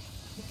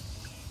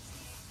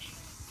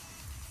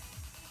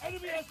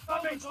 Enemy has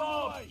coming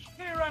on.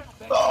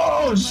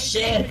 Oh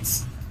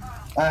shit!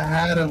 I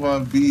had him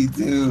on B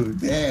too.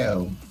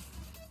 Damn.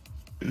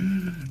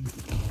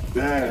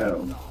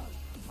 Damn.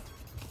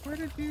 Where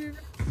did you?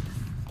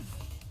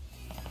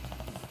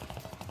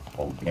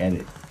 Oh, get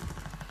it.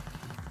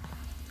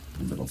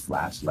 Little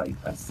flashlight.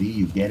 I see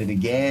you. Get it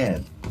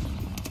again.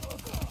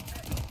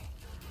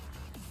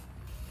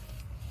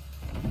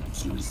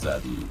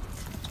 Suicide.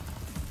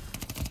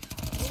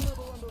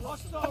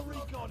 Hostile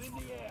recon in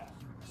the air.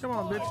 Come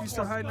on, bitch. You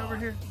still hiding over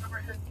here?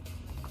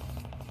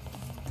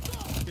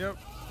 Yep.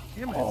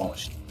 Damn it. Oh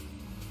shit.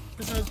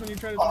 Just notice when you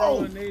try to throw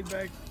a nade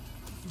back,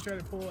 you try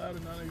to pull out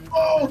and not even.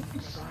 Oh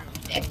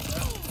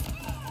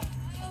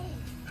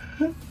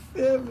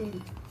damn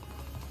it.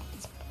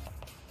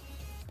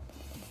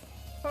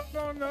 I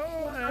don't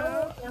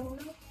know.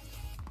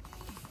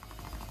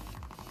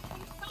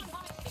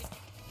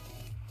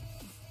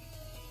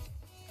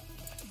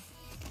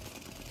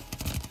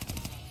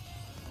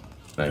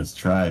 Nice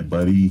try,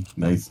 buddy.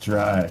 Nice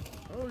try.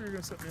 Oh, you're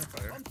gonna set me on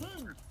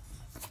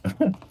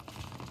fire.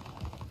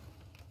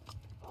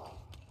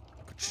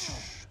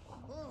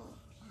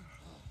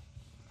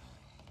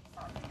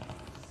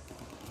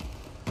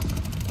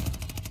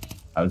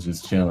 I was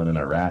just chilling and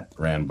a rat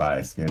ran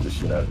by, scared the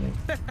shit out of me.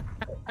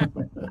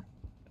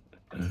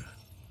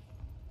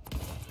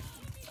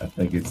 I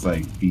think it's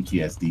like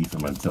PTSD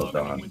from Until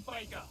Dawn.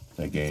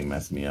 That game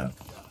messed me up.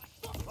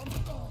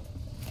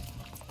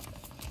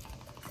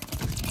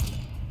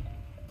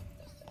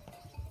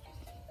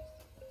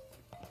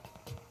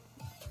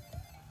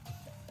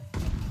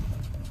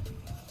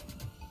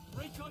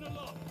 Recon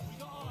aloft. We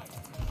got eyes.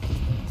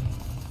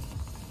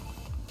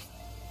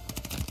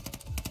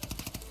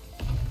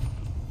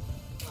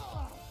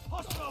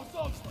 Hostile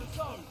dogs in the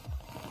zone.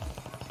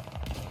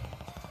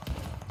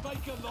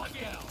 Baker locked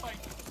down.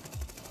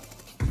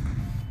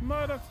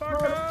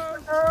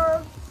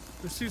 Motherfucker!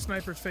 There's two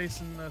snipers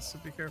facing us, so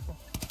be careful.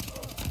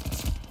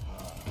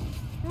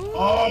 Ooh,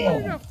 Oh!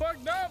 You got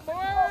fucked up,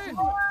 boy!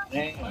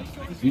 Damn.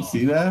 Did you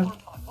see that?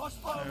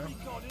 Hostile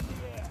recon in the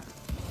air.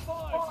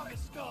 Spies in the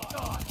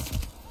sky.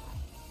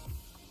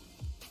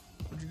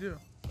 What'd you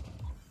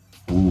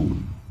do? Ooh,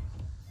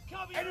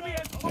 Enemy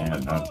has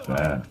damn, not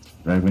bad.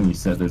 Right when you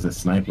said there's a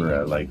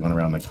sniper, like went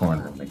around the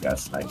corner and they got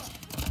sniped.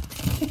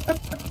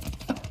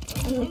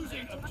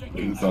 losing objective.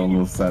 It was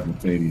almost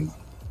simultaneous.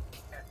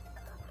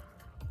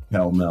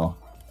 Hell no.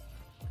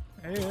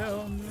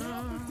 Hell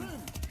no.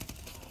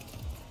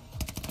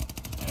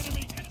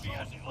 Enemy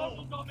has it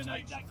all.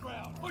 Dominate that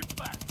ground. Push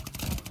back.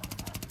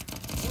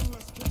 One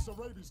less case of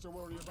rabies to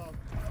worry about.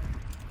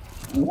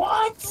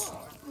 What?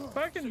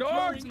 Fucking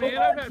dogs, man.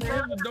 I've had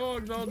problems with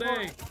dogs all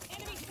day.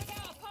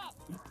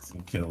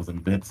 Some kills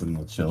and bits and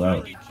we'll chill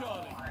out.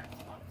 Charlie.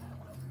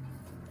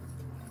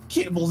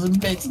 Kibbles and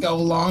bits go a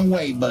long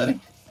way, buddy.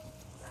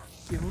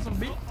 Give us some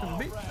bits and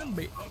bits and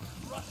bits.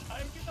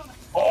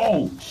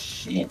 Oh,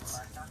 shit.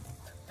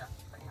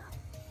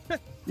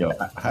 Yo,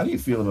 how do you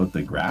feel about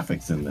the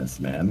graphics in this,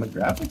 man? The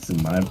graphics,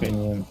 in my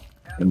opinion,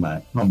 in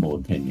my humble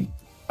opinion,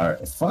 are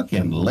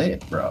fucking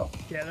lit, bro.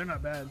 Yeah, they're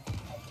not bad.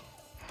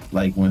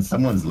 Like when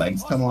someone's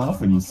legs come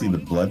off and you see the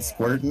blood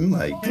squirting,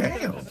 like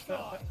damn,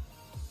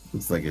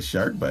 looks like a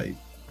shark bite.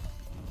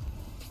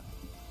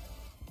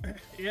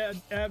 Yeah,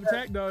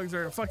 attack dogs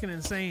are fucking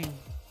insane.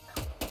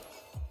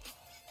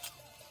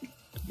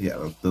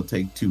 Yeah, they'll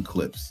take 2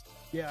 clips.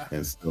 Yeah.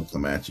 And still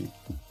come at you.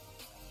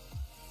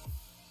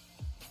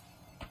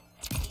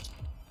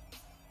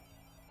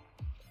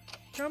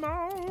 Come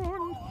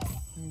on.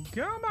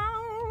 Come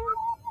on.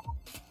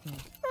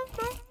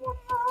 Come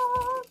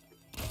on.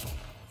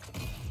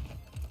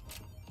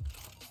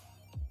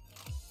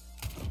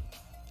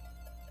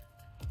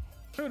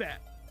 Who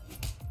that?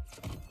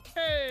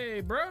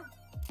 Hey, bro.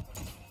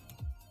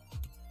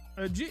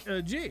 A G.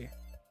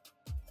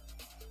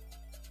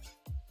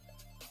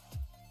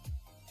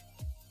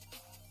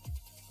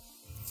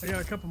 I got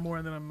a couple more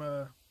and then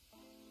I'm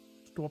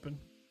stopping.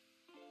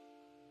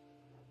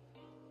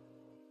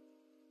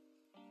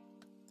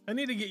 I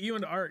need to get you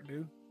into art,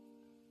 dude.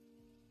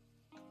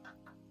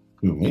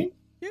 Who, me?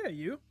 Yeah,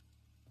 you.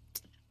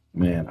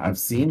 Man, I've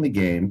seen the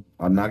game.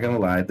 I'm not gonna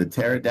lie. The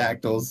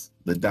pterodactyls,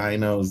 the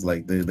dinos,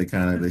 like they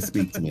kind of they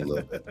speak to me a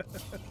little bit.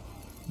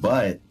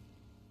 But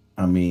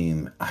I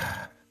mean,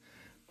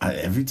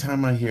 every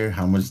time I hear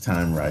how much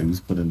time Ryu's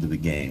put into the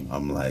game,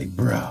 I'm like,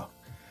 bro,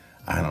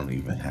 I don't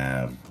even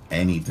have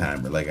any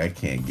time. Like I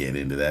can't get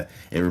into that.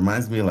 It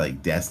reminds me of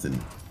like Destiny.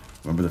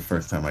 Remember the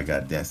first time I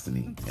got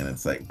Destiny, and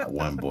it's like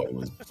one boy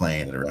was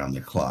playing it around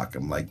the clock.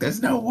 I'm like,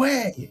 there's no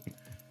way.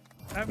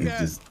 I've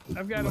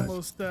got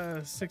almost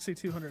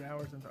 6,200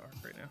 hours into art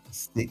right now.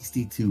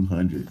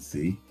 6,200.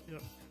 See.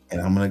 Yep.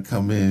 And I'm gonna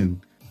come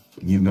in,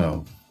 you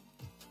know,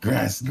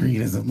 grass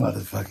green as a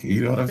motherfucker.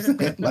 You know what I'm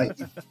saying? Like,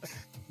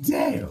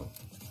 damn.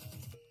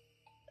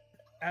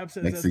 Ab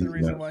says that's the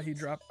reason why he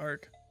dropped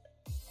art.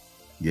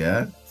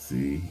 Yeah.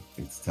 See,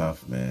 it's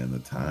tough, man. The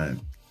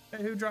time.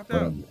 Hey, who dropped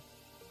out?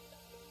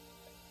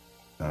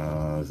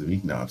 Is it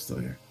me? No, I'm still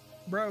here.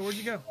 Bro, where'd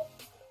you go?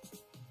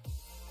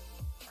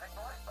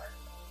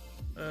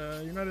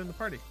 You're not in the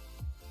party.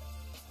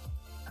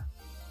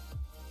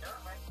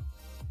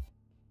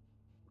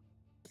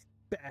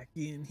 Back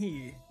in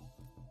here.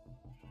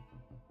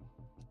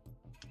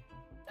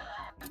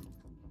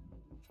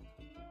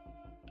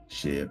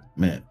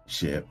 Shipment.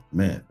 So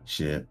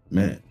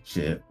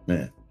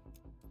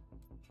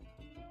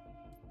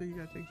you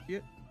gotta take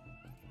shit.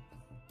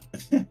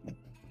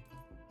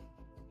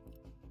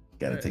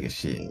 Gotta take a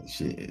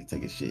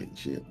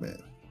shit,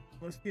 man.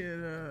 Let's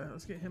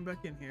get him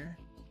back in here.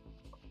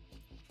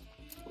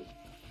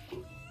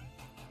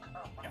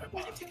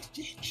 Everybody take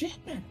a shit,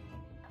 man.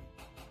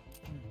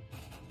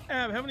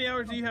 Ab, how many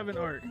hours do you have in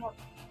art?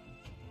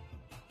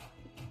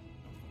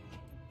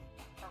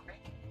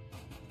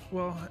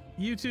 Well,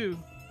 you too.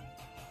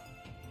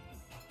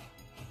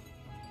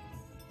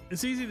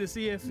 It's easy to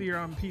see if you're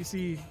on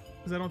PC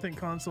because I don't think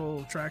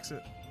console tracks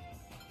it.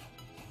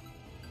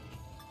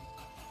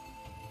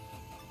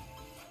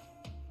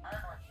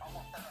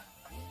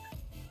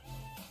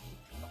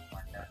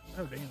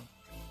 Oh damn!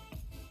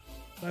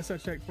 Last I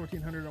checked,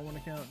 1,400 on one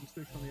account and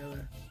 6 on the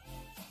other.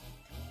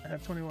 I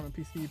have 21 on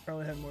PC.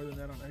 Probably had more than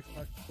that on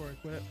Xbox before I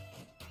quit.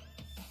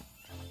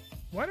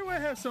 Why do I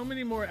have so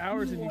many more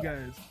hours than you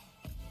guys?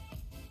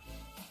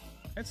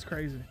 That's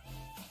crazy.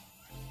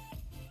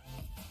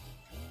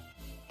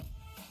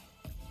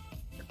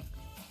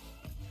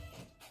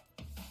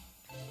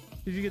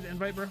 Did you get the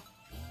invite, bro?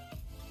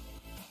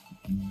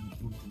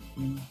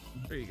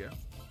 There you go.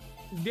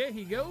 There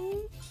he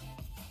goes.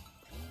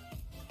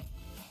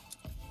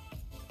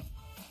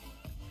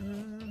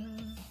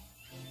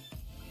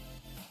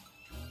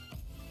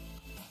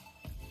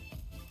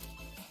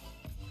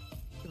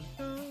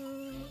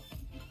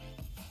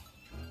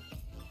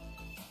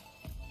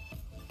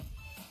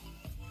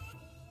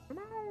 Come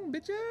on,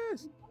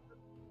 bitches!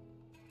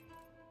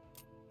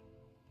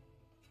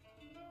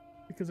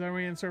 Because I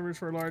ran servers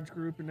for a large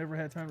group and never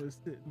had time to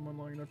sit in one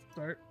long enough to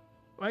start.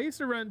 Well, I used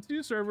to run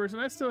 2 servers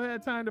and I still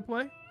had time to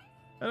play.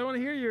 I don't want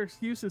to hear your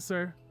excuses,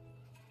 sir.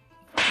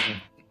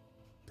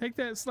 Take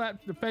that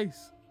slap to the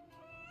face.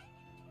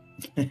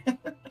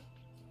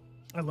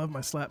 I love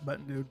my slap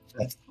button, dude.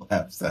 That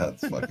slap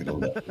sounds fucking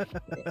hilarious.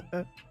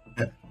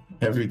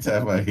 Every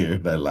time I hear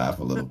it, I laugh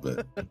a little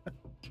bit.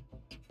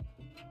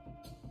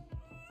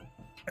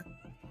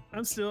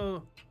 I'm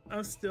still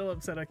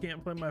upset I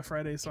can't play my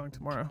Friday song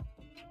tomorrow.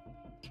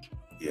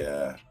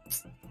 Yeah.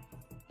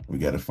 We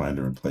got to find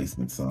a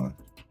replacement song.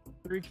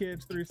 3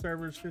 kids, 3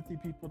 servers, 50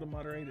 people to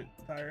moderate it.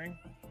 Tiring.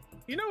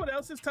 You know what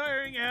else is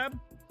tiring, Ab?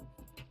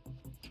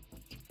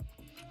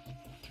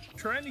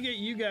 Trying to get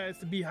you guys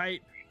to be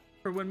hyped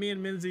for when me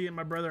and Minzy and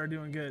my brother are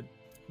doing good.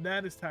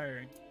 That is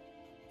tiring.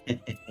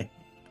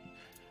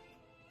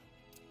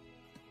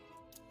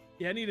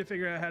 Yeah, I need to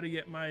figure out how to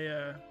get my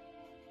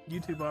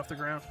YouTube off the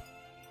ground.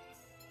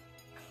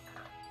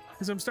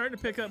 Because I'm starting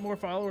to pick up more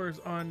followers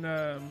on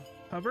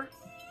Hover.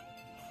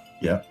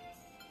 Yeah.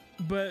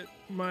 But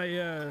My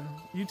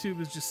YouTube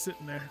is just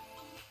sitting there.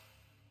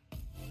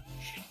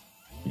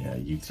 Yeah,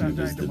 Stop YouTube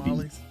is dying the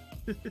tamales.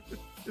 beast.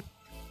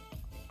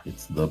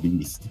 It's the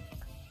beast.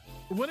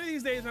 One of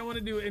these days I want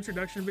to do an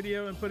introduction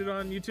video and put it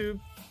on YouTube,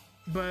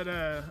 but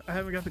I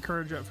haven't got the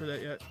courage up for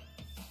that yet.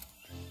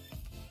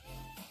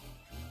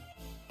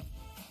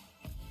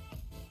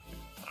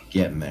 I'm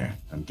getting there.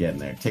 I'm getting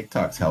there.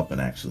 TikTok's helping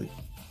actually.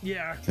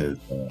 Yeah. Because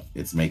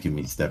it's making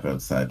me step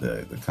outside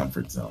the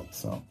comfort zone.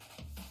 So.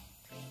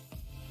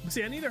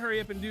 See, I need to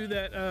hurry up and do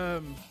that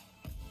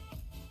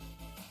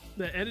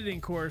the editing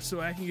course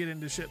so I can get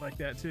into shit like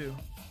that too.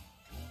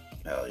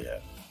 Hell yeah.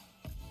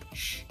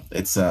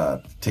 It's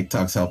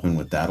TikTok's helping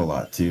with that a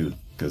lot too,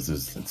 because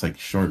it's like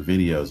short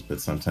videos, but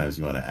sometimes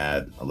you want to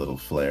add a little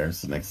flair.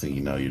 So next thing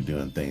you know, you're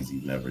doing things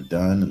you've never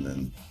done, and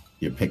then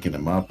you're picking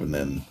them up, and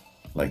then,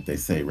 like they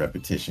say,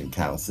 repetition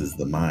calluses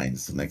the mind.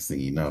 So next thing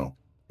you know,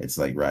 it's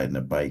like riding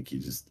a bike.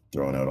 You're just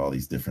throwing out all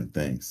these different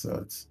things.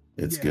 So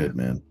it's good,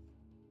 man.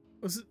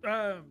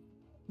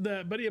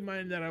 The buddy of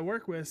mine that I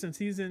work with, since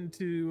he's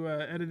into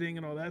editing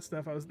and all that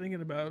stuff, I was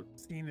thinking about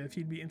seeing if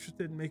he'd be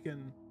interested in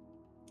making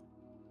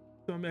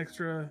some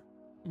extra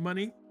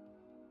money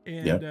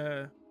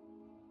and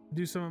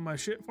do some of my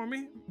shit for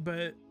me.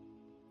 But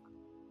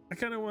I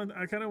kind of want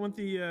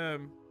the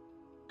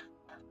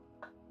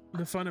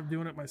fun of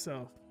doing it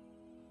myself.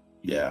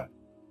 Yeah.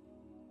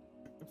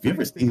 Have you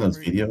ever seen those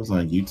videos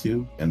on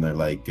YouTube and they're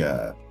like,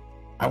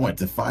 I went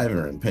to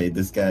Fiverr and paid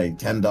this guy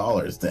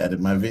 $10 to edit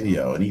my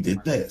video and he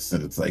did this,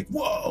 and it's like,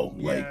 whoa.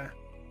 Yeah. Like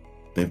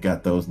they've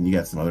got those, and you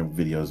got some other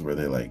videos where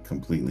they like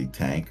completely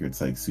tank, or it's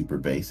like super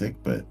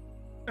basic, but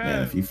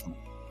man, if you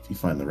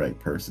find the right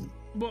person.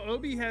 Well,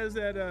 Obi has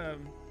that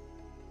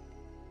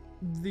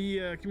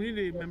the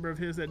community member of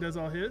his that does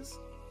all his.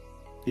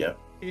 Yeah.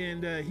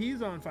 And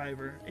he's on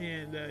Fiverr,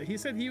 and he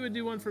said he would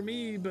do one for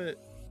me,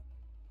 but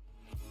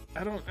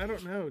I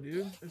don't know,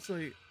 dude. It's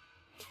like,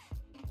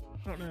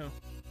 I don't know.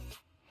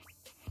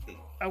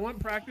 I want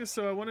practice,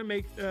 so I want to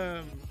make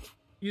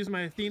use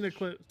my Athena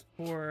clips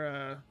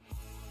for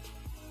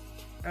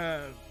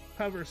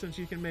cover, since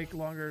you can make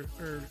longer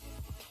or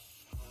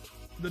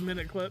the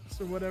minute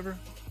clips or whatever.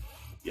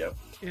 Yep.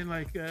 And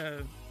like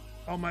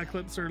all my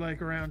clips are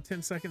like around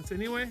 10 seconds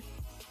anyway.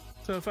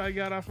 So if I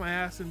got off my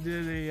ass and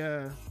did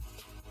a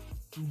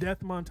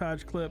death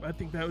montage clip, I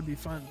think that would be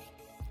fun.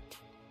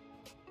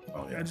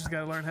 Oh, yeah. I just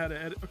gotta learn how to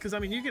edit, because I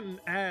mean you can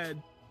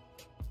add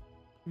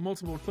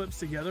multiple clips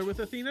together with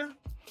Athena,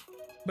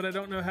 but I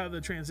don't know how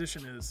the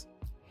transition is.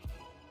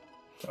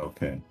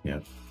 Okay, yeah.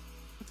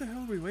 What the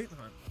hell are we waiting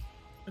on?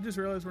 I just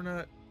realized we're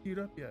not queued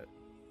up yet.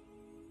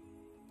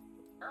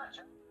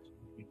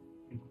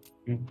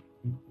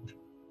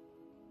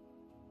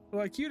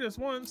 Well, I queued us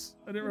once.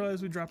 I didn't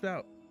realize we dropped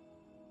out.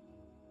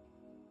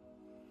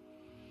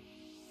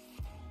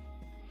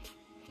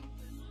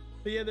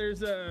 But yeah,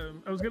 there's I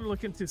was gonna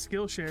look into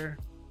Skillshare,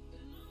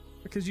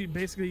 because you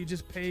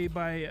just pay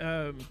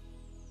by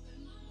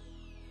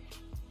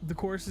the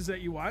courses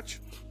that you watch.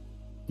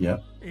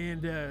 Yep.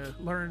 And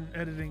learn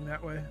editing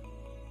that way.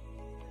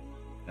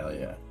 Hell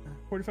yeah.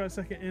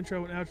 45-second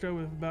intro and outro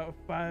with about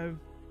 5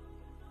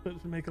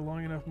 clips to make a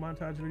long enough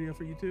montage video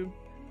for YouTube.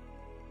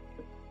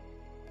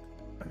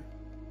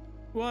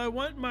 Well, I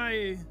want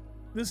my...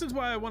 This is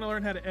why I want to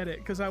learn how to edit,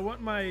 because I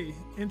want my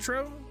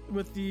intro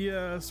with the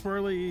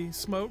swirly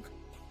smoke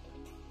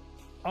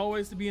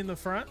always to be in the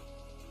front,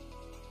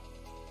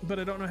 but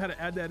I don't know how to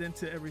add that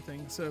into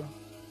everything, so...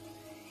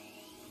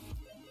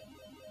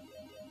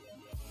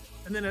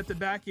 And then at the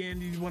back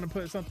end, you want to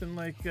put something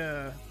like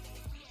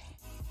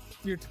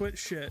your Twitch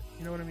shit.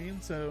 You know what I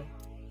mean? So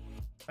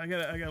I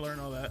gotta learn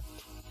all that.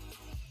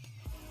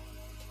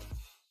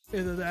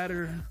 Either that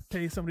or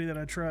pay somebody that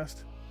I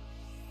trust.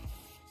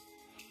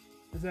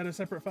 Is that a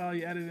separate file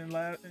you added in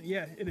lab?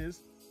 Yeah, it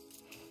is.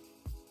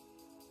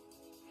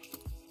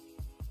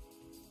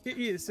 It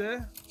is,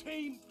 sir.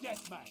 Team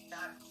deathmatch.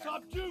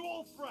 Subdue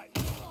all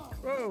threats.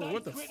 Whoa, Stay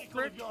what the critical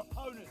frick? of your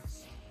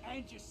opponents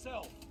and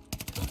yourself.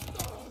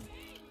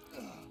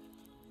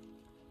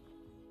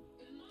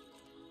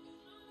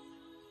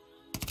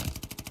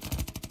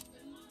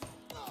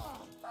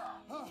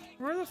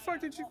 Where the fuck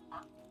did you...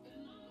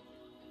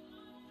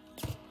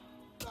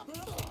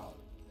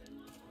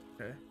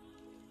 Okay.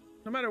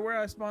 No matter where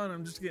I spawn,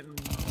 I'm just getting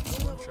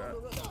one shot.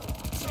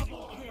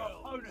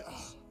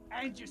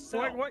 And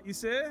yourself. Like what you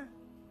said?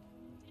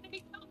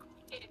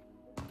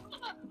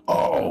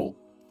 Oh.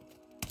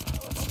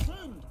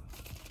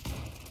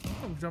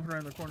 I'm jumping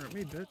around the corner at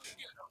me, bitch.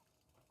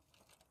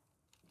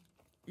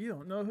 You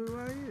don't know who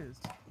I is.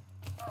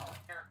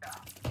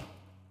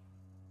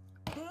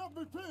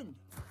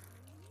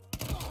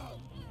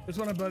 There's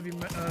one above you,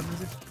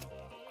 Mizzy.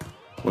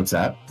 What's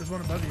that? There's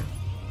one above you.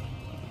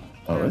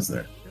 Oh, is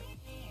there?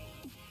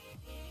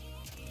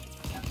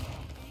 Yep.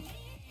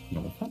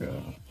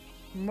 Motherfucker.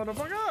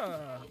 Motherfucker!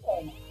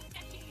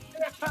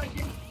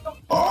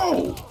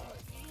 Oh!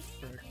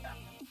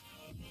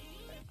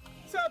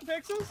 What's up,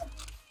 Pixels?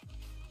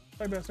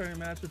 Talk about starting a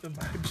match with the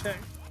vibe check.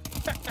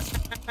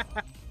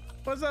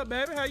 What's up,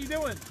 baby? How you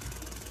doing?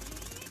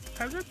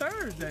 After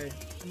Thursday,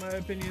 in my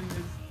opinion,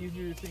 is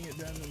easier seeing it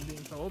done than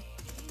being told.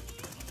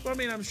 Well, I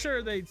mean, I'm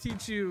sure they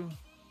teach you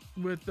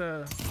with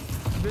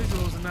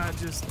visuals and not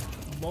just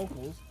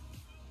vocals.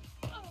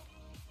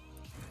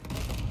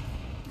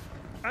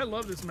 I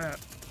love this map.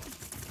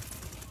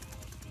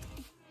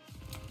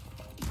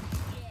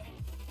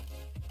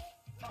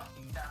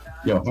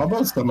 Yo, how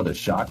about some of the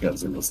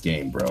shotguns in this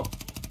game, bro?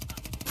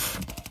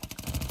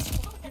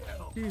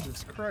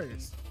 Jesus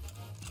Christ.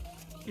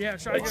 Yeah,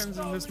 shotguns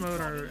in this mode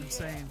are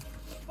insane.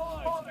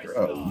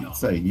 Bro,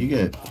 it's like you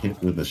get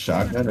hit with a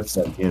shotgun, it's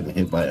like getting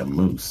hit by a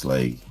moose.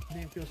 Like,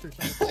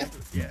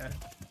 yeah.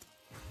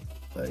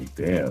 Like,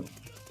 damn.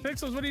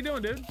 Pixels, what are you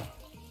doing, dude?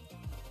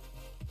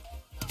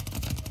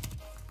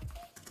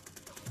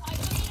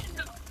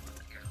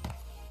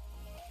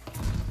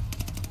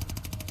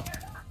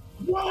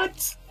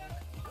 What?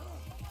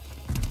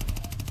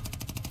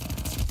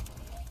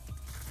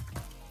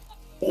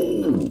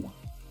 Oh.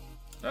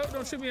 Oh,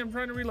 don't shoot me. I'm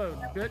trying to reload,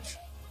 bitch.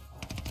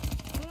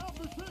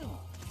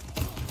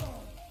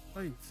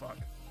 Oh, you fuck.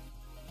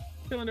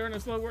 Feeling during a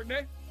slow work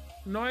day?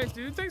 Nice,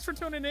 dude. Thanks for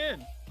tuning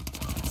in.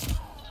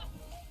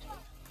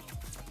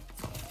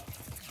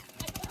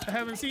 I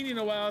haven't seen you in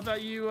a while. I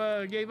thought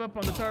you gave up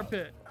on the tar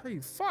pit. Oh,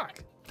 you fuck.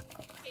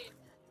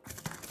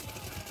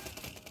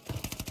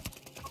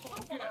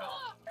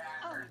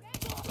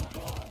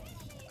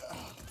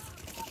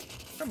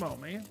 Come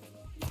on, man.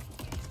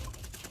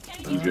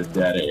 Who's your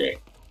daddy?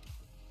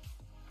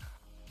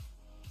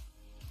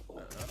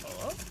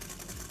 Hello?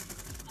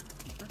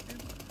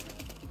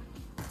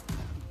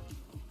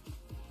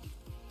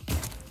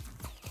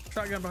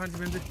 Shotgun behind you,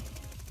 Minzy.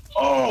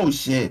 Oh,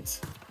 shit.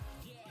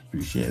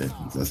 Appreciate it.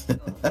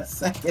 A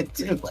second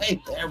too late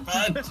there,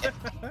 bud.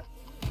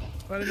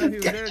 I didn't know he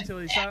was there until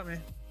he shot me.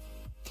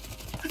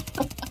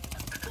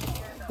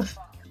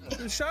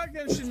 The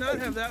shotgun should not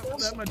have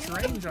that much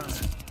range on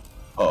it.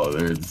 Oh,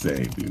 they're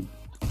insane,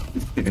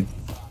 dude.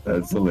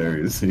 That's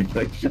hilarious.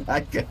 Like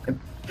shotgun.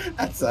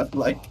 That's I'm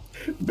like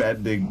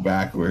bending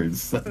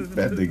backwards,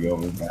 bending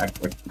over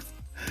backwards.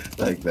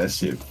 Like that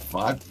shit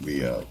fucked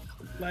me up.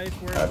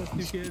 Life works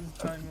with 2 kids,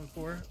 time with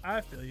 4.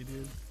 I feel you,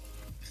 dude.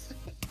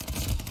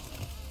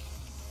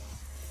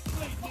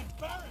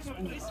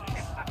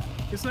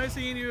 It's nice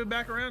seeing you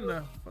back around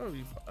though. Oh,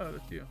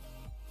 that's you.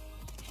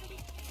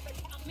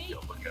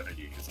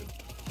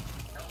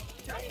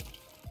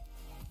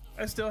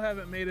 I still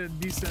haven't made a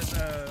decent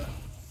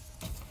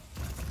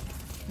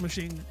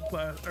machine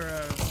class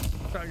or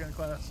shotgun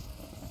class.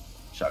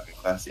 Shotgun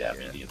class, yeah,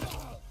 me neither.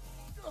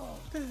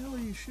 What the hell are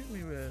you shooting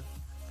me with?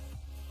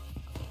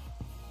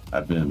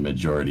 I've been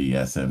majority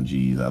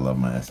SMGs. I love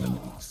my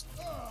SMGs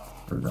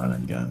for run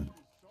and gun.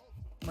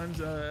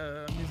 Mine's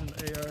I'm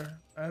using AR.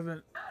 I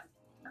haven't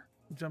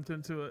jumped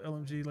into an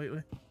LMG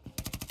lately.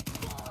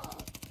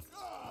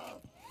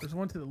 There's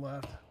one to the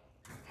left.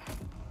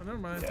 Oh, never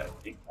mind.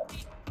 Yeah,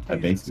 I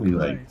basically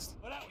like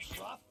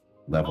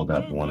leveled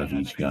up one of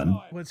each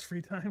gun. What's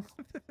free time?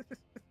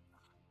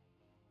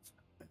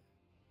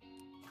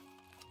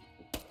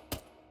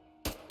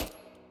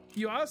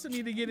 You also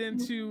need to get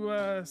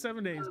into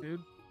 7 days,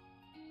 dude.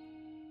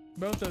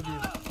 Both of you.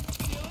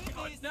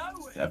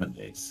 7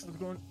 days. I was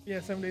going, yeah,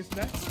 7 days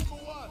today.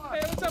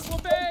 Hey, what's up,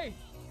 Whoopee?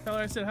 Tell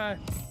her I said hi.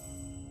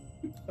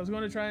 I was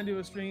going to try and do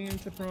a stream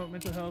to promote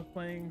mental health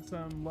playing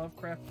some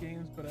Lovecraft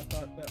games, but I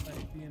thought that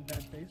might be in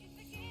bad taste.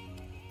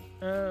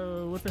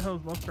 What the hell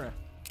is Lovecraft?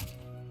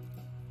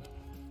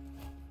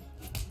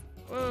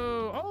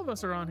 Whoa, all of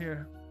us are on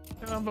here.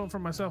 I'm voting for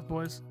myself,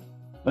 boys.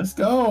 Let's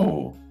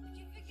go.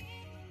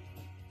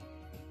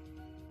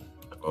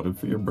 I voted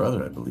for your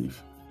brother, I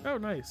believe. Oh,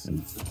 nice.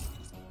 And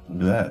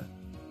look at that.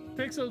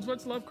 Pixels,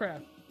 what's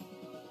Lovecraft?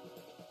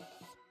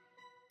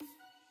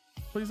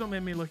 Please don't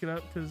make me look it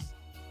up, because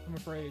I'm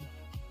afraid.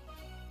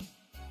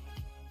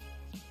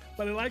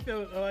 But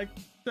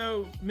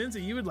so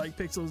Minzy, you would like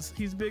Pixels.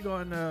 He's big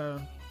on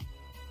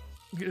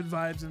good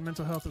vibes and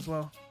mental health as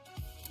well.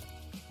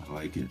 I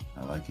like it.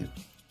 I like it.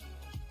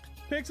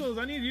 Pixels,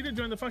 I need you to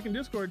join the fucking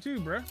Discord too,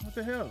 bruh. What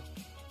the hell?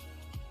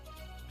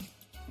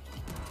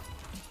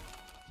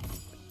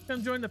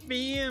 Come join the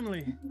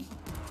family.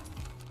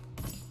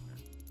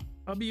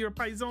 I'll be your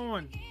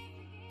paisan.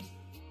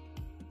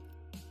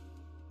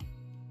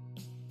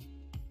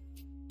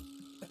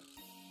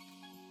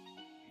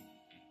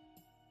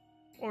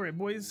 All right,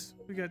 boys.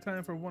 We got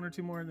time for 1 or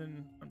 2 more, and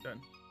then I'm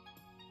done.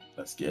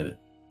 Let's get it.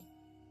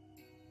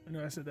 I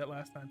know I said that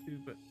last time too,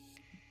 but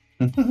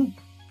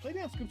lay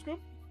down, Scoop Scoop.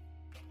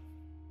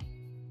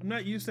 I'm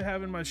not used to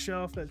having my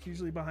shelf that's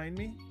usually behind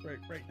me, right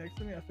next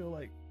to me. I feel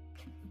like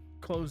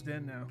closed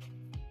in now.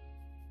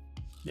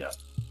 Yeah.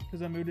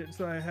 Because I moved it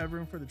so I have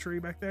room for the tree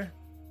back there.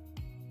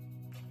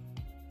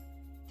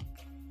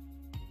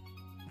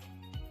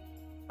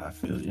 I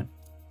feel you.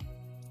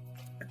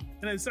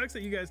 And it sucks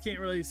that you guys can't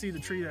really see the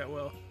tree that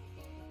well.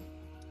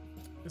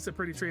 It's a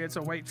pretty tree. It's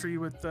a white tree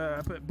with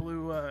I put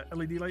blue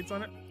LED lights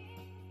on it.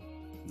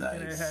 Nice.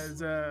 And it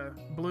has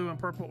blue and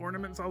purple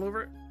ornaments all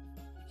over it.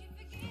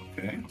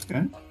 Okay.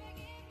 Okay.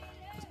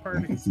 It's part I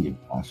of can see it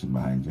flashing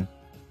behind you.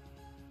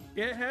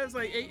 Yeah, it has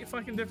like 8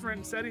 fucking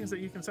different settings that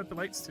you can set the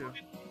lights to.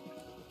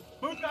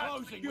 Move that.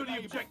 Secure the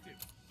objective.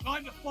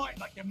 Time to fight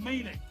like you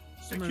mean it.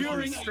 And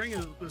Securing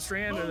the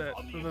strand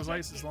of those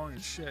lights is long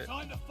as shit.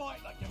 Time to fight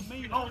like you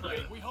mean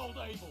it. We hold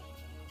Able.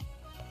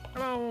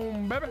 Come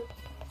on, baby.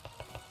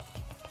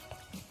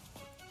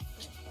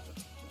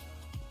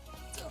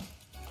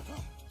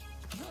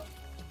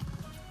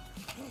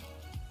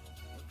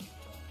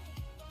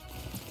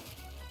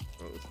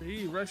 Oh,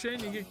 see, you rush in,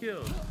 you get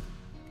killed.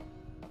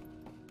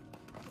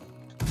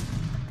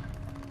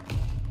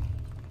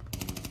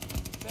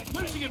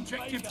 Losing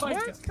objective.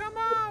 What? Come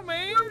on,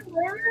 man.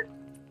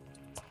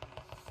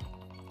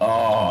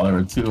 Oh, there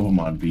were 2 of them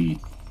on B.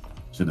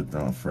 Should have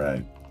thrown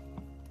frag.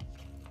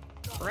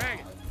 Frag.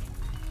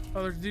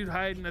 Oh, there's a dude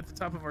hiding at the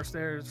top of our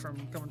stairs from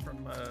coming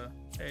from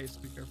A, so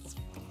be careful.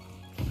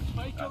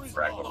 Got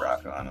fraggle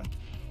rock on him.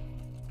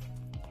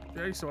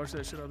 Yeah, I used to watch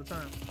that shit all the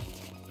time.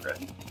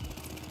 Ready?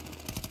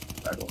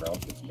 Fraggle rock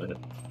is lit.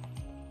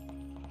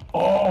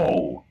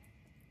 Oh!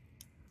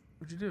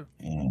 What'd you do?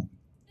 Man.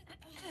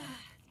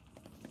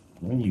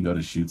 When you go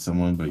to shoot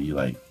someone, but you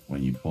like,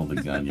 when you pull the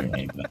gun, you're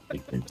aiming at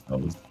like, their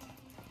toes.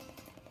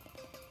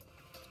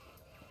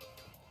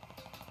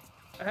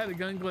 I had a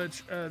gun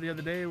glitch the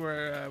other day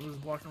where I was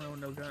walking around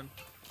with no gun.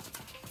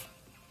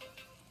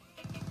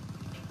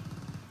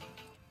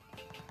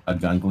 A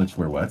gun glitch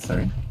where what?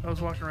 Sorry? I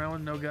was walking around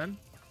with no gun.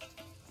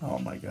 Oh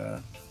my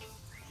god.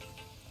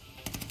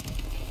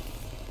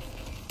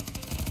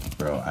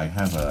 Bro, I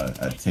have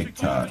a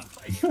TikTok.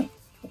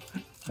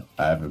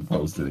 I haven't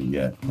posted it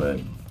yet, but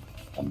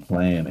I'm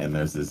playing and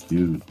there's this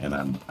dude and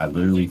I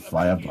literally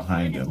fly up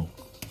behind him.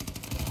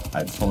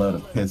 I pull out a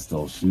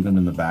pistol, shoot him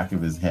in the back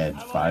of his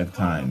head 5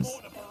 times,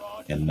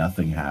 and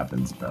nothing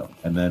happens, bro.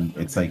 And then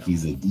it's like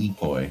he's a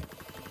decoy,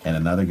 and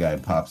another guy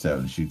pops out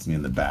and shoots me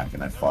in the back,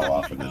 and I fall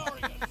off of this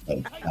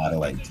like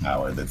satellite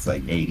tower that's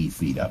like 80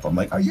 feet up. I'm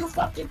like, are you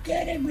fucking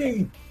kidding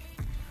me?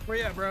 Where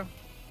you at, bro?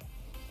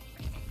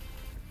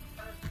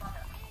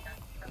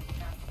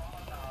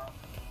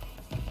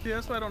 Yeah,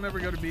 that's why I don't ever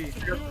go to B.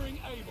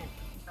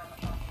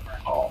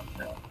 Oh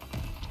no.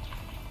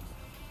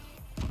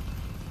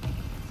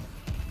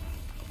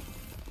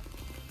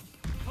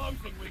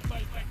 Closing with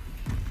Maybank.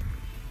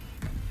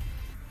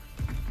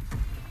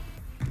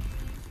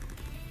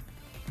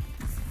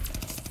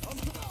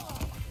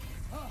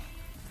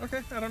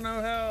 Okay, I don't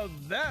know how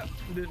that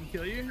didn't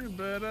kill you,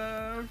 but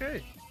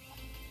okay.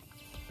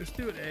 Let's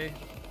do it, A.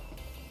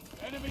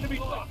 Enemy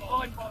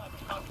line.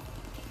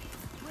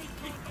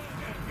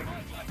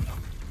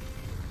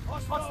 Where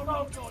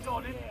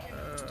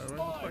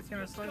the fuck can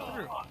I slide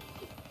through?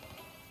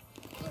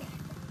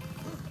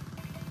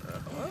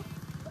 Hello?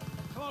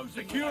 Close.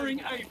 Securing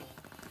A.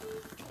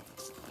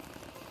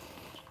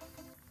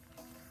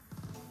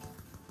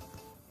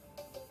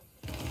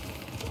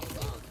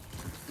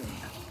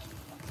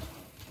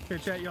 Okay,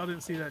 chat, y'all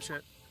didn't see that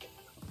shit.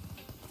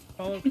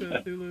 Call of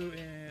Cthulhu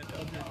and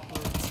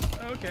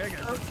Eldritch. Okay, I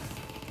got it.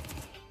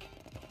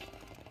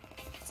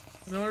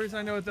 The only reason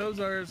I know what those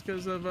are is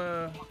because of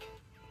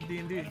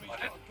D&D.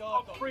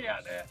 Free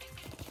out there.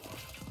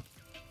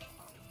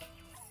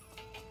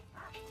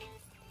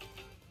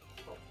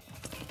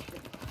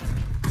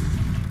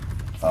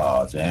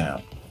 Oh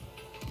damn.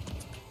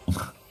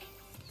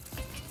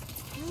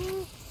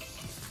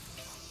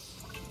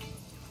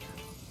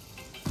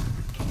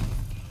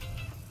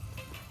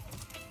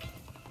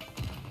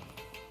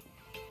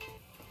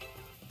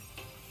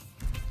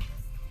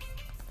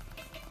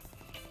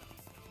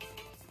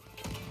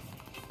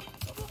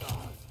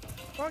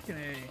 Fucking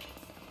A.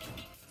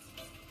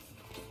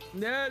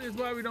 That is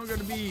why we don't go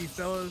to B,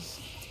 fellas.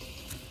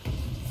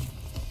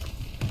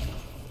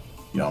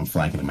 Yo, I'm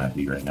flanking him at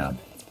B right now.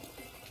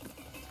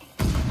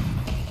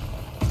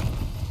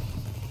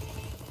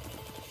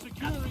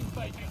 Securing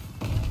Baker.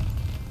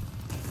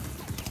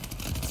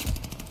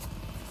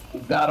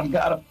 Got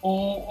him.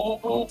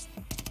 Oh.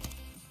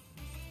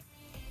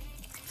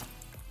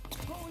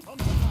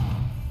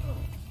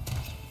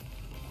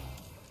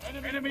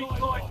 Enemy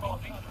flight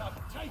bombing.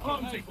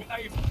 Closing with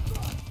A.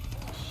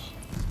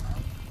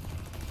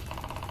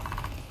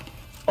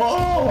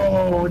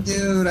 Oh,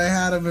 dude, I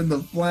had him in the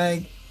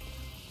flank.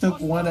 Took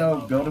one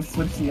out, go to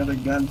switch the other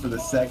gun for the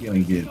second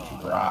and get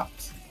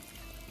dropped.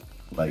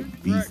 Like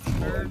Beastie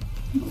Boy.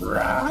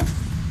 Dropped.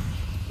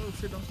 Oh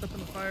shit, don't step in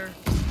the fire.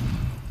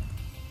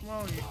 Come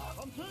on, you.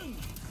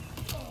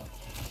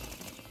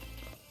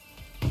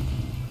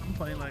 I'm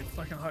playing like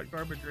fucking hot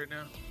garbage right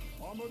now.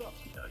 Armored up.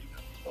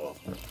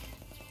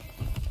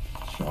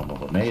 Show him a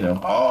tornado.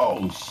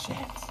 Oh, shit.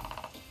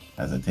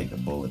 As I take a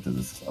bullet to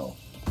the skull.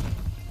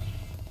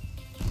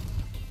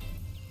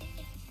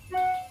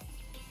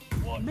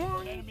 One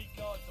enemy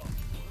guard dog.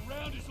 The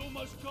round is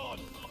almost gone.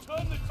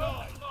 Turn the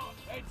tide.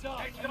 Heads up.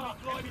 Enemy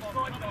glide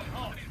bomb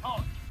coming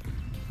hot.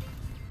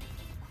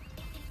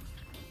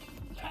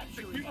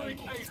 Securing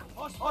A.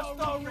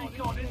 Hostile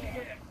recon in the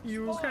air.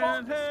 You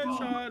can't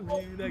headshot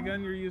me. That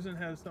gun you're using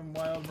has some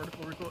wild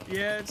vertical recoil.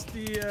 Yeah, it's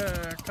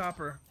the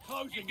copper.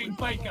 Closing with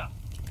Baker.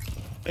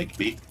 Big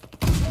beat.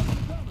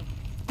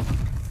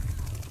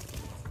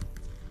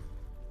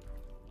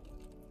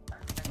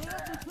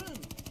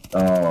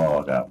 Oh,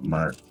 I got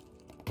marked.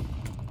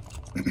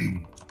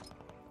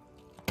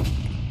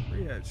 Where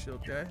you at,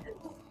 shield guy?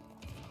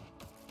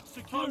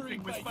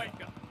 Securing with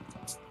Baker.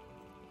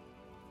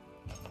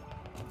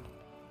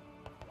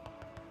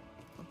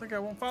 I think I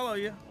won't follow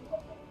you.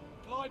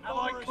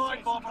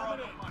 Glide bomber coming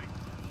in.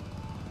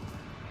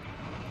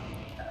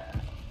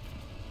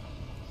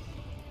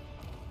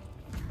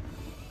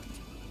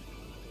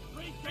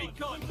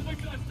 Recon to the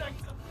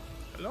sector.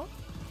 Hello?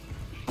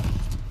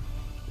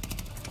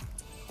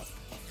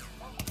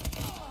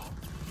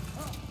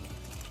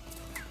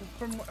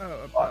 From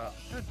up top.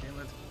 God damn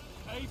it.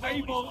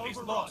 Able is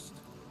lost.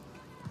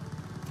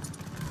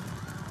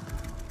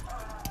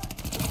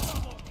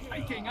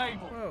 Taking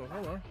Able. Whoa,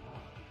 hello.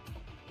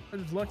 I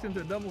just lucked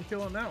into a double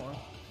kill on that one.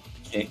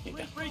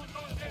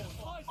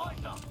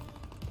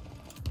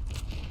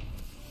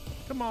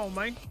 Come on,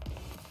 man.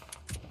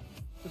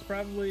 It's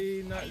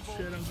probably not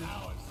shit. I'm just.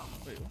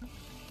 Wait, what?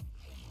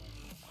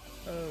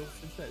 Oh,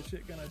 it's that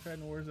shit gun I tried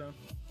in Warzone.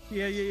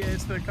 Yeah.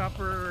 It's the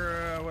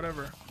copper,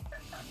 whatever.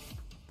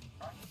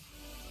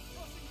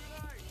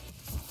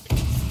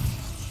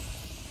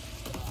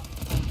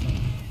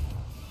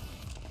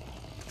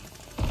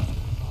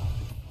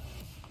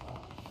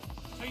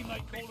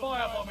 Teammate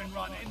firebombing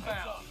run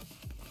inbound.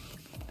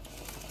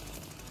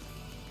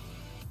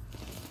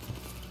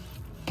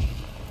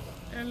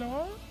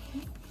 Hello?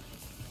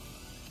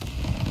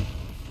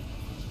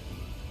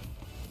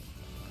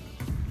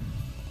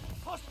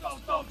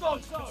 Hostile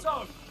dogs in the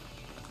zone.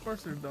 Of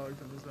course there's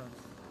dogs in the zone.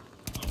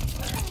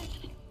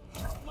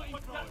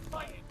 Watch out.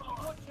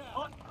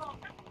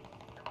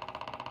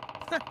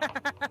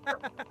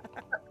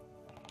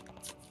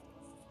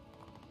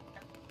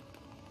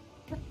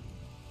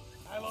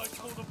 Allies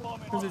called a bomb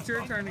in. Because it's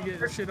your turn to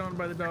get shit on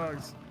by the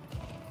dogs.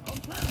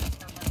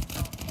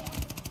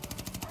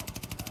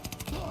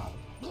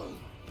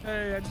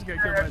 Hey, I just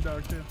got killed by a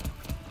dog too.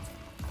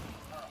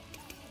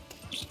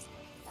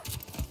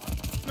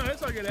 No,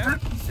 it's all good.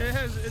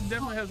 It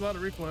definitely has a lot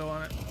of recoil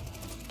on it.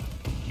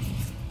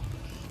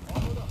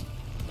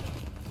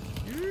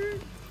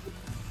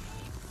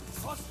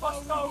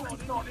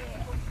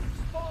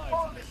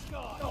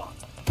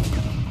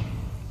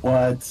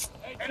 What?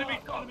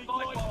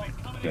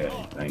 Okay,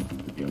 thank you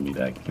for giving me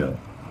that kill.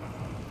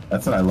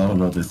 That's what I love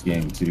about this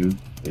game too,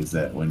 is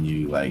that when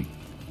you like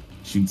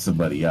shoot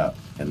somebody up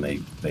and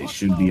they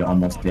should be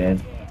almost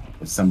dead,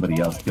 if somebody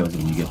else kills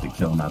them, you get the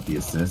kill, not the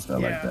assist. I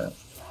like that.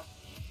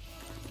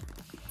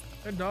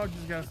 That dog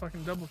just got a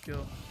fucking double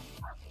kill.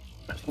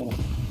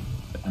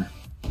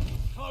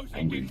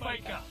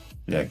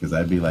 Yeah, because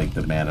I'd be like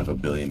the man of a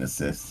billion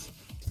assists.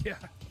 Yeah.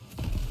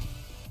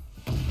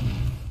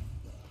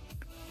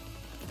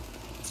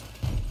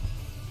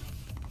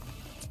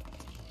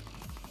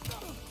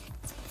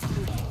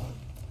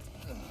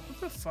 What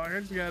the fuck? I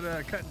just got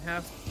cut in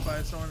half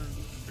by someone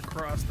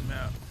across the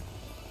map.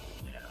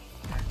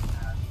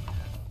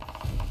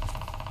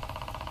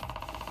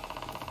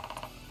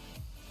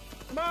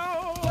 Boom!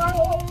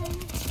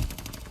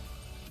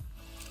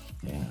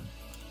 Yeah.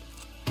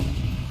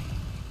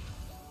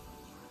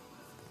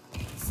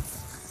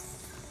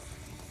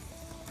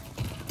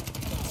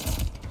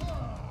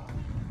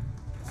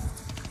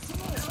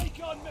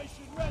 Recon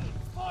mission ready.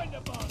 Find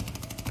a bomb.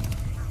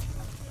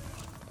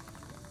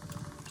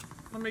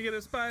 Let me get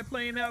a spy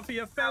plane out for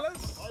you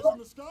fellas. Eyes in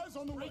the skies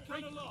on the way.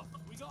 Recon aloft.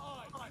 We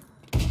got eyes.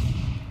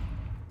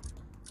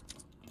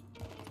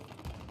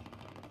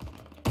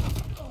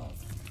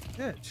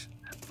 Bitch.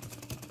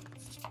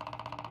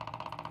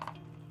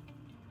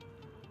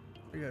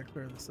 We gotta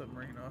clear the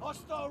submarine off.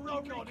 Hostile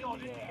recon in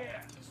the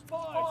air.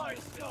 Spies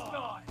in the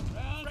sky.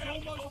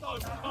 Round's almost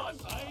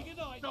over. Say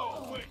goodnight. No,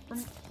 quick.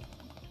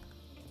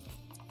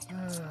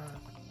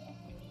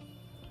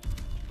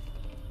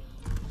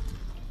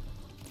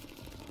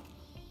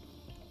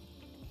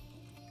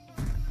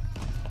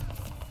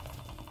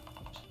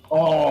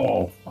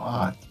 Oh,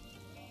 fuck.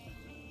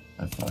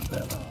 I fucked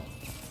that up.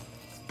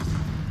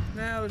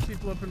 Now there's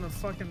people up in the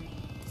fucking...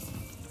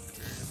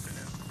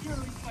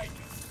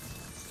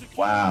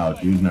 Wow,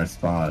 dude in our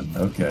spawn.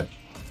 Okay.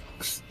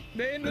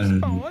 They in the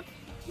spawn?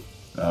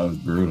 That was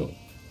brutal.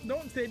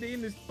 Don't say they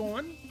in the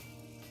spawn.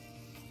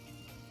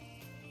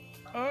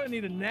 Oh, I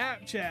need a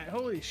nap chat.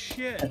 Holy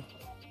shit.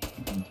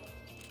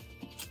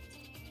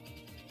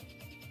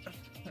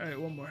 Alright,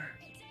 one more.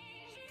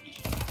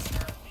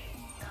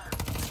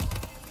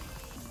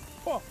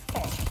 Oh.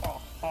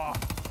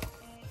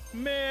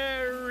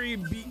 Merry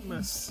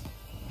Beatmas.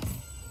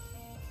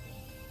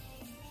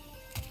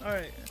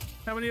 Alright,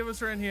 how many of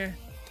us are in here?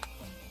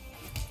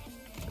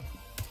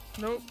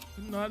 Nope,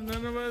 not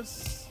none of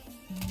us.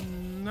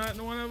 Not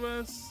one of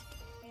us.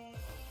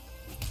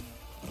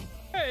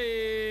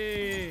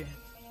 Hey!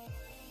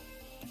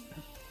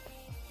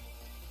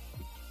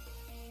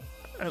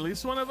 At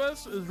least one of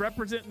us is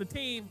representing the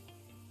team.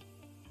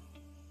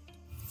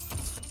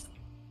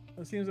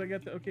 It seems I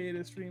got the okay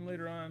to stream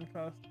later on.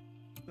 Cost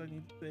I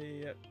need to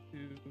stay up to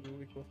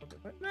equal something.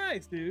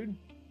 Nice, dude.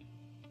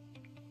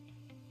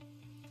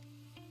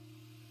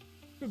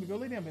 Good, go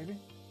lay down, baby.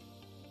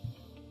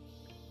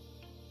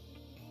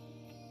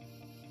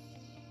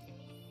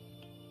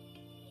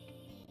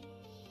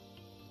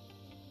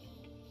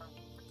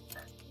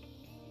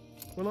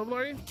 What level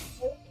are you?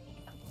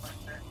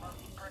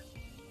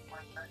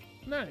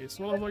 Nice.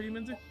 What level are you,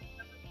 Minzy?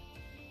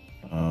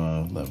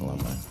 Level am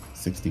I?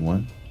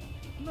 61.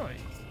 Nice.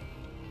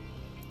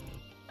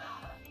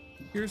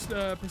 Here's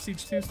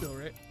Prestige 2 still,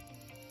 right?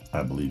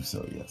 I believe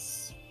so.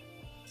 Yes.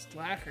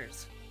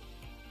 Slackers.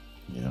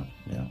 Yeah.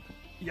 Yeah.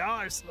 Y'all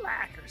are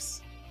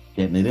slackers.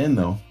 Getting it in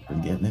though.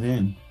 Been getting it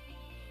in.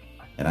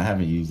 And I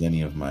haven't used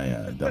any of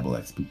my double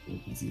XP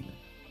tokens either.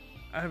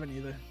 I haven't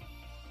either.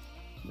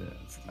 Yeah,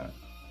 it's time.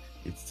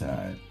 It's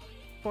time.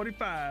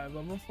 45.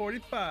 I'm on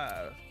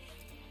 45.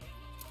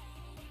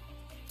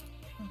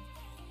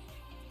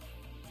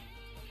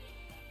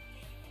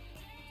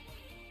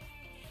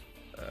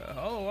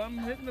 Oh, I'm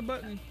hitting the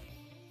button.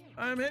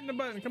 I'm hitting the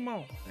button. Come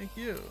on. Thank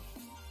you.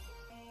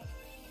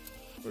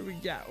 What do we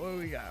got? What do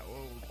we got? What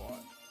do we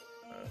bought?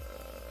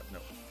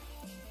 Nope.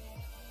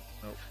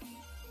 Nope.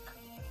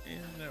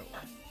 And no.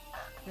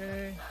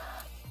 Okay.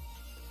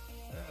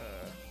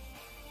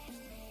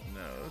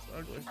 No, that's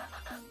ugly.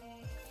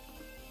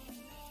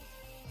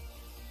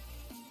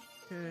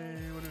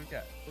 Okay, what do we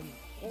got? What do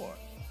we bought?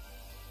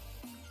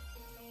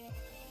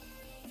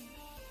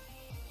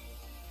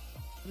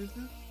 What is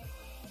this?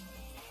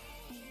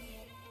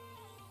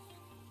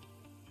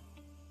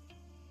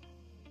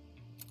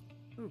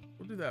 Ooh,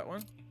 we'll do that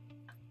one.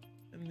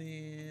 And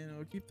then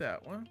we'll keep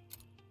that one.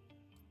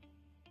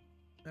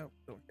 Nope,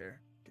 don't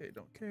care. Okay,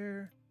 don't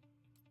care.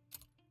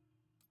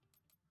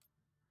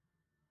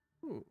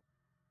 Ooh.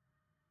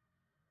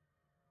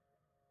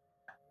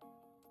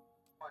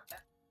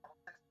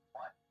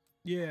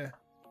 Yeah.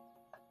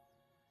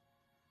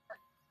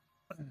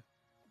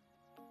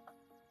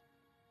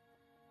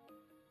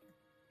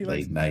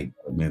 Late night,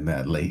 I'm in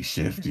that late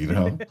shift, you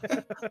know?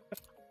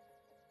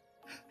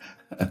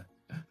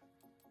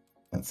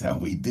 That's how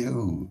we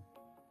do.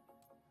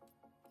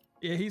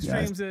 Yeah, he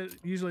streams it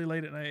usually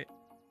late at night.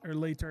 Or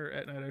later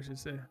at night, I should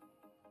say.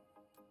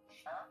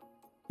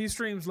 He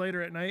streams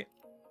later at night.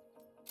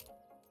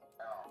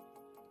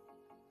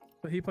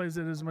 But he plays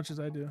it as much as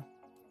I do.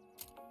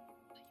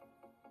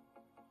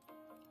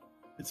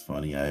 It's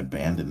funny, I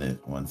abandoned it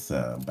once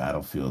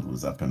Battlefield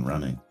was up and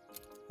running.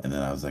 And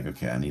then I was like,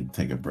 okay, I need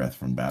to take a breath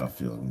from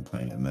Battlefield and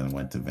play. And then I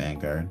went to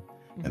Vanguard.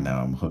 And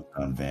now I'm hooked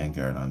on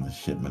Vanguard on the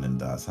shipment in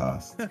Das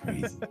Haus. It's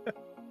crazy.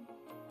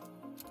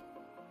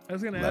 I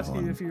was going to ask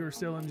you if you were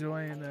still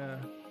enjoying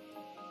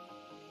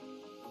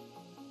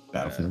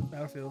Battlefield?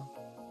 Battlefield.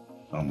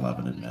 I'm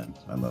loving it, man.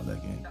 I love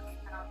that game.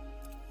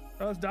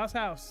 Oh, it's Das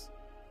Haus.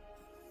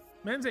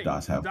 Menzie.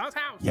 Das Haus. Das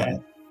Haus. Yeah.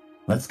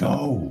 Let's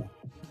go.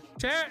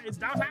 Chat, it's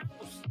Das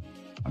Haus.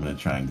 I'm going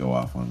to try and go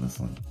off on this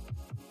one.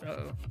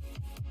 Uh-oh.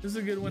 This is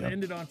a good one to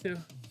end it on, too.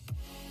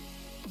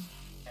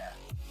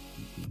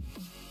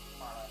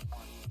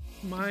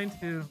 Mine,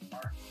 too.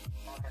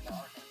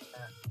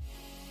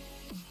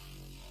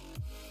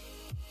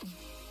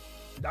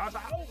 Das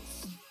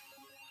Haus.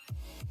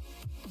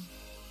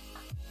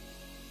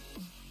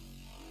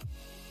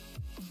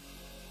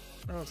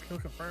 Oh, it's kill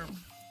confirmed.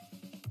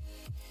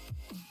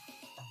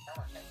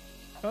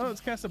 Oh,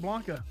 it's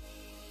Casablanca.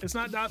 It's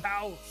not Das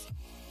Haus.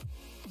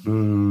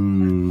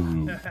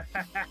 Boo.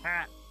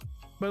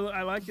 But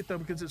I like it though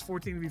because it's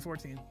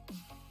 14v14.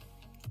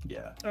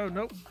 Yeah. Oh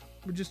nope,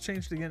 we just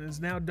changed again. It's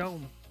now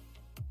Dome.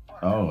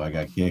 Oh, I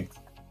got kicked.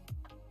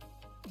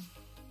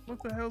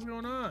 What the hell's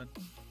going on?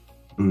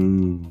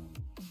 Boo.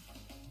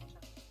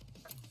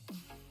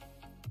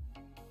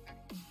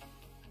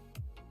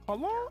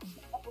 Hello?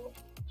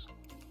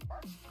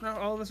 No,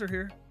 all of us are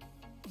here.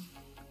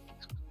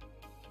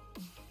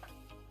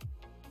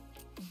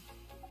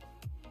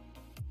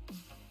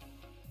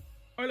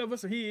 All of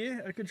us are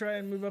here. I could try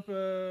and move up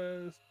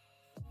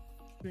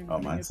Oh,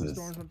 mine says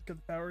storms with the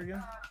power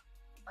again.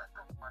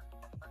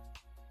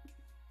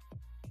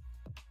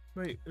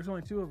 Wait, there's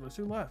only 2 of us.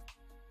 Who left?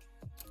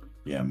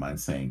 Yeah,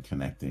 mine's saying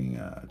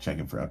connecting,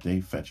 checking for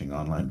update, fetching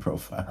online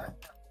profile.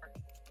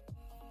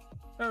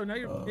 Oh, now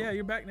you're yeah,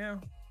 you're back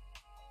now.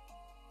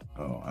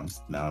 Oh, I'm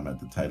at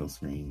the title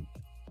screen.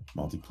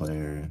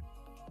 Multiplayer,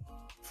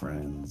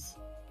 friends,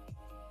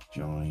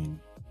 join.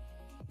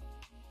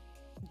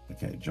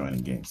 Okay, join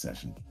in game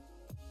session.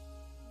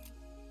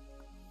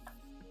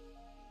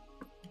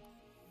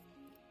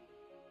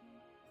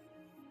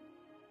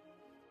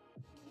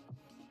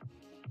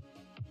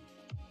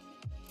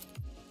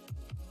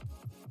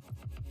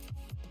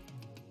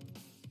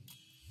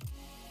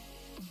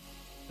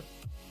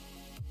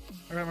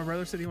 All right, my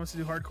brother said he wants to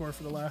do hardcore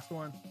for the last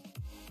one.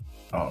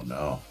 Oh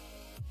no.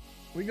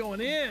 We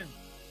going in.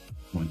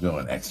 We're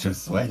going extra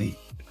sweaty.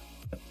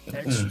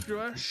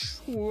 Extra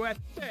sweaty.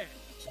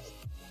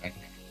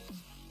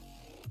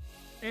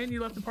 And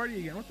you left the party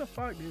again. What the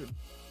fuck, dude?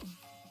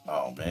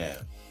 Oh man.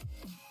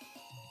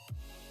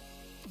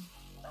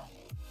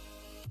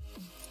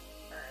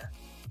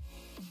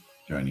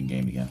 Joining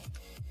game again.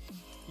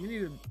 You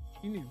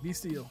need to be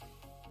still.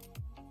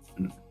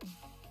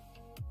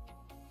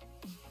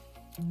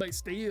 Be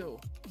still.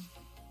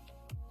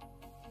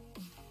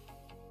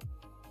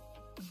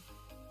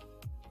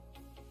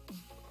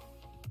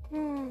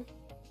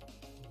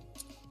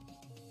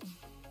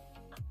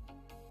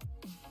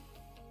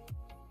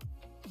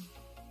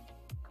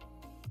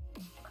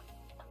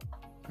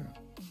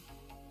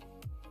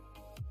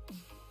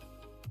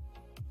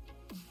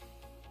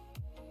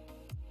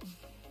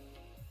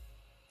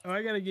 Oh,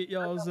 I gotta get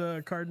y'all's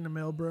card in the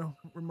mail, bro.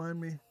 Remind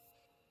me.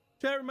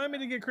 Chat, remind me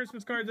to get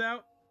Christmas cards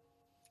out.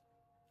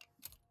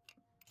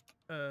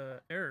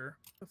 Error.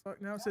 The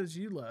fuck? Now it says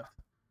you left.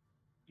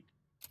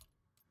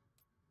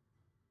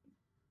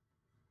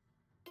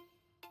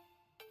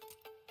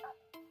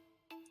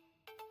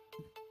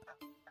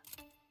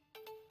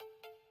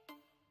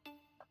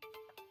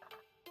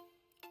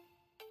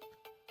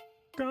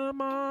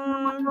 Come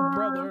on,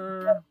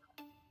 brother.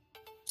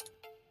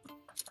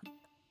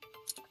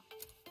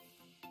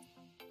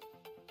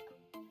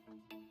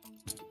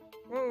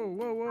 Whoa,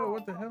 whoa, whoa,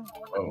 what the hell?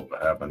 Oh,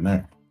 what happened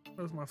there?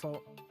 That was my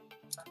fault.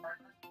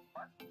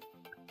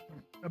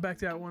 I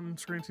backed out one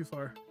screen too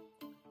far.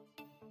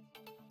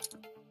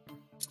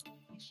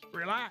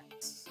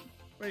 Relax.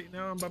 Wait,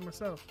 now I'm by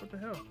myself. What the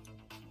hell?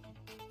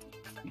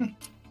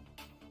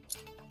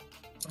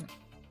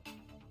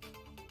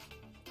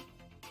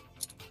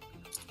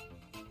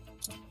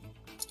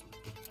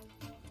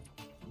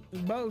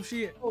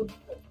 Bullshit.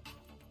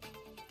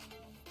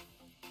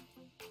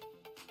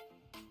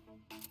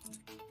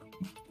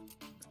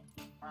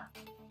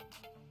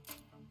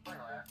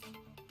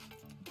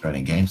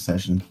 Running game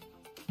session.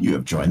 You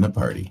have joined the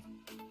party.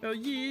 Oh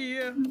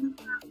yeah.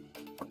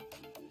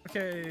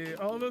 Okay,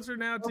 all of us are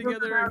now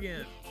together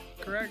again.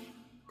 Correct?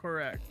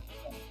 Correct.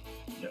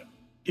 Yeah.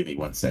 Give me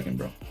 1 second,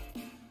 bro.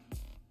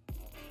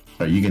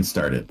 Oh, you can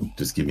start it.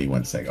 Just give me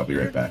 1 sec. I'll be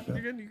right back, though.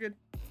 You're good, you're good.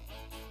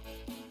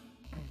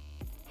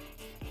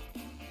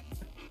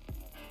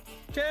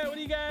 Chat, what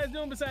are you guys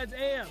doing besides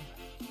AM?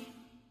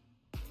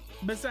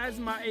 Besides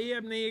my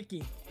AM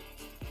Nikki.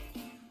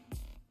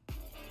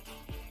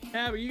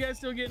 Ab, are you guys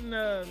still getting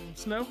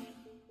snow?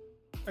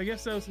 I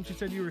guess so, since you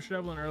said you were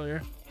shoveling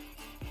earlier.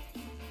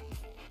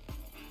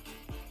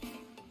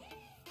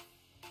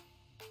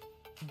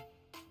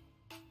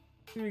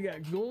 We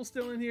got Ghoul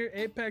still in here,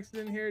 Apex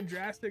in here,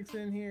 Drastic's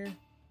in here,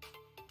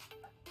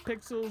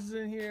 Pixels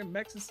in here,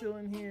 Mex is still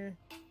in here.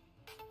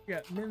 We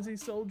got Minzy,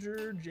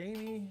 Soldier,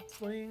 Jamie,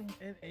 Sling,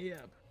 and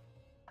Ab.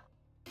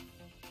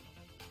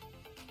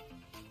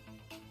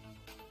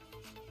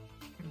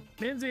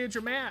 Minzy, it's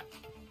your map.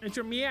 It's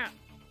your map.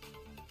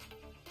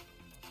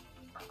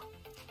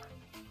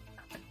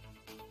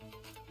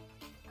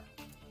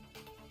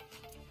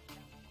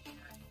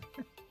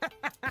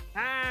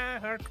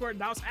 Hardcore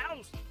Doll's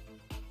house.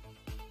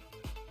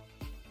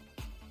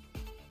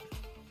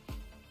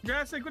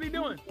 Drastic, what are you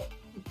doing?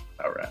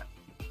 All right.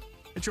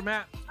 It's your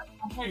map.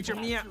 It's your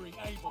map.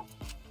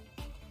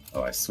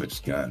 Oh, I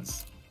switched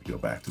guns. Go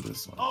back to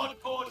this one.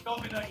 Hardcore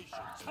domination.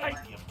 Take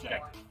the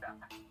objective.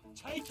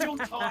 Take your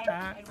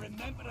time and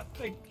remember to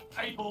think.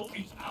 Able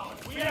is ours.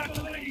 We have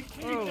the lead.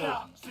 Keep it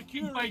up.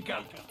 Secure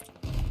Baker.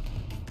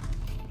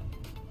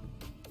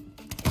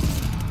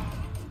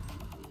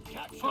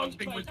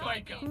 Hunting with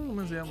Baker. Ooh,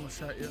 Lindsay, I almost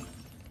shot you.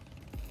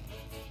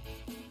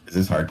 Is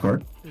this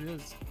hardcore? It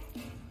is.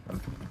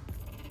 Okay.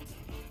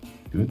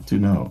 Good to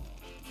know.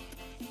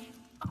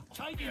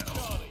 Take it,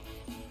 Charlie.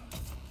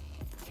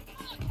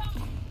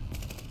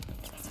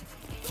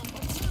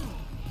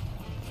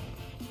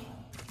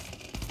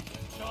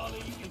 Charlie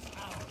is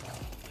ours.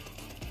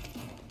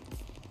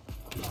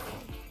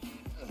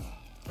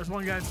 There's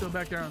one guy still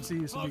back there on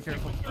C, so be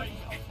careful.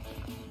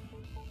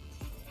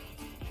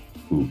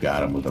 Ooh,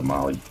 got him with a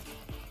molly.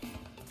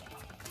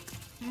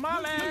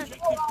 Molly!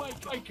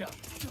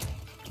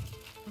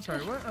 I'm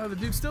sorry, what? Oh, the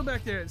dude's still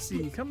back there at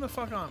C. Come the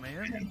fuck on,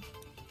 man.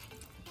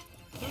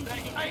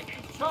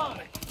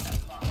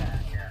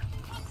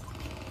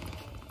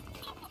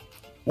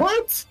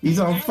 What? He's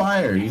on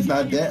fire. He's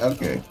not dead.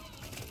 Okay.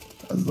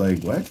 I was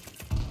like, what?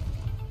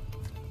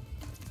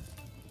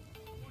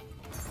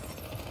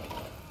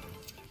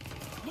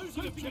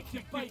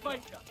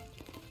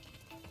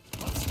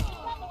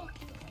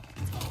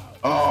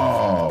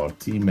 Oh,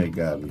 teammate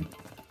got me.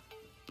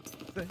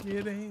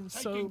 It ain't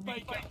so.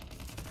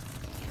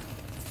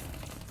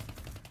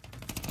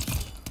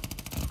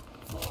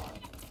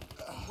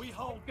 We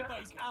hold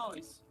base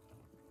ours.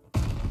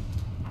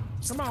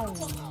 Come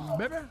on,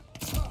 baby.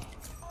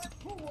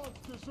 Who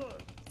wants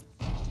dessert?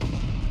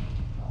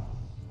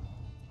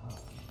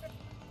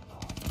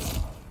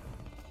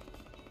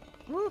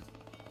 Woo.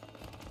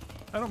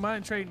 I don't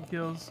mind trading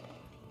kills.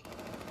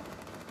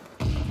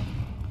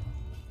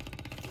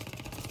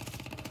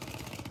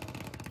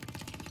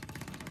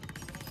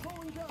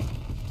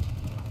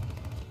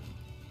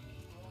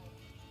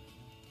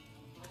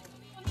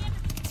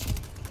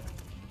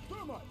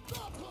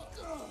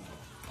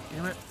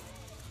 Damn it.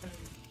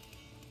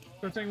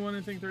 So thing 1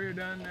 and thing 3 are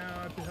done now.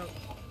 I have to help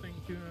thing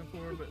 2 and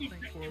 4, but thing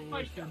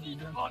 4 should be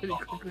done pretty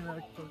quickly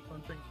now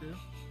on thing 2.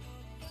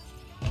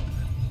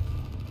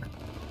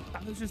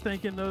 I was just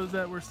thanking those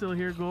that were still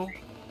here, Ghoul.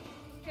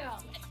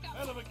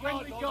 Hell of a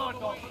guard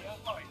dog.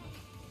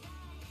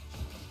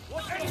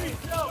 Enemy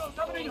kill!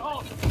 Somebody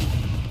hot!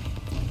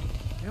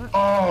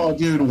 Oh,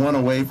 dude, one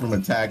away from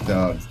attack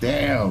dogs.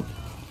 Damn.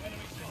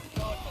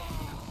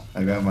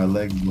 I got my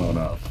legs blown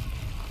off.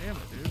 Damn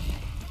it, dude.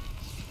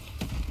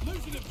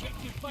 Losing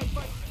objective, fight.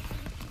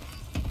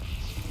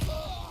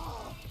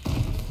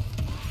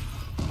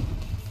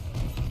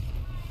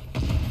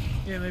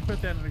 Yeah, they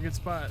put that in a good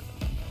spot.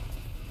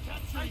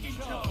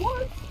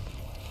 What?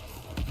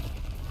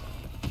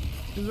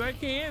 Cause I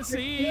can't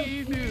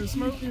see through the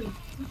smoke.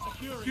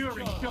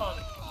 Securing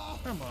Charlie.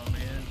 Come on,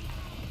 man.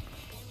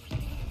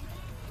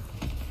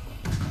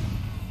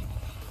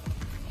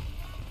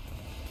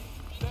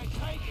 They're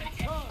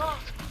taking Charlie.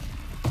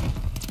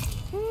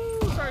 Woo,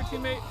 sorry,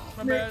 teammate.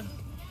 My bad.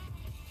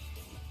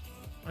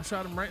 I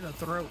shot him right in the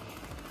throat.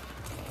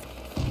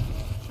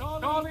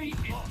 Charlie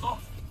is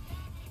lost.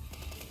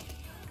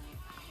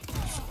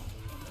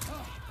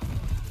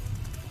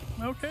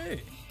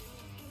 Okay.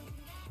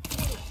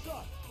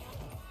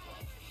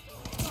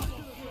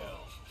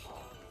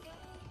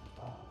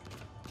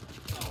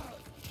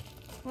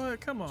 What?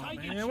 Come on,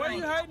 man. Why are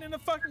you hiding in the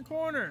fucking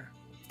corner?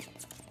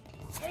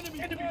 Enemy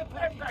care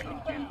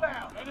package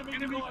inbound.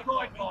 Enemy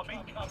glide bomb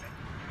incoming.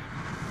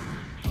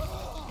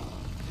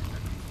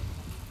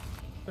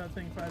 That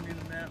thing probably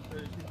needs a nap,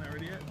 but she's not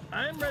ready yet.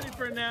 I'm ready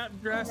for a nap,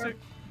 Jurassic.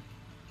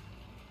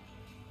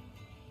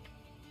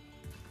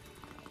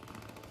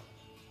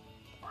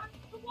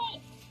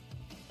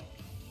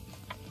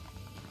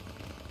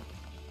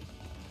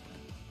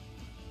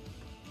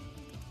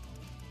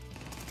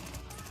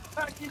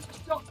 Package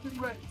stocked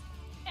and ready.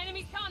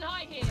 Enemies can't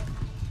hide here.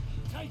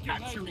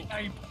 Capturing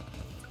aim.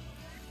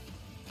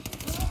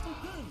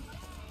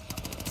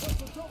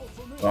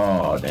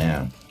 Oh,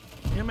 damn.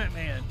 Damn it,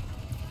 man.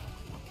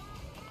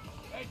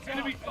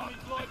 Enemy glide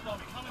bomb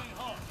coming in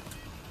hot.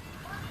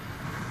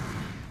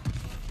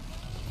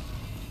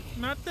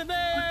 Not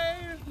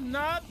today.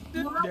 Not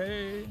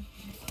today.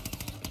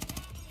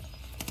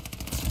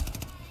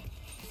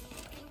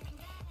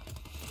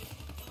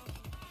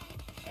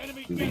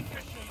 Enemy jet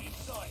machine in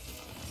sight.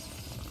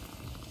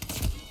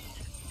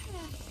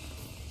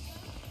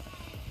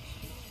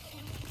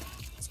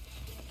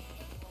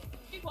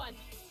 Big one.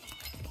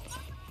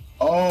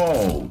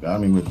 Oh,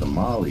 got me with the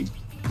molly.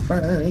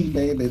 Burn,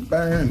 baby,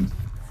 burn.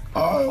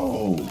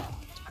 Oh.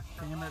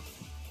 Damn it.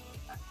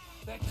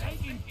 They're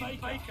taking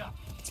Baker.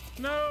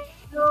 No.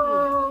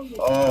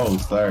 Oh,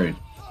 sorry.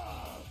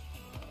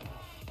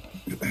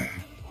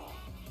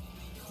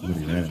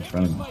 Somebody ran in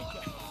front of me.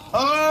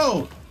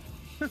 Oh!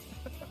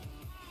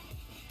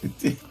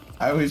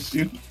 I was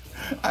shooting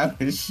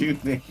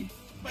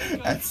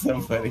at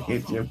somebody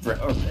and your bro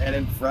ran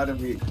in front of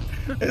me.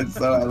 And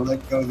so I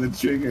let go of the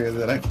trigger and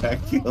then I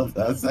got killed.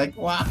 I was like,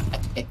 why?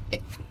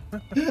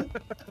 Looking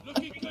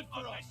good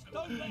for us.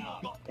 Don't let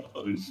up.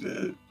 Oh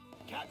shit.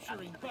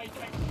 Capturing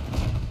Baker.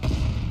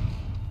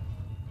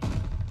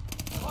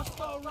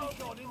 Hostile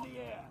recon in the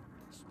air.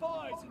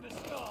 Spies in the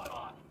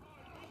sky.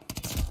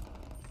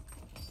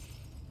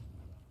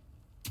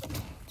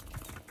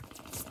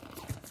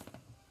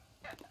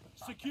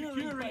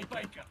 Securing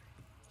Baker.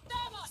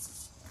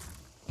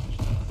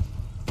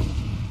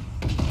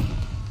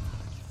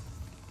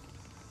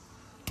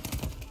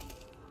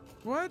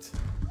 What?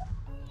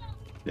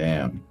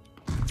 Damn.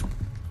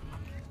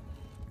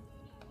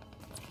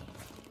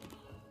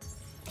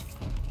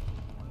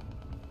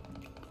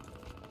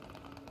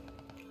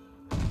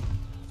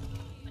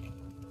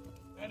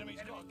 Enemy's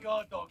got a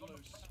guard dog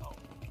loose.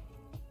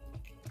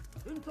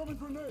 Incoming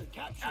grenade.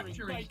 Capturing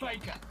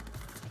Baker.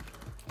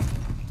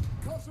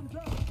 Toss him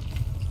down.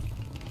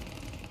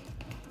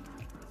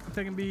 I'm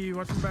taking B.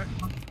 Watch him back.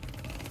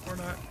 Or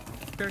not.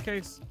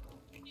 Staircase.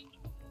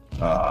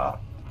 Ah,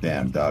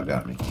 damn, dog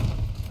got me.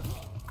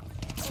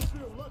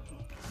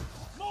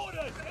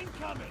 Mortars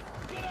incoming.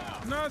 Get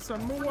out. No,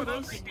 some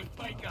mortars. With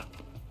Baker.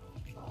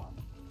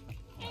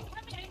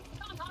 Incoming.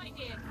 Can't hide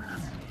here.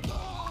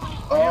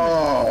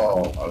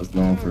 Oh, I was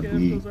going for Okay, I'm so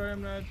B. sorry.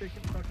 I'm not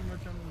taking fucking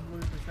much. I'm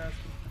losing this task.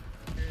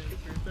 Okay,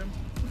 let's them.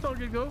 It's all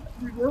good. Go.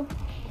 Here we go.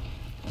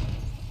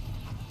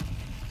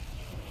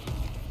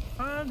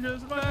 I'm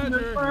just glad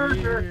you're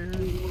here.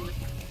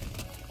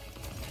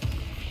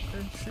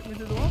 Okay, shoot me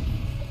through the wall.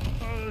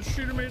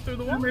 Shooter made it through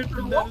the wall.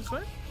 That is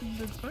fine.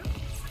 That's fine.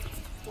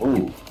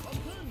 Oh.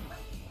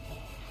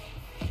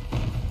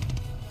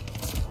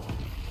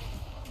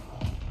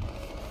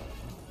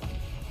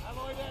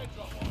 Allied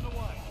airdrop on the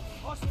way.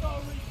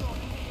 Hostile recon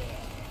in the air.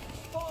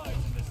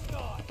 Spies in the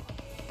sky.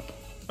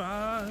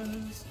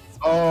 Spies.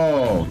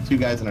 Oh, two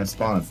guys in our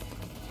spawn.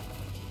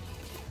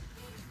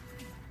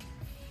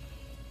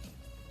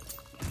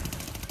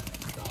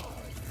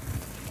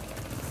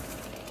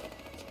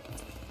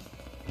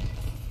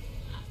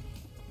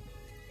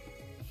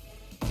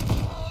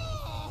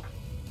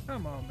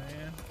 Come on,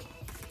 man.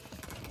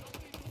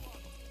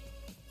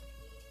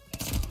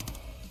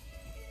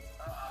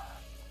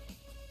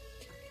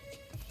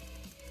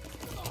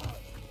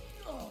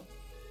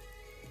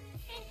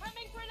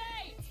 Incoming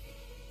grenade.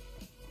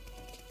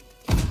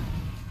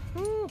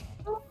 Ooh.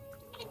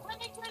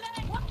 Incoming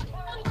grenade. What the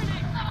hell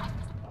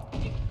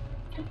grenade?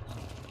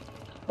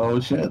 Oh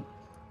shit.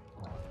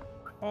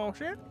 Oh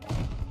shit.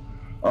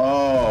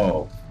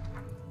 Oh.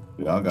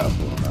 We all got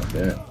blown up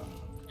there.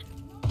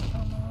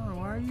 Come on,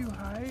 why are you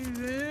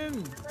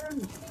hiding?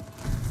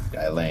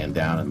 Guy laying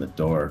down in the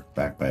door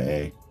back by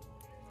A.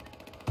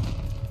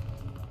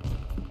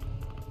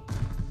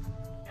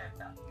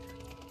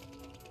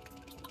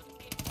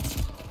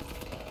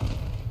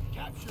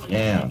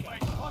 Damn.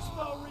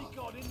 Hostile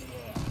recon in the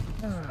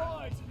air.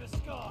 Spies in the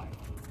sky.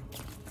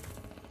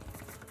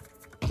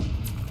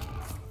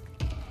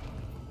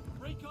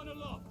 Recon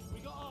aloft. We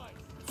got eyes.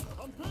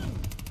 I'm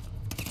pinned.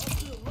 I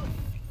feel lucky.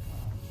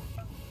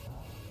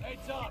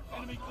 Heads up.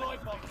 Enemy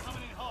glide bomb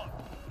coming in hot.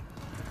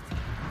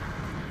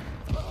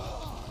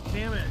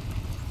 Damn it.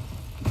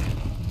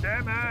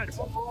 Damn it.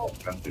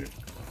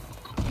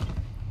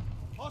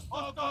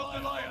 Hostile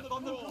Goliath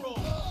on the crawl.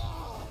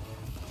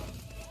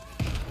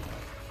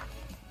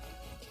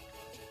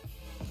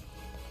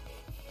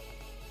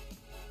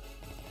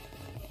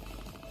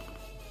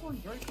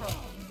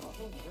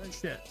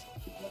 Shit.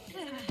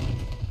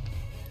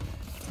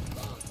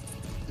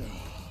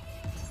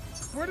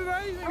 Where did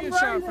I even get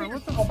shot from?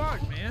 What the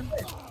fuck, man?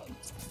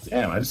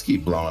 Damn, I just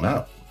keep blowing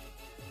up.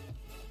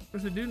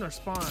 There's a dude in our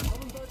spawn.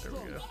 There we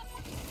go.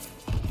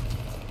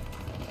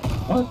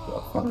 What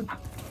the fuck?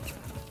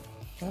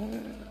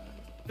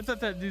 I thought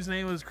that dude's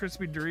name was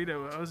Crispy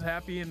Dorito. I was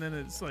happy, and then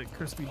it's like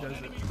Crispy does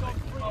it.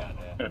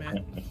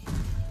 Man.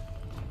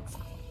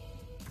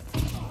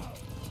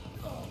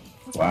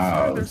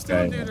 Wow. There's This still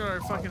a guy. dude in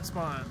our fucking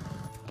spawn.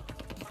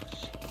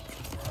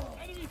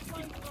 Enemy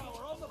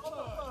flamethrower on the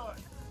floor.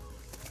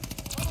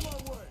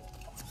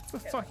 Get the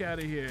fuck out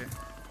of here.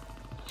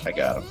 I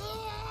got him.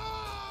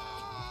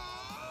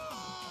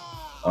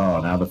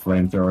 Oh, now the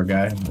flamethrower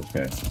guy?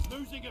 Okay.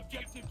 Losing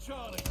objective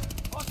Charlie.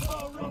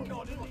 Hostile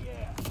recon in the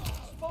air.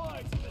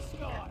 Spies in the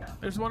sky.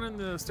 There's one in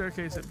the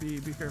staircase at B.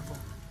 Be careful.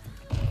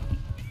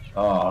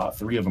 Oh,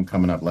 3 of them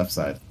coming up left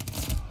side.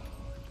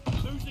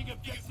 Losing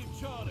objective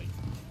Charlie.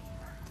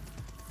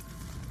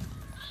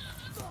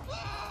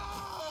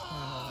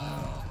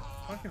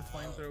 Fucking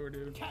flamethrower,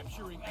 dude.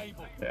 Capturing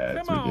Able. Yeah,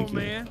 it's Come on,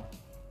 ridiculous. man.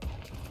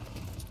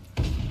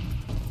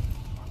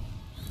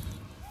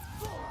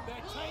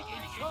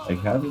 Like,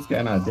 how is this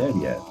guy not dead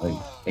yet?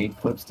 Like, 8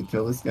 clips to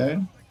kill this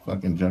guy?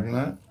 Fucking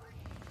juggernaut?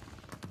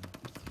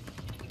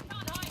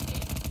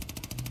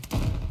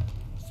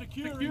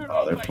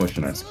 Oh, they're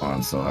pushing our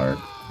spawn so hard.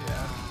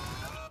 Yeah.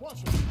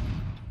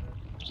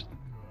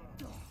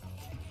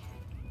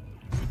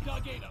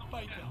 Dug in a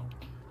Baker.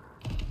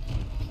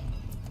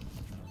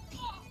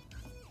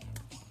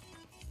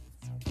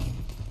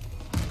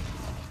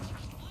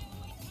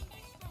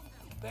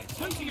 They're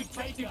taking a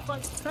Baker.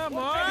 Come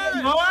on!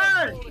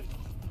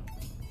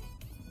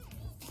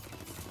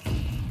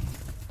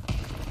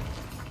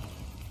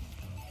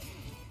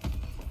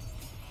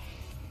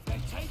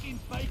 They're taking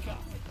Baker.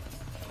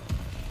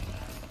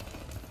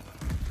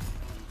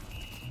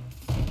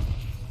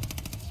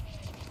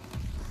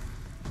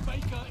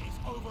 Baker is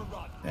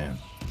overrun. Damn.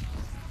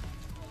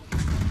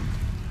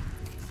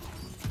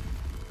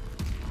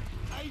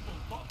 Able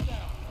locked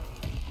down.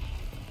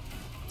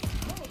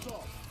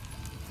 Molotov.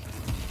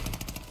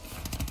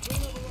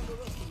 Don't ever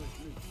underestimate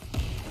me.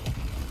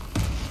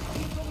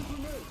 I'm coming to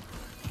me.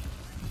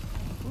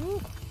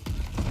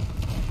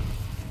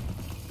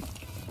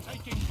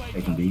 Taking Baker.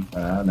 Taking B.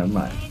 Never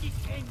mind.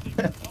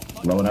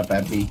 Blowing up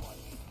at B.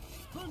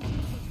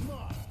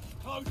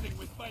 Closing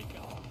with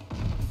Baker.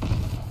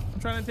 I'm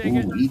trying to take Ooh,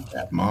 it. eat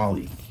that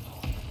Molly.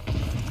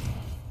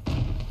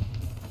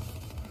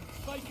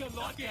 Baker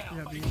locked down.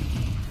 Yeah, B.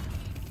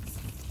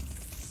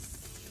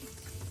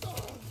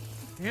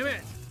 Damn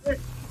it.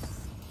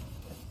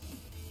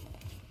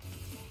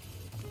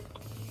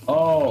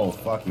 Oh,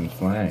 fucking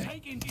flank.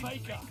 Taking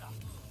Baker.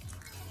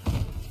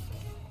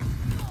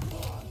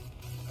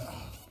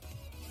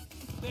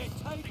 They're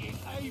taking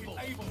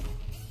Able.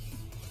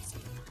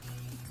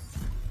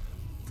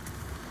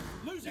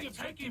 Losing a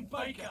taking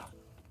Baker.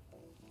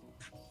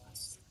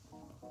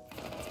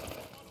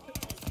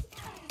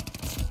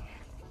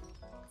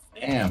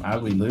 Damn,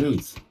 how'd we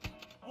lose?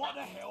 What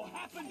the hell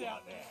happened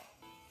out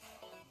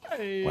there?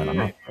 Hey. Went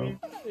off, bro.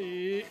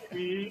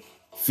 Hey.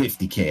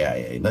 50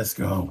 KIA. Let's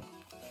go.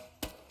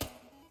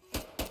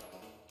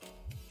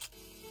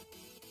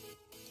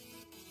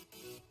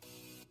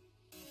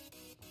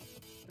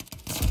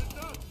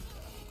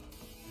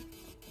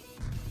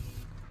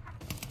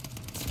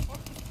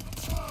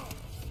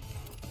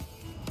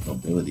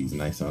 Mobility's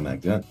nice on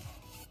that gun.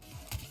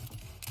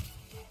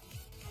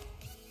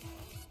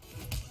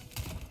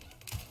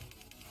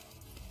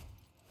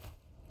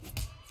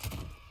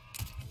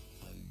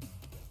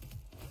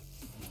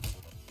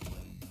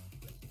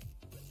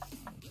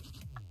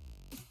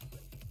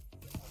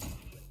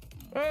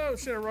 Oh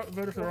shit, I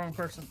voted for the wrong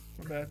person.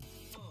 My bad.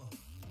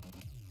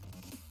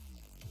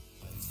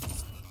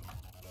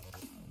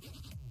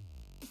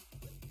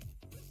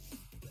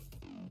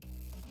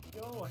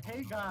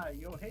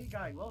 Yo, hey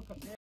guy, welcome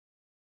in.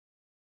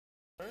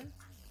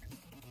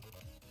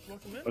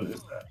 Welcome in. What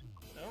is that?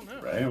 I don't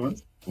know. Right?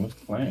 What's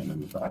playing in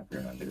the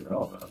background? I did it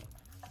all though.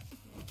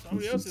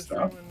 Somebody else is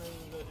streaming in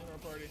our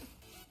party.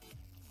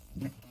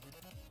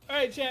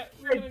 Alright, chat.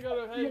 We're gonna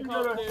go to head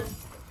call it there.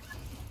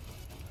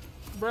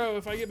 Bro,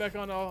 if I get back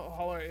on, I'll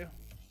holler at you.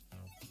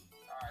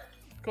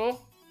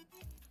 Cool?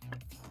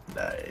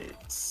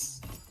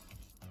 Nice.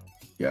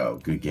 Yo,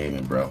 good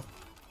gaming, bro.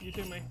 You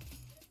too, man.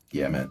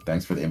 Yeah, man.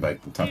 Thanks for the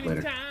invite. We'll talk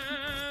later.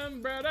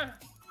 Anytime, brother.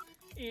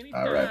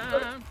 Anytime. All right,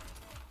 buddy.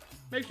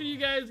 Make sure you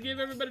guys give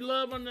everybody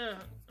love on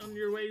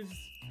your ways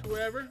to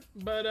wherever.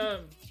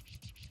 But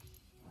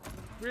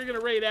we're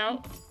gonna raid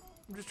out.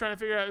 I'm just trying to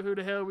figure out who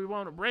the hell we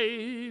want to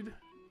raid.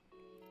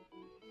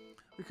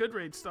 We could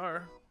raid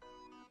Star.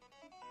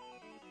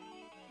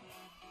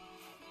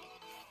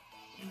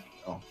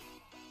 Oh.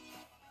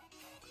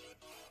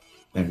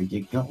 There we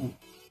go.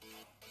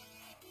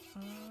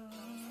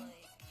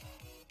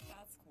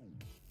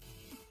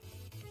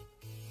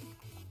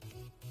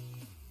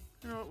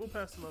 You know what? We'll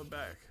pass the load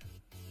back.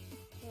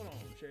 Hold on,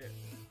 chat.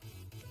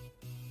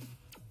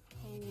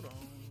 Hold on.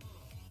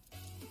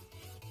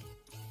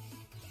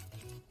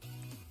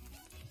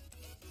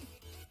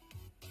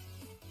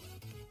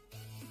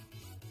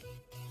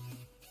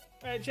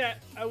 Alright,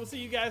 chat. I will see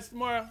you guys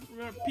tomorrow.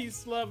 Remember,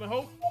 peace, love, and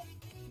hope.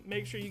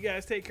 Make sure you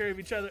guys take care of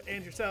each other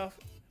and yourself.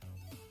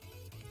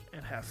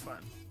 And have fun.